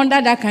grew under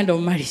that kind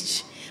of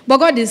marriage. But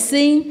God is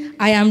saying,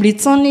 I am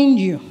returning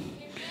you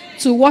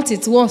to what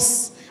it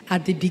was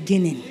at the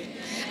beginning.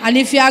 And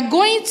if you are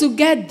going to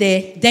get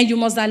there, then you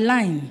must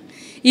align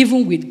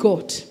even with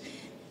God.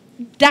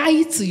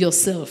 Die to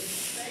yourself.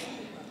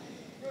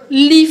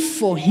 Live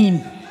for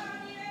Him.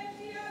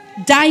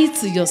 Die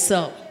to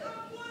yourself.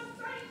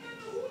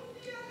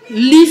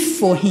 Live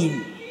for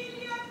Him.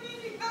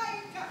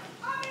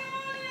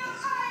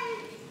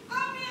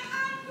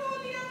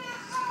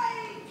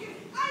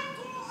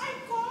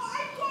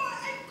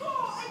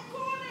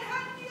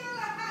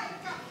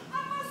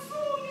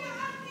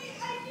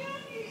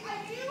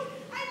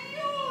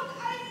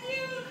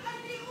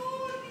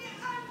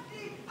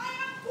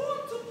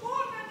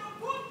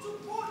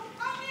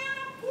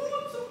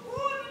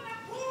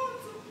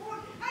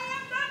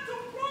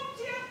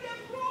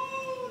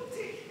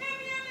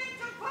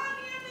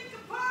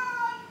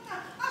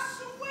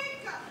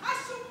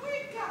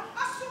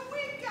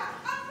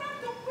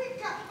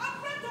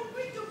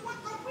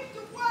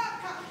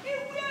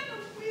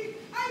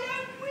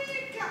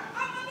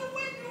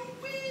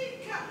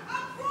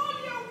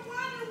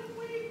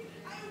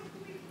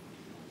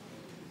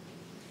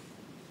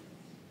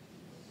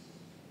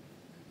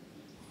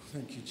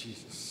 Thank you,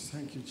 Jesus.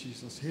 Thank you,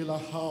 Jesus. Hela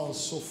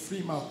house so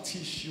frima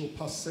tissue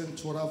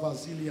pacentora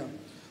vasilia.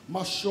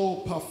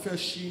 Masho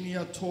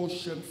perfeshinia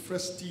toshen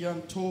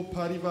frestian to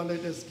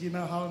parivaledes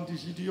gina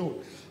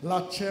handigidio. La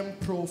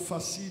pro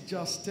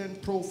fasija sten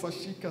pro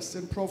fasika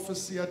sten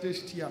prophecia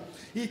destia.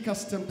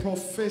 Ikasten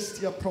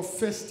profestia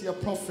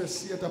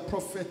prophecia da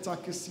profeta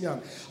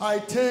kisian. I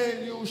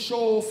tell you,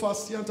 show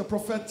fasianta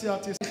prophetia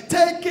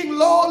taking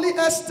lowly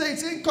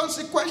estates,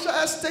 inconsequential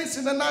estates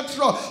in the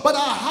natural, but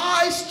are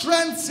high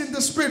strengths in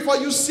the spirit. For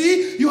you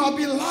see, you have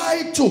been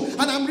lied to,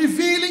 and I'm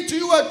revealing to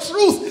you a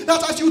truth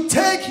that as you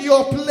take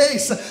your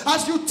place,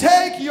 as you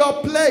take your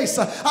place,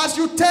 as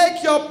you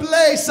take your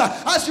place,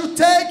 as you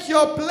take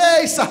your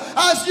place,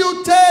 as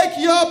you take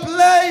your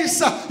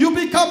place, you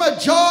become a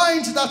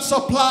joint that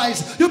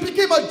supplies. You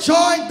become a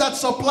joint that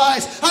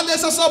supplies, and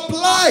there's a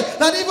supply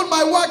that even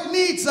my work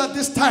needs at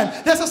this time.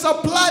 There's a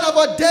supply that I've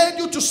ordained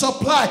you to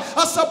supply.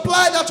 A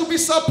supply that will be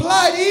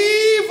supplied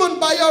even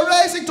by your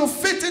raising to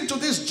fit into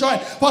this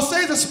joint. For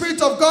says the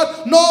Spirit of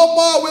God, no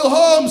more will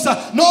homes,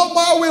 no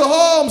more will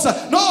homes,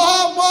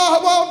 no more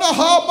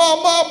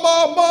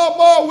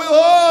will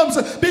homes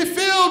be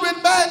filled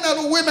with men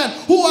and women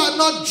who are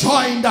not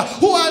joined,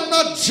 who are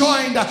not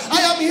joined.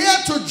 I am here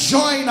to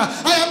join.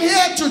 I am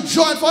here to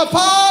join. For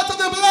part of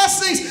the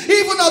blessings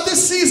even of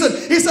this season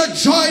is a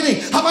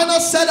joining. Have I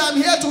not said I'm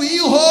here to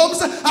heal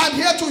homes? I'm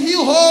here to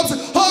heal homes.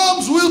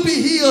 Homes will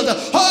be healed.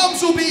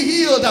 Homes will be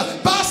healed.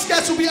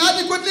 Baskets will be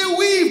adequately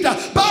weaved.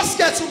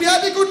 Baskets will be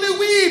adequately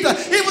weaved,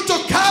 even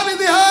to carry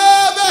the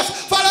harvest.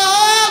 For a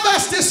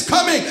harvest is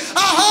coming. A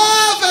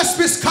harvest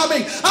is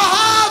coming. A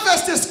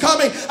harvest is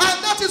coming.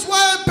 And that is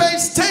why I'm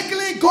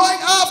painstakingly going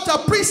after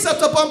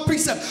precept upon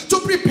precept to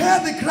prepare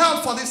the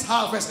ground for this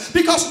harvest.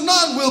 Because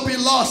none will be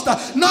lost.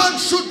 None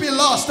should be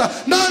lost.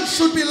 None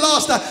should be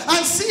lost.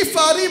 And see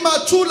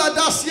Farima Tula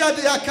Dasia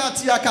de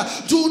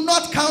Akatiaka. Do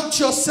not count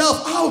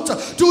yourself out.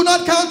 Do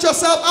not count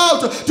yourself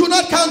out. Do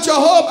not count your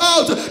home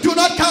out. Do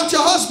not count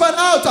your husband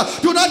out.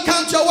 Do not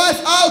count your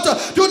wife out.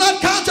 Do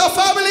not count your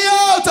family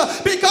out.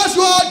 Because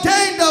you are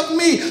ordained of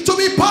me to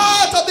be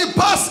part of the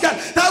basket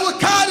that will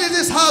carry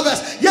this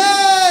harvest.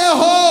 Yeah, a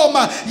home.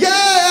 Yeah,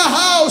 a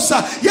house.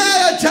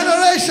 Yeah, a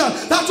generation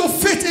that will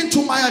fit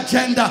into my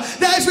agenda.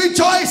 There is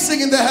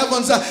rejoicing in the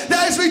heavens.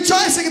 There is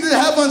rejoicing in the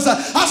heavens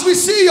as we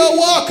see your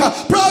work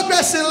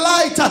progress in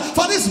light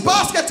for this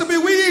basket to be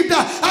weaved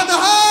and the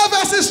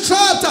harvest is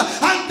trapped,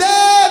 and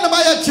then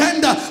my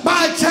agenda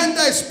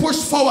is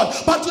pushed forward.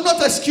 But do not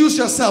excuse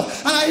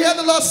yourself. And I hear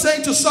the Lord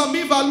saying to some, now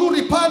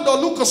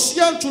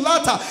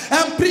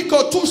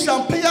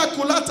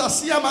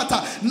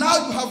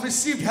you have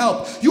received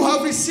help. You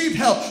have received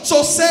help.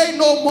 So say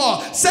no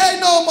more. Say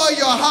no more in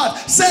your heart.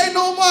 Say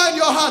no more in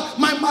your heart.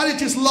 My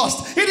marriage is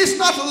lost. It is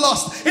not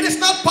lost. It is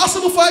not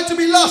possible for it to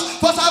be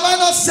lost. But have I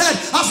not said,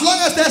 as long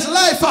as there's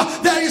life,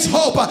 there is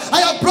hope.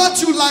 I have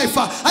brought you life.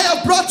 I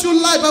have brought you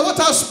life by what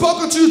I have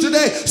spoken to you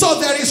today. So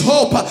there is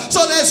hope.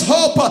 So there's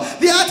hope.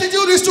 The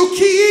attitude is to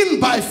key in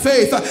by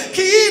faith.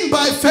 Key in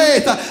by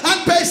faith.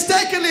 And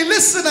painstakingly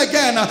listen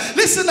again.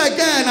 Listen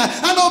again.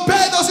 And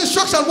obey those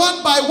instructions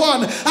one by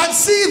one. And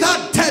see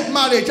that dead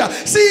marriage.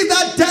 See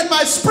that dead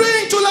marriage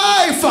spring to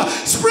life.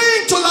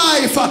 Spring to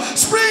life.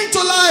 Spring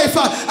to life.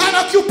 And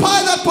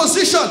occupy that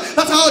position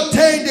that I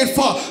ordained it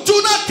for.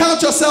 Do not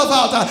count yourself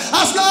out.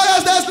 As long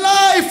as there's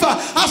life,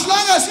 as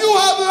long as you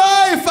have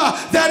life,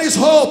 there is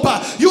hope.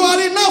 You are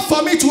enough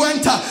for me to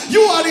enter.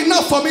 You are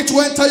enough for me to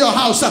enter your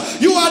house.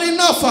 You are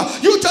enough.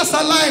 You just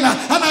align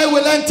and I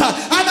will enter.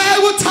 And I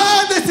will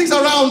turn these things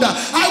around.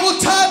 I will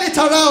turn it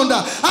around.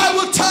 I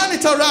will turn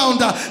it around.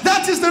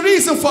 That is the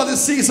reason for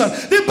this season.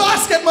 The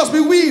basket must be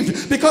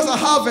weaved because a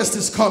harvest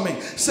is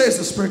coming, says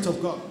the Spirit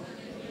of God.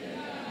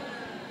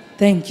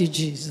 Thank you,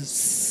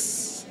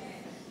 Jesus.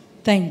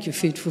 Thank you,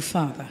 faithful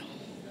Father.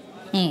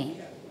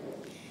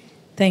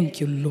 Thank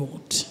you,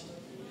 Lord.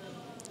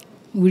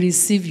 We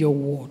receive your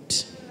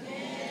word,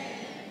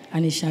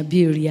 and it shall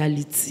be a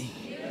reality.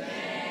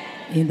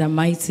 In the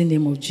mighty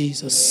name of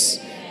Jesus.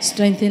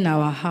 Strengthen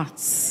our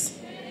hearts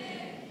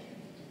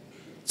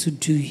to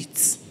do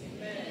it.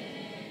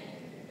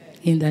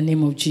 In the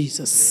name of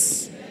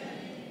Jesus.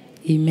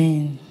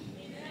 Amen.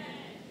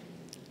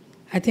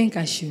 I think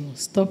I should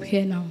stop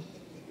here now.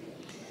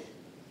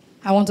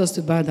 I want us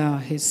to bow down our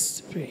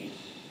heads to pray.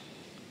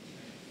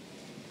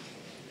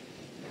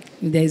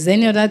 If there is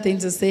any other thing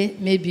to say,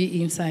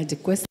 maybe inside the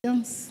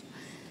questions,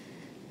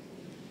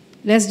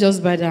 let's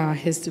just bow down our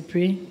heads to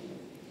pray.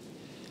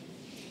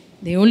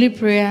 The only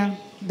prayer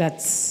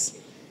that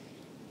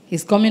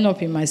is coming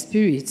up in my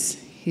spirit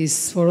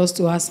is for us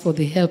to ask for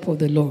the help of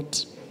the Lord.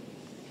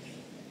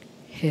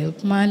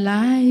 Help my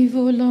life,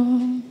 O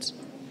Lord.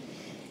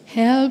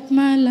 Help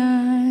my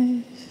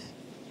life.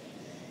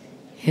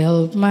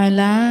 Help my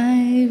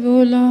life,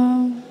 O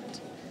Lord.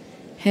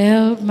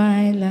 Help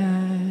my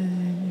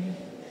life.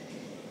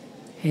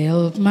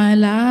 Help my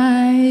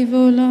life,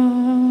 O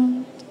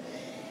Lord.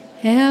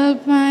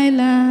 Help my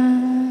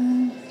life.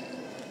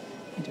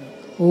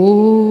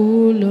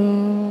 Oh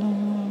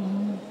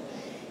Lord,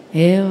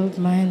 help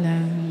my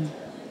life.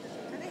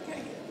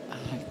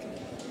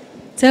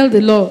 Tell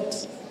the Lord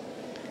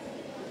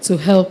to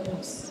help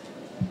us.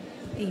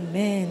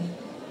 Amen.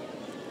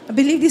 I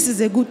believe this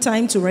is a good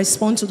time to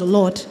respond to the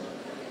Lord.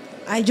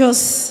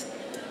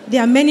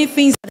 There are many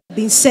things that have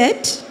been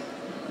said.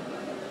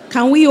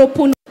 Can we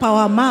open up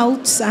our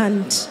mouths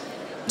and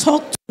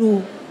talk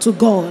to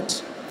God?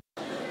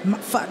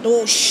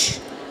 Fadosh,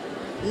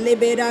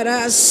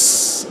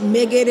 Leberaras,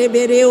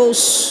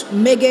 Megerebereos,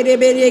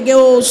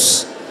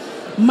 Megereberegeos,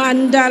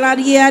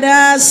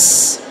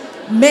 Mandalariadas,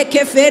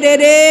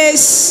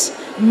 Mekefereres,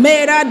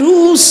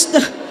 Meradust,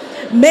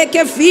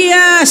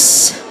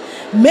 Mekefias,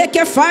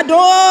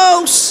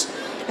 Mekefados.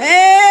 Hey!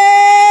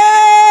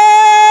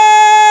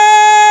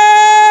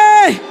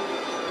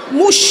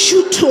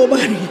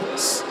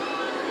 Mushutobarias.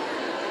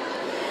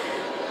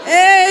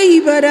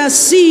 Hey,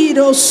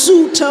 Barasido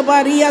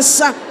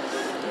Sutabariasa.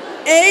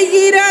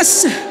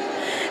 Egiras,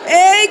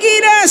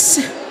 Egiras,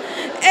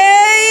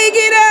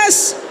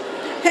 Egiras,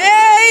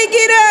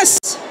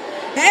 Egiras,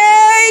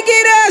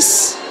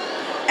 Egiras,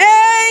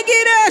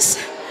 Egiras,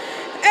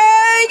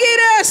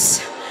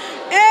 Egiras,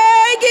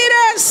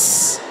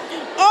 Egiras.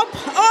 Up,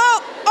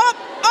 up, up,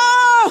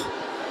 oh,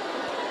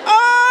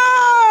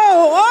 oh,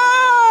 oh,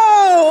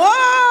 oh,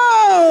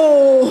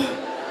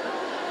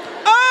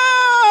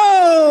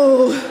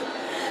 oh,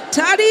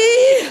 Tari,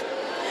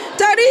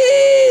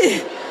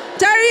 Tari,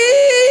 Tari,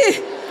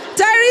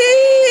 Tari,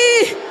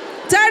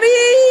 Tari,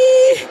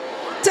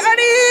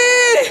 Tari,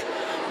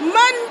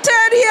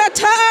 Mantaria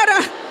Tara,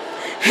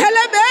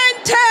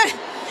 Helebente,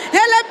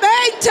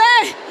 Helebente,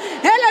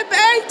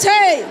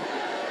 Helebente.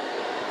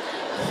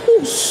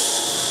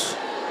 Who's,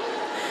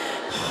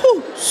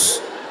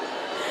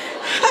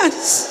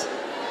 has,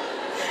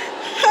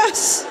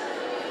 has,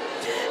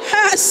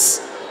 has,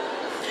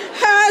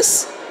 has, has,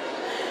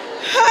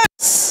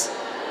 has,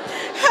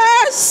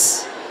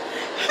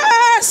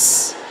 has,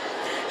 has,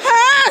 has, has,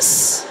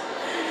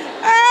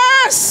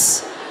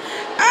 has,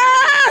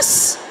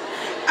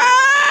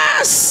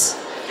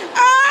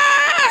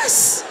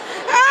 has,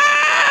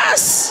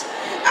 has,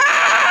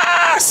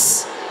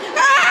 has,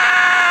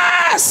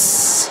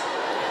 has.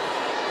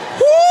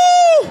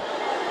 Woo!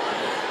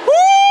 Woo!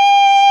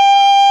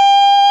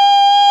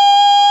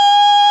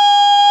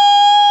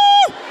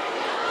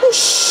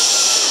 Whoosh!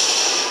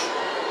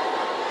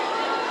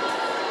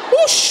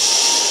 Whoosh!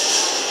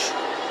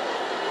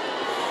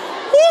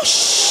 Whoosh!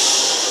 Whoosh!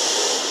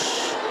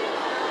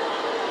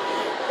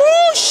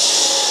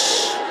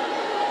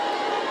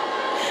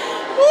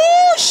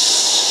 Whoosh!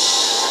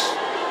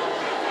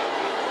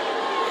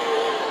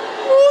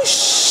 Whoosh!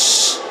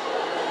 Whoosh!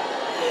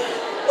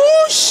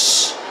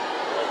 Whoosh!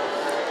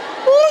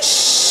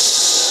 Whoosh!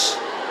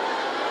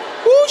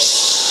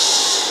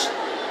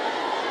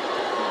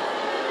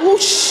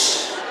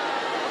 Whoosh!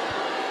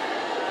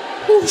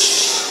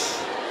 Whoosh!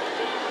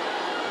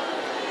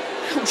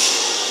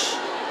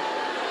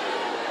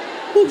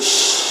 Whoosh!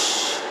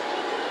 Whoosh!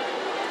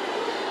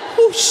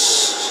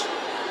 Whoosh!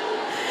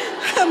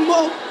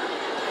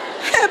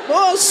 Help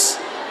us!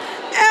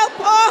 Help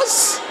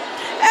us!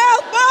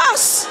 Help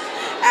us!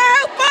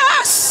 Help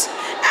us!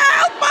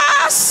 Help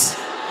us!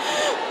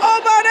 Oh,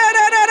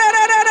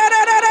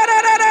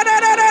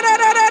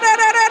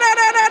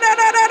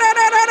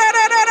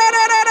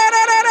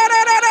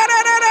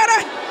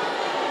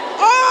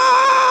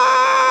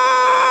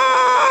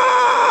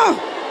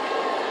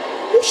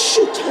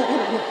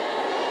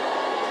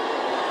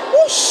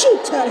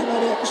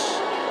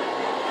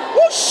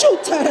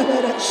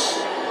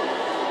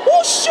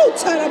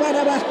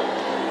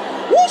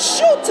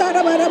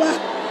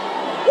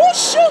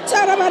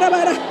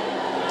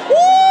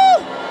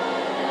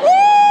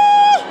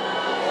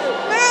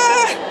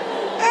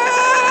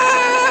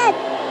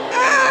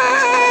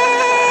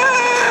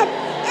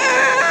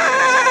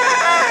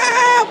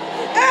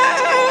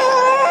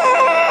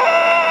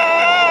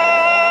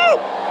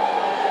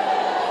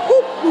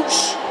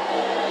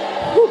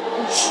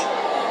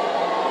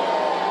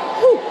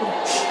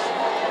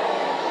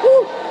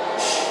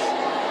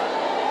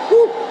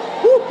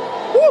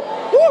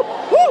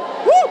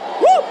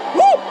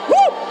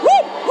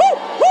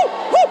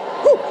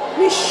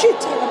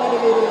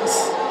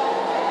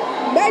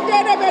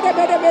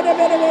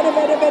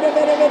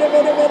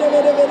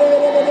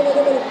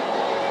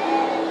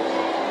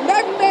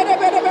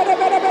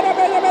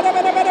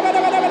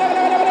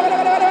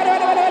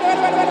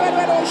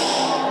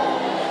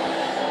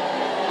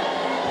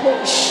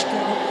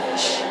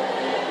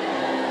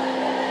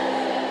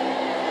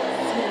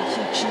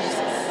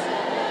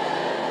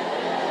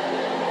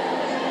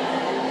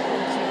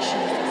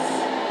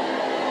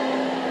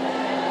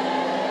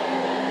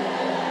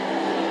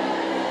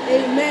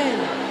 Amen.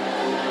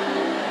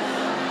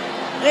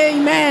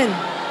 Amen.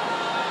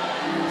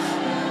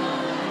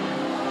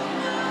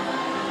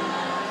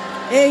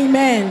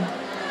 Amen.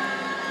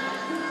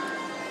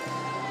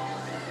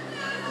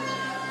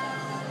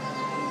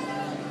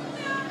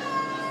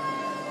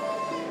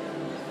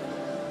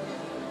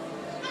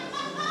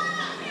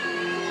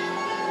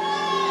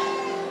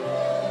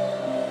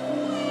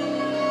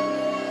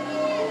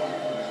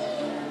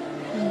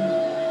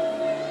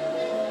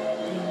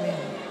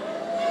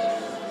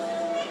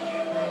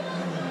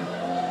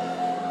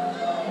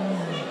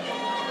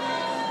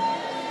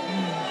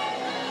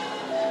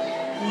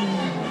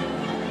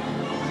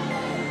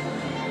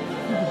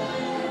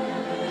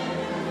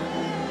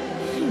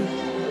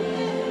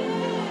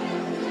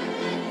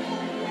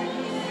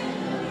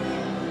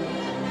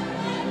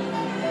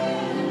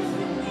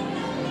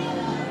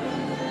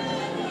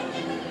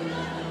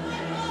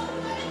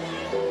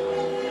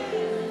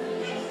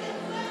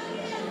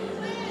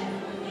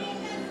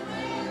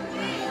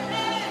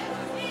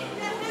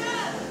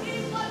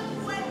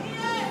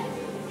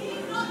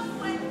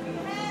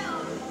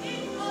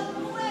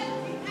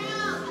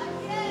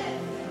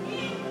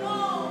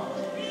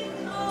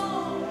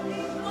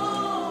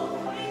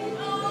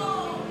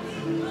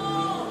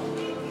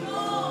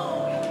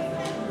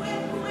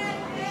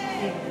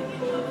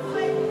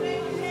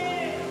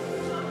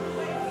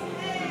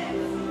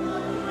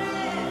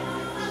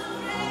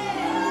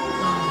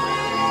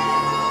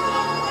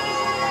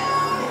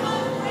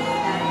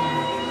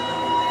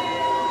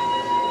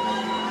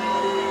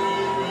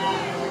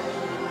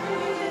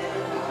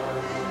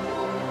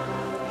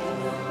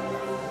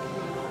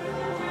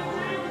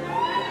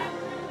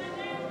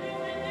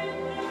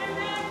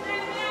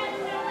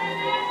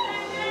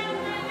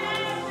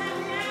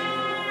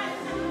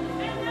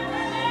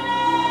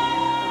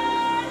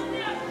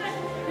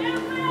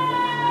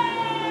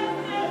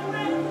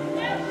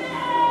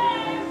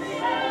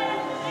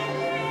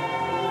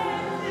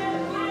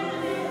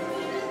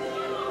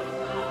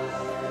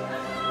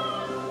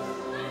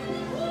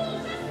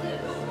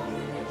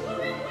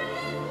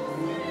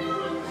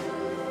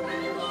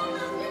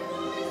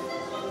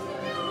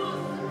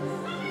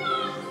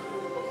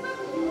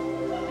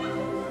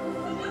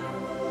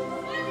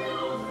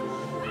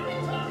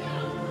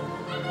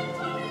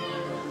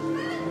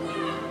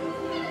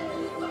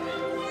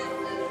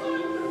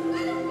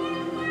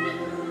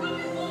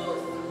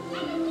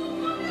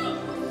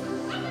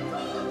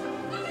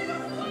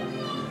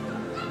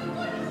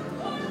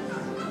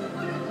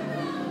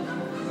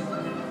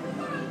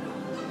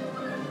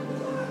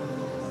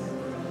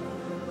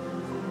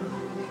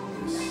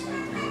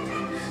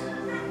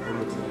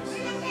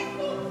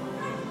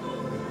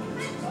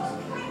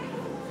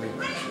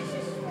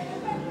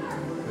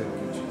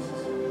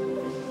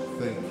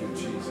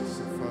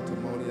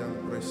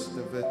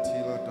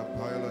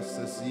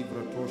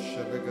 zebra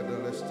tosha lega de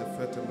leste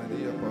fete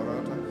Maria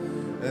barata.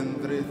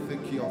 Endre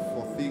thiki of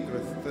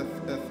forthigre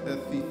theth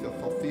ethith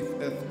of fifth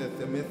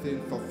emethin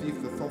for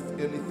fifth of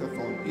anything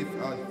on if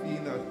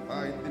Athena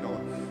I did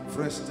on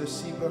freste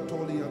zebra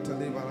tolia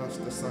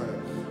telebaras desire.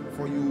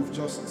 For you've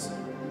just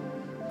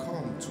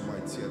come to my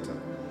theater.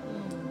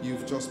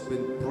 You've just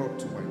been brought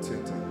to my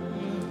theater.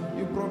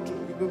 You've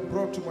been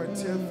brought to my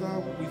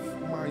theater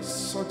with my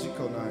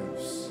surgical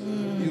knives.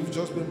 You've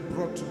just been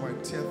brought to my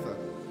theater.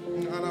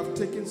 And I've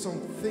taken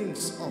some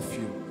things off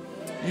you.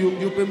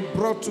 You've been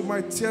brought to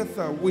my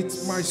theater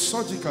with my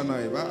surgical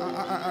knife.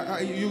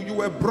 You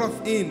were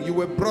brought in. You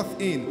were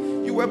brought in.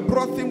 You were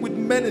brought in with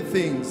many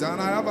things.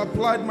 And I have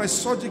applied my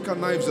surgical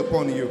knives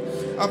upon you.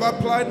 I've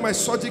applied my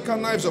surgical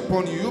knives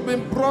upon you. You've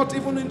been brought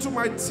even into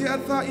my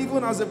theater,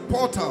 even as a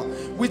potter,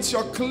 with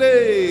your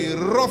clay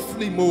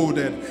roughly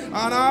molded. And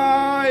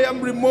I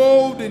am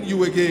remolding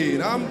you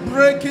again. I'm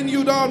breaking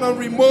you down and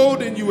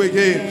remolding you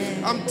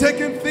again. I'm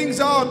taking things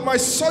out. My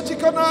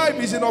surgical knife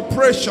is in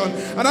operation.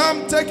 And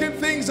I'm taking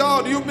things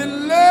out. You've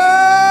been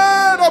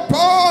laid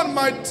upon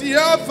my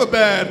theater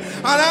bed.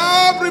 And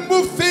I've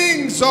removed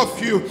things of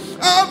you.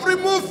 I've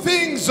removed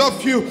things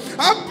of you.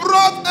 I've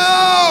brought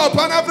up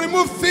and I've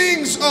removed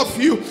things of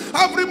you.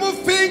 I've removed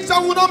things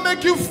that will not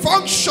make you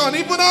function,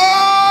 even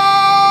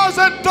as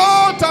a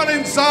daughter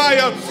in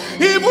Zion.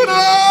 Even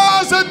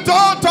as a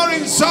daughter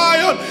in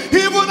Zion.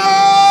 Even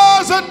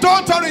as a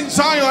daughter in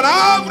Zion.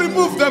 I've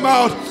removed them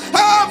out.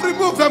 I've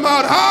removed them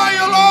out. I,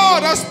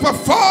 Lord, has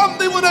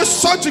performed even a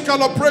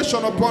surgical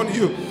operation upon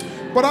you.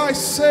 But I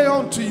say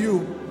unto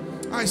you,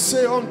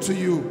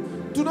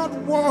 do not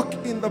walk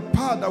in the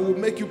path that will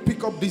make you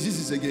pick up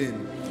diseases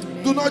again.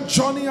 Do not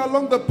journey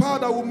along the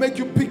path that will make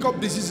you pick up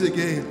disease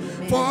again.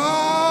 For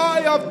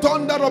I have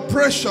done that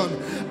operation,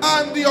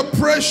 and the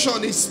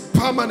operation is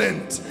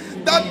permanent.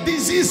 That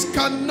disease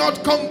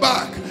cannot come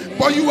back.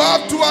 But you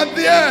have to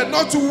adhere,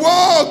 not to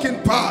walk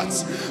in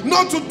paths,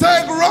 not to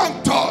take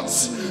wrong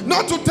thoughts,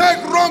 not to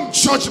take wrong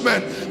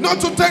judgment, not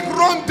to take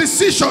wrong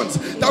decisions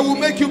that will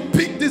make you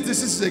pick these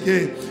diseases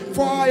again.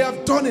 For I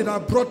have done it. I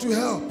brought you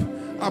help.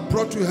 I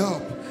brought you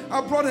help. I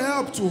brought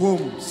help to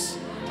homes.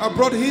 I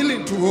brought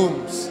healing to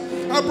homes.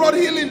 I brought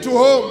healing to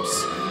homes.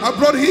 I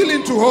brought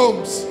healing to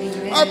homes.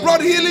 I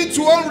brought healing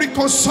to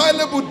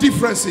unreconcilable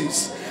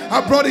differences.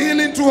 I brought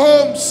healing to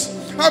homes.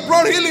 I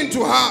brought healing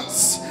to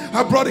hearts.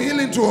 I brought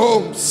healing to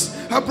homes.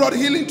 I brought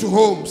healing to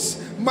homes.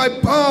 My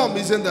balm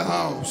is in the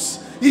house.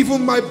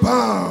 Even my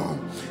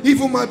balm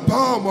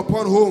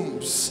upon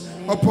homes,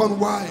 upon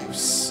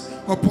wives,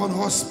 upon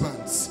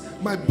husbands.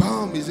 My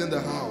balm is in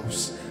the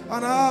house.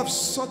 And I have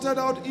sorted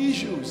out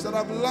issues that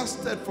have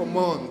lasted for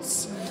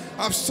months.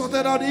 I've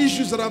sorted out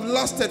issues that have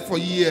lasted for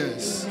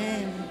years.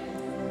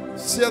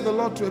 Say the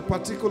Lord to a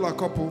particular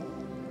couple.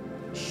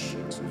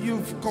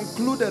 You've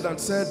concluded and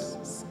said,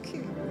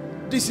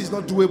 this is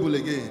not doable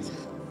again.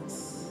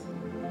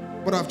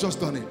 But I've just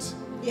done it.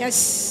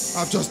 Yes.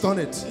 I've just done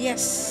it.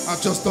 Yes.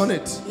 I've just done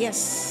it.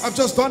 Yes. I've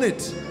just done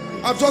it.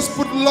 I've just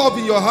put love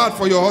in your heart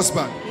for your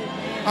husband.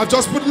 I've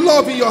just put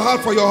love in your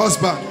heart for your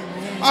husband.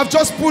 I've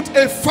just put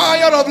a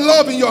fire of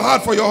love in your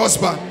heart for your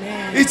husband.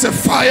 It's a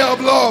fire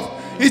of love.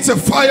 It's a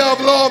fire of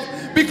love.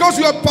 Because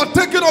you have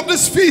partaken of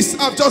this feast,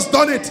 I've just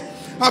done it.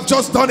 I've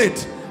just done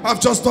it. I've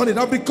just done it.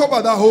 I've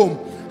recovered that home.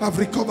 I've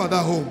recovered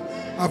that home.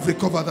 I've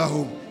recovered that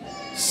home.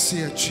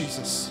 See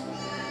Jesus.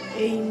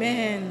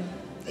 Amen.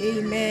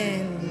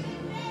 Amen.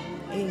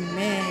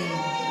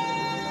 Amen.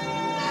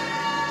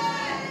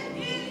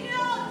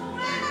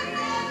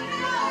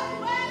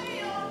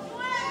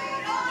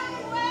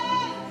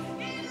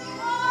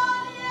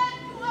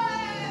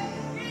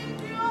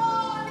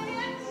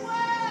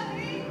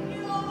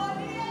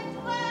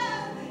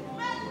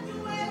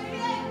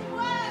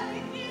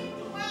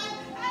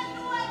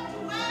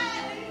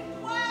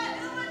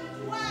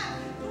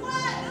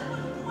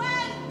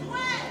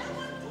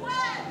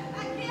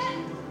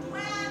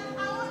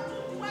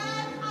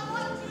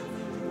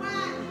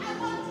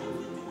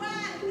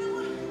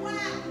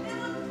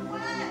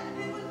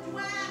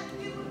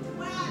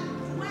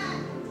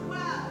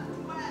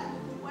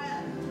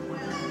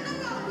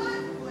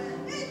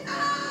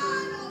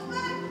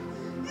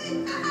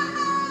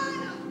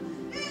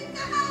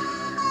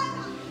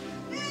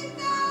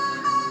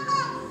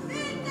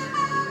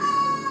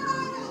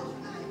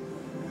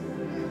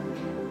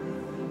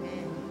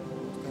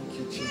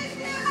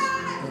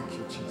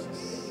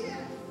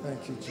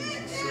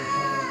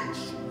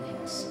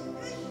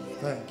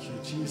 Thank you,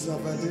 Jesus.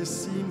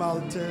 Vadesi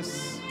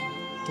Maltes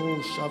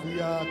to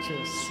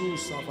Shaviache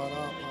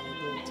Susavara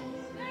Palgote.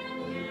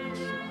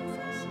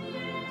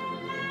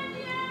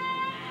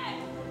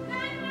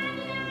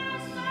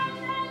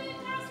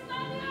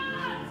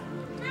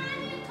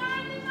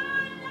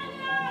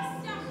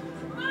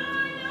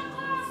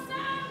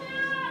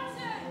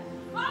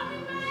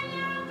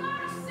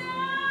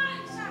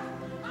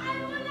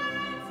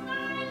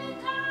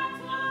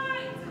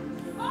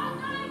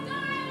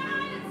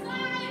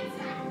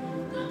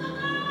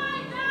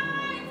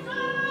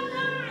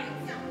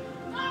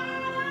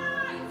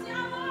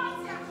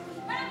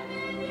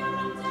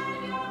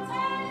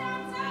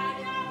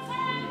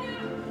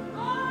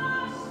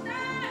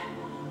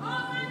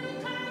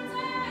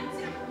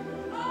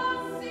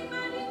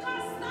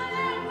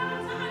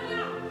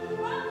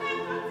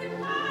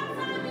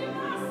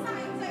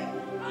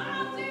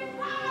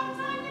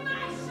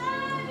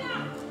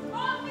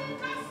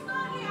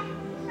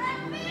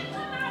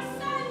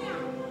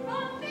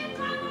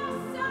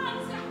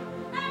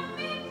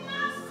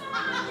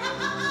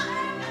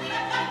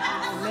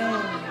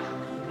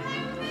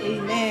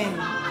 Amen.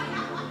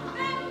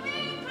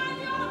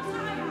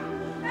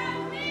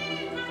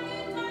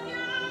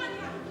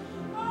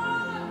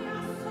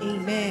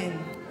 Amen.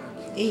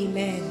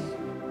 Amen.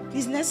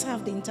 Please, let's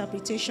have the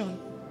interpretation.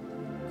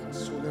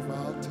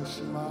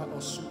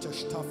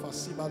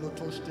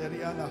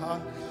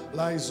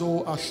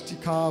 Laizo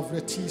ashtika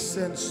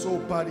vretisen so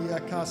paria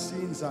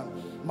kasinza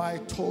my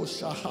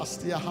tosha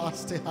hastia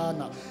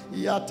hastehana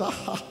yata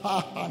ha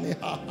ha ha ne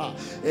ha ha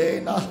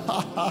ena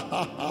ha ha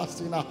ha ha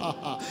sina ha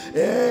ha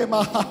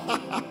ema ha ha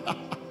ha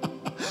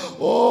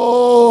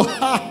oh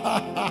ha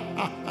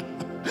ha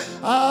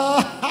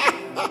ha.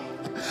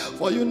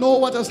 For you know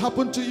what has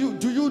happened to you.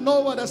 Do you know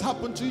what has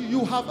happened to you?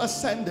 You have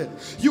ascended.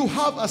 You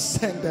have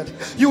ascended.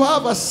 You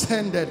have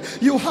ascended.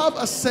 You have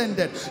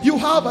ascended. You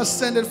have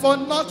ascended. For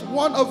not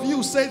one of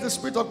you, says the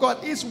Spirit of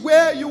God, is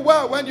where you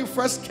were when you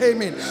first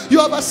came in. You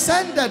have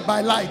ascended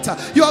by light.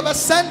 You have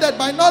ascended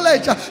by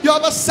knowledge. You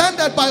have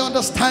ascended by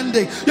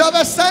understanding. You have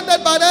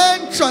ascended by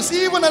the entrance,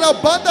 even an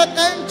abundant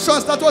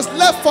entrance that was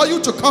left for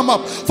you to come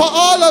up. For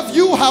all of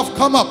you have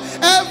come up.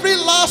 Every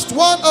last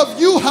one of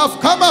you have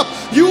come up.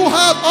 You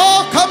have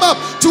all come up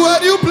to a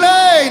new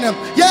plane.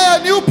 Yeah,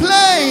 a new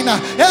plane.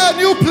 Yeah, a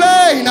new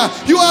plane.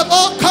 You have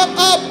all come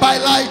up by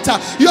light.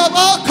 You have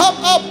all come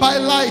up by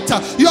light.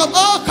 You have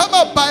all come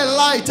up by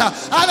light. And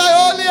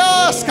I only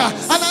ask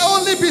and I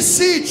only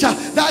beseech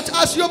that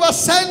as you have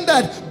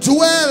ascended,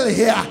 dwell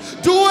here.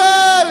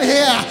 Dwell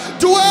here.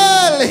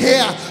 Dwell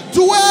here.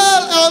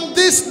 Dwell on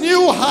this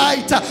new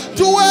height.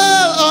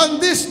 Dwell on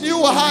this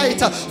new height.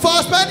 For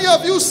as many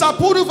of you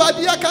Sapuru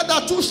Vadiaka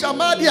Datu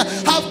Shamadia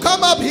have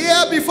come up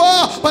here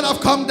before but have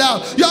come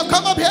down. You have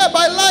come up here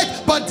by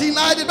light but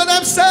denied it. But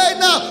I'm saying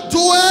now,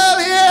 dwell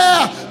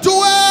here.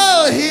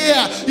 Dwell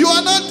here. You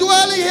are not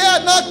dwelling here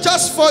not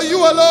just for you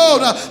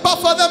alone, but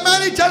for the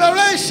many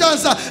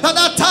generations that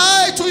are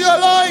tied to your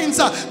loins.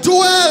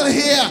 Dwell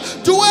here.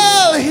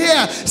 Dwell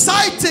here.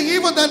 Citing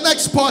even the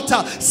next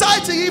portal.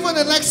 Citing even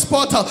the next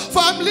portal. For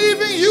I'm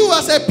leaving you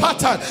as a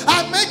pattern.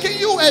 I'm making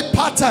you a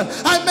pattern.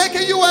 I'm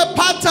making you a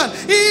pattern.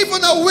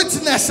 Even a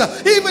witness.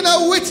 Even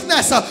a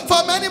witness.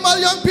 For many more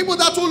young people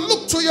that will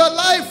look to your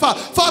life.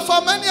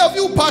 For many of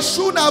you,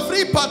 Pashuna,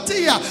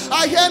 Vripatia,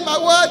 I hear my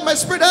word, my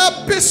spirit,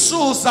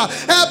 epistles.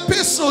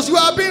 Epistles. You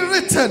are being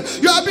written.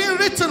 You are being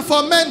written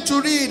for men to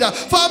read.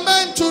 For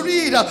men to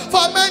read.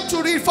 For men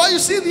to read. For you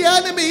see the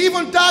enemy,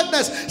 even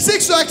darkness,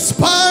 seeks to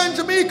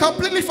expunge me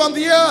completely from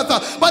the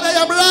earth. But I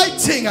am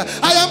writing.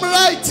 I am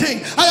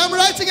writing. I am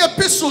writing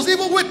epistles,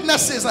 even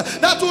witnesses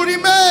that will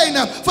remain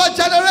for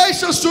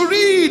generations to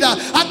read,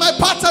 and my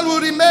pattern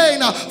will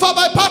remain. For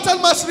my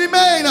pattern must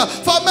remain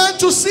for men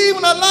to see,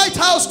 even a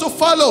lighthouse to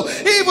follow,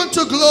 even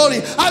to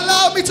glory.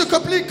 Allow me to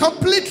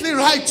completely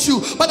write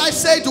you, but I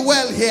say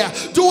dwell here,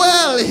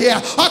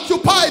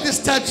 occupy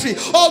this territory.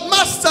 Oh,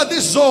 master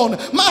this zone,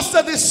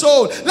 master this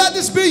soul. Let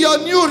this be your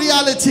new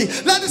reality.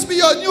 Let this be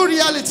your new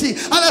reality,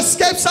 and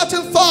escape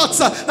certain thoughts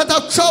that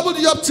have troubled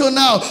you up till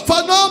now.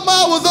 For no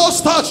more will those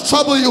thoughts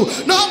trouble you.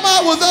 No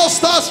more will those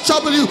thoughts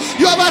trouble you.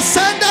 You have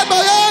ascended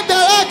beyond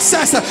their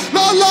access. No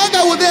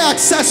longer will they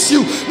access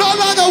you. No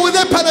longer will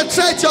they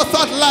penetrate your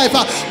thought life.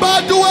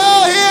 But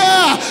dwell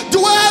here.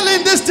 Dwell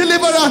in this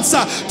deliverance.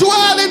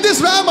 Dwell in this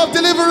realm of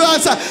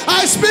deliverance.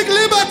 I speak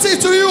liberty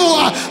to you.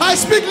 I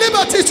speak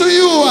liberty to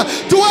you.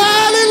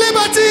 Dwell in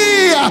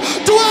liberty.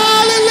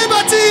 Dwell in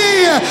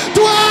liberty.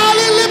 Dwell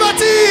in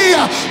liberty.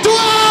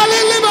 Dwell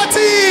in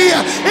liberty.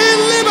 In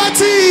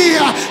liberty.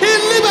 In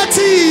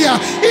liberty.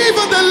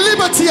 Even the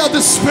liberty of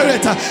the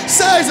Spirit,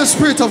 says the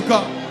Spirit of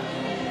God.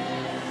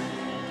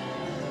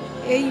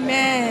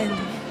 Amen.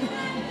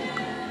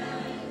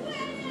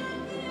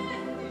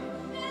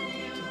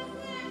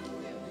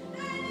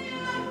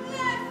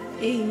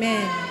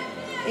 Amen.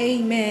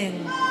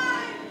 Amen.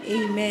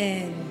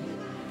 Amen.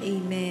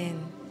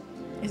 Amen.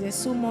 There's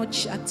so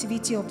much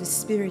activity of the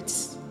Spirit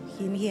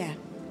in here.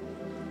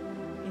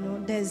 You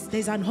know,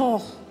 there's an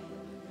awe.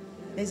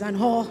 There's an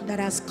awe that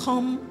has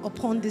come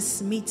upon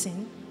this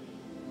meeting,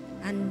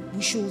 and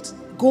we should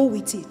go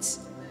with it.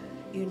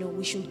 You know,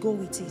 we should go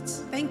with it.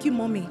 Thank you,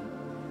 Mommy.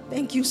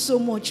 Thank you so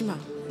much, ma.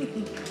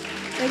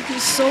 Thank you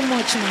so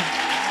much, ma.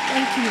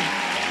 Thank you.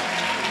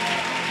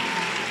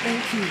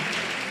 Thank you.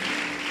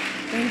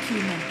 Thank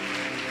you, ma.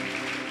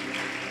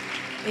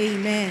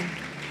 Amen.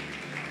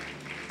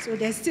 So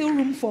there's still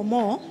room for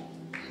more.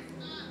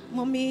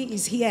 Mommy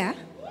is here.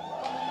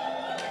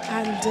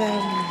 And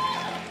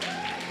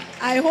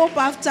I hope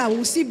after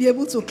we'll still be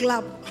able to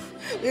clap.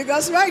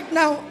 Because right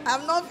now,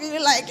 I'm not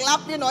feeling like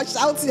clapping or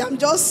shouting. I'm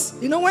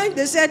just, you know, when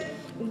they said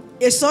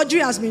a surgery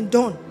has been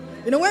done.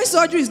 You know, when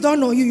surgery is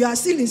done on you, you are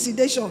still in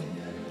sedation.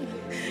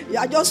 You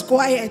are just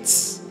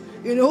quiet.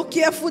 You know,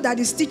 careful that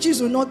the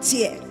stitches will not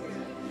tear.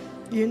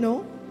 You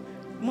know,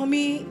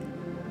 Mommy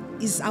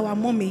is our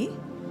mommy.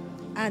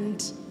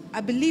 And I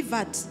believe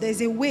that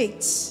there's a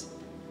weight,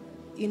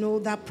 you know,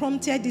 that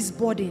prompted this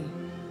burden.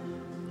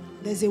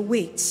 There's a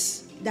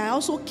weight that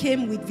also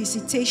came with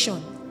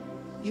visitation,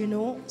 you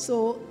know.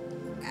 So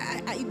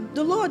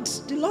the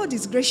Lord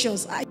is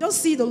gracious. I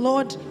just see the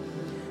Lord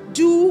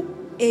do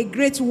a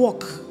great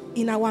work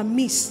in our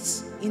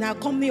midst, in our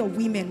company of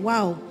women.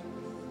 Wow.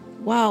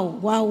 Wow,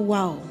 wow,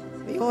 wow.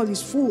 The hall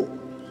is full.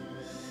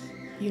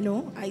 You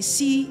know, I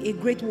see a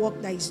great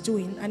work that he's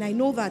doing, and I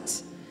know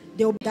that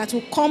that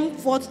will come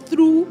forth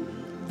through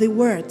the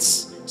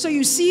words. So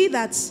you see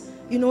that,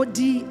 you know,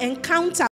 the encounter